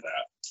anywhere near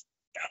that.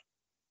 Yeah.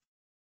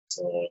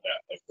 So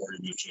that, like Corey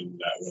mentioned,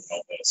 that would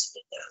help us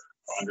with our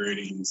bond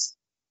ratings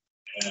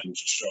and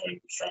just showing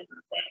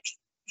stronger financial.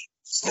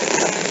 So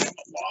we've come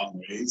a long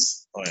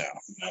ways. Oh yeah,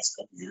 in the last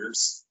couple of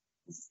years.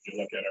 If you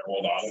look at our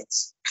old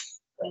audits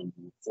from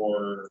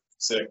 4,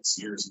 6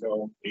 years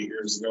ago, 8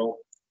 years ago,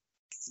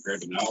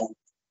 compared to now,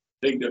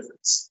 big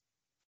difference.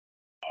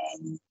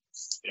 And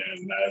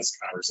that is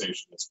a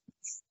conversation that's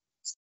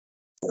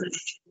very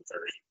much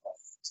very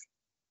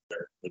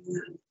when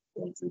we're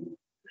going through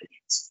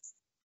ratings.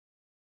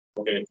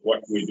 Okay,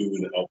 what can we do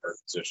to help our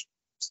position?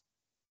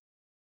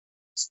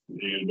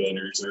 Continue to build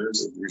reserves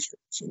and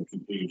research, and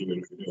continue doing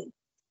what we're doing.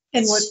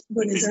 And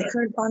what is our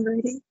current bond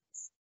rating?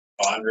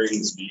 Bond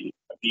ratings be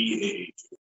BA.